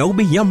semre ni mu na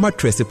obehia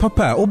mattress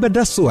papa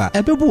obeda so a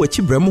ebebo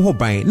wachi brɛm ho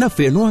ban na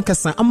fe no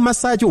ankasa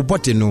massage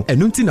obɔte no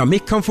eno nti na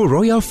mekamfo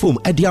Royal Foam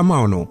ade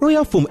ama no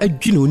Royal Foam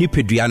adwene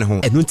onipadua no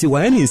ho eno nti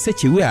wa ne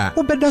nsechiwe a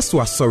obeda so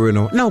asɔre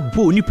no na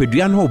obo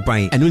onipadua no ho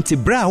ban eno nti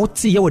bra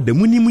wote ye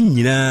wadamu nim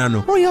nyina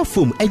no Royal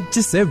Foam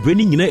agye se brɛ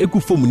ni nyina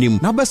egu foam nim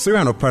na basɔre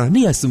anɔpara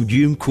ne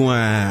yasumdwe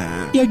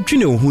nkoa ya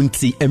dwene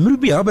hunti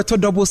emrubi a obeto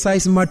double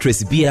size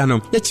mattress bia no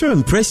ye chere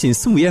impression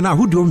sum ye na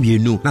hodo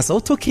mienu na so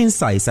to king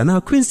size na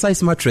queen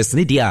size mattress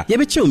ne dia ye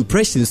be chere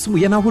impression sum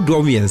ye na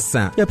hodo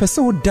miensa ye pese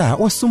oda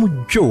osum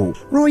dwo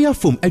Royal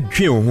Foam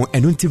adwen ho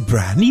eno nti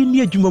bra ne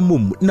ni adwuma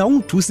mom na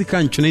untu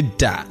sika ntwene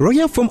da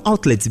Royal Foam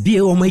outlet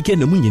bia o my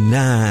gena mu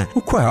nyina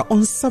ukwa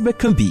on sabe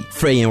kan bi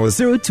frey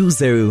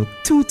 020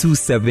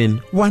 227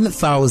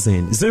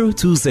 1000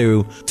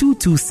 020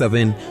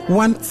 227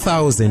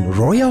 1000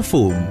 Royal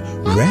Foam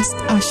rest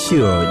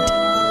assured.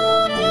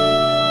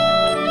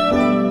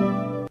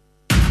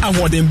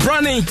 Awarding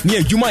branding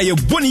near Juma ye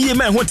boni ye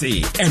man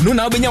hote and no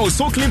na benya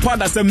so clean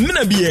powder se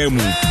mina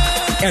biemu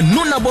and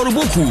no na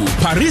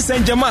boruboku Paris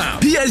Saint-Germain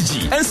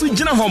PSG and so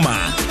Gina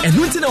Homa and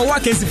no tina wa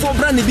kensi for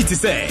brand bi ti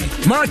say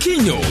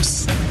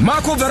Marquinhos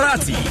Marco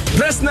Verratti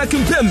Presnel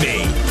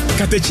Kimpembe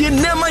Katechi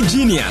Neymar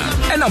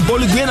Jr and a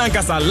Boluguen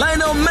ankasa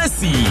Lionel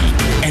Messi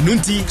and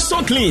nunti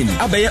so clean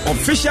abaye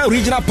official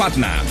regional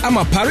partner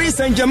ama Paris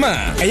Saint-Germain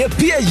eye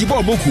PSG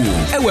boruboku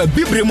ewe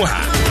bibre mo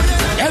ha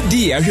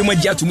FD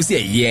ahwemagia to mu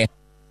say ye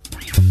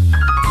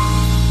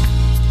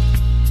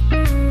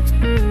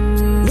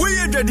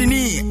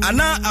Dini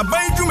ana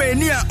aban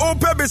dwumani a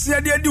opa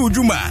besia de adi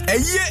udwuma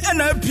eye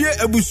na apie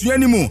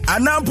abusuani mu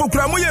ana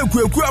pokura mo ye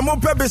kuaku a mo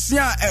pa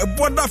besia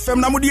eboda fam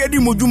na mo de adi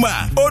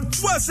mudwuma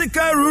otu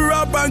asika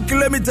Rural Bank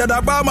Limited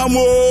abama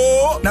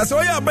mo na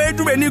so ya aban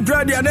dwumani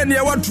grade ana ne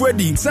wato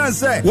adi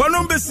sanse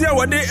wono besia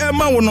wode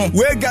ema wo no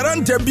we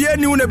guarantee bia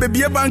ni wo na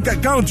bebie bank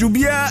account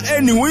bia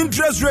any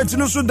interest rate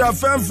no so da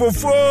fam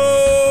fofo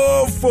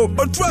Fo,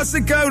 Otua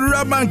Sika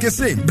Rural Bank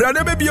say,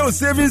 Brother Baby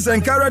Savings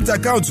and Current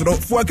Account no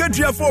for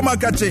Ketria for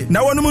Makache.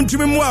 Now one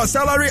Muntimo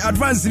salary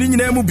advance in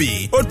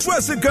Mubi.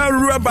 Otua Sika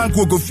Rural Bank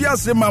will go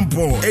Fiase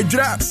Mampo.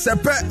 Ejra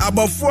Sepe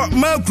Abafo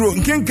Macro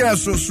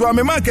Kinkaso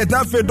Swami Market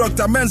Afe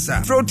Dr.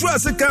 Mensa. For Otua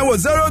Sika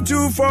was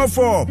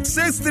 0244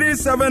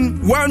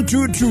 637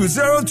 122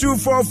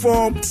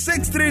 0244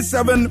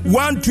 637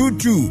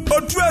 122.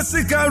 Otua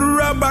Sika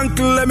Rural Bank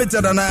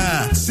Limited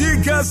ana.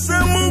 Sika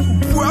Semu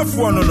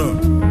Buafono no.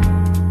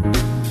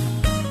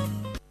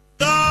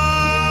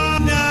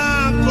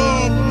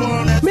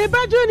 Me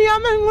ba junior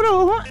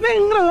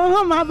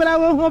mengro ma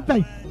bravo ho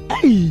pe.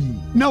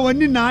 Na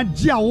wani na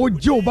agia wo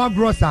Joba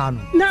Grossa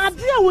no. Na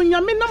adia wo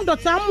nyame nam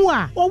dota mu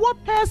a wo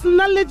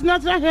personality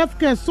natural health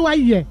care so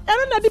aye.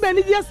 Eno na di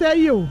bani dia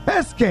say yo.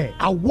 Peske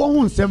awo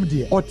ho nsem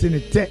de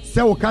otenete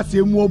se wo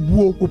kase mu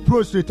obuo o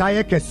prostate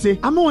aye kese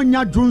ama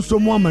onya dwonso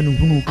mu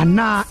amanuhunu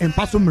ana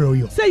empaso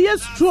mreyo. Say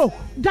yes stroke,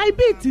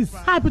 diabetes,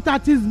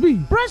 hepatitis B,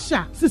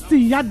 pressure, cyst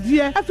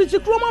yadie,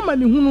 afichikroma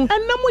manihunu,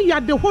 enemu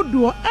yade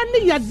hodo,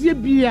 ene yadie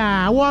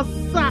bia wo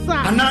sa.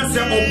 Ana se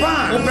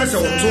oba, o pese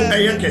o to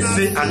eye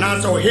kese, ana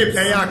se o hip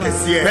eye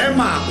kese.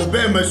 Bema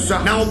obema swa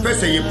na o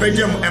pese ye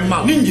pagem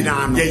emma. Ni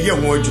nyina no ye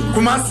ho aju.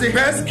 Kumase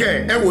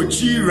peske e wo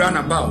chi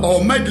runabout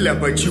o medle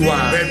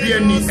bachiwa. Baabi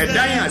ani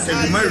edan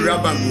asebima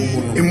raba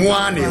ngumu. Emu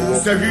na ewo.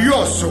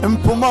 Savioso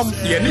mpomam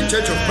ye ni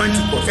Church of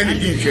Pentecost ene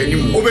di nhwani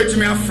mu.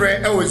 Obetumi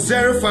afre e wo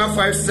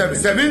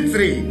 0557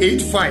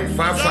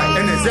 738555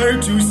 and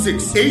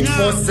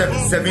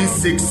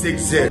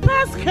 026-847-7660.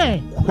 Best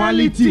hair,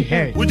 quality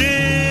hair.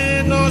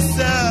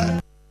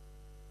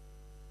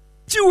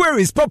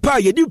 Jewelries,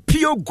 Papa, you do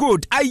pure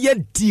gold. Aye,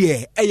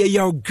 dear. Aye,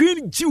 your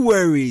green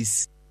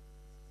jewelries.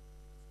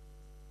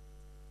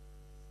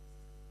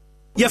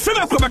 Your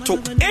favorite Quebeto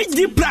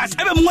HD Plus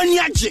every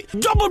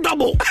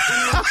double.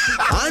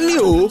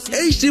 Anio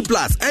HD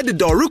Plus add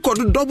the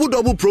record double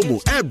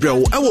promo.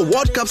 Ebrew our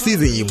World Cup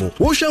season yimu.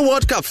 Ocean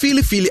World Cup feel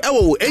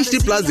our HD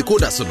Plus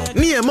decoder sono.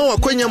 Near Mawa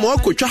Kwenya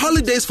Mawako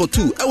holidays for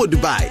 2 our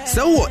Dubai.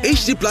 So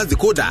HD Plus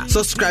decoder.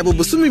 Subscribe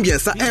Busumi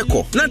Biasa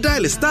Echo. Na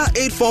dial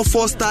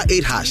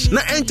 *844*8#.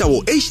 Na enter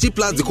our HD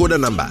Plus decoder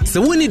number.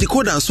 So when you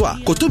decoder and swa,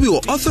 Kotobi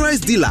or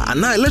authorized dealer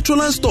and na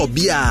electoral store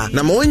bia.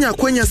 Na Mawenya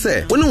Kwenya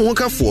say when you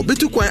walk for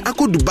betu kwa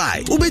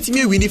Dubai,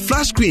 ubetimi wini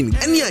flash screen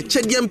any a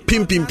chedium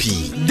pim.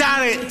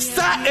 Dare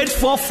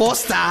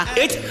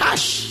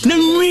 *844*8#. Na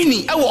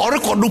wini ewo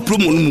record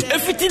promo nu.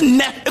 Everything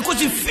na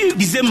ekosi 5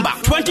 December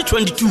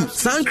 2022.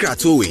 Sankra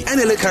Towe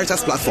NLA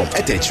Caritas platform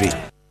etentry.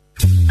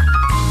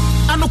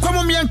 Ano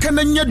kwamo mianka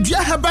na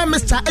nyadua heba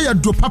Mr.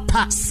 Ayado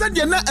papa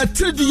sadia na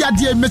atredi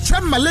yade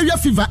mecha malaria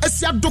fever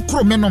asia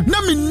dokro menom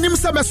na minnim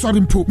se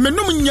besori mpo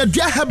menum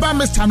nyadua heba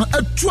Mr. no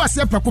atu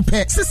ase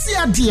prakope sisi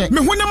ade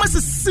me honam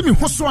asisi me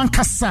hoso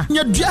ankasa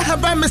nyadua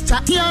heba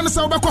Mr. tian se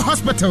obekọ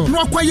hospital no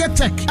akwaye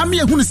check am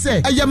ye hunu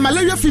se eye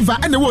malaria fever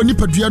ene wo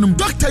nipadua num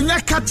doctor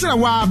nya ka kire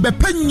wa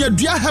bepa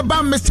nyadua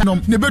heba Mr. no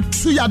ne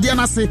betu yade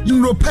na se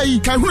nropai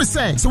kan hunu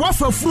se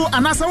wafafuro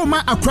anasa wo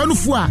ma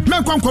akwanufu a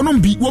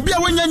menkwankonom bi obi a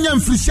wanyanya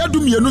mfirisia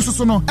mienu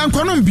soso no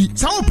enkonom bi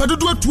sa wo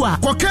pedodo atu a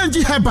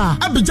kokanji heba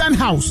Abidjan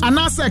House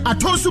anase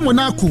Atonsu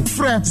Monaco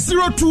frɛ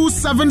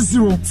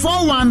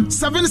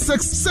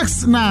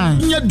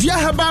 0270417669 nyadua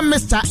heba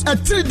Mr.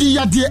 atridi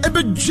yade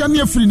ebedua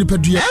ne afiri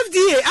nipadua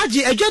FDA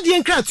agi adwadie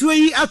nkratoa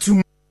yi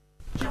atum.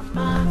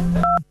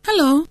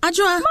 Hello,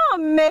 Ajwa.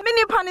 Mom,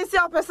 mini panisi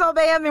opeso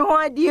be me ho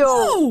adio.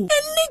 Oh,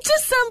 eni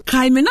jesam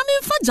kai me na me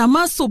fa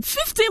jama soap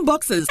 15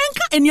 boxes.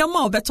 Enka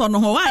enyoma obeto no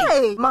ho why?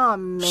 Hey,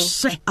 mom.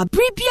 She,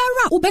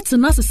 abribiara obeto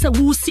na se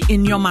wo si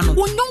enyoma no.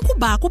 Wonyonko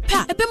ba ko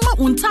pa ebema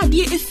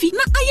untade efi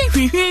na aye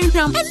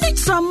hwehwehwam. Eni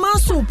jama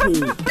soap.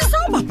 Bisa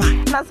papa.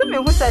 Na se me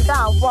hu se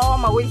da wo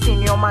ma we si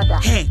enyoma da.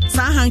 Hey,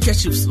 sa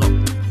handkerchiefs no.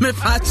 Me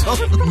fa cho.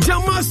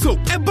 Jama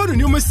soap ebo no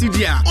nyoma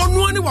sidia.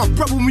 Ono ani wa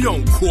problem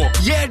yonko.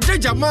 Ye de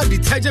jama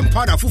detergent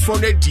powder for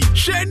Nedi.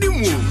 Sheni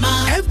mu.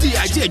 FD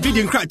aje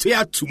adwedi nkratoya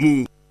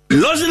atumu.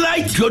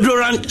 Lozilite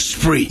deodorant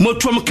spray.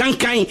 Motom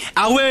kankan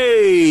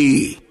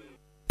away.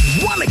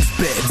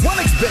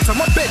 OneXBet,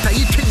 I'm a bet I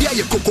eat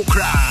the cocoa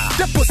cra.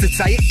 Deposits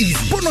are easy,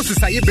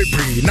 bonuses are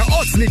bebre. Now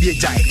odds need a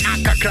giant.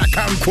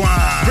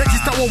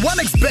 Register on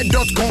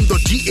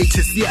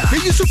onexbet.com.gh.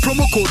 They use a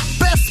promo code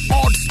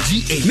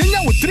BESTODDSGA.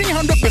 Now with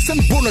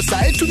 300% bonus,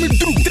 I to me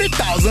through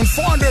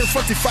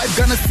 3,445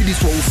 Ghana cedis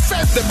for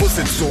first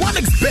deposit. So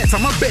OneXBet,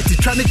 I'm a bet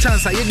trying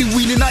chance I the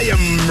winning. I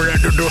am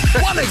ready.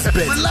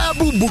 OneXBet,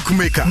 reliable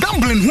bookmaker.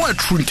 Gambling what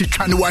true to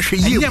try to wash a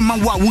year.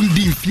 Man, what wouldn't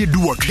if you do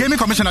what? Gaming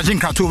Commissioner Jim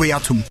Kato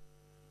Atum.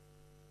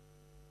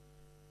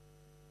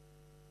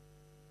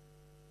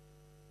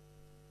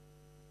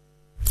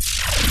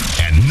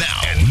 And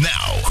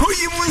now,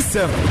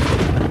 Koyimunsem.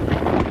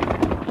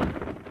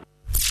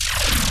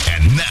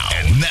 And now,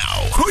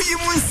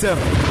 Koyimunsem.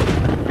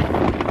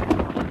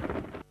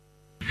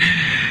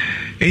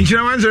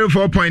 Inchina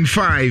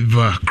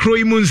 104.5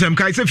 Kroimunsem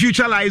kai se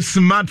Future Life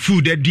Smart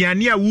Food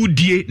aduane a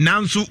wudie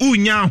nanso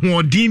unya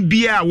hoodin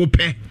bia wo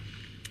pe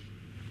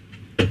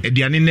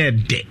aduane na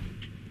de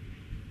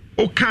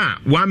oka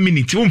 1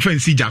 minute wo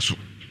fancy jaso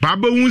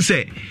Baba hu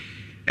say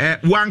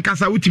wan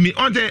kasa wutimi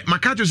onte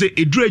makato say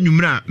edura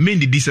nwumra me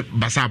ndidi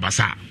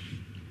basa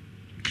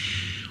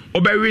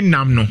obewe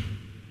nam no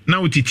na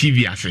wuti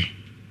TV ase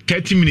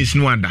 30 minutes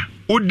no ada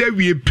oda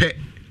wie pe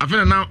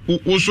afena na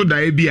wo so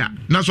da e bia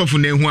na sofo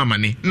na ehu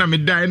amane na me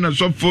da na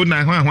sofo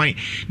na hwan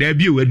da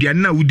bia wadi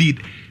na wudi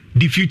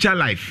the future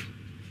life.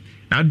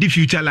 Now the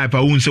future life I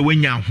won't say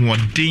when you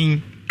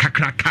hoden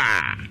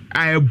kakraka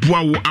I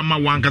boa wo ama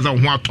wankaza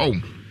ho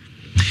atom.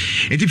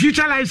 In the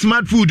future life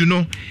smart food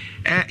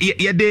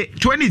the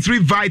 23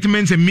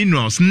 vitamins and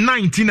minerals,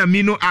 19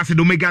 amino acid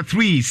omega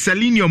 3,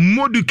 selenium,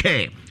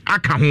 moducare,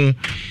 aka ho,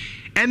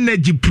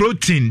 energy,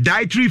 protein,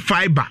 dietary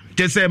fiber.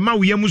 Just say ma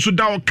we yamuso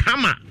da o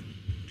kama.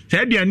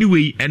 Say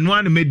anyway and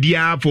one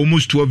media for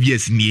almost 12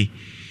 years ni.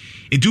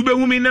 Itu be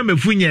humi na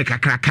mefunye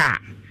kakraka.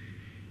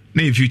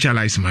 Na future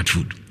life smart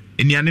food.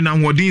 Eni ane na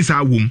hodin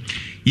sa wom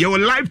ye wo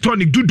life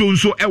tonic do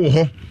nso e wo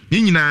ho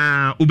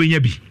nyina obenya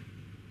bi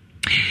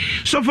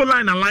so for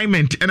line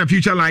alignment and a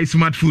future life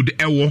smart food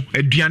e wo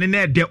aduane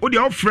na de o de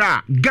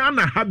ofra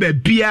Ghana ha ba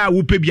bia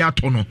wo pe bia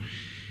to no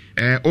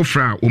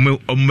ofra o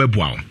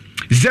mebua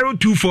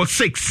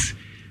 0246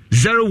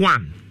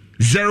 01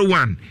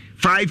 01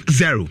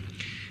 50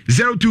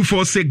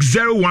 0246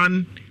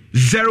 01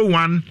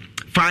 01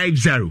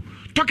 50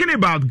 talking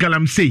about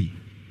Galamsey.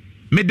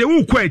 Me de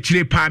wo kwa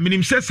chire pa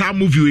minim se sa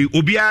movie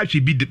obi a hwe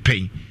bi de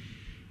pen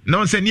na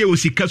on se ne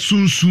osika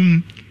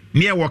sunsum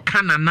ne e wo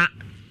kanana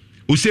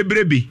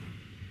osebrebe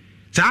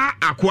sa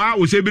akwa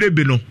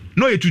osebrebe no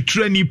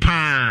etutura ni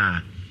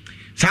pa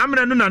sa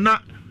mra no na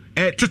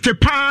tete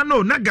pa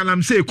no na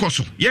Galamsey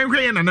koso yen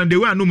hwe yen na de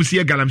wa no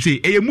musie Galamsey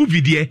e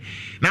movie de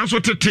na so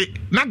tete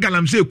na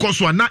Galamsey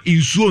koso na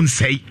insuo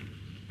nsei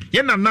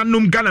yen na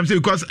nanum Galamsey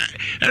because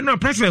no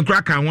president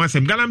crack kan wan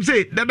sem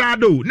Galamsey dada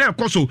do na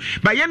ekoso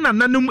but yen na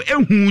nanum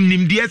ehu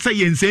nimde ese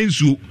yen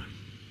sensuo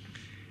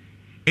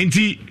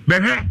enti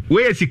behwe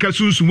we esika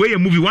sunsun we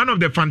movie one of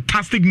the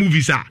fantastic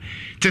movies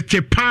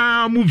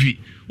Tetepa movie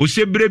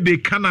osebrebe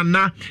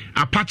kanana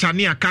apacha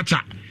ne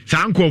akacha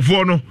sa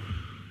ankofo no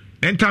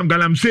entam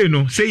Galamsey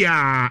no say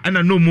ya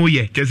ana no mo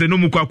ye kese no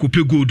mo kwa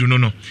kope gold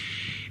no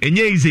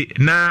enye ize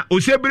na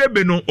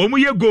osebrebe no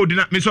omuye gold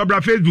na me so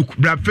bra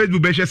Facebook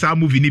be share sa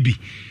movie ni bi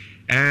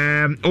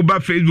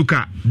oba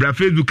Facebook bra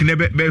Facebook ne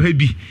be he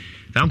bi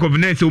na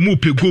confidence omu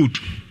pe gold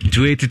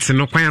to it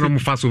no kwan no mo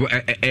fa so gold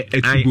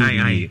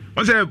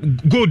o say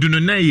gold no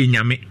na ye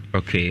nyame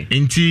okay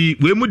enti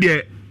we mu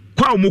de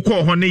kwa omu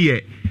ko ho ne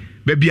ye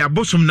baby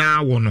abosom na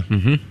awo no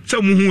se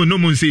mu hu no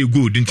mo say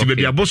gold enti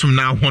baby abosom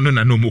na awo no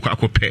na no mo kwa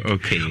kope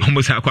okay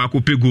omo sa kwa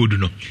kope gold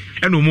no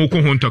e no mo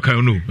ko ho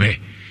ntokan no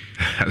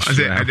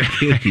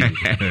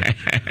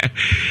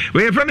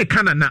we're from the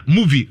Canada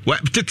movie.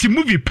 It's a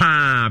movie,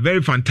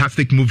 very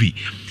fantastic movie.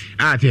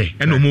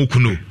 And no more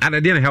kuno. And I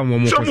didn't have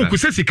more. So Muku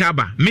says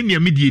Sikaba, many a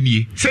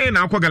media saying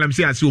I'll call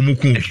Galamsey as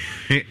Muku.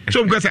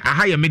 So because a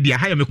higher media,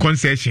 higher me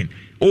concession.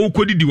 Oh,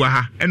 could you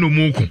ha and no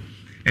moku.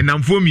 And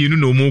I'm for me, you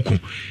know, moku.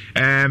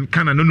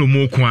 Canada no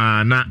moku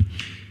na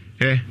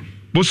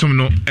bosom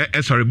no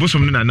sorry,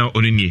 bosom no na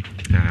onini.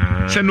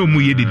 Say no mu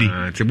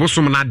yedidi. It's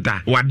bosom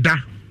nada.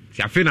 Wada.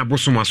 Si afi na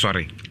bosom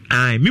asori.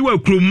 Ai mi wa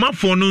kroma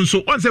fo no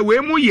nso on se we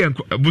mu ye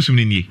bosom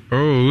ni nie.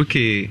 Oh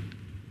okay.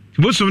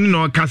 Bosom ni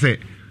no ka se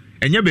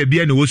enya ba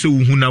bia na wo se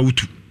wo hu na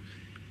wutu.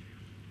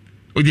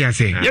 O dia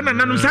se ye na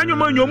nanu sanyo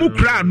ma nyomu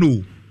kra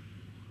no.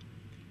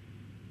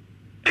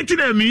 Enti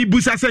na mi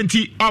busa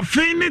senti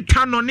ofin ni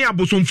tano ne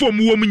abosom fo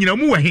mu wo mu nyina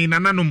mu wa hin na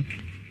nanom.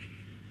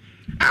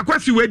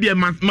 Akwasi we dia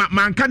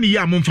manka ni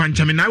ya mo mfa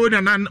nchame na we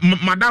na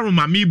madaru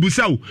ma mi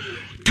busa o.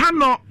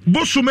 Tano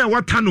bosume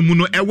wa tano mu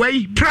no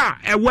ewei pra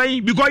ewei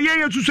because ye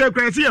yesusu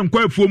ekran se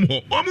yenkwa afuom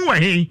ho omu wa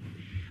hen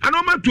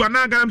ana ma tu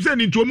ana Galamsey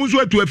ni ntu omu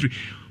so atu afri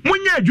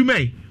munya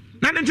adwumai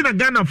na nti na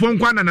Ghana fo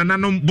nkwa na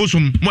nananom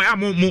bosum mo ya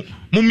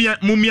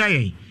mo mia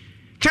yen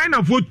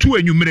China fo tu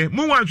anwumre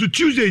mo wan so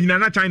Tuesday nyina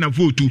na China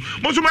fo tu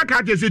mo so maka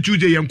ate se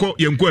Tuesday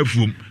yenkwa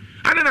afuom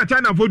ana na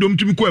China fo dom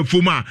tumi kwa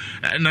afuom a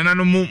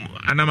nananom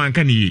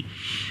anamanka ni yi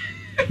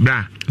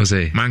bra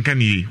ose manka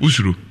ni yi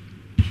usuru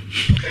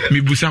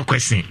mi busa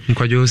question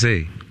nkwajo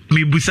say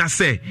mi busa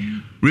say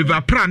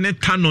river pra ne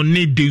tano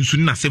ne densu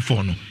na se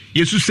for no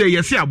yesu say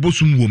yesi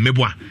abosum wo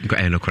meboa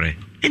nka no kore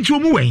enti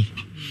omu wen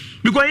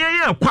because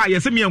ye kwa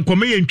yesi me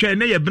enkome ye ntwa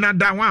ne ye bena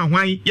da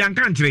hwan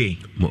yanka nkyere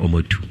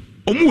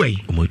omu wen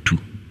omatu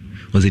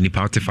was any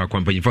part of our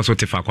company for so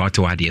te fa kwa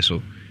to ade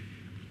so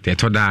te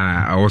to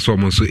da also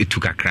mo so etu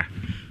kakra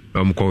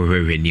ko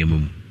hwehwe ni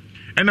amum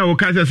and I will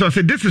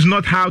say this is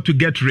not how to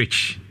get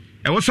rich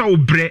and also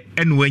bre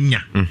and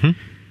wenya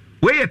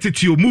we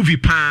yet your movie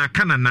pa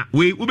kanana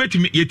we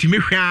ubetimi yetimi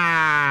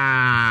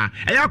hwa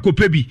aya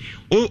kopa bi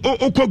o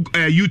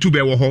YouTube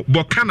e wo ho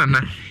bo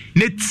kanana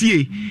na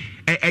tie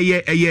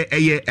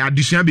eye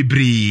addition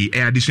bebre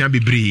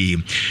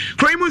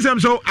crime museum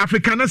so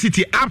Africana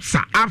City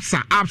absa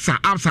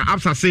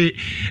say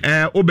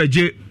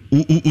obeje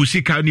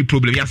usika ni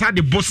problem yasa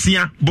de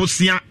bosia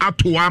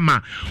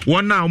atoama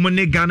wona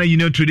omne Ghana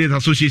Union Traders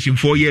Association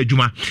for year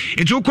adwuma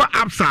nti ko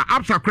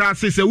absa kra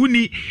se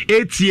woni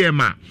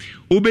ATM a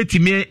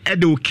obetimi e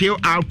de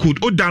QR code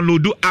o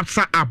download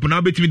absa app na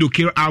obetimi de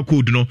QR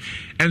code no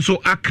enso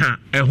aka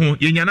ho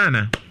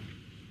yenyanana.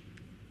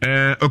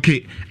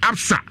 Okay,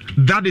 ABSA,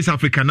 that is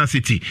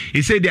Africanacity.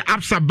 He said the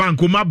ABSA Bank,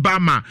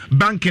 Bama,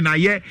 Bank in a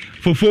year,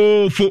 for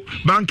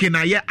Bank in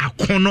a year,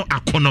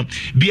 Akono,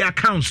 be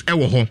accounts,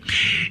 Ewoho.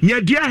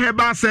 Nyadia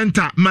Heba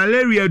Center,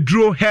 Malaria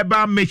Draw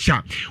Heba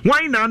Mecha.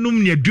 Why na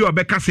num Nyadia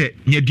Becase,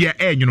 Nyadia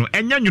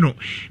and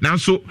now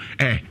so,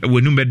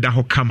 we number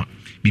daho kama,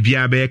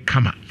 Bibia be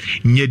kama,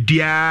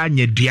 Nyadia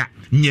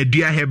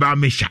Heba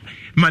Mecha.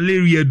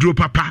 Malaria draw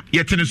papa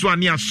yet in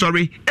Swania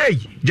sorry hey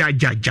ja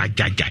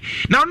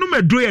now no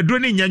me draw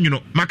ni nya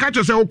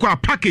makacho say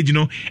okwa package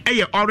no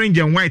orange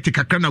and white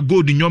kakra na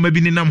gold nyoma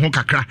bi ni nam ho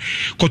kakra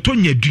koto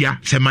nyadua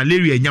se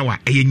malaria nyawa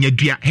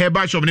nyadua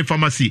herbal shop ni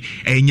pharmacy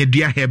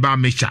nyadua herbal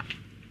mecha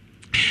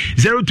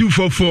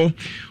 0244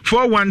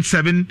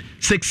 417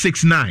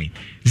 669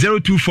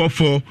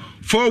 0244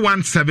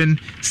 417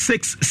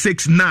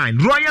 669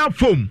 Royal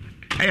Foam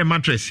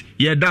mattress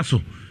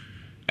daso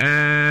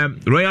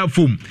Royal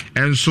Foam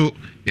and so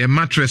a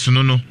mattress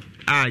no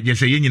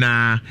yes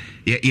nyina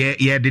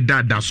ye de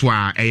that's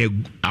why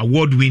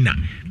award winner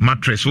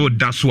mattress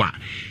that's why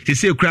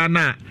say kra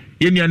na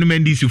ye nuanu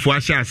mandisi fo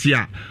ahia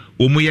a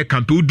omo ye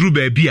campaign udru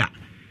ba bia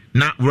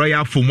na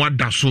Royal Foam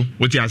wadaso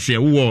what you say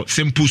wo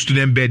simple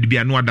student bed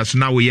bia no wadaso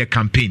na wo ye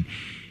campaign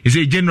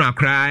say general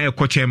kra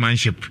e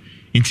chairmanship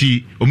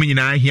nti omo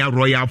nyina ahia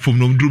Royal Foam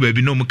no udru ba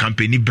bi no mo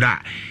campaign bra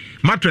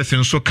mattress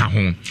nso ka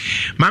ho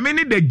mame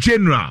ni the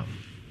general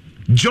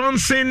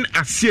Johnson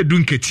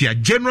Asiedunketia,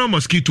 General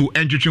Mosquito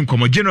Entry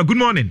Como. General, good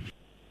morning.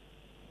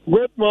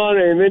 Good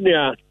morning,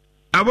 Minia.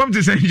 I want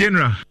to say,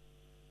 General.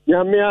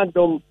 Yamia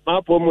dom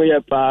mapomu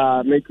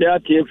yepa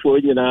mekiati for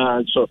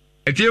yina so.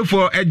 Eti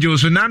for ejo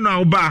so na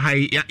no ba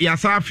hai ya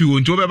safi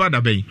won to be ba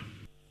da ben.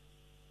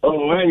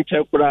 Oh,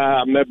 enche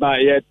kura meba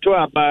ye to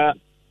aba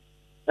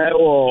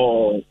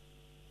o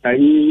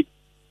kai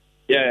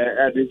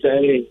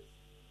say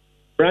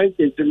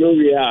branches no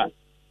we are.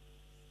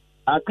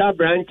 Aka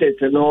branches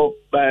no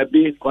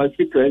be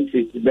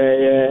constituencies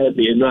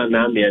be no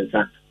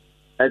anamiensa.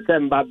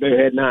 Esemba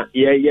be na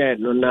ye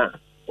no na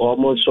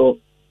almost so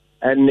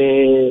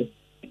any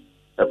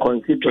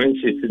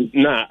constituencies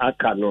na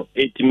aka no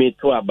etimi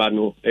to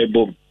abano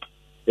ebom.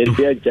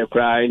 Ebi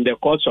cry in the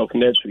course of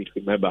next week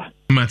remember.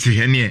 Mati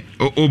ene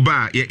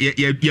oba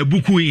ya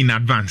buku in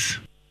advance.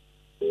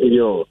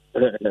 Yo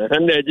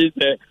and they just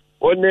say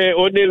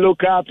only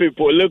local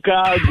people,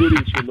 local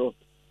gurus, you know.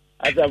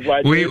 As a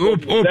we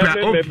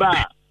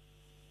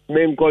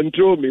men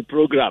control me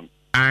program.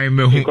 I'm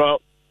a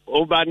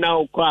over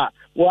now qua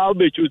while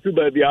be choose to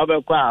be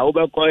over qua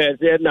over qua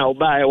now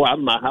by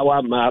one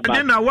ma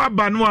then I want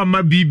banwa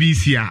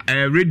BBC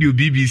radio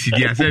BBC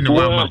dia say no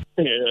mama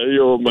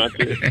yo mate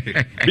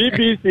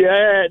BBC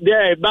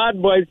they bad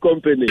boys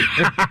company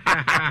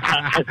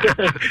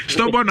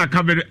Stubborn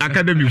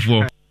academy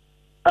for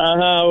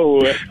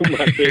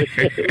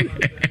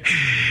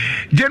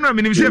General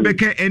minim se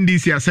beka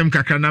NDC asem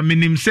kakra na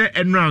minim se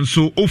enran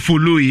so o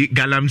follow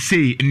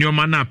Galamsey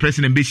nyoma na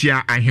president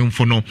Beshia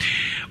ahemfo no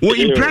wo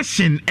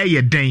impression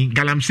eye den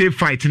Galamsey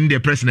fight in the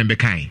president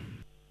bekan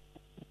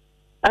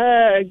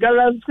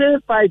Galamsey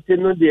fight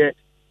no de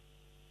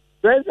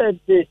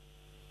president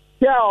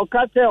ya o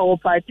kate o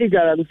fight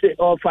Galamsey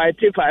o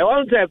fight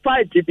on say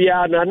fight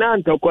bia na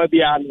ntokwa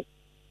bia no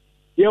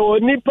ye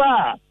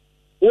onipa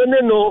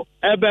one no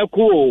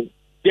ebeku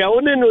ye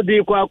one no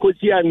di kwa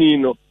akosi ani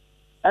no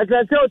as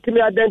I said to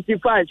me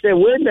identify say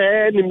when the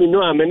enemy no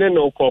amene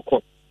no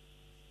koko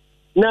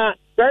na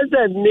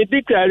president the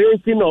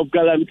declaration of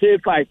Galamsey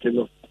fight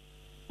no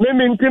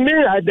me to me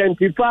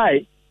identify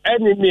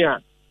enemy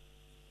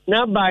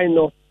na by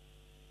no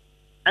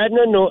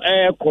ene no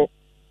eko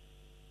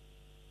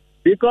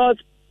because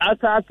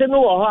asase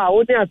no wo ha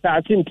wo ni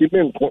asase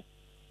ntime nko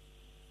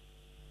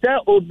say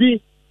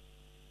obi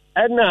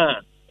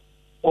ena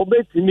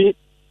obetimi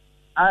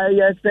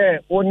ayese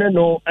one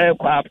no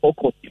ekwa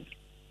akoko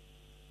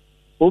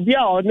obi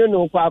a one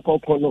no kwa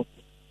akoko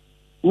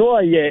no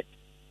ye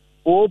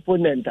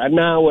opponent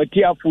na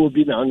watiafo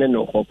obi na one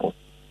no akoko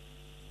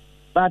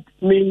but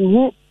me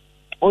who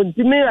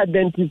ontimi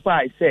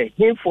identify say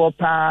him for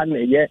pa na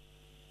ye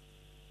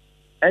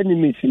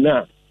enemies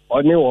na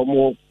one wo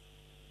mo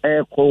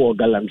ekwo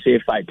Galamsey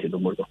fight no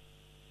mo.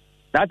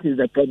 That is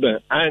the problem.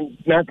 And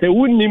na te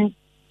wunim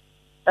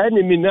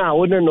enemy now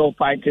wouldn't know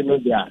fighting no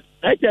there.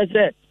 I just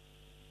said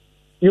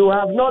you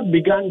have not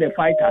begun the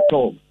fight at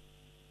all.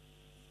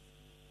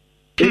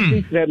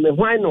 It is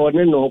why no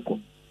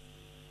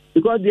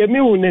because the me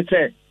who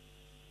say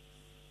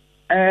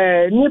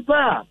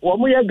nipa wo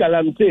mo ye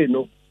Galamsey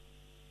no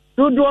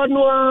do no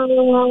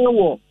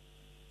wo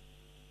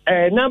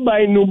na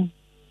by num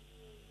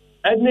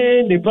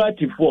any the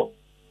party for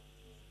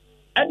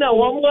ɛna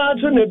wɔn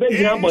aso na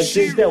ebegyina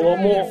abɔnten sɛ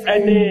wɔn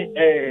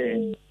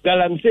ɛne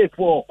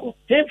galamseyfoɔ ɔkɔ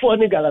seyfoɔ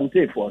ne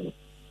galamseyfoɔ no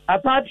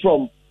apart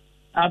from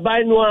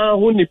aban no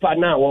ho nipa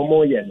na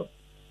wɔn yɛ no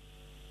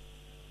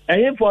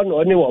ɛhefoɔ na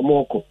ɔne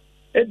wɔn kɔ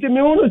eti mi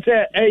hunu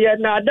sɛ ɛyɛ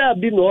naadaa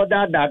bi na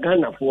ɔdaadaa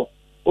Ghanafoɔ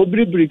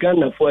obiribiri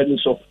Ghanafoɔ ani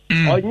so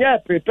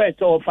ɔnyɛ prepare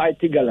sɛ ɔfight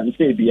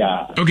galamsey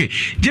biara. Okay,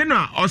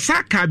 General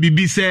Osaka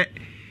bibi sɛ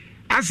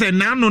asɛ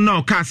n'ano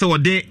na ɔka sɛ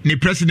ɔde ne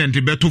president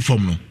bɛto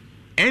fam no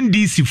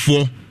NDC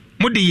foɔ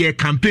mo de yɛ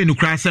campaign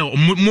kura sɛ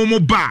mo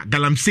ba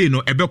galamsey no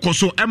ɛbɛkɔ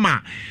so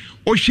ɛma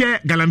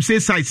ɔhwɛ galamsey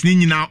sites ni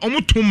nyinaa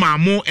ɔmo to ma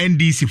mo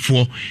NDC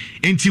foɔ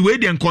nti wei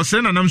deɛ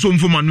nkɔsɛ na nam so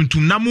mfoma no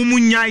ntum na mo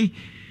nyai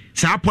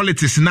saa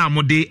politics na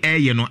mo de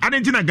ɛyɛ no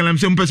adenti na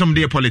galamsey mo pɛ sɛ mo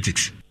de yɛ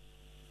politics.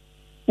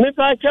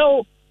 Nipa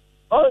kyɛw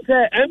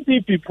ɔsɛ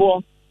MPP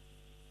foɔ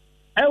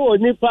ɛwɔ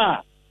nipa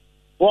a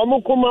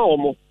wɔn koma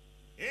wɔn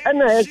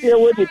ɛna yɛsɛ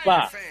ɛwɔ nipa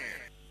a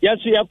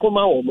yɛso yɛ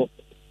koma wɔn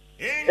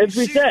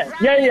efi sɛ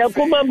yɛn yɛ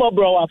koma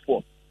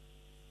mɔborɔwafoɔ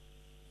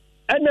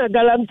ɛna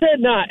galamsey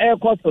na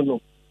ɛkɔ so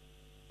no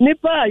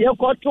nipa a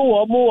yɛkɔto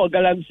wɔn wɔ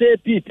galamsey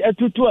pit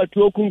ɛtutu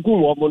atuo kunkun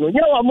wɔn no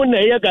nyɛ wɔn na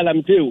ɛyɛ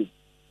galamsey o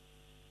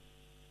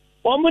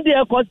wɔn de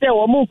ɛkɔ sɛ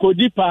wɔn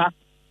nkodi paa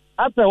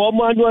afɛ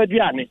wɔn ano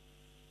aduane.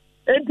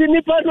 Enti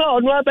nipa no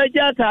ɔno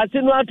abɛgye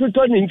asase no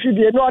atotɔ ne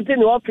mfidie na ɔte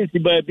ne ɔfisi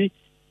baabi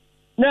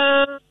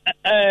na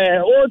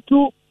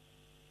otu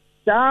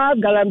saa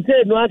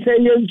galamsey no asɛ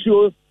yɛ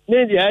nsuo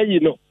ne deɛ ayi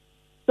no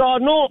sɛ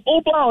ɔno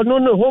woba ɔno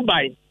ne ho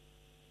ban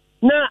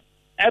na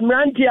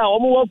mmeranteɛ a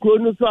wɔwɔ kuro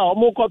no so a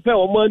wɔkɔpɛ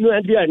wɔn anu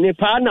aduane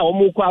paa na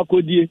wɔkɔ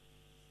akɔdie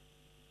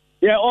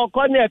yɛ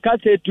ɔkɔ ne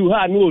ɛka sɛ tu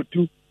ha ne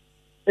otu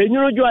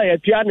enwurodwo a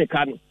yɛtua ne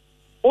ka no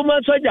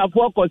wɔma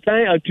sogyafoɔ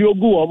kɔsan atuo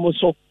gu wɔn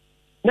so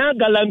na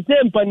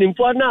galamsey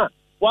mpanimfoɔ na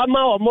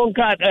wama wɔn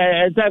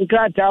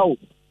nkrataa o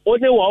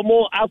wone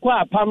wɔn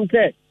akɔ apam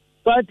sɛ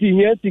party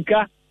hia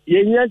sika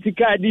yɛhia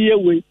sika ade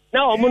yɛwei na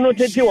wɔn no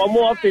tete wɔn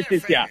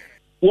offices a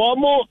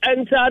wɔn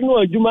nsa no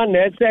adwuma na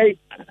ɛsɛ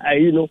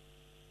ayi no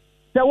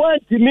sɛ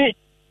wɔntumi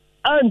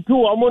antu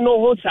wɔn no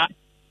ho sa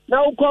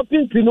na wokɔ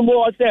pinti no mu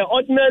wɔ sɛ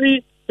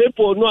ordinary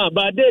people no a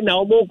baade na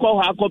wɔn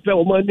kɔ hɔ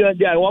akɔpɛ wɔn ani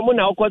adi a wɔn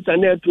na wɔkɔ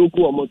sane atuo ku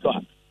wɔn so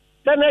a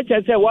sɛ na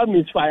kyerɛ sɛ wɔn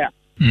misfire.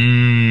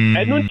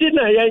 ɛno nti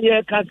na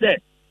yɛnyɛ ka sɛ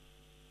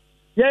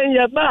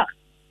yɛnyɛ ba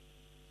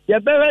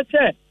yɛbɛrɛ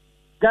sɛ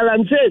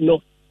galamsey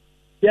no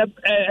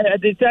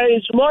yɛde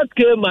sɛ small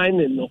scale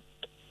mining no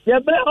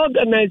yɛbɛ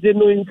organize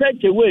no in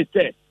such a way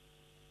sɛ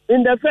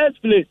in the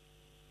first place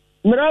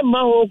mmara mma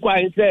ho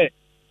kwan sɛ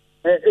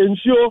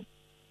nsuo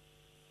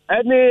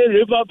ɛne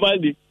river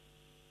valley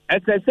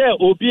ɛsɛ sɛ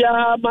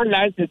obiara ma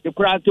license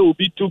koraa sɛ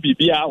obi tu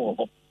biribiara wɔ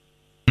hɔ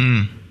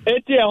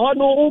eti ɛhɔ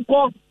no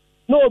wokɔ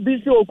na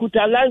obi sɛ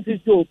okuta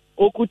license o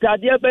okuta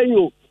deɛ bɛyɛ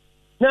o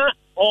na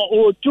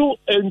otu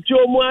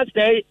nsuo mu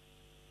asɛe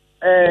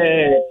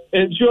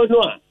nsuo no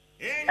a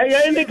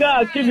ɛyɛ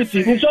illegal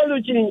activity ne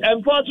solution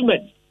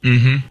enforcement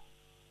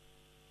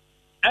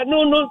ɛno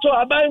no nso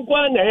aban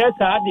kwa na ɛyɛ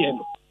saa deɛ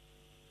no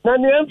na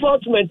ne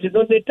enforcement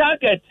no ne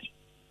target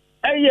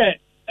ɛyɛ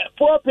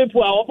poor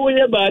people a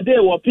wɔyɛ baade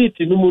wɔ pit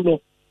no mu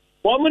no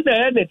wɔn na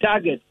ɛyɛ ne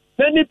target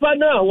na nipa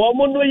no a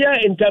wɔn no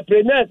yɛ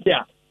entrepreneurs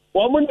a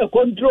wɔn na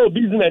control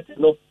business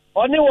no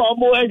ɔne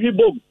wɔn ahwi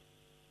bom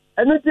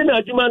ɛno ti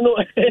na adwuma no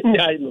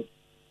nyae no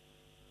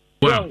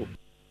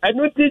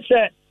ɛno ti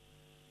sɛ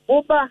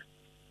woba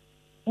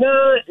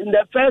na in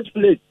the first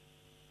place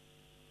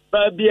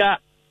baabi a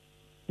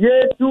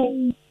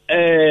yɛtu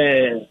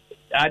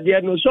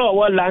adeɛ no sɛ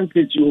ɔwɔ land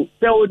tissue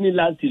sɛ ɔni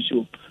land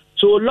tissue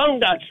so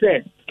long as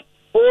sɛ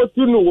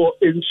ɔtu no wɔ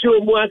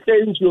nsuo mu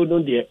asɛ nsuo no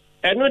deɛ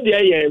ɛno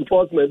deɛ yɛ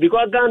enforcement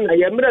because Ghana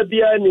yɛ mmerɛ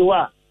biara ni hɔ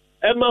a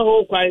ɛma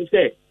ho kwan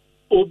sɛ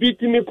obi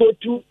tumi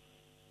kotu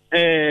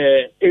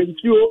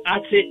nsuo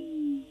ase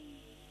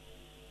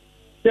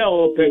sɛ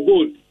ɔpɛ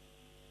gold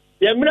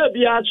yɛ mmerɛ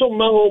biara so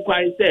mma ho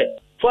kwan sɛ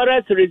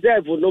forest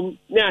reserve no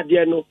ne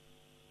adeɛ no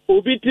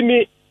obi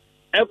tumi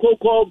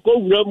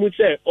kɔwura mu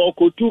sɛ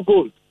ɔkɔtu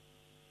gold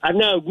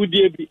anaa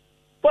agudie bi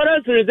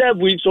forest reserve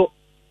yi so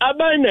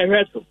aban na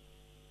ɛhwɛ so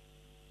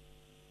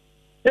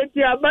eti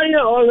aban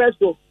a ɔhwɛ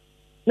so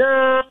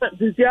na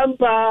sisia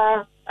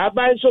mpa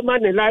aban so ma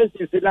ne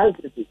license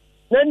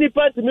na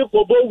nipa tumi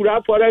kɔbɔ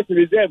wura forest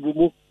reserve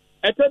mu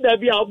ɛtɔ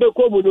dabi a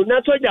ɔbɛkɔ mu no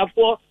na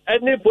sogyafoɔ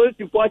ne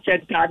polisifoɔ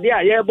kyɛ ntaade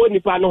a yɛrebɔ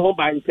nipa no ho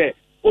ban sɛ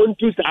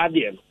ɔntu saa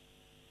adeɛ no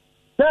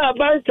na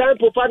aban san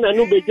popa na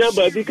no bɛgyina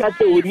baabi ka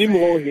sɛ onim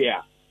hɔ hwee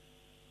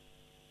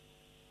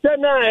sɛ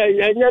na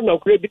ɛnyɛ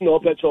nɔkorɛ bi na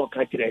ɔpɛ sɛ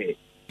ɔka kyerɛ yɛ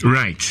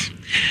right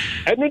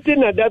ɛno ti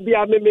na da bi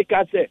a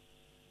memeka sɛ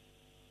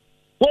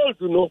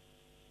gold no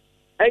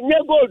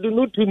ɛnyɛ gold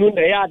no tu no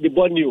na ɛyɛ ade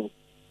bɔne o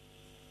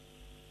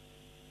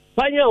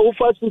panya a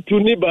wofa so tu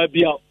ne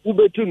baabi a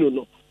wobɛtu no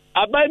no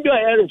aban bi a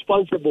ɛyɛ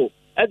responsible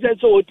ɛsɛ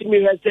sɛ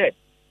wɔtumi hwɛ sɛ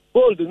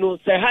gold no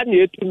sɛ ha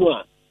ne ɛtu no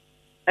a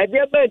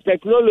ɛdeɛ bɛn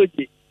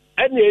technology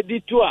ɛne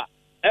ɛdi to a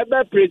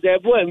ɛbɛ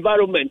preserve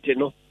environment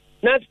no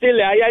na still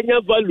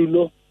ayanya value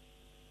no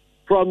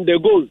from the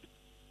gold.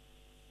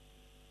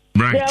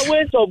 Right. There are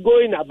ways of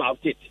going about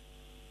it.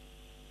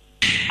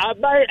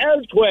 abai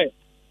elsewhere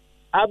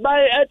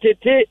abai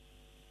etete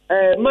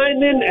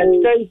mining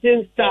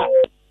extension star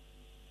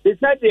they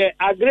said the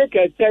agric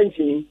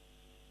extension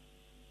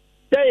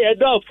say ye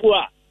do fu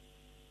a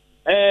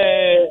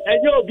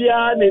enye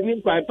obia na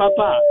ni kwan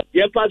papa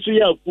ye fa so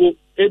ya fu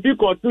ebi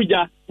ko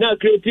tuja na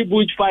create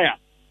bush fire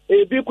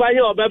ebi kwa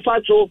ye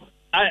obefa so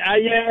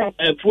aye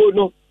fu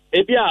no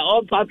ebi a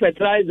on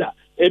fertilizer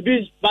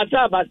ebi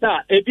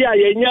bata ebi a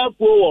ye nya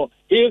fu wo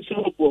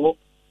isu fu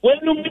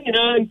wenu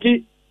nyina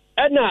nti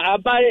na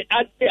abai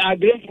ati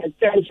agric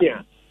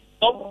extension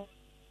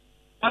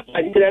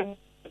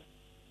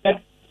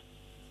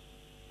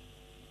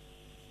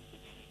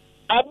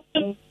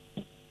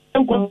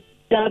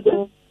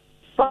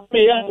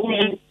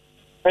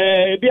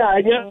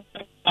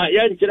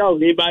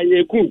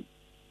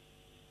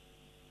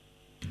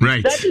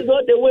Right. That is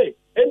not the way.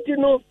 And you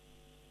know,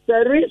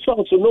 the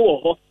resource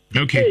no.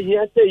 Okay.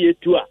 Here say you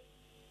too.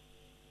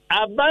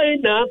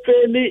 Abai na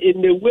fairly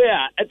in the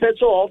way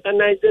FSO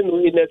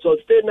organizing in a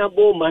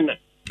sustainable manner.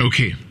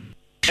 Okay.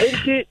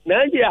 And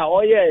na ya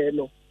oye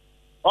no.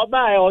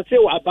 Oba o se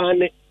wa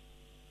ban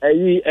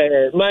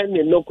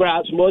mining no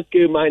crash, small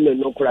scale mining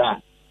no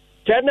crash.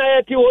 China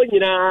yeti wo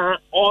nyina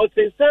o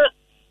se sa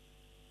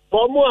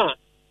bomo a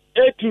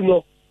etu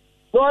no.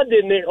 No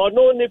de ne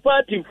ono ni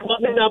party for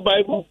na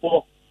Bible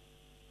for.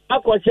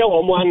 Akọche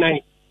wo mo anan.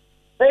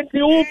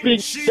 Enti wo bi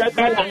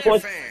chaka na ko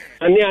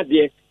ani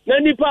ade. Na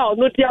nipa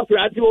ono ti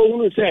afrati wo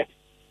hunu se.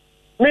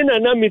 Me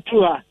na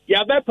mitu ha.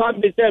 Ya be pa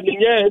me se me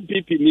nye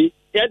MPP ni.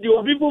 Ya di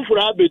obi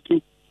fufura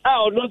abetu.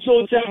 A ono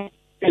so se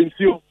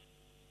ensio.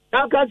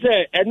 Aka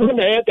se enu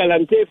na ye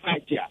galante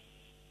fight ya.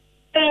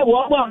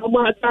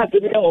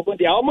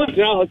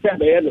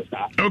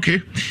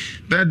 Okay,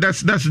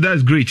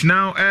 that's great.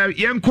 Now,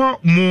 yanko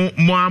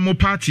mo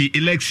party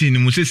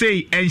election. Must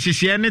say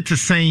enhyehyɛ to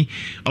say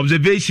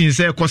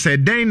observations. Cause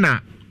then na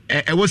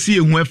was see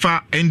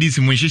whoever end this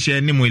mo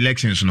nhyehyɛ ne mo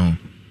elections no.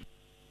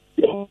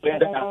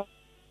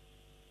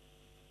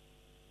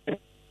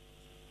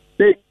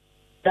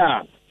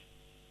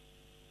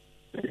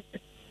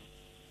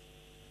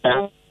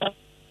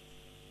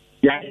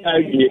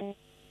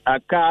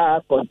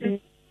 Aka continue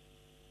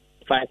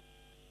fight.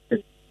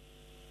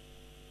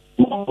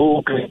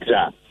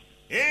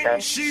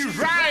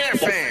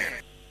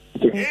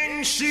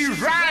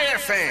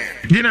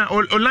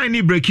 General, online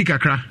ni break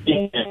kakra.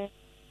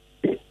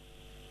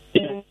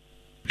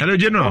 Hello,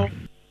 General.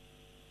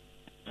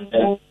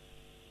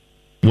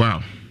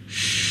 Wow.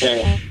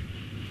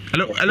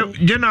 Hello,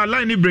 General,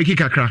 online ni break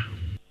kakra.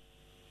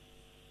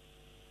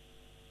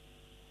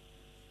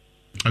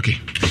 Okay.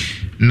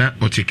 Na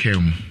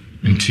otikemu.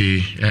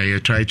 Nti you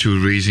try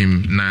to raise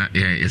him na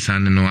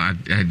son no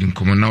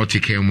nkomo na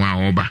otike mu a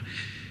oba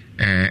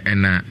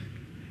na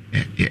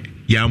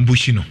ya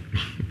ambushi no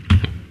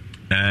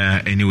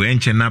anyway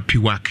enche na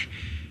piwak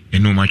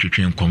eno ma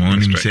twetwe nkomo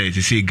nim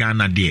say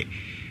Ghana de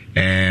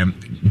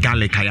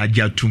garlic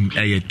ayajatum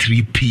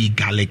 3p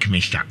garlic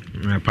mixture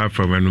apart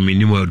from no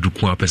minimum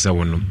aduku apesa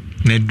wono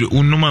na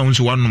unuma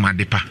unso wanum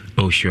adepa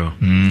oh sure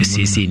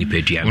see ni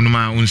pedua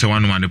unuma unso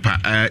wanum adepa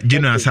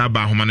general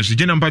saba homa no so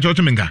general mpacho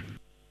otumenga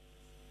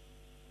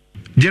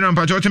General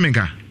Pacho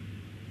Temenka.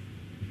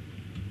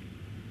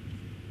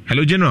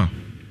 Hello, General.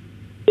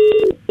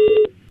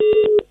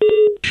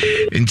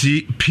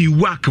 Nti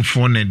piwak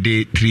for na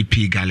de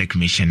 3p garlic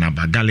mission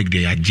aba garlic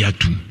de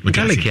ajatu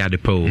garlic ya de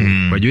po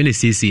but you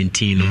see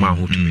ntin no ma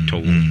ho to me to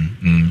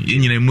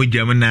nyina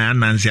mojam na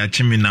ananse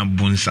achimi na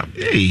bonsa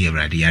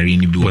everade yare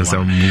ni bi wo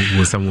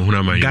sam ho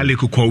na ma garlic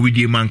ko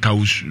widie man ka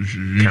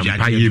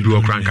kampaye bi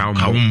wo kranka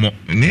mo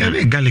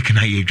ne garlic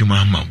na ye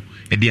dwuma ma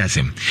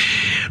Ediasem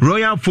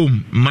Royal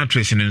Foam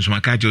mattress in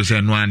Makajo say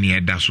no ani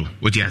eda so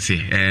what you say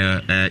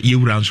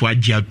yewura nso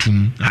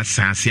agiatum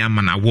asase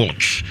amana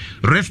watch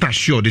rest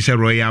assured this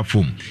Royal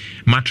Foam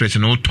mattress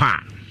no to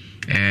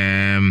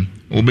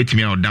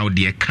obetimi odaw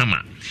de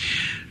kama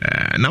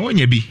na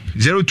wonya bi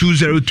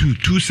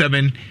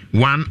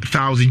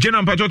 0202271000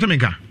 General Pacho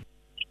Temenka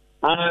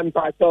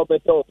Pacho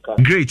Betoka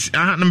great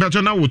number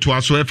 2 na woto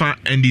aso efa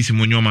NDC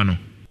monyoma no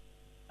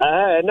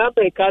na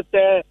be ka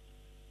say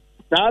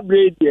na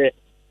breed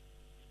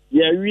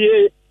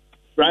we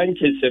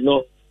branches,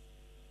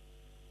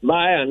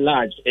 by and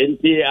large, and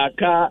they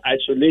are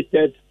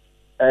isolated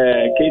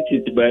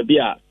cases, baby,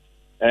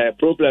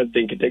 problems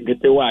think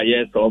get away,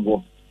 yes,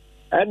 or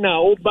and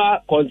now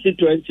over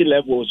constituency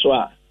level,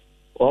 so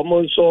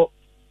almost so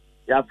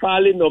you're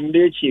filing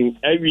nomination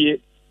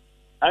every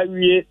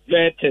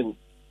vetting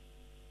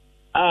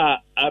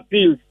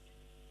appeals,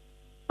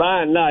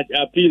 by and large,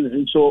 appeals,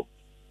 and so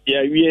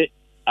we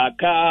a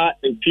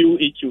few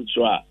issues,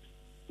 so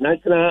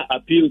National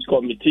Appeals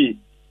Committee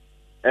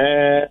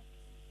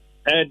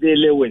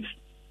dealing with,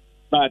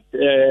 but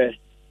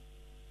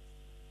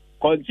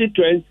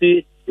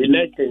constituency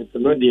elections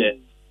no there.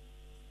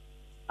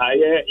 I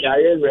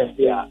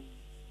ready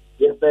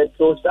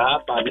to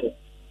happen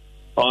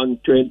on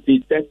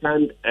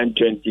 22nd and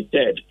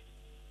 23rd.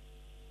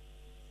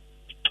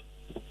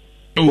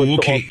 Oh,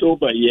 okay.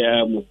 October,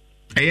 yeah.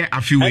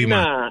 A few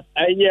women.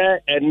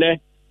 And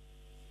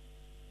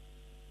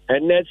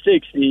ɛnɛ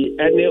 6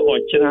 ɛne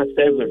ɔkyena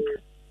 7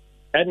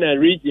 ɛna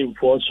region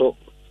foɔ so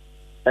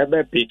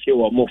ɛbɛpeke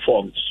wɔ mo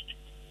forms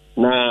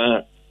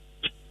na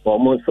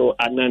wɔn nso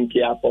anante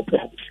akɔpɛ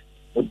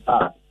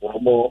a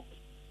wɔn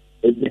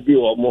ebidi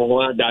wɔn ho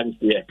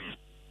adanseɛ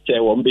sɛ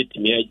wɔn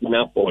bɛtumi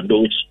agyina for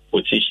those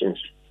positions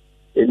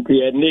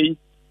nti ɛne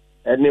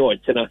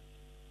ɔkyena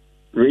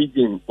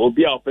region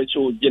obi a ɔpɛ sɛ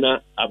ogyina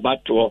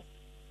abatoɔ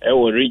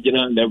ɛwɔ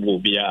regional level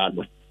biara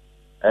no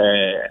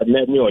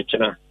ɛnɛ ne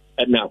ɔkyena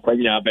ɛna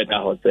akwanya abɛda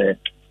hɔ sɛ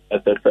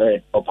ɛsɛ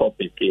sɛ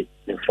ɔkɔpeke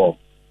ne form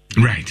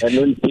right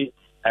ɛno nti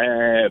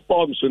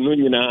forms no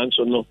nyinaa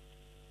nso no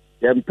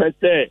yɛmpɛ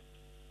sɛ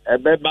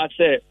ɛbɛba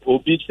sɛ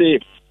obi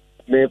sɛ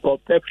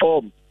mekɔpɛ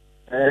form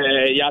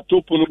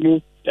yɛato pono mu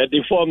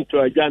yɛde form to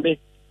adwane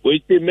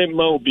wɔsi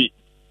memma obi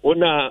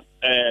wona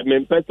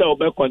mempɛ sɛ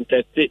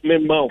wobɛkɔntɛste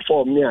memma wo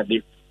form ne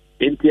ade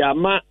nti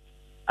ama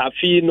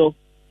afei no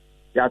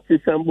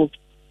yɛasesa mu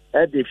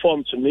ɛde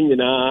forms no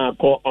nyinaa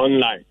kɔ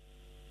online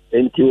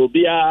nti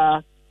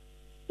obiara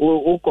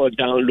wokɔ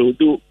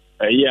download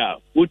ɛyi a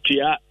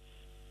wotua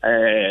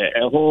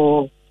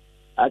ɛho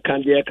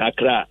akandeɛ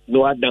kakra na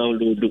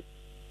wadownload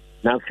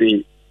na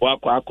afei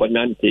wakɔ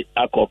akɔnante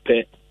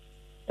akɔpɛ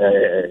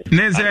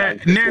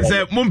Neze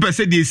mompɛ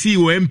sɛ deɛ sii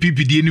wɔ MPP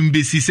deɛ no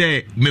mbɛsi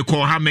sɛ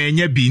mekɔ ha ma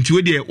ɛnyɛ bi nti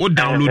wodeɛ wo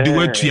download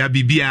watua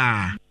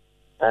biribiaa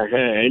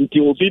nti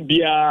obi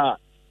biara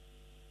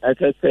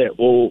ɛsɛ sɛ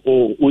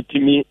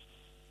wotumi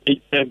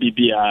ɛgyina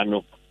biribiara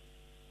no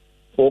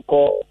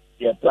wokɔ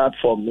yɛ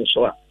platform no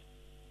so a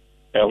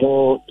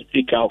ɛho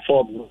sika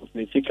form no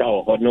ne sika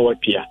wɔ hɔ na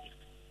watua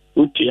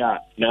wotua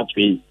na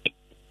afei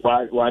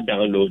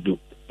wadownload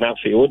na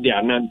afei wode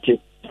anante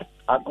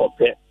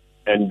akɔpɛ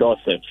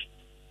endorsers.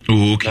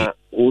 Oh, okay.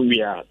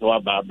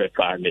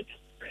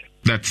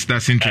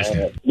 That's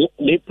interesting.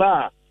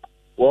 Nipa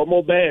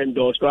womo be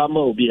endorse ama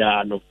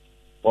obiano.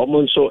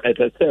 Womo so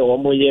etese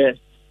womo ye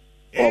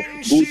of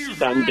good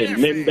standing,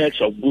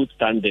 members of good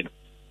standing.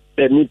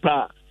 The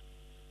nipa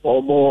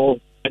womo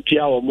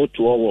atia womo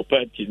to wo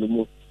party no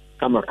mu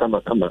kama.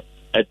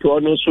 Eto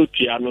no so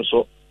tia no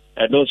so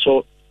and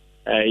so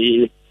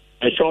a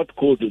short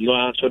code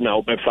no so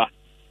na obefa.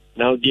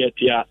 Now dia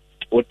tia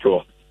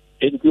otro.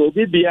 Nti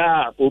obi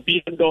bia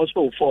obi endorse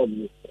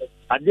form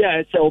ade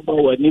a ɛsɛ ɔba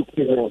wɔ ani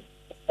ku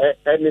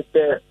ɛne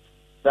sɛ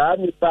saa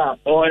nipa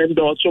a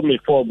endorse me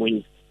form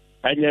yi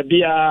anya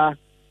bia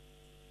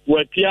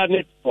watia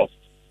ne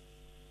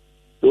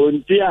to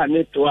nti a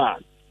ne to a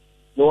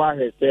no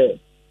ahɛ sɛ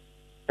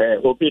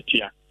obi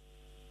tia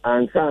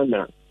ansa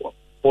na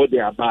ɔde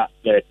aba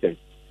lɛtɛ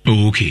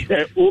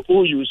okay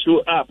who you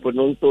so app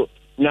no nso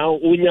na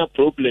unya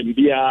problem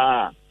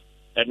bia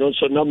ɛno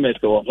nso no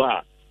mɛsɛ wɔ hɔ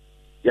a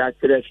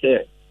yàtúrẹ sẹ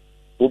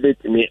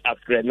wọbẹtìmí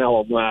afrẹ náà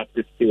ọmọ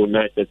àtẹsí ọ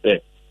náà ṣẹṣẹ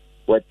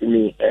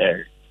wọtìmí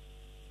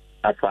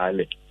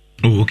afaale.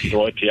 Okay.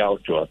 Wọ́ọ̀tì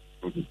àwùjọ.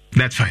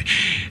 That's fine.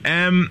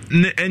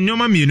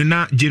 Nyoma mienu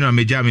na General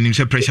Major menim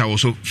say pressure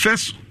also.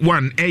 First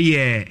one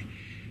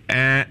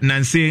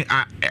Nancy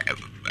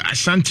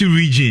Ashanti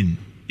region.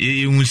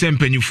 You say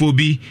mpanyufo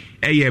bi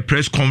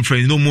press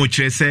conference no more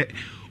kyerɛ sɛ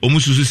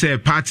omususu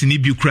sɛ party ni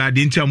bi kura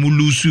de ntia mu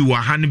lusu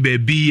wa han ba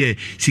bi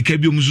sika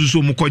bi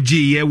omususu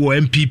omukɔgye ye wo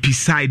MPP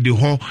side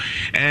ho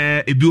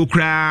ebi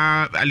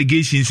okura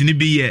allegations ni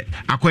bi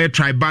akoye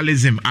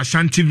tribalism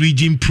Ashanti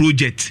region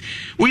project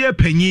we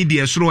panyi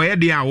de soro ye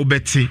de a wo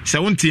bete sɛ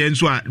wonte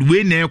enso a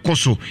we na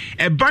ekoso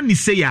eba ni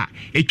sɛ ya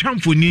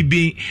etwamfo ni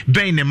bi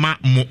ben ne ma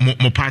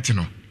mo party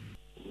no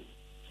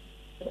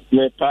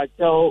me party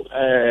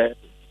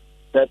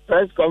the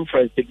press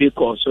conference bi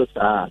konso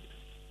sa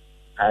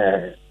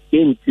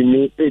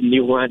intimi ni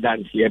ho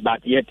dance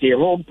but yet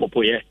home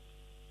popoye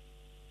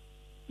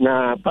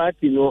na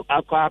party no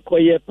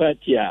akoye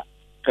party a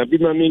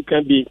kabima min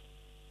kan bi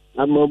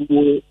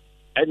amamu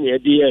ene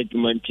edi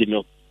adwumanti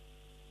no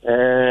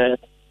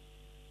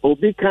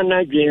obi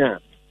kana dwen a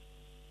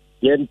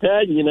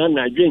yenta nyina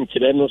na dwen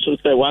kire no so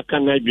se waka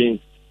na dwen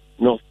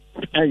no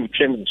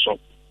antwem so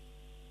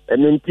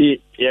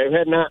enunti ye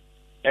hwe na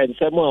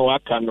ensem a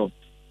waka no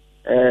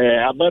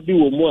ababi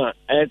wo mu a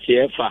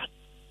efa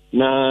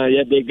na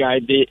yɛde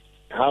guide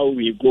how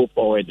we go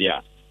forward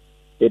there.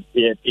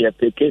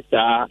 Yɛpeke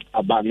saa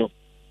aba no.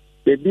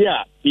 Bebi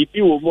a bibi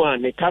wɔ mu a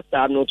ne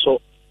kasa no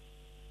so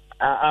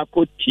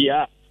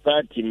akɔtia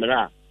party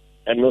mmara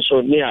ɛno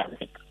so ne a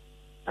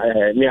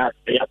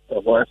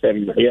yɛatɔ hɔ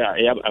asɛm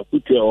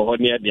akutua wɔ hɔ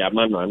ne yɛde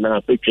ama no anaa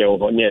apɛtwa wɔ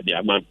hɔ ne yɛde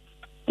ama no.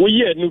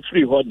 Woyi ɛno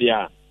firi hɔ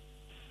deɛ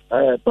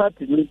a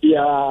party no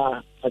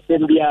biara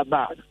asɛm biara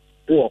ba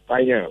wɔ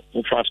kwan a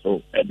wofa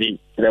so ɛde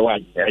kyerɛ wa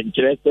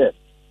nkyerɛ sɛ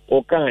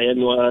oka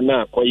eno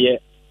na akoye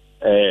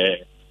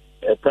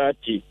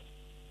party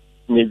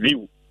ne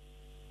view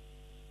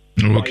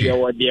okay ya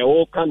wode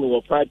oka no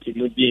party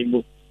no bi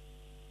mu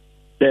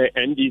the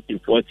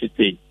NDC for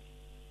city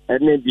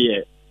ene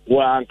de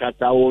wa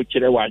ankata wo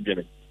kire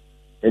wadwere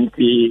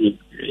enti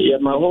ye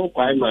ma ho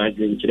kwai ma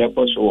adwen kire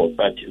koso wo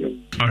party no.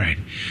 All right,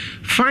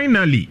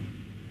 finally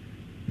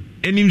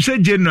enim se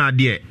general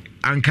de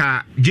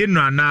anka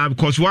general na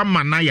because one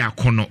man na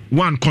yakono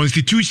one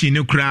constitution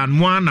no kra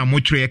one na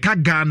motwe ka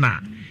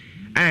Ghana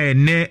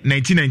ne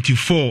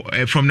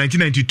 1994 from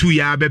 1992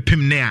 ya be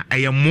pem ne a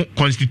ayemo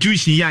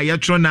constitution ya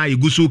yetro na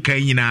yeguso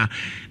kan nyina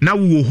na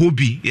wo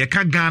hobi ye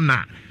ka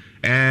Ghana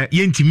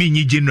yentimi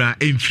nyi general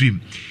enfrim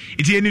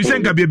iti enim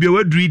senka bia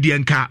waduri de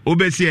nka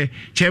obese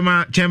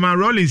chairman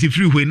Rollins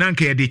free hwe na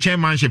nka ye de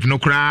chairmanship no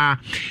kra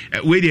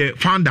we the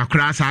founder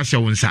kra sa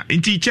wonsa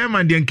iti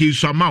chairman de nka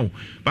isuamaw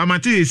ba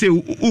mate say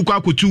ukwa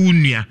akotu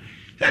unua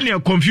na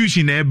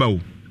confusion na eba o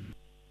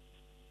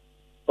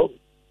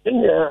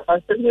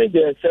aseme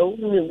de se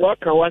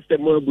waka wase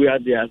mo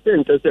abuade a se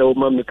nte se o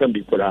ma me kan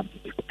bi kura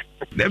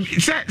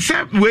se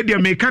we de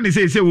me kan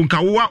say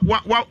nka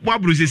wa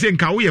bru say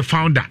nka wo ye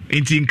founder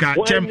enti nka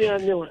chem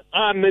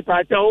me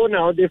pa cha o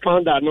na o de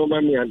founder no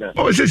ma me ana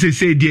o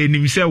say de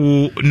nim se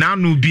wo na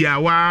no bia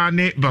wa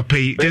ne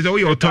bapai there's all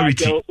your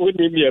authority o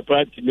ni me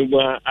party no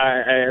ma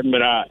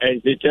mra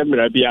e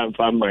chemra bi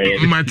amfa ma ye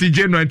mati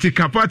general anti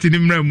party ni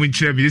mra mu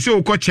nchira bi say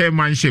o ko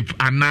chairmanship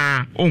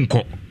ana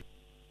onko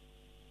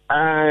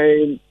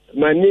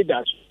my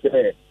leaders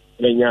say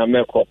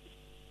Menyameko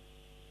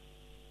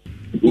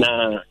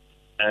na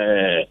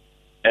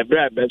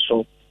ebra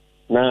beso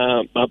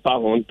na papa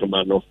hon to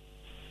mano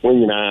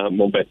wonyina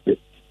mobese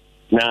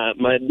na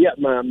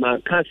ma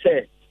ka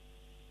say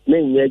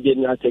menye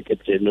general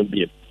secretary no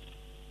bi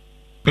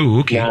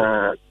okay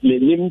na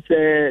lenim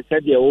say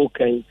de o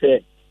kan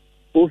say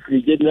o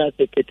free general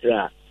secretary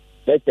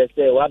let's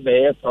say wa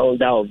be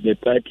founder of the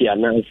party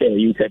and say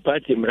you the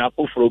party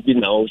mrako frobi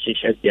na o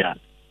shesha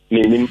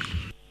meaning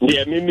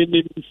the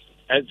mimi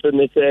as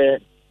when say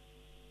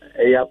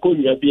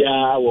yakunya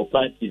bia wo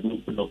party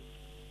no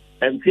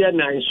and fear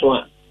nine so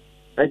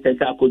I say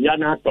akunya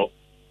na to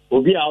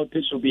obi a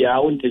otesu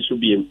bia ontesu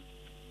biem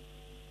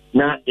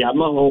na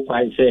yama ho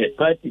kwai say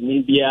party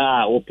ni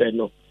bia open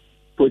no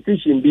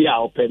position bia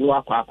open no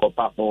akwa for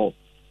form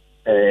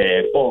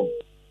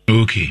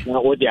okay na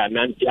wo dia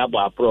nanti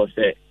aba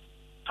process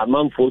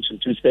amanfo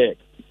to say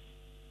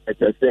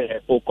it say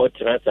o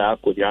contract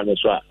akunya no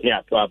so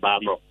ya to aba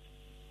no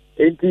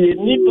enti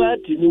ni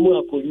party ni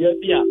mu akunya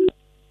bia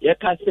ye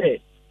ka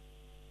say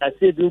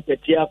asedu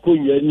peti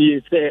akunya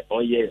ni say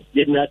oye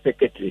general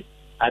secretary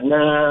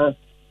ana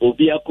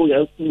obi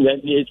akunya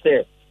ni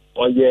say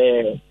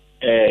oye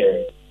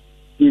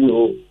you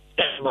know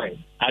mine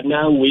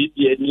ana we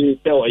be ni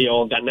say oye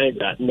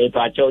organizer me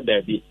pa cho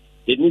da bi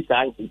ni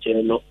sa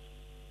nche no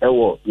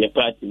ewo ye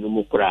party ni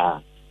mu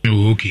kura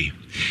okay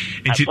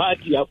enti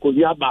party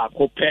akunya ba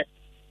ko pe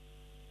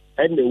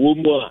ene wo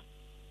mu a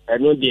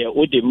eno de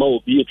o de ma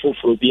obi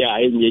foforo bi a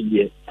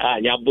enye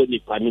ya bo ni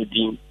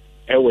panudin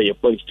ewe ye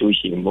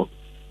constitution mo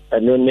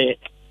eno ne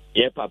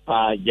ye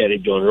papa Jerry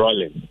John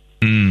Rollins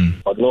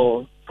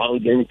no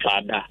founding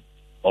father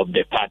of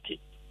the party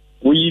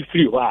we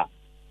free wa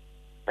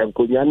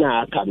enkonya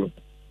na aka no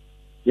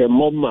ye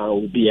mama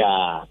obi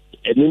a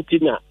eno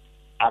ntina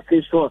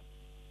afeso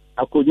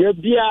akonya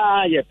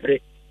bia ye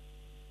pre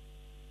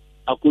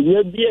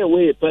akonya bia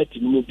we party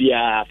mu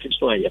bia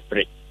afeso ye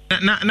pre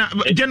na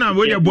general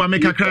we bo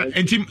amekakra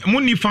enti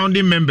munni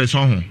founding members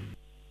on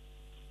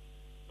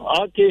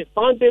okay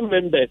founding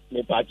members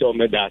me pato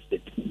me daste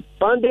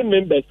founding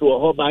members wo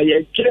ho ba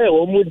ye kire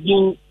wo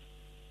mudin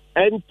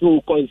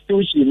into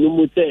constitution no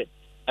mu say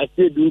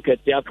asedu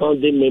ketia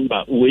founding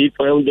member we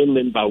founding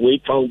member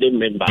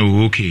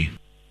okay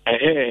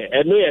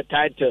no your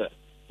title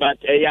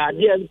but ya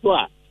dia nso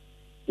a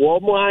wo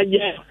mo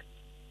anye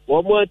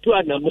wo mo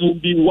to na mu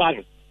bi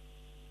one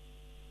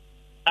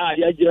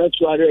ya jira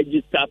to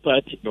register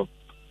party no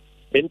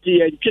enti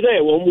ya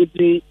kire wo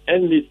mudi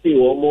NDC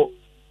wo mo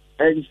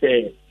and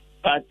say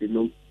party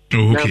no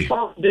okay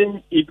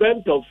founding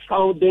event of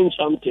founding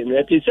something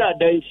that is a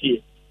dance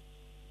here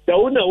the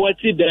one what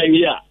it there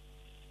here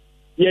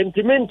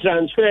yentimen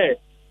transfer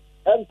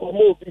and come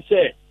obi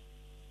say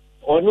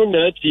onu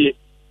na tie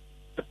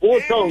o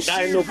ton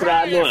dai no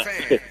kra no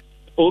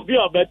obi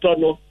obeto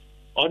no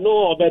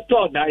onu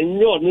obeto dai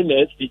ni onu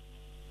na ti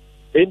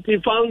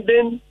enti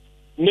founding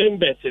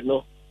members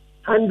no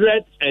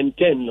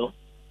 110 no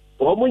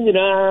omo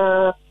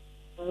nyina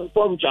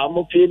form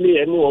jamo fili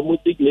enu omo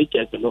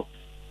signatures no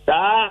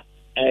ta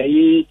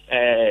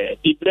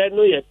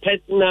no ye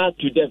personal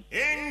to them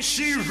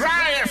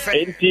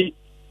enti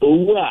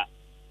owa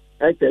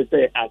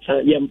say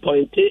asa yem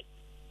pointed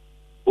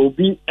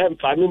obi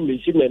emfanu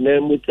misi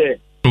menemu te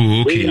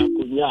okay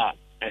akunya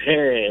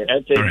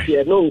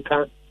ete no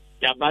nka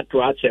ya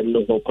batu asem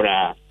no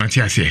kokra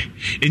atiase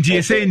enti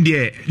ye say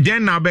ndie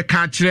den na be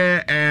ka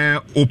kire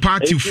o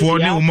party for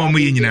ne o mamu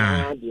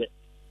nyina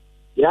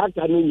ya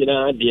ta no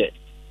nyina de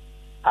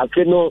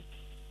afeno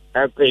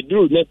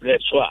edu ne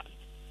preswa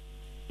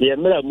ye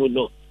mera mu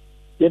no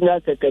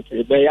general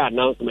secretary be ya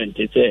announcement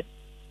say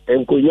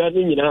enkonya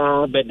no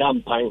nyina be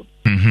dampan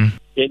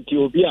enti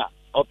obi a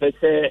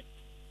opese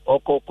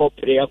okoko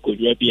pre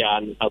akonya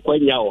bia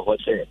akwanya wo ho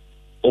se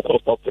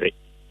okoko pre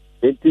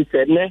enti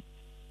se ne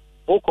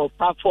oko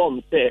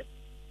perform se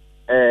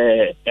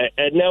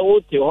na wo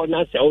ti ho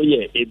na se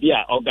oye e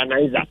bia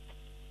organizer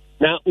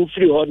na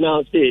ufiri hɔ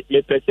na say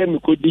mepɛ sɛ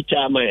mekɔdi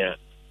chairman a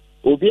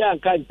obi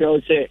anka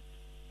nkyerɛ sɛ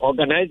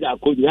organizer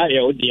akonnwa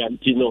yɛ wo dea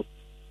nti no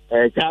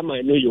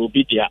chairman no yɛ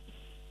obi dea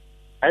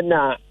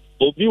ɛna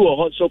obi wɔ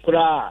hɔ so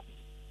koraa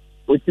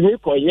otumi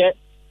kɔyɛ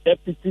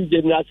deputy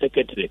general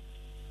secretary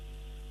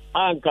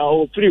anka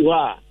ofiri hɔ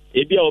a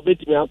ebi a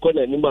obetumi akɔ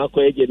n'anim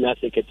akɔyɛ general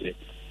secretary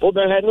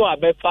wobɛhwɛ no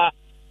abɛfa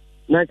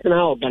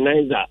national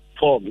organizer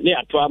form ne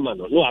ato ama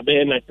no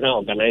abɛyɛ national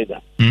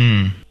organizer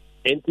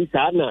enti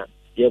saa na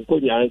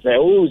yɛnkɔ nyansa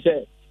wohu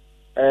sɛ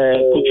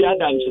Kofi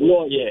Adams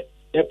no ɔyɛ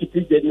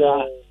deputy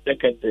general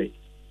secretary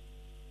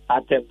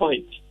at a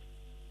point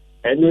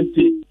ɛno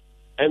nti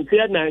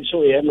mfeɛ nan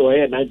so yɛ no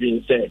ɔyɛ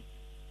n'adwene sɛ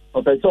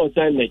ɔpɛ sɛ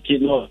ɔsan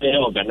n'akyi no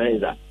ɔyɛ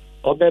organizer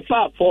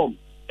ɔbɛfa form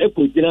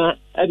ɛkɔgyina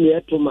ɛne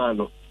ɛto ma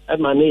no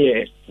ɛma ne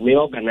yɛ ne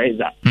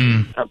organizer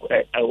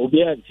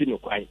obiara nti no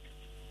kwan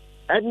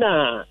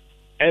ɛna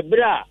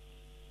ɛberɛ a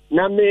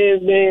na me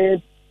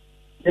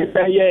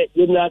yɛ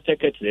general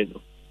secretary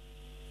no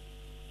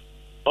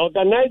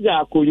organizer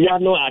akonnwa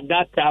no at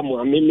that time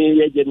a me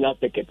yɛ general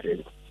secretary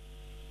no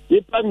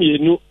nipa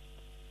mmienu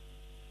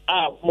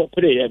a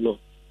mɔpere no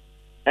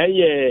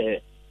ɛyɛ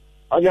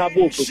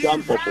ɔnyabo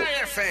ofusampɔfo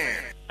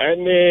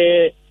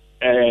ɛne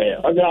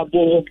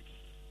ɔnyabo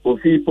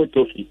ofi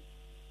potofi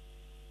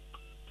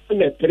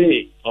ɛna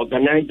three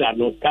organizer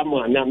no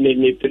kama na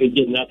me three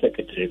general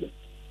secretary no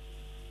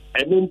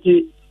ɛno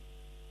nti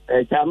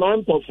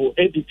chairmanpɔfo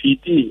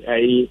edifiti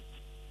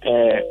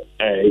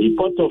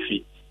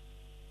potofi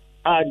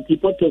di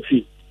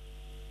potofi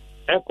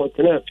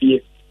ɛkɔtena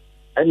fie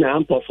ɛna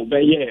ampɔfo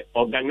bɛyɛ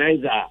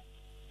organizer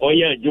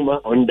ɔyɛ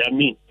adwuma under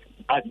me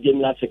as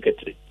general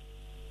secretary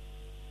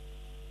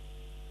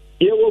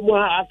yɛwɔ mu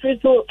a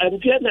afe so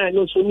mfeɛ nan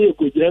no so ne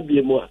ɛkɔgyina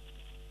bie mu a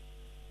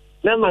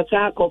na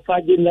masa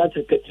akɔfa general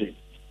secretary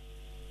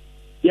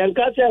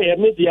yɛnka sɛ yɛ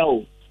media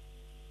o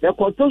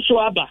yɛkɔto so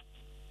aba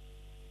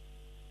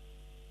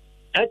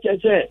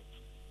ɛkyɛ sɛ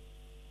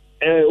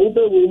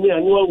wobɛwini a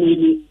ne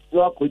wawini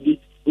na wakɔdi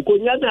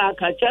nkonnwa no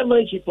aka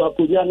chairmanship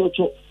akonnwa no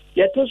so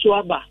yɛto so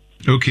aba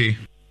okay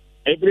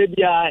ɛberɛ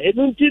biara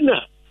ɛno nti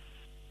na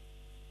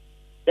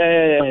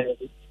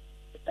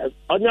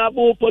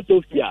ɔnyabo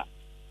potofi a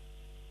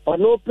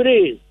ɔno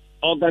pere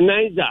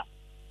organizer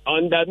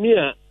under me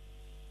a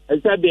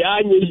ɛsɛ de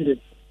anyɛ yire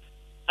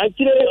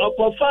akyire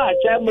ɔkɔfa a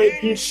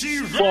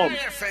chairmanship form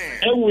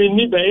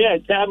ɛwini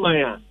bɛyɛ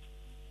chairman a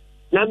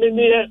na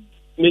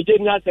me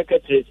general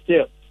secretary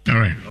still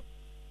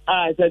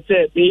as I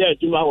said be here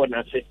to my one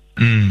say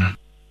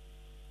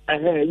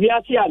we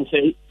are here and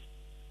say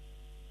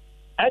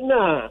and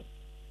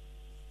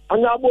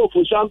honorable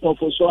for some for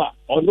so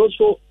on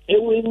also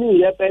we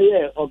me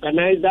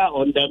organizer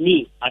under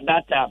me at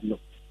that time no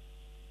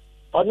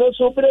on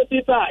also pre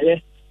people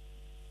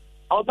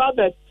about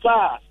the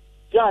far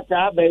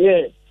that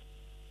be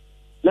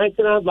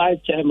national vice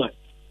chairman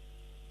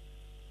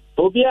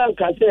obi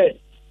anka say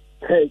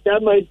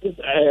chairman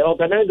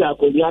organizer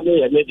ko ya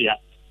no media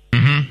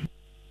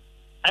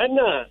and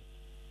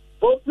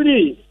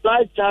hopefully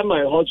vice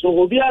chairman also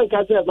obi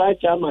anka say vice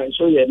chairman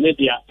so ya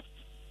media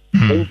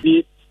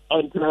nti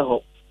on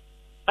traho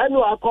and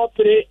wa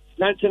corporate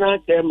national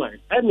chairman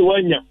and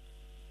wanya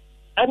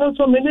and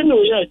also many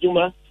no ya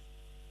adwuma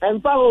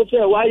and pa ho say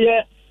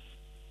why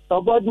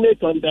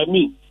subordinate under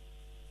me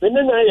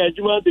many na ya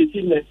adwuma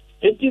business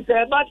nti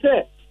say ba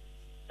say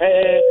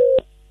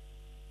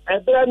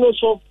ebra no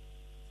so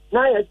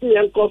na ya see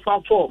en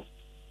cover form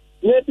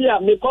maybe a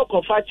me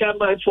cover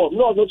chairman form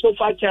no also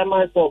for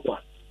chairman form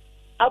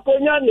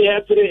akonya ne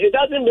every it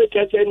doesn't make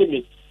us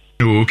enemy.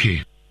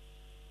 Okay.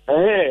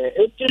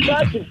 It's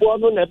just for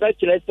no na be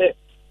kire say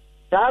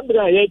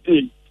sabra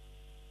yetui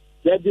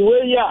the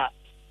way ya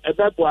e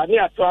be bo ani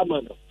ato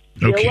ama no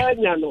ye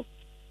wanya no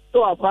to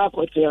akwa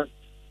akotia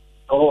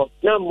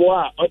na mo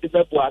a o de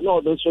be bo na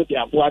o do so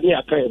dia bo ani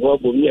aka e bo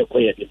mi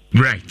ekoye.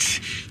 Right.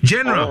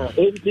 General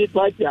the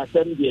party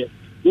assembly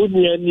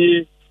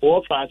union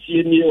or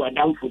fashion ni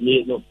wadamfo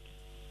ni no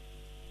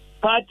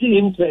party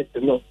interest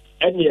no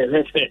any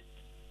refer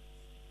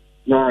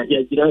na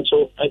ya jira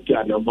so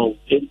atia na mo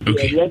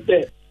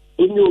okay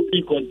only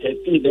be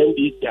contested then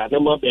this ya na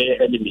mo be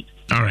enemy.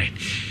 All right.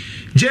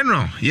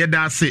 General,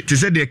 that's it. To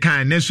say the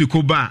kind next week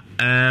oba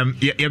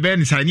ya be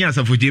ni sanya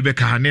asafo be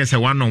ka na say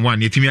one on one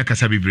yetimi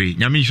akasa bebre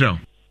nyame hira.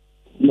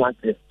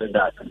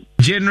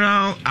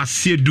 General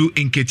Asiedu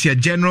Nketia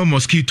General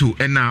Mosquito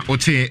ena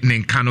ote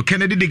nenkano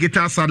Kennedy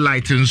digital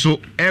satellite nso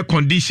air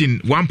condition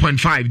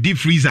 1.5 deep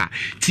freezer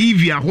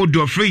TV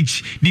ahodo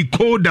fridge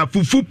decoder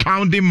fufu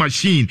pounding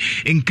machine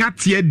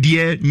nkatie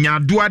de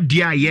nyadoa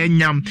de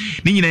ayanyam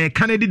ni nyina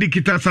Kennedy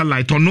digital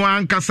satellite ono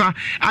ankasa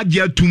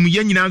agiatum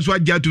ye nyina nso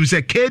agiatum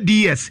se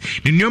KDS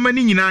ni nyoma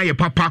ni nyina ye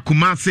papa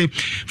Kumase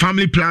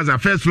Family Plaza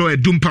first floor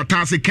Edum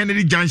Patase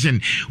Kennedy Junction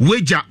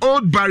Weja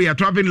Old Barrier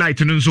traffic light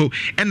nso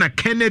ena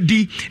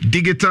Kennedy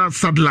digital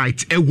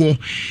satellite ewo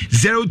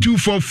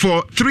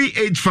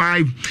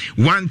 0244-385-136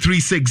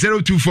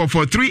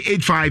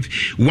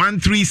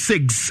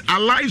 0244-385-136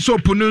 alive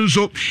soap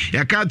nunso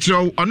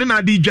yakatro ono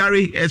na di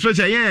dware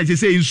especially yen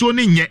say nso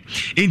ne nye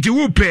nti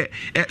wo pe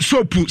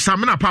soap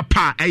samina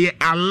papa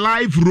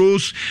alive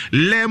rose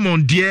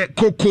lemon dear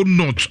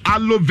coconut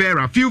aloe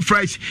vera feel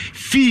fresh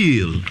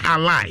feel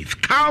alive.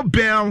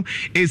 Cowbell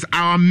is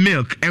our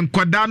milk and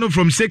Quadano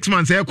from 6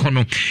 months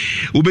ekono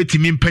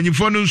ubetimi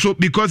mpanyifo no so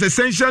because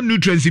essential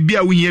nutrients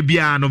bia wo hia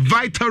bia no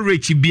vital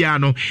rich bia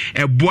no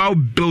eboa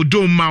build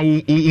ma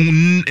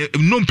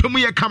no mpemu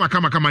ye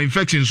kama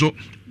infection so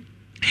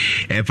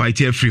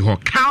fight free ho.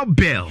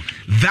 Cowbell,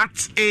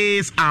 that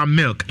is our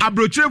milk.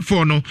 Abroche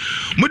for no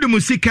mude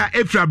musika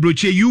every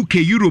abroche UK,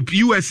 Europe,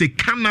 USA,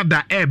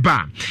 Canada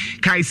eba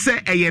kai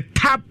say a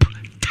tap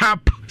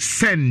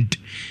send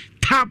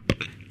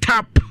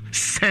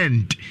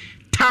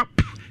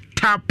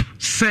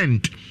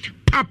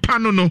papa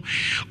no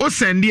o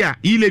send ya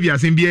ile bia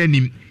sem bia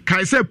nim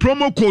kai say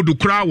promo code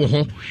kura wo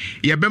ho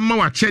ye be ma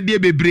wa chede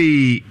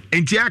bebre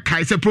enti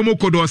kai say promo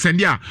code o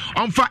send ya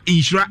onfa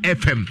insura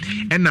fm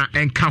ena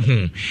enka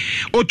ho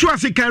otu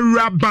asika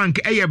rural bank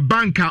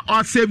banka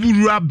or save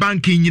rural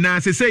bank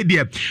nyina say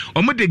there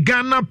omo de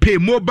Ghana pay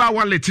mobile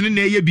wallet ni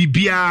na ye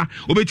bibia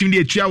obetimi de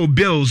atua wo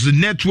bills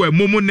network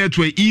momo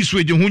network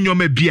e-switch ho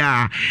nyoma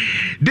bia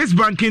this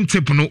banking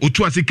tip no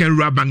otu asika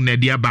rural bank na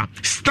dia ba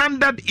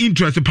standard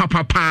interest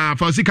papa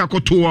for sika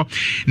koto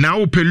na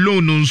wo pe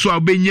loan nso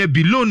obenya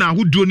bi loan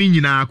ahodo ni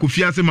nyina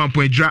kofiase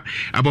mampoadra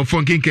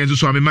abofon kenken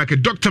so am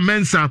market Dr.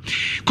 Mensa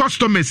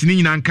customers ni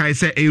nyina nkai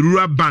say a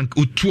rural bank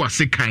otu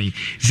asekan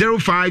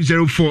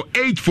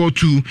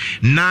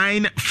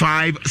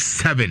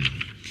 0504842957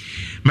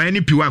 my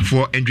ni piwak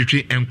for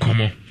entry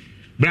enkomo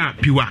bra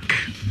piwak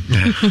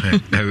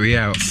we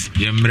are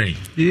yemre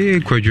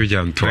kwadwo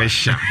jam to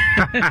pressure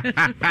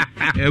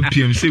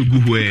LPMC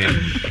guhwe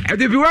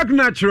the piwak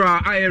natural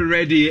I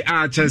ready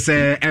just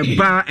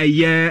eba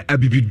eye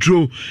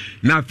abibidro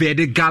na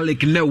fede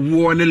garlic na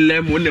wo ne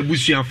lemon na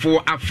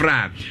busuafo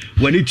afra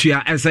wani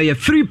tua esa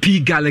 3p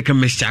garlic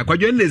mixture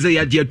kwadwo ne ze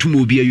ya de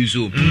atumo bi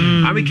ayuso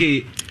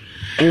amike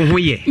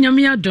ohoye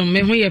nyame adom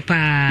me hoye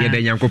pa ye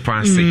da nyankopon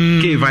ase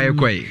ke vai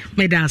kwai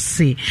me da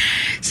se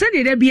se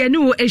de bia ne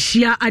wo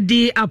ehia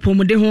ade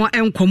apomde ho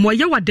enkomo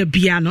ye wada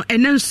bia no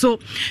enenso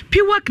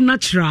piwak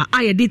natural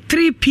ayede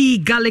 3p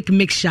garlic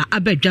mixture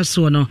abadwa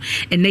so no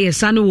ene ye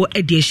sane wo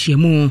ade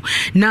ehia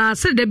na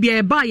se de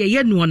bia ba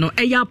ye no no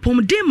eya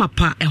apomde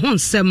mapa ehon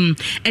nsem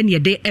ene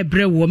de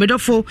ebre wo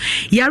medofo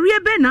yare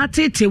be na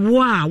tete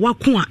wo a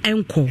wako a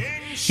enko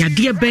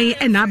yade ben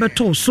ena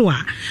abeto so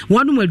a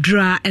wanu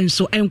madura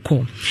enso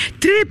enko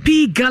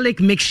 3p garlic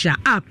mixture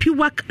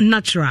piwak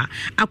natural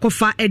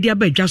akofa edi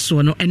abadwa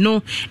so no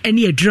eno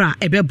ene adura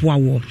ebeboa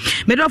wo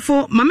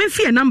medofo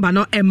mamefie number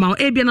no ema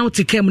ebia na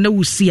wotekem na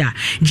wusia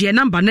je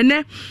number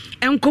ne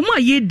enkomo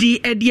ayedi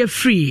edi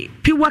free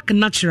piwak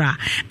natural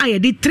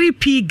ayedi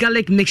 3p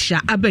garlic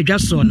mixture abadwa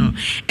so no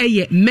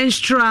eye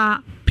menstrual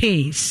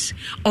pains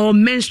or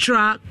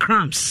menstrual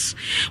cramps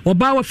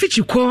obawa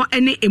fichiko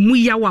ene emu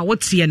yawa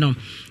wotie no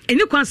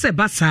eni kwan se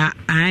basa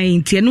ai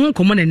ntie no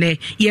komo ne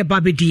ye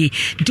babedi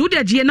do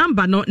the G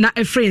number no na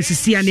efrens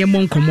sia ne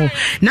monkomo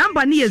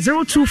number ni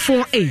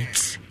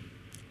 0248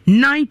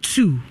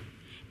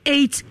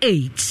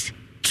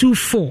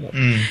 928824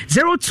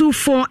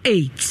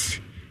 0248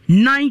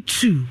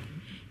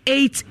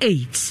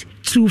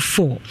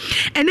 928824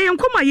 ene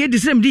yankoma ye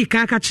disem di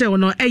ka che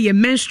no eye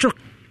menstrual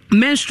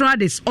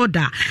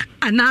disorder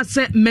and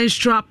also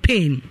menstrual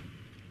pain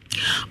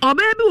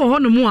obebi wo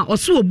hono mu a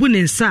oso obu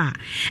ne nsa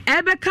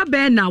ebeka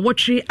be na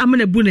wotwe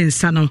amana bu ne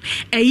nsa no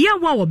eya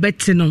wa wo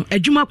bete no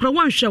adwuma kora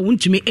wanhwe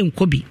wontumi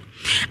enkobi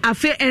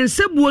afe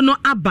ensebuo no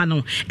aba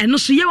no eno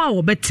so ye wa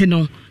wo bete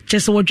no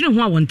chese wodwene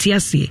ho a wonte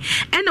ase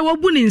ena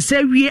wabu ne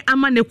nsa wie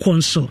ama ne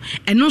konso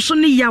eno so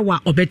ne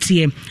yawa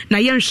obetie na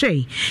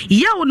yenhwe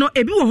yawo no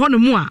ebi wo hono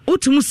mu a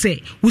otum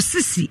se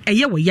usisi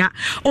eye wo ya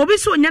obi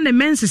so onya ne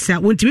mensesa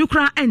wontimi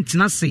kura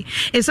entena se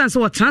esanse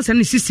wo transa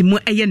ne sisi mu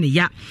eye ne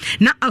ya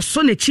na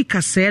aso ne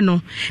chika se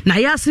no na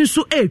ya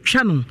senso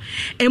etwa no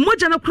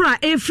emoja no kura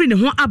efri ne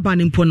ho aba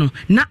ne mpo no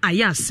na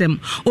aya asem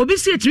obi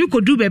se etimi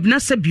kodu beb na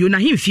sabio na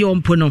himfie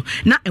ompo no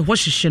na eho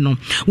hyehye no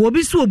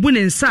obi so obu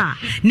ne nsa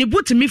ne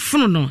botimi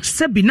funu no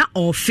sebi na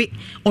ofe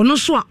ono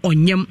so a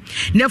onyem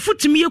na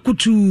futimi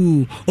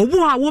yekutu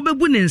obu ha wo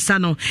bebu ne nsa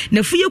no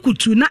na fu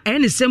yekutu na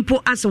ene simple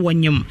as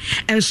wonyem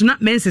enso na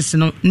menses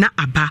no na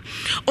aba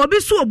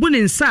obi so obu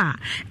ne nsa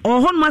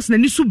ohon mas na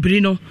nisu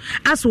biri no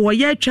as wo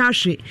ye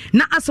twahwe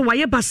na as wo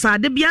ye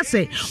basade bia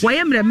se wo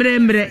ye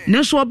mremremre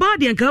na so oba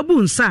de nka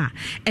bu nsa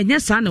enye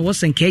sa na wo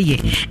senka ye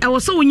e wo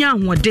so wonya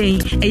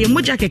ahoden eye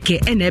moja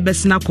keke ene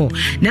ebesina ko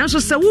na so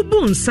se wo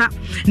bu nsa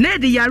na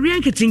de yare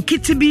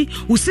nkitinkiti bi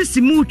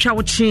usisi mu twa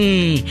wo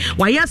che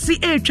wayase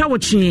etwa wo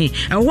che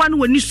ɛhɔ no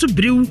wani so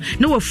brew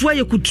na wafua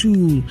ye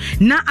kutu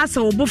na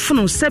asa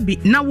obofono sabi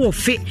na wo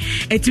fe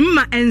etimi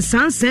ma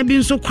ensansan bi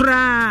nso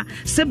kra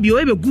sabi o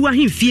ebegu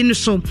ahemfie no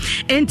so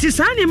enti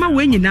saa ne ma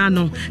we nyina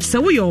no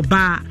sɛ wo yɛ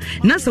oba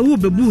na sɛ wo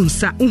bebu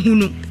nsa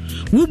uhunu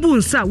wo bu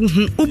nsa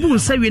uhu obu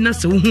nsa we na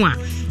sɛ uhu a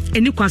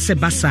eni kwase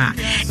basa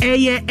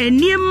eye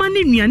eniema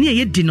ne nuane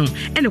ye di no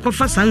ene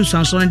kofa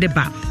sansanso no de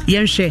ba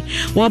yenhwe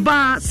wo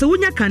ba se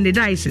wunya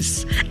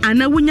candidiasis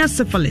ana wunya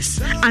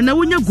syphilis ana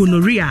wunya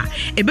gonorrhea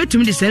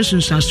ebetumi de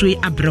sansanso yi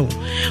abrew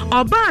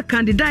oba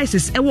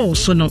candidiasis ewo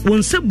so no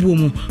wonsabuo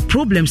mu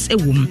problems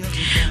ewo mu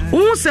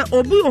wo se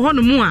obu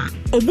hono mu a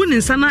obu ne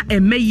nsa na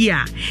emayi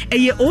a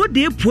eye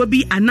ode epua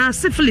bi ana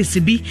syphilis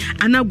bi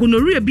ana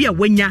gonorrhea bi a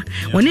wanya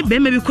woni be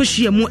ma bi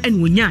kohia mu ene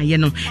wonya aye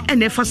no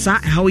ene fa sa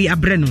hawo yi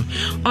abre no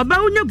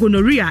oba wonya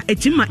gonorrhea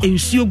etima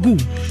ensuo gu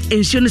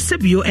ensuo no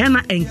sebio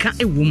ena enka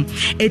ewom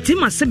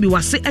etima sebi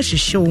wase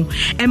ehyehyew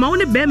ema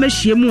woni be ma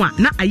hie mu a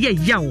na aye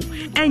yawo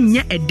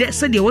enye ede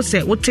se de wo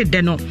se wote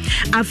de no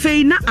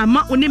afei na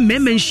ama woni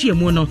mema hie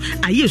mu no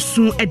aye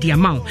su ede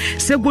ama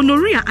se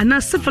gonorrhea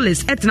ana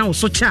syphilis etna wo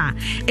so cha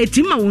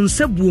etima won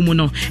sabuo mu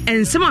no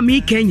ensema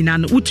mi kan nyina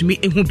no utumi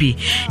ehu bi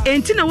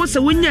enti na wo se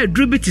wonya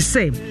aduru bi te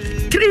say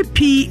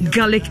 3p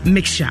garlic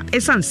mixture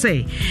esan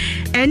say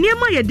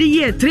eniema ye de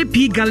ye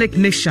 3p garlic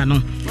mixture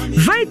no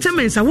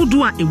vitamins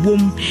awodo a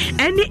ewom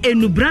ene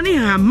enubrane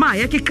ha ma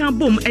yakeka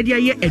bom ede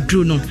aye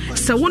aduru no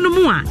se wono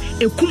mu a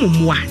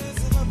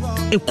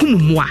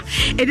ekumumwa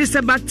it is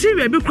a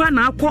bacteria bi kwa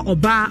na akọ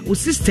oba o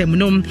system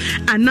no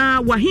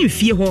ana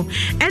wahemfie ho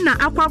ena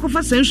akọ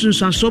akọfa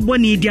sansunsanso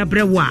boni di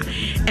abrewo a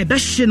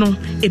ebehye no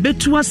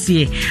ebetu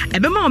ase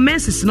ebema o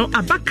menses no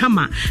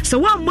abakama se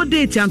wa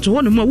modate anto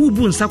ho no ma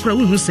wubu nsakora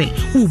wuhu se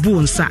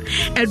wubu nsa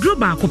edro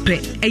ba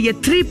akọpe eye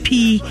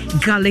 3p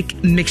garlic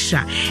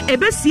mixture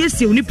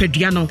ebesiesie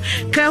onipadua no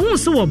ka hu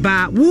se wo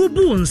ba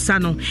wubu nsa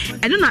no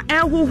eno na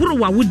ehohoro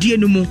wa wodie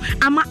no mu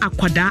ama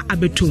akwada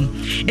abetum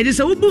it is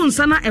a wubu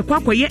nsa na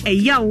akoye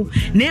eyaw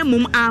na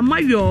emum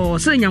amayo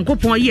se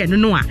nyankopon ye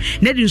no a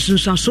na de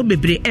nsunsanso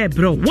bebre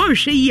ebro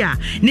wonhwe yi a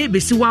na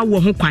ebesi wa wo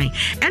ho kwan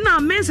ena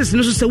menses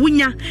no so se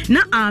wunya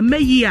na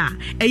amayi a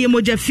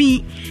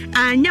eyemojafi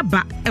anya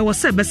ba ewo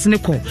se besene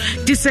ko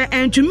ti se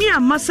entumi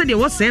amase de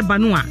wo se ba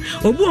no a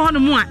obu ho no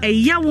mu a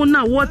eyaw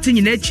na wo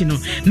tinyina achi no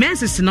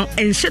menses no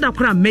enhyeda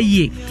kora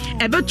amayi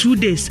eba 2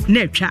 days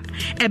na atwa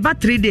eba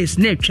 3 days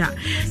na atwa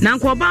na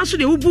nkoba so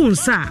de wubu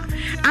nsa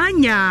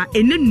anya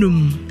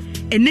enenum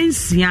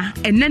enensia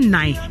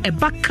enenai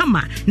eba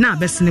kama na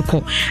abesene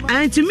ko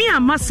antimi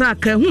amasa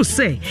ka hu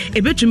se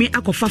ebetumi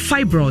akofa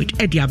fibroid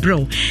e dia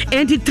bro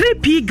and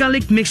 3p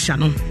garlic mixture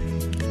no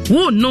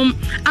wo nom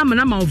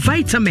amana ma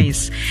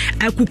vitamins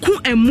akuku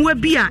emua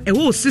bi a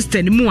ewo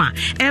system mu a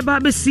eba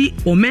besi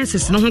o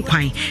menses no ho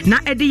kwan na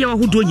ede ye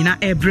hodo nyina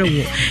ebre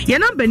wo ye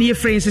number ne ye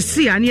friends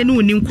si a ne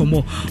no ni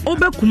nkomo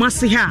obekuma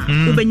se ha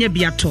obenya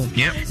biato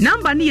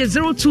number ne ye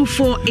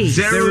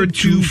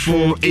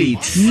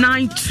 0248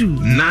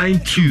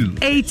 92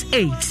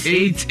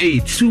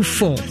 88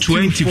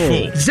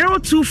 24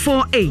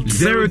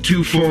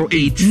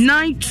 0248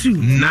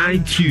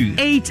 92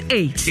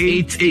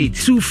 88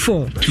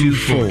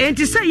 24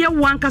 enti say ye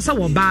wankasa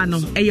wo ba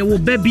no eye wo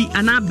baby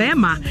ana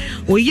bema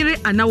oyire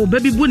ana wo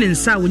baby bu ne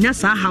nsa wonya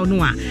sa haw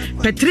no a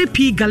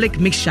p garlic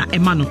mixture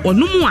ema no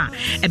onumu a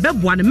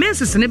ebeboa ne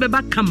menses ne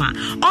beba kama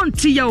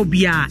onti ya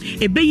obia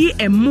ebeyi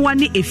emmoa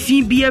ne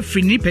efi bi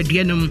afri ni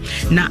padua no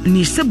na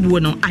ni sebuo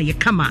no aye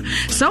kama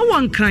so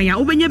won kran ya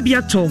obenya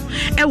biato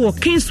e wo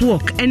Kings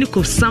Walk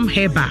eniko Sam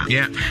Herba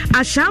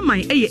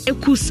ashaman eye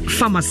Ekus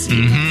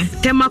Pharmacy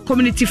Tema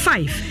Community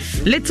 5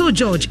 Little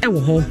George ewo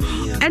ho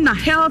ena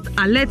Health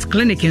Alert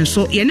Clinic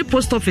nso ye ne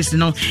post office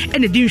no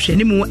ene di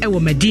nhwani mu ewo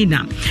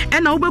Medina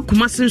ena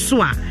obekuma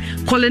senso a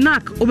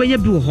Colenac obenya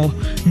bi wo ho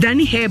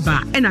Danny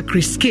Herba ena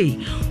Chris K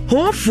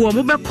Hofu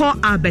mobeko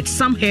Albert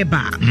Sam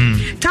Herba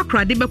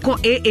Takra de beko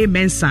AA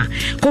Mensa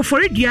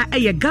Koforidua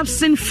eye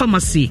Gabson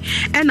Pharmacy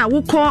ena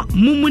woko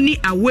Mumuni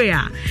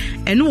Aware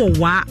eno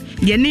wa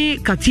ye ne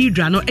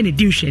Cathedral no ene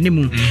di nhwani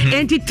mu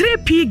enti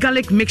 3p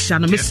garlic mixture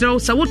no mesro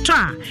sa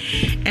wotwa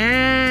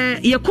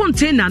ye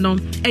container no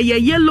eye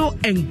yellow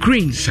and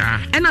green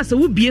ena sa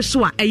wo bie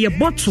so a eye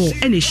bottle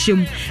ene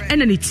hyem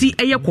ena ne ti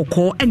eye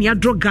kokko ene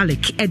adro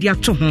garlic e de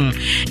ato ho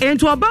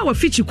enti oba wa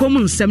fichi komu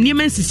nsam ne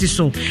mansisi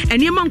so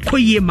ene man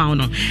koyie ma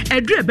no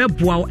edru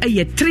ebeboa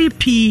eye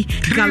 3p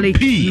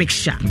garlic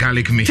mixture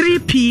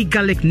 3p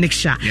garlic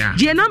mixture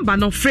je number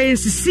no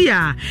friends si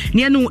a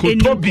ne no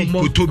eni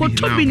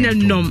kotobi na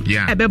nom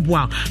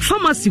ebeboa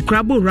pharmacy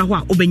krabo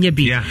rawa obenya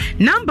bi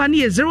number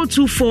ne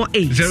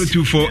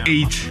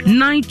 0248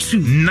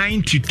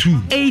 92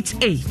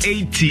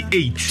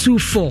 88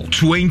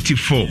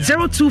 24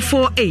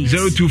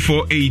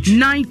 0248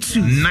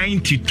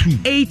 92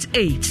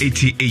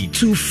 88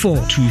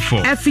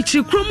 24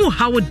 efichi kromu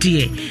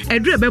hawodie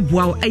edru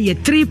bɛboa ɛyɛ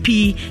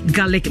 3p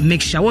garlic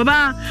mixture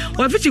wɔba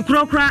wɔfichi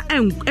kurokura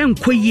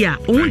enkoyi a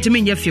wo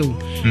ntimi nyɛ few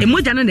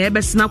emogya no na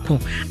ɛbɛsena kɔ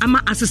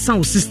ama asesa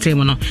wo system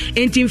no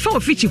enti mfa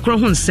wɔfichi kuro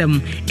ho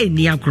nsɛm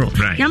eni agro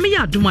nyame yɛ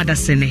adom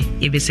adasene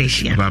yɛbɛsɛ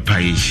hyia papa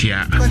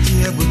yɛhyia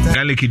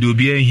garlic de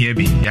obi ahia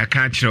bi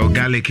yɛaka kyerɛ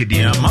garlic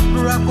de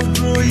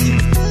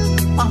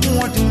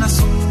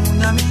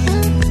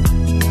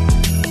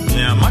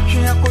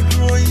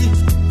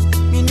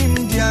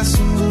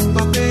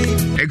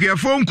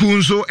Akuafo nku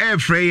nso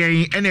ɛfrɛ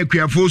yɛn ɛna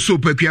akuafo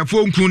soap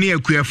akuafo nku ne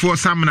akuafo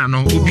samna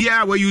no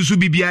obiara wa use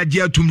bibia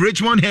gye atum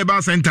Richmond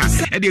Herbal Center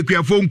ɛde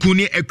akuafo nku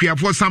ne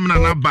akuafo samna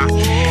na ba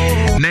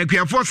na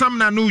akuafo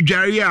samna no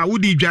dware a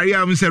wodi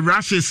dware a mse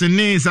rashes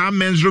ne some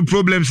menstrual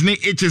problems ne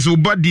itches o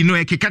body no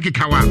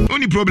ekekakawa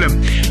only problem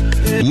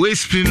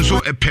waist pain so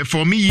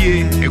perform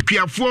ye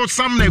akuafo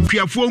samna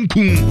akuafo nku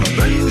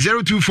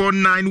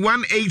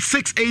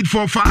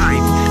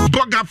 0249186845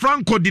 Boga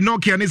Franco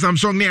Dinokia ne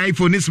Samsung ne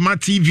iPhone ne Smart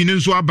TV ne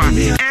so aba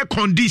air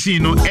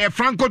condition no Air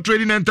Franco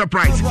Trading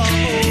Enterprise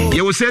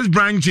your sales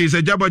branches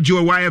Ajaba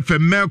Joe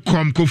YFM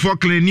Melcom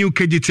Kofokle New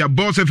KGT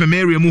Boss FM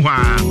area mu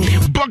ha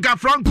Boga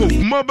Franco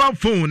mobile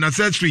phone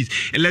accessories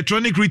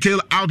electronic retail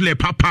outlet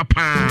papa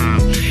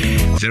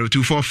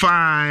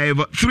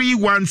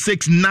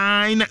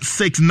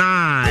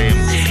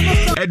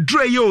 0245-316-969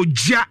 Edreyo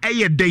ja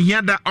eye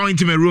dehiada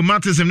ointment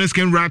rheumatism ne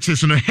skin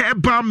rashes no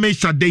herbal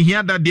mixture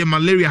dehiada de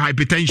malaria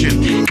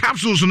hypertension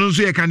capsules no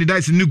so ye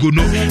candidates ni go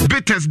no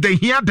bitters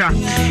dehiada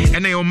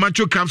and your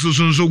macho capsules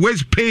no so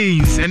waist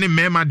pains and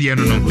mema de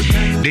no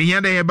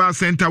dehiada herbal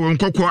center won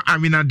kokko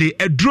amina de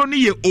edro ni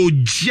ye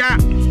oja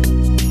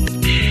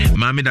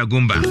Mami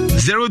Dagumba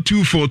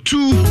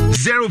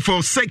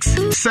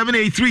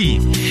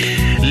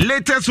 0242-046-783.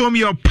 Latest from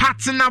your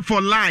partner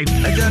for life.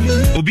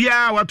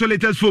 Obia wato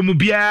latest from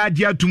Obia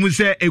dia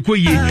tumuse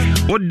ekoye.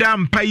 Oda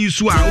mpa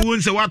yisu a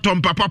won se wato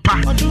mpa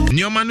papa.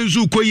 Nyoma no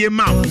zu koye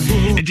ma.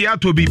 Enti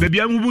atobi baby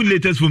amubu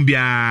latest from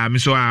bia me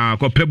so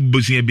akopɛ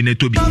bosin bi na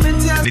tobi.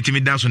 Netimi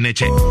da so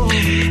neche.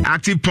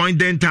 Active Point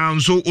Dental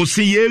so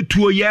osi ye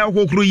tuo ye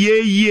kokoro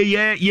ye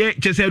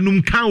chese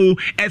num kan o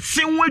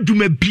esen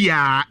wadwuma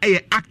bia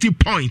Active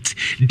Point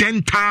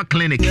Dental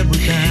Clinic.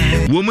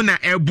 Woman na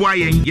eboa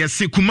yen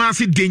yesi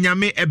Kumasi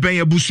Denyame eben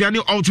yabusuane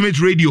Ultimate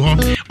Radio ho.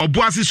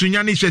 Oboase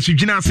sunyane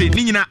hwesudwina se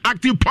ni nyina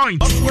Active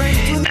Point.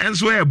 And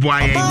so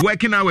eboa yen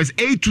working hours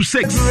 8 to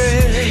 6.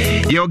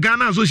 Your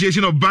Ghana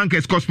Association of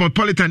Bankers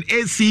Cosmopolitan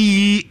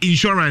ACE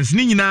Insurance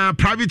ni nyina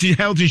private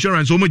health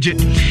insurance omoje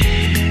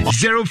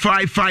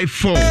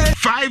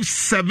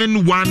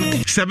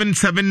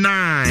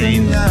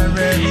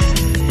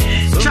 0554-571-779.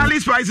 Charlie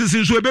Spices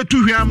in so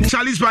ebetu hwam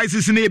Charlie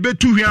Spices in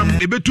ebetu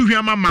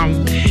hwam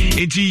amount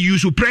enti you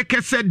should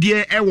prekese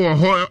de ewo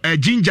ho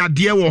ginger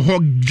de ewo ho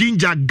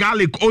ginger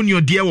garlic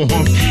onion de ewo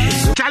ho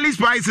Charlie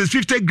Spices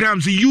 50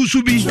 grams you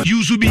should be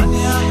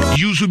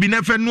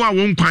never no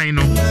awon kwan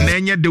no na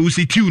enye de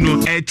usitiu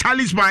no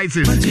Charlie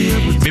Spices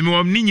me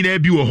wom ni nyina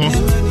bi wo ho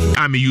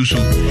am you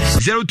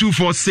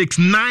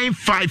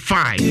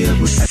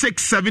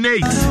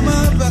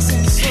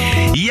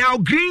 0246955678 Yao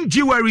Green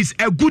Jewelries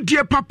a good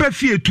dear papa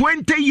fee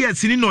 20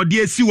 years in no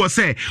dear see was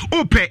say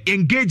open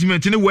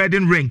engagement in the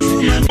wedding rings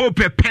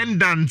open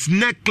pendants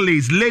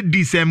necklace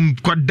ladies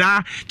and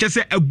kwada just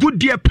say a good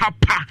dear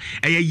papa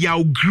a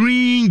Yao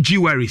Green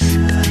Jewelries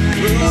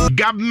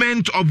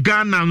government of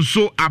Ghana and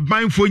so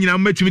aban for nyina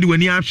metimi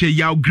when you share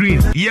Yao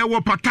Green here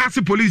wo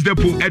Patasi Police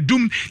Depot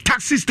Edum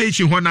taxi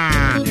station hona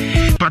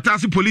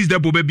Patasi Police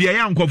Depot baby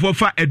ya nkofo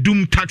fa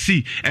Edum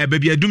taxi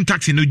baby Edum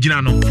taxi no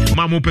gina no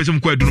mamo person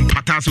ko Edum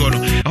Patasi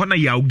hona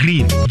Yao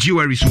Green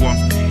Jewelries wo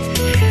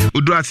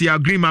Udrasi Yao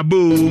Green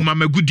mabo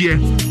mama goodie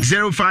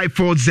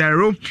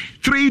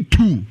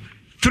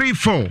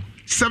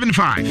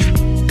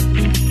 0540-323475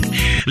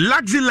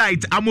 Luxy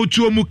Light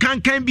amotuo mu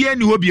kankan bia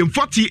ni hobiem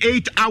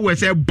 48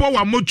 hours e bo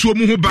amotuo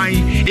mu ho ban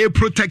e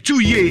protect you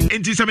ye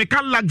enti se me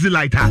kan Luxy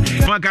Light ha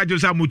maka jo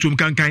sa amotuo mu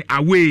kankan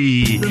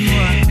away e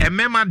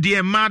mema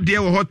de ma de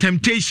wo hot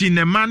temptation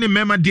e ma ne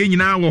mema de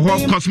nyina wo ho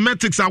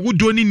cosmetics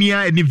awodo ni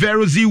nia e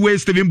Vero Z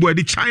waste even boy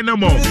the China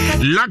mall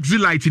Luxy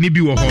Light ni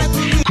bi wo ho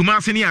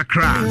Kumasi ni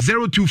Accra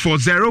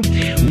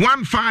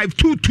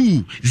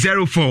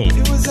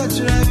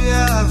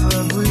 0240-152204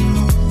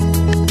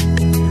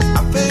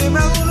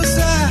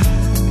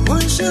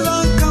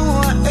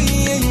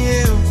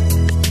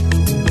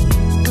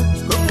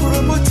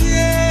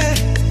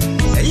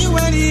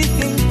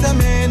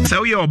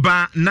 So your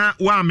ba na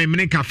wa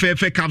memne cafe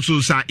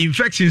capsules are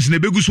infections ne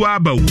begusu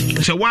aba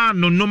so wa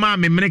no ma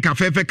memne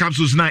cafe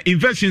capsules na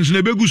infections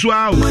ne begusu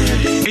awo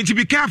enti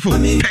be careful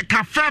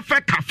cafe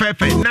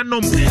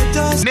nanom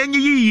nanyi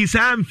yi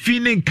sa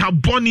amfini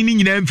carbon ni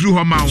nyina mfiri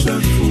ho ma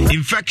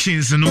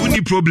infections no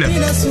ni problem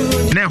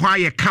na hwa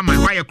ye kama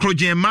hwa ye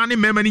krogen ma ne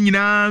mema ni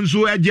nyina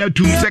nso agye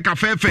atum se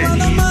cafe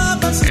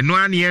eno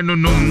ane no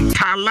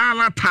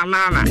talala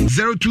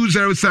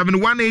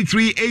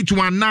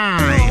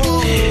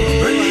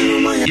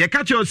 0207183819 You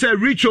catch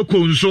yourself rich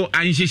okonso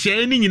and she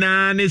say any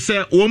nyina ne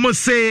say wo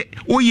say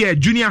oh yeah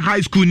junior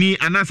high school ni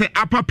and I say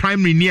upper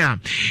primary ni a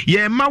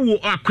ye ma wo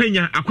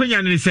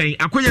akwenya ne say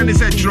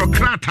tro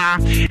krata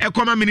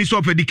ekoma Minister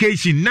of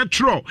Education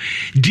natural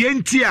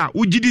dientia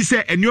ugidi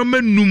say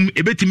enyoma num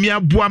ebetimi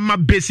aboa ma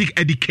basic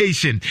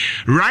education.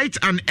 Write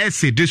an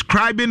essay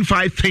describing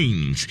 5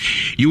 things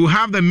you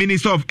have the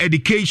Minister of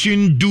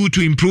Education do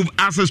to improve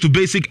access to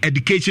basic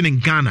education in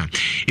Ghana.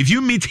 If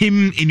you meet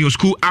him in your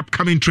school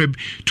upcoming trip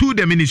to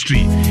the ministry,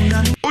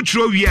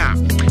 Otrovia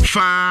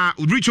fa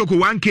Richoko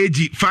 1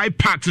 kg 5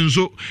 parts and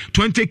so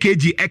 20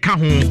 kg eka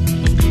home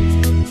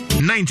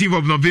 19th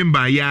of November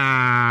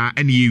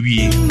and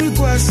yewi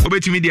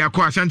obetimi dia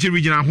kwa Ashanti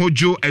Regional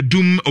Hojo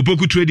Edum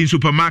Opoku Trading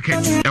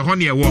Supermarket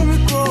ehone ewo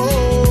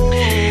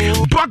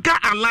Boga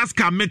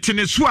Alaska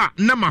meteneswa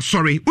na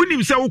masori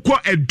unim se wokọ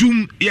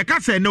Edum ye ka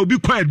se na obi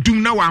kọ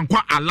Edum na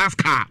wankọ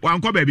Alaska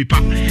wankọ baby pa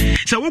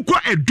se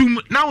wokọ Edum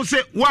na wo se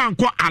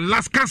wankọ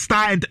Alaska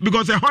style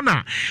because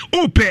ehona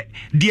ope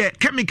the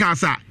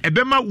chemicals a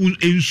ebema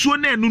ensuo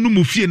na enu no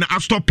mufie na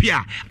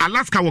astopia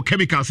Alaska wo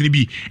chemicals ni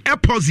bi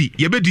epoxy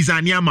ye be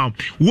design ya ma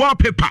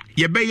wallpaper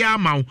ye be ya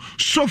ma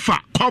sofa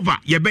cover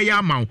ye be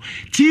ya ma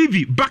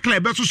TV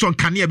backlight be so son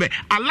kane be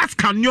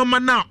Alaska nyoma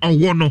na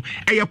owo no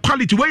eye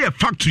quality we ye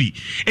factory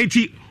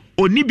enti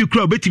oni bi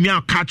kura betimi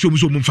akatcho mu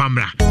so mu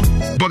famra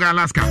Boga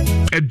Alaska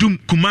Edum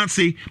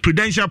Kumasi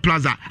Prudential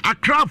Plaza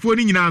Accra for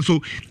ni nyina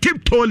so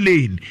Tiptoe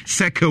Lane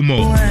Circle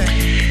Mall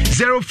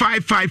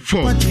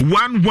 0554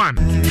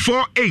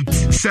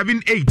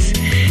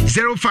 114878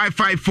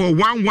 0554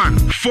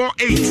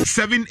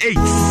 114878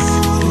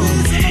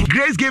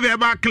 Grace gave her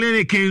back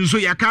clinic in so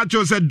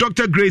Yakacho said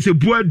Dr. Grace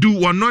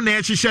Buadu or non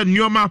eshisha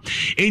nyoma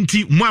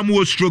enti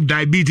mwamu stroke,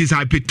 diabetes,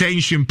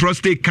 hypertension,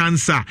 prostate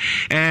cancer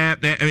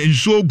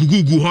so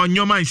gugugu ho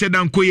nyoma said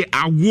ankoye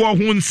awo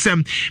ho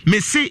nsem me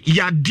se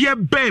ya dear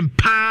ben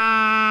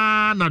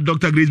pa na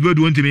Dr. Grace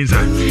Buadu won't mean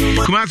sir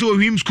kuma so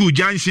Ohim School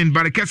Junction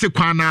barakese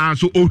kwana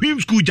so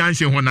Ohim School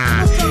Junction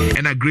hona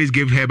and a Grace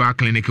gave her back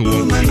clinic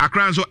wo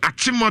Accra so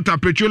Achimota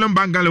Petroleum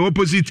Bangalore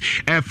opposite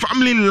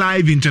Family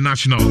Live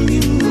International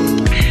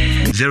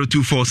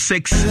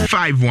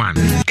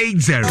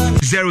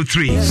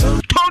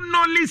 0246518003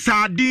 tonoli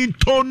sardine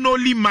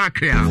tonoli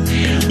mackerel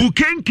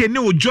ukenke ne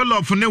o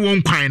jollof ne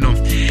won kwan no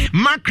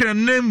mackerel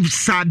ne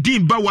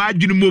sardine ba wa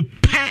adwene mo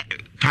pe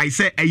kai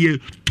se eye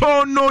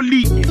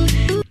tonoli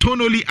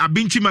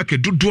abinchi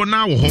market dodo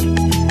na wo ho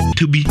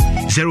to be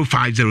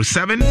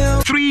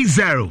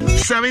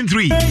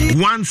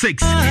 0507307316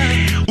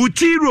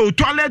 Utiro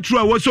toilet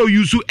roll was so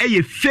used to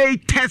a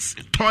Faytex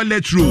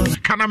toilet roll.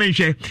 Can I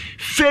mention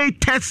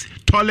Faytex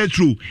toilet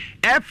roll?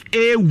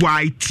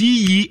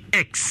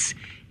 Faytex.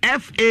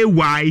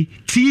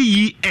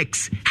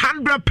 Faytex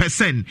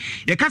 100%.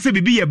 You can't say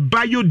be a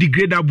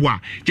biodegradable.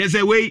 Just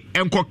a way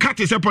and cut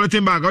is a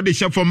polythene bag or the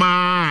chef for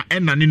ma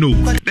and no.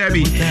 There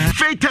be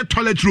Faytex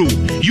toilet roll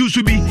used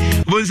to be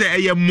once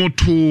a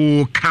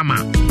moto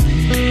kama.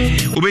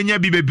 Obenya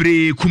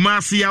Bibebre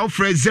Kumasi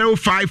Alfred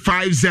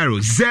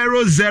 0550 000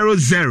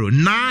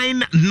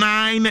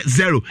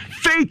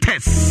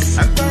 Faytex.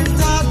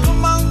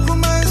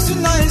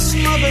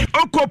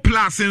 Oko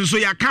Plus and so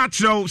ya catch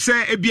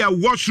say ebia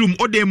washroom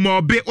or the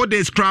mobe or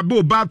the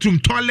scrabble bathroom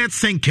toilet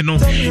sink no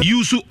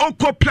use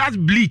Oko Plus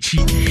bleach.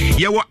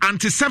 Your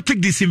antiseptic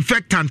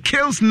disinfectant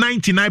kills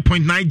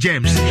 99.9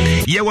 germs.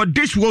 Your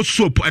dishwash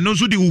soap and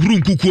also the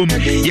room kukum.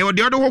 Your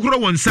the other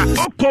one sa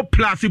Oko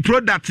Plus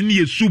product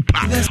ni super.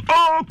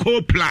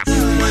 Oko Plus.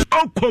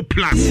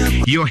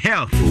 Your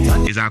health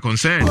is our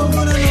concern.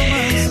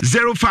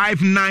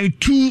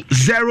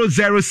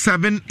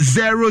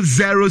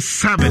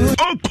 0592007007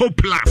 Oko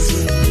Plus.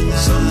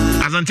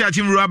 As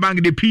Antiachim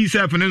Ruabank the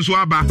PCF and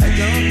Swaba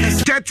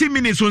 30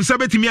 minutes on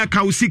Sabetimia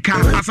Kausika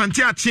as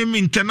Antiachim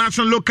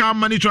International Local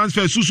Money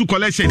Transfer Susu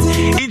Collection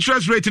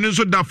interest rate and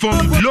also that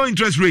form low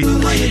interest rate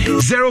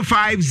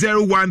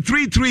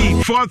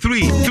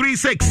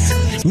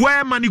 0501334336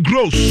 where money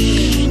grows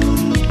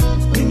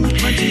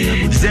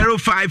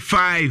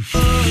 055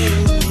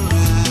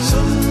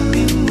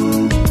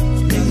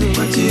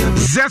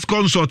 Zest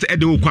Consult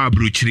Edo Kwa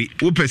Bruchri,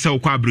 Upesa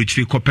Kwa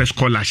Bruchri Copper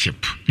Scholarship.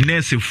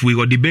 Nurse if we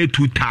got debate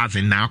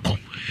 2000 now.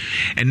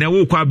 And now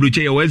Kwa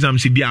Bruchri, your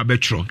exams be a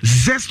betro.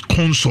 Zest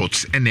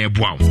Consults and a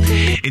wow.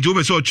 It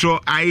over so tro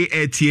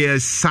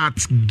IATS, SAT,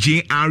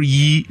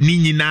 JRE,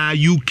 Ninina,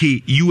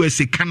 UK,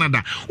 USA,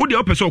 Canada. What the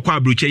Upesa Kwa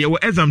Bruchri, your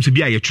exams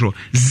be a tro.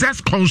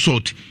 Zest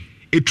Consult,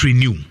 it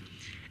renew.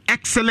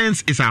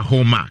 Excellence is our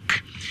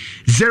hallmark.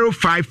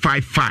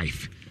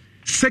 0555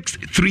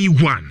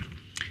 631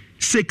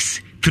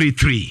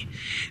 633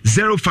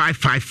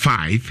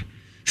 0555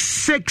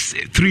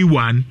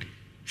 631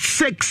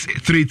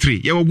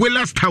 633. Your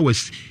Willis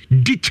Towers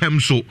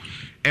Dichemso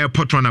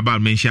Airport runabout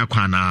Menshia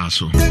Kwana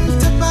so.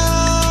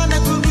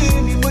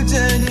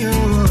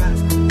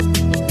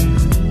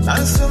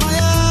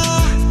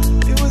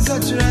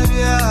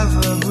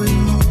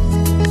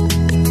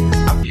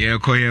 Yeah,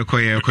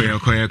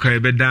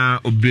 beda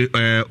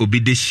obi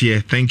this year.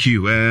 Thank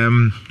you.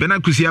 Bena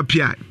Kusia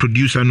Pia,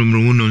 producer number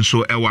 1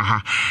 so ewa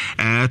ha.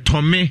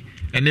 Tommy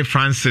and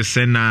Francis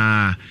and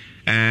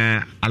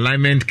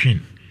alignment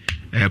king.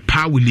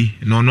 Pawuli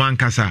no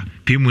ankasa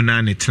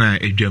pimuna ne tena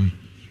edwam.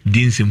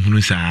 Dinsim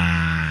hunusa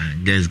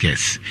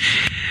guess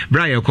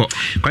Brian ko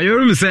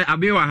kwayorum say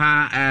abewa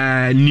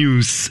ha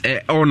news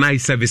all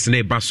night service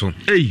na baso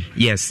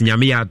yes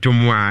nyame ya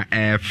domwa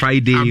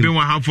Friday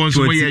abewa ha fon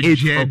so ye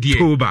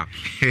October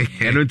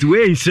and to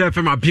we share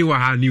from abewa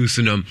ha news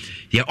no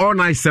ye all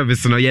night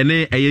service no ye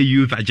ne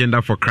youth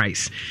agenda for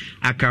Christ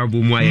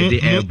akabu mu aye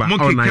de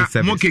all night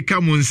service mo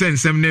keka mu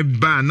nsensem ne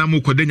ba na mo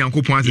koda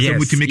nyankopon ase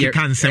mutimi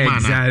keka nsem ana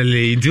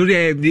exactly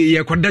ndure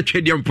ye koda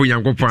twede mpo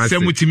nyankopon ase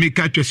mutimi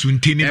ka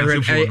twasuntini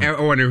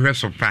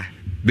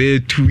be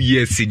 2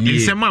 years ni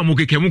nsema mo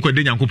keke mu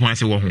kwade nyankopon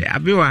ase wo ho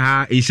abewa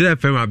ha ishe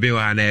fm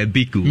abewa ha na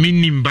biku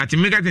minim but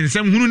meka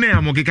nsem hunu na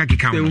ya mo keka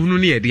keka hunu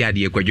ne yede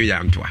ade kwadwo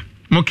ya ntoa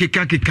mo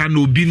keka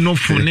no bi no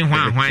fo ne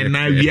hwan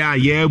na wia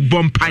ye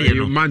bompa ye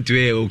no month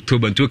we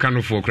October to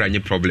kan for kra nye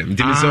problem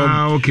dini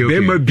so be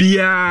ma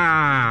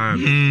bia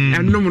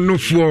enom no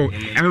fo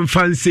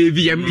emfan save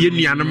ye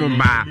nuane mo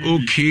ma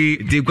okay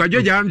de kwadwo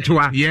ya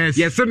ntoa yes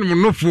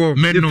enom no fo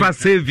de fa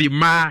save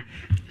ma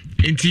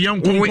inti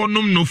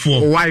yankonom no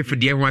for wife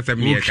de ho asem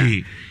ne ka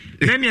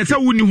then yesa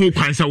woni ho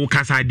kwan sa wo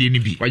kasa de ne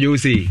bi waje wo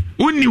say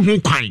woni ho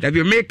kwan da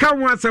bi me ka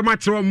ho asem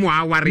atro mo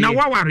aware na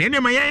waware ene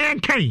ma yen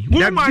kan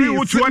wo ma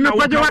wo tuwa na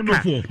wo no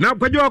for na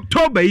kwaje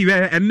October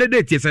iwe enne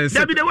date sense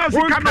da bi de wo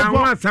sika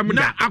no for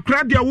na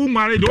akra de wo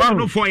mare de wo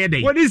no for ye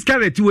dey what is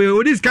carrot we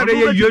what is carrot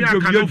ye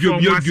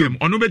yodum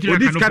ono beti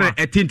what is carrot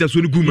etinta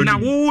so guma na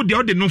wo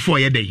de no for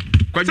ye dey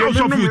kwaje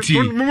so futi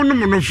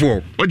no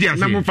for o dia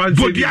say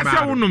bodi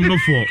ase wo no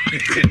for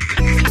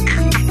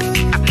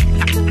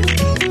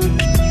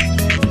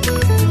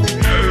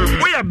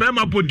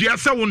bema podia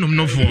se wonum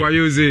no fo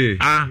kwayoze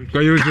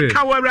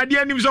ka warade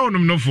anim se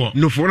wonum no fo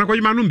na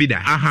kwajima no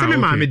bida se me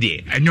maame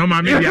de enyo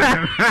maame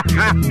bia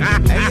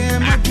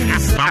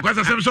ba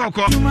kwasa sem so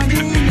ko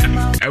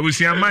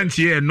ewusia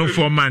mantie no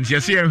for months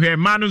yes ye hwe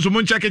ma no so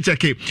mun check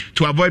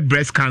to avoid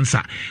breast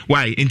cancer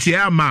why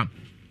intia ma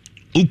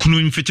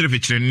ukunu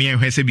mfechire ne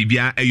ehwese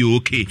bibia ayo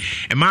okay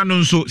e ma no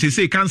nso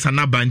se cancer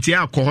na banti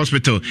akọ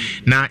hospital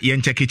na ye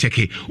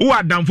ncheke wo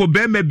adamfo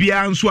be ma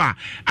bia nso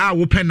a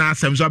wo pe na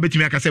asem so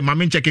abetimi aka se ma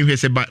me ncheke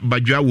hwese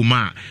badwa wo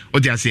ma o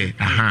dia se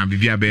aha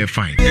bibia be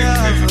fine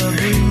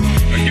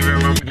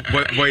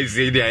boys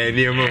say they are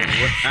near mo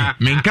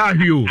menka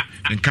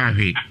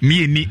hwe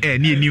ni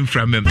eni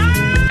mframem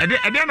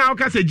ede na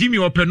aka se Jimmy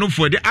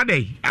openofo de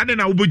ade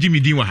na wo bo Jimmy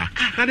din wa ha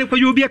ade kwa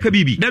yo bia ka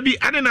bibi dabi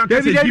ade na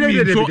aka se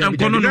Jimmy so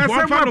enkono no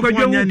fa no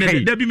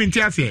dabi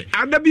minti ase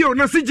adabi o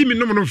na se Jimmy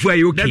no no fo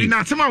ayi okay dabi na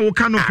asema wo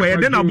ka no fo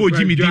ede na bo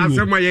Jimmy din wo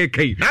asema ye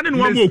kai ade no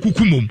wa mo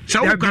okukumom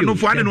sa wo ka no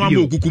fo ade no wa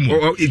mo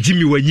okukumom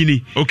Jimmy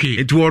wanyini okay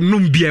enti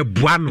onum bia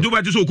bua no do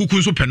ba so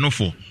okukun so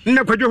penofo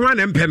na kwadwo ho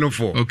na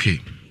mpenofo okay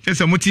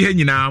esa muti ha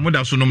nyina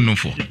moda so nom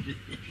nofo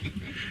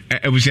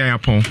abusia ya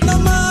pon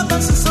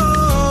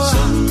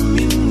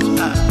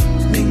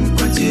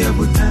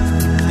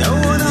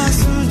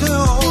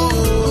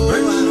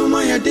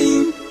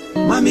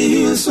mami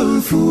hiyo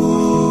somfu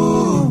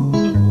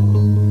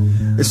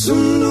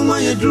esunu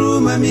maya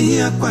drum mami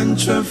hiya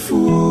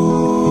kwantrafu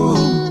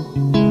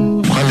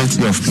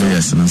quality of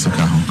players in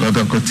Sakaho.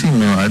 Got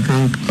team, I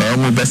think all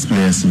my best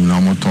players in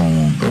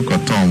Nomoton.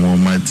 Got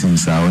my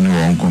teams are only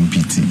one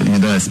competing. You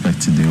don't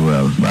expect to do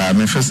well. But I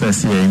mean, first I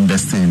see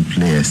investing in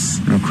players,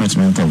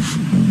 recruitment of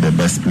the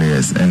best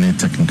players, any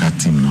technical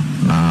team.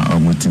 Now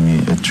I'm with me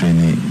a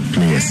training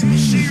players in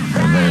India.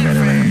 Very, very,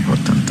 very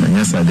important. And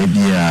yes, I did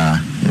be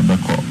a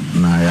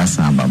na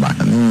yasa baba.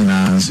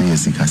 Nina so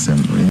yes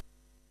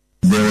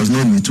there was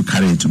no need to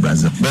carry it to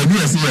Brazil. But you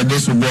see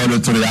those who bought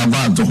it to the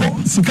Avanto.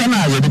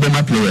 Sikana, you did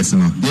my players,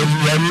 no. You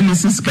really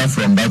see Sika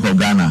from back of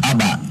Ghana.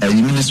 Aba, a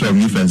Ministry of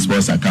Youth and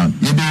Sports account.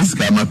 You did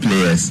Skama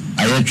players.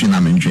 I had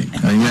Trinamintry.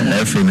 And you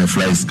have in a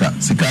fly Sika.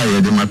 Sika,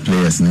 you did my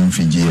players in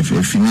Fiji, if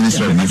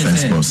Ministry of Youth and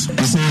Sports.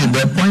 You see,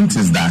 the point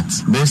is that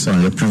based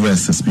on your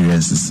previous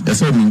experiences,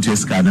 there's no need to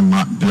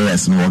Skama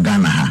players in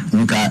Ghana.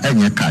 You can earn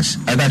your cash.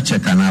 Either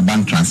check and a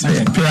bank transfer.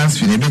 Appearance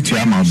fee, maybe to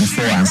your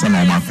before and some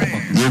of my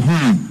you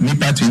who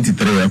Nipa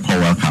 23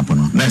 World Cup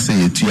no na say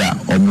yetua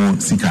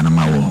omo sika na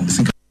mawo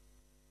sika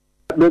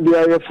maybe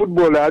a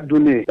footballer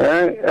aduni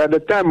at the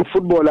time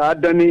footballer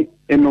adani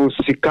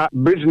sika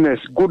business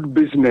good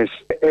business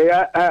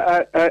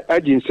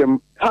agency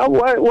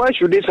why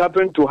should this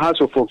happen to House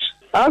of Folks?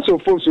 House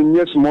of Folks in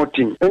yes more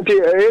team. And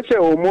say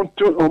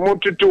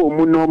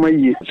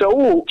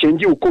so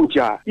change your coach.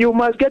 You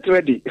must get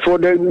ready for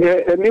the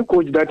new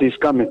coach that is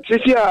coming.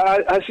 This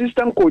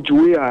assistant coach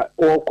we are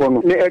all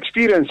the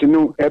experience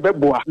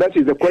that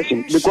is the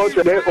question. Because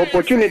the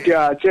opportunity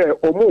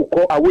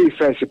away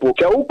first.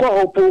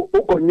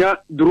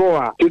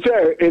 Drawer.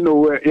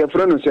 Your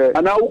friend say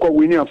and now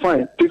winning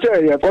fine.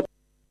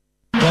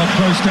 Well,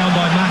 closed down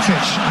by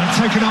Matic and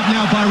taken up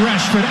now by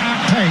Rashford at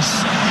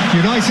pace.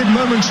 United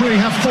momentarily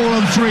have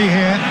 4-on-3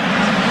 here.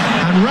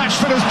 And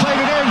Rashford has played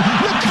it in.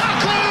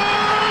 Lukaku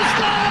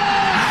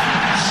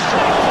scores!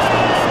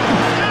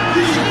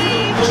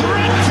 He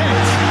dreamt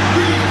it.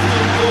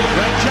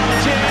 Red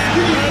Chartier,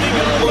 early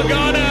goal for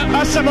Ghana.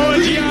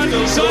 Asamoah Gyan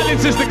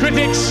silences the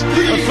critics.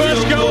 The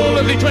first goal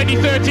of the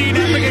 2013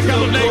 Africa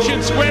Cup of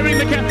Nations, wearing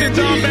the captain's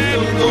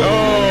armband.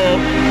 Oh,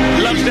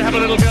 loves to have a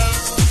little go.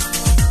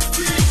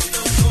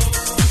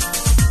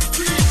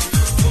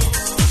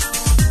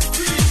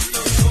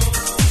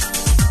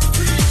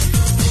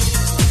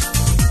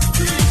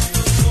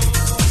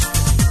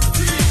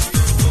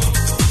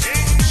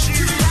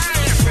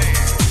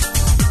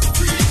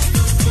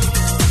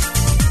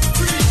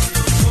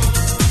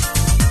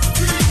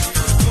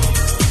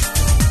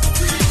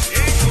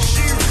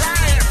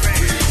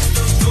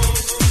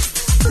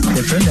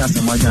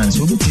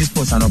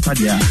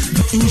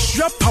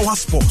 Insure Power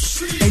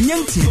Sports.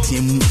 Enyan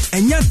TTM,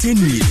 Enya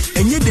Tenny,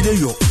 Enya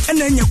Dedeyo, and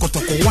Enya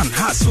Kotoko 1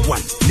 has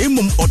one. Name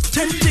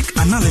authentic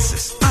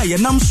analysis. I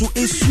am so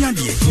a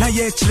Sunadi,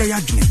 Naya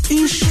Chirayagni.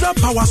 Insure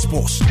Power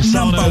Sports.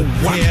 Number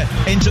 1. Here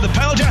into the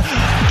penalty. Goal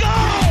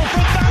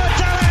from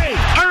Balotelli!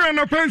 I ran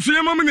up and see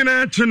a moment in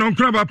action on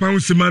Crabba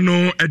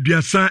Pounsimano at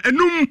Biasa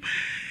and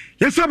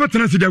Yes, I'm at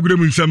Tanasi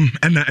Dagumusum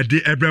and at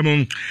the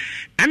Abramon.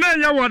 And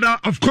then Yawada,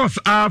 of course,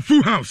 our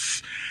full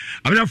house.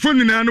 I mean, I'm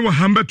phoning now,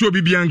 Hamba to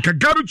Bibianca,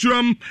 Gabi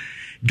Trum,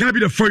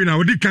 Gabi the Foyna,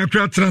 or the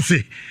Cancra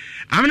Transi.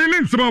 I mean,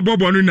 in some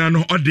Bob on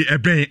Nano or the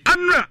Abbey.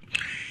 Anna,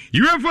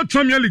 you have for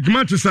Champions League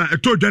matches at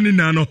Tojani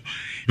Nano.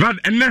 But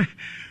and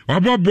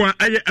Bob,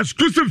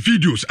 exclusive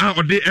videos out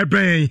of the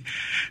Abbey.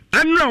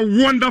 And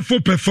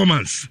wonderful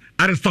performance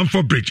at the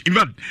Stamford Bridge. In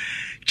fact,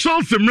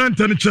 Charles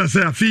Ranton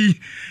Chelsea.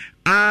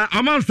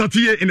 I'm on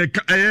starting in a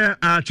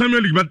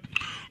Champions League, but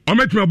I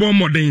met my bomb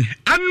modern.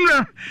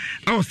 And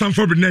I was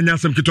Stamford Bridge.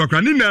 Some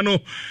Kitokra. Nino,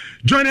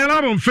 join a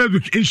lab on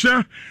Facebook.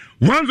 Insure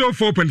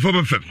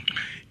 104.4 FM.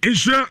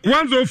 Insure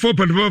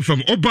 104.4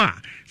 FM. Oba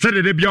said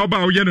the Bia Oba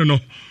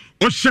Oyeno.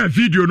 O share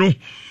video no.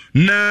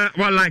 Na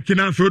wa like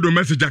na for do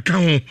message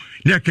account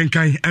nya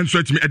kenkan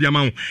answer to me at the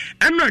amount.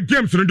 And na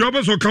games no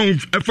do so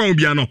account phone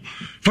bia no.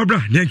 Fabra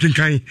nya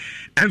kenkan.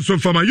 And so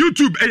for my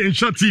YouTube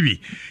Insure TV.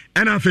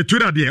 And after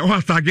Twitter there,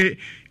 hashtag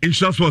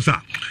Insure Sports.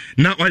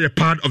 Now I a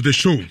part of the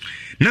show.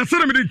 Now so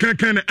me can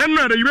and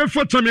na the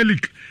UEFA Champions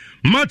League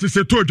match is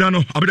to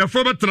Jano abida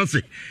forward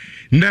transi.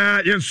 Na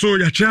yen so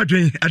ya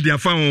charging at the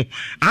phone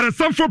at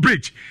Stamford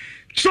Bridge.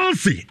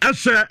 Chelsea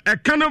as a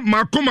kind of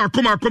Marcoma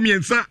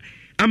yensa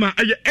ama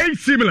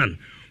AC Milan.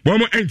 One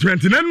more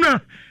 8-20 na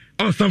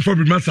or Stamford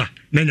Bridge massa.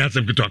 Nanya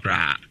some good talk.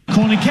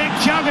 Corner kick,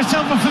 Thiago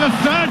Silva for the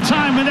third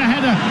time with a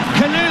header.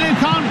 Kalulu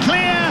can't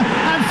clear,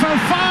 and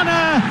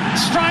Fofana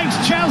strikes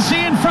Chelsea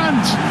in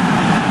front.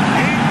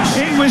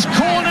 It was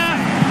corner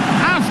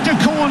after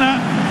corner.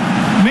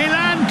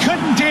 Milan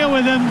couldn't deal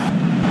with them.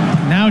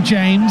 Now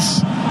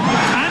James,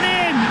 and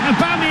in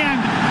Aubameyang.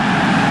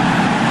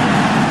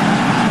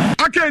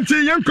 Okay,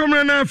 young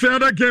comrade for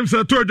other games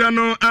at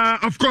Tojano,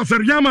 of course,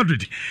 Real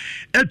Madrid.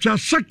 Echa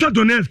Shakhtar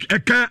Donetsk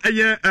eka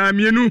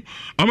mienu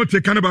amo te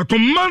kanaba ko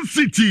Man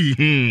City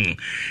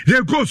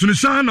they go so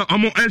shana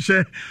amo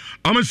ehye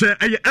amo se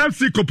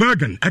FC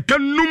Copenhagen eka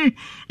num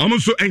amo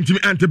so entimi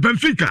ante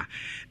Benfica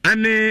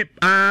and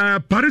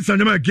Paris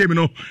Saint-Germain game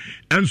no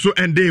and so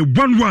and they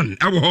 1-1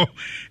 awo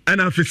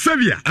and afi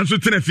Sevilla and so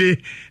tenefi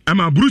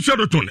ama Borussia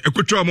Dortmund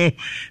ekotwa mo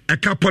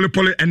eka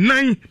pole and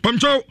 9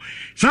 pamcho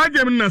sa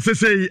game na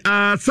say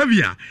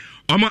Sevilla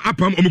Ama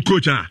apam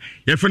coach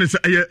your friend is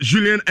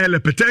Julien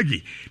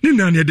Lopetegui.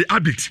 Nina the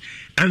addict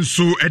and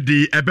so at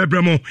the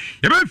Ebebramo.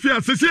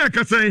 Yabafia Cecilia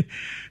say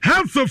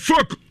health of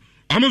folk.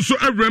 I'm also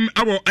Abraham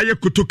our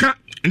Ayakutuka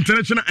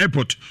International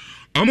Airport.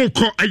 I'm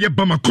call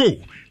Bamako.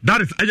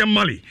 That is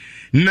Mali.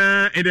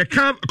 Na in the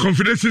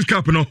Confederations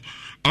Cup no.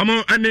 I'm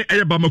any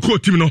Bamako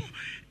team no.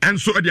 And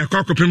so at the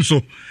Akako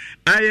so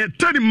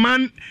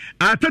 39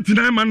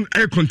 man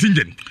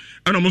contingent.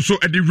 And I'm also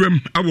at the room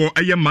our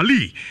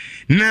Mali.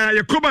 Na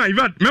Yakoba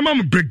Ivat,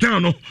 remember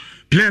breakdown no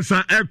players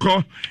are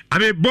echo. I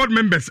mean board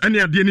members any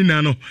at the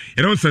nano.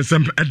 You don't send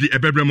some at the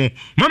Ebebramo.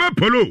 Mama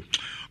Polo.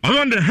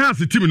 Along the house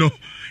the team no.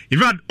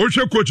 Ivat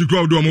Osho coach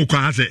go do mo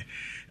kwa ase.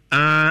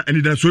 And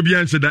it has so be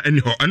answered that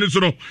anyhow. And so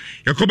no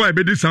Yakoba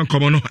Ibedi San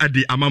Komono at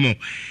the Amamo.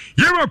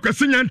 Yero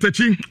Kasinya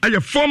Ntechi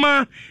a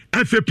former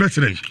FA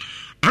president.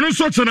 And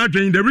also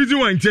the reason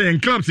why in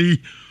clubs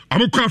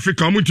Amoko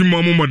Africa muti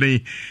momo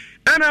modern.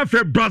 And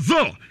after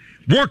Brazil,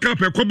 walk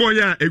up a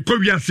Koboya, a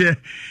Kobiase,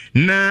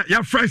 na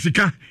ya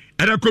Fraisica,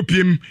 at a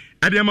copium,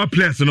 at the Ama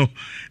players, no,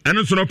 and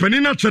also no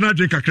Penina Chana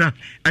drink a crack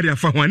at the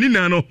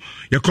Fahuanina, no,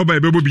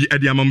 Yakoba Baby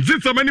at the Amam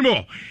Zitsam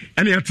anymore,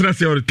 and the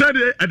Atrasi or the third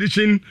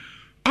edition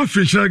of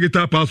Finchal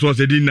Guitar Pass was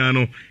a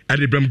dinano at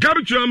the Bram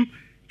Gabitrum,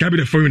 Gabi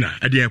the Funa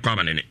at the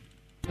Aquaman.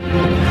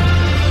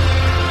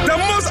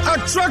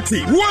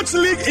 Attractive watch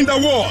league in the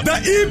world, the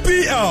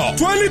EPL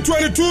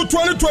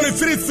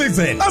 2022-2023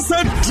 season. I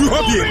said Drew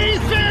Hobby.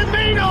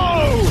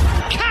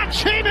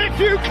 Catch him if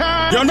you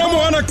can. Your number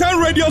one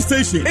account radio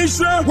station.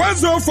 Insure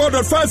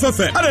 104.5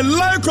 FM. And a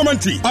live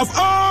commentary of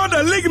all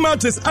the league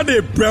matches at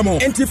the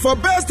Bremo. And for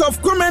best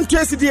of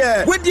commentary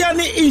there, with the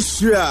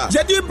Insure.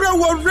 Jadi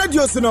Bremo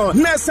radios no.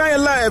 Nessa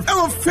live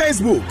on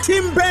Facebook.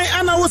 Team Bay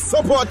and our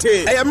support.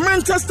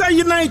 Manchester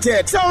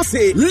United,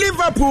 Chelsea,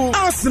 Liverpool,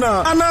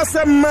 Arsenal, and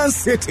also Man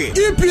City.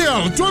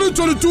 EPL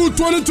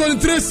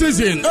 2022-2023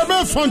 season.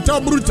 Ebe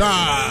Fanta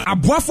Bruta.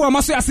 Aboafo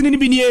amaso asene ni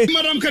binie.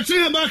 Madam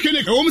Katrina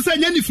Bakenek, o msa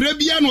nyani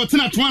frabia no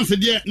tena twanse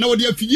de na wo de